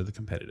to a bunch of the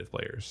competitive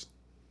players.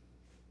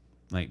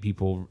 Like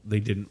people, they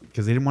didn't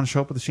want to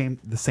show up with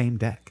the same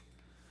deck,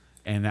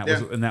 and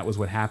that was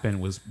what happened.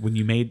 Was when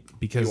you made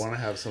because you want to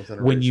have something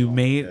original. When you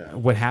made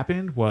what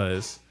happened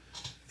was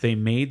they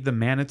made the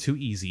mana too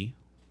easy,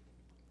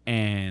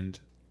 and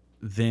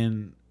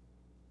then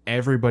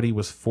everybody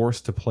was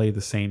forced to play the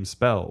same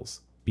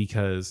spells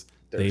because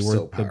they were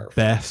the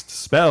best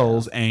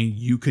spells, and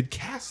you could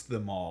cast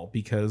them all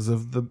because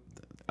of the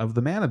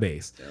mana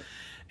base. Yep.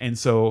 And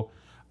so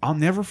I'll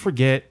never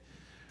forget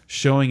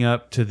showing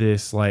up to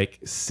this like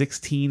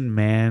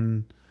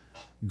 16-man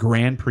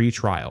Grand Prix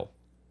trial.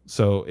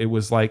 So it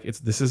was like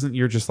this isn't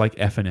your just like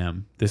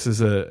F&M. This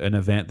is an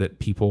event that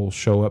people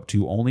show up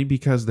to only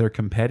because they're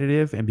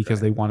competitive and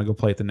because they want to go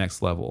play at the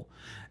next level.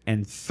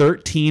 and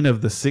 13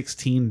 of the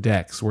 16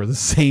 decks were the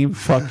same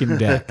fucking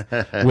deck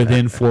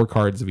within 4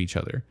 cards of each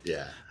other.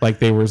 Yeah. Like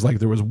there was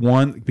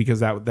one, because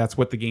that's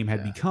what the game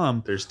had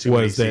become. There's too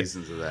many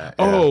seasons of that.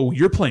 Yeah. Oh,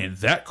 you're playing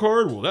that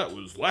card? Well, that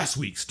was last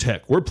week's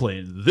tech. We're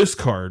playing this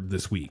card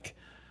this week.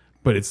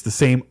 But it's the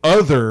same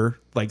other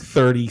like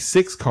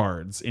 36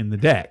 cards in the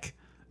deck.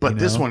 But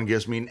this one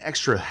gives me an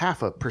extra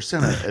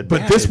 0.5% advantage.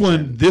 But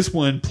this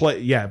one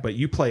but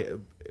you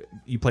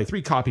play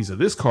 3 copies of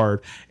this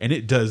card, and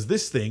it does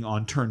this thing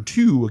on turn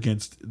 2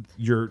 against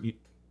your.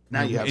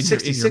 Now you have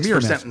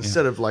 66%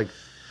 instead of like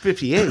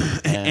 58,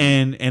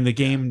 and the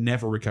game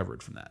never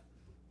recovered from that.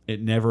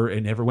 It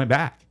never went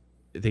back.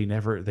 They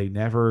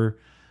never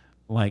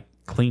like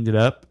cleaned it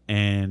up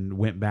and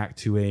went back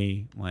to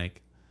a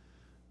like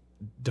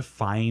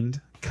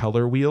defined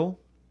color wheel.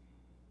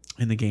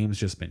 And the game's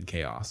just been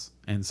chaos.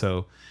 And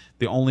so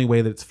the only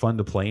way that it's fun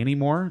to play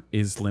anymore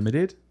is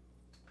limited.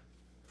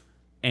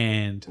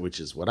 And which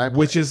is what I play.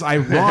 Which is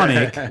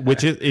ironic,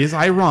 is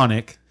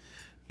ironic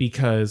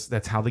because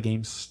that's how the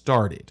game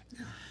started.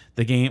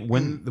 The game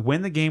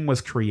when the game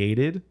was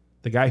created,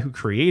 the guy who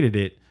created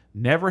it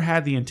never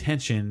had the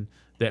intention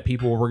that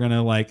people were going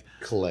to like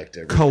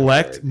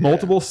collect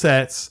multiple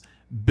sets,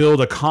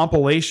 build a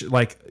compilation,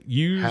 like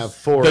use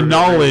the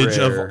knowledge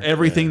of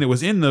everything that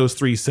was in those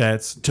 3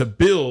 sets to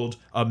build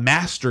a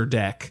master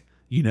deck,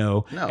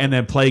 and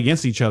then play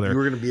against each other. You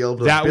were going to be able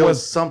to build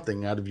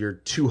something out of your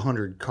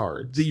 200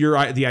 cards.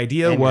 The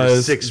idea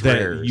was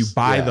that you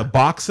buy the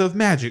box of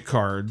Magic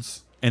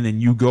cards and then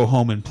you go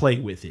home and play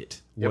with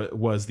it. Yep.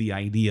 Was the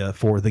idea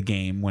for the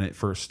game when it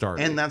first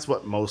started. And that's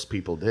what most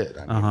people did.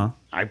 I mean,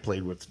 I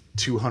played with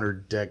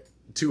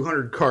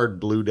 200 card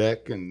blue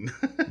deck, and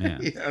you know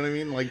what I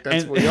mean? Like,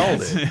 that's what we all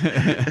did.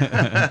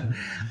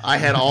 I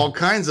had all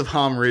kinds of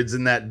Homrids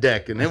in that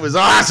deck, and it was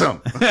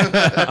awesome.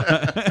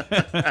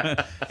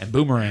 And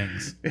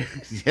boomerangs.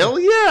 Hell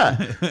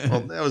yeah.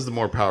 Well, that was the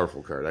more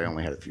powerful card. I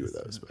only had a few of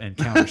those. And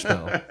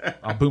counterspell.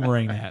 I'll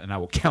boomerang that, and I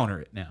will counter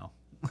it now.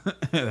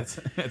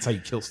 That's how you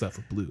kill stuff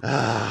with blue.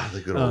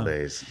 The good old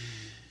days.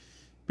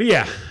 But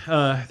yeah,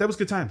 that was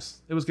good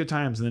times. It was good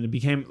times, and then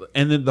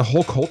then the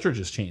whole culture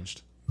just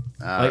changed.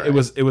 Like it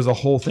was a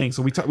whole thing.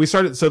 So we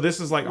started. So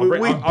this is like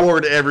we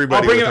bored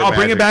everybody. I'll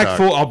bring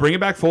it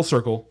back full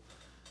circle.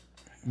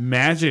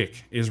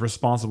 Magic is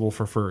responsible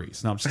for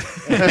furries. No, I'm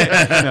just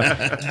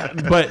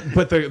kidding.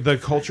 But the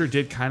culture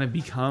did kind of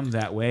become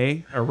that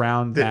way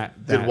around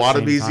that. Did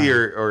Wadabeezy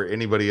or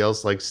anybody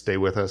else like stay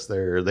with us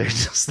there? Or they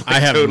just like,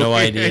 I have no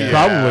idea.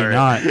 Probably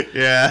not.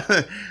 Yeah,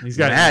 he's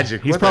got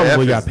Magic. He's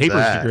probably got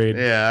papers to grade.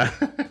 Yeah.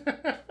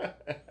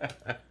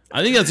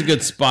 I think that's a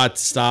good spot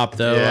to stop,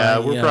 though. Yeah,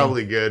 we're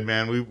probably good,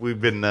 man. We've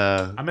been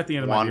I'm at the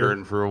end of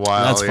wandering for a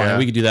while. That's fine.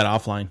 We could do that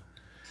offline.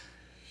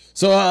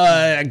 So,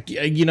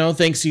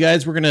 thanks, you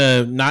guys. We're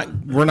not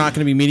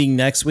gonna be meeting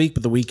next week,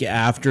 but the week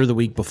after, the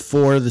week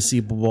before the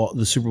Super Bowl,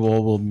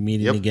 we'll be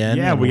meeting again.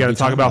 Yeah, we got to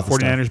talk about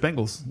 49ers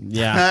Bengals.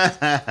 Yeah,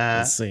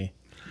 let's see.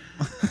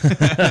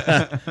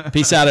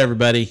 Peace out,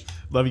 everybody.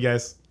 Love you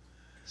guys.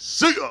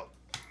 See ya.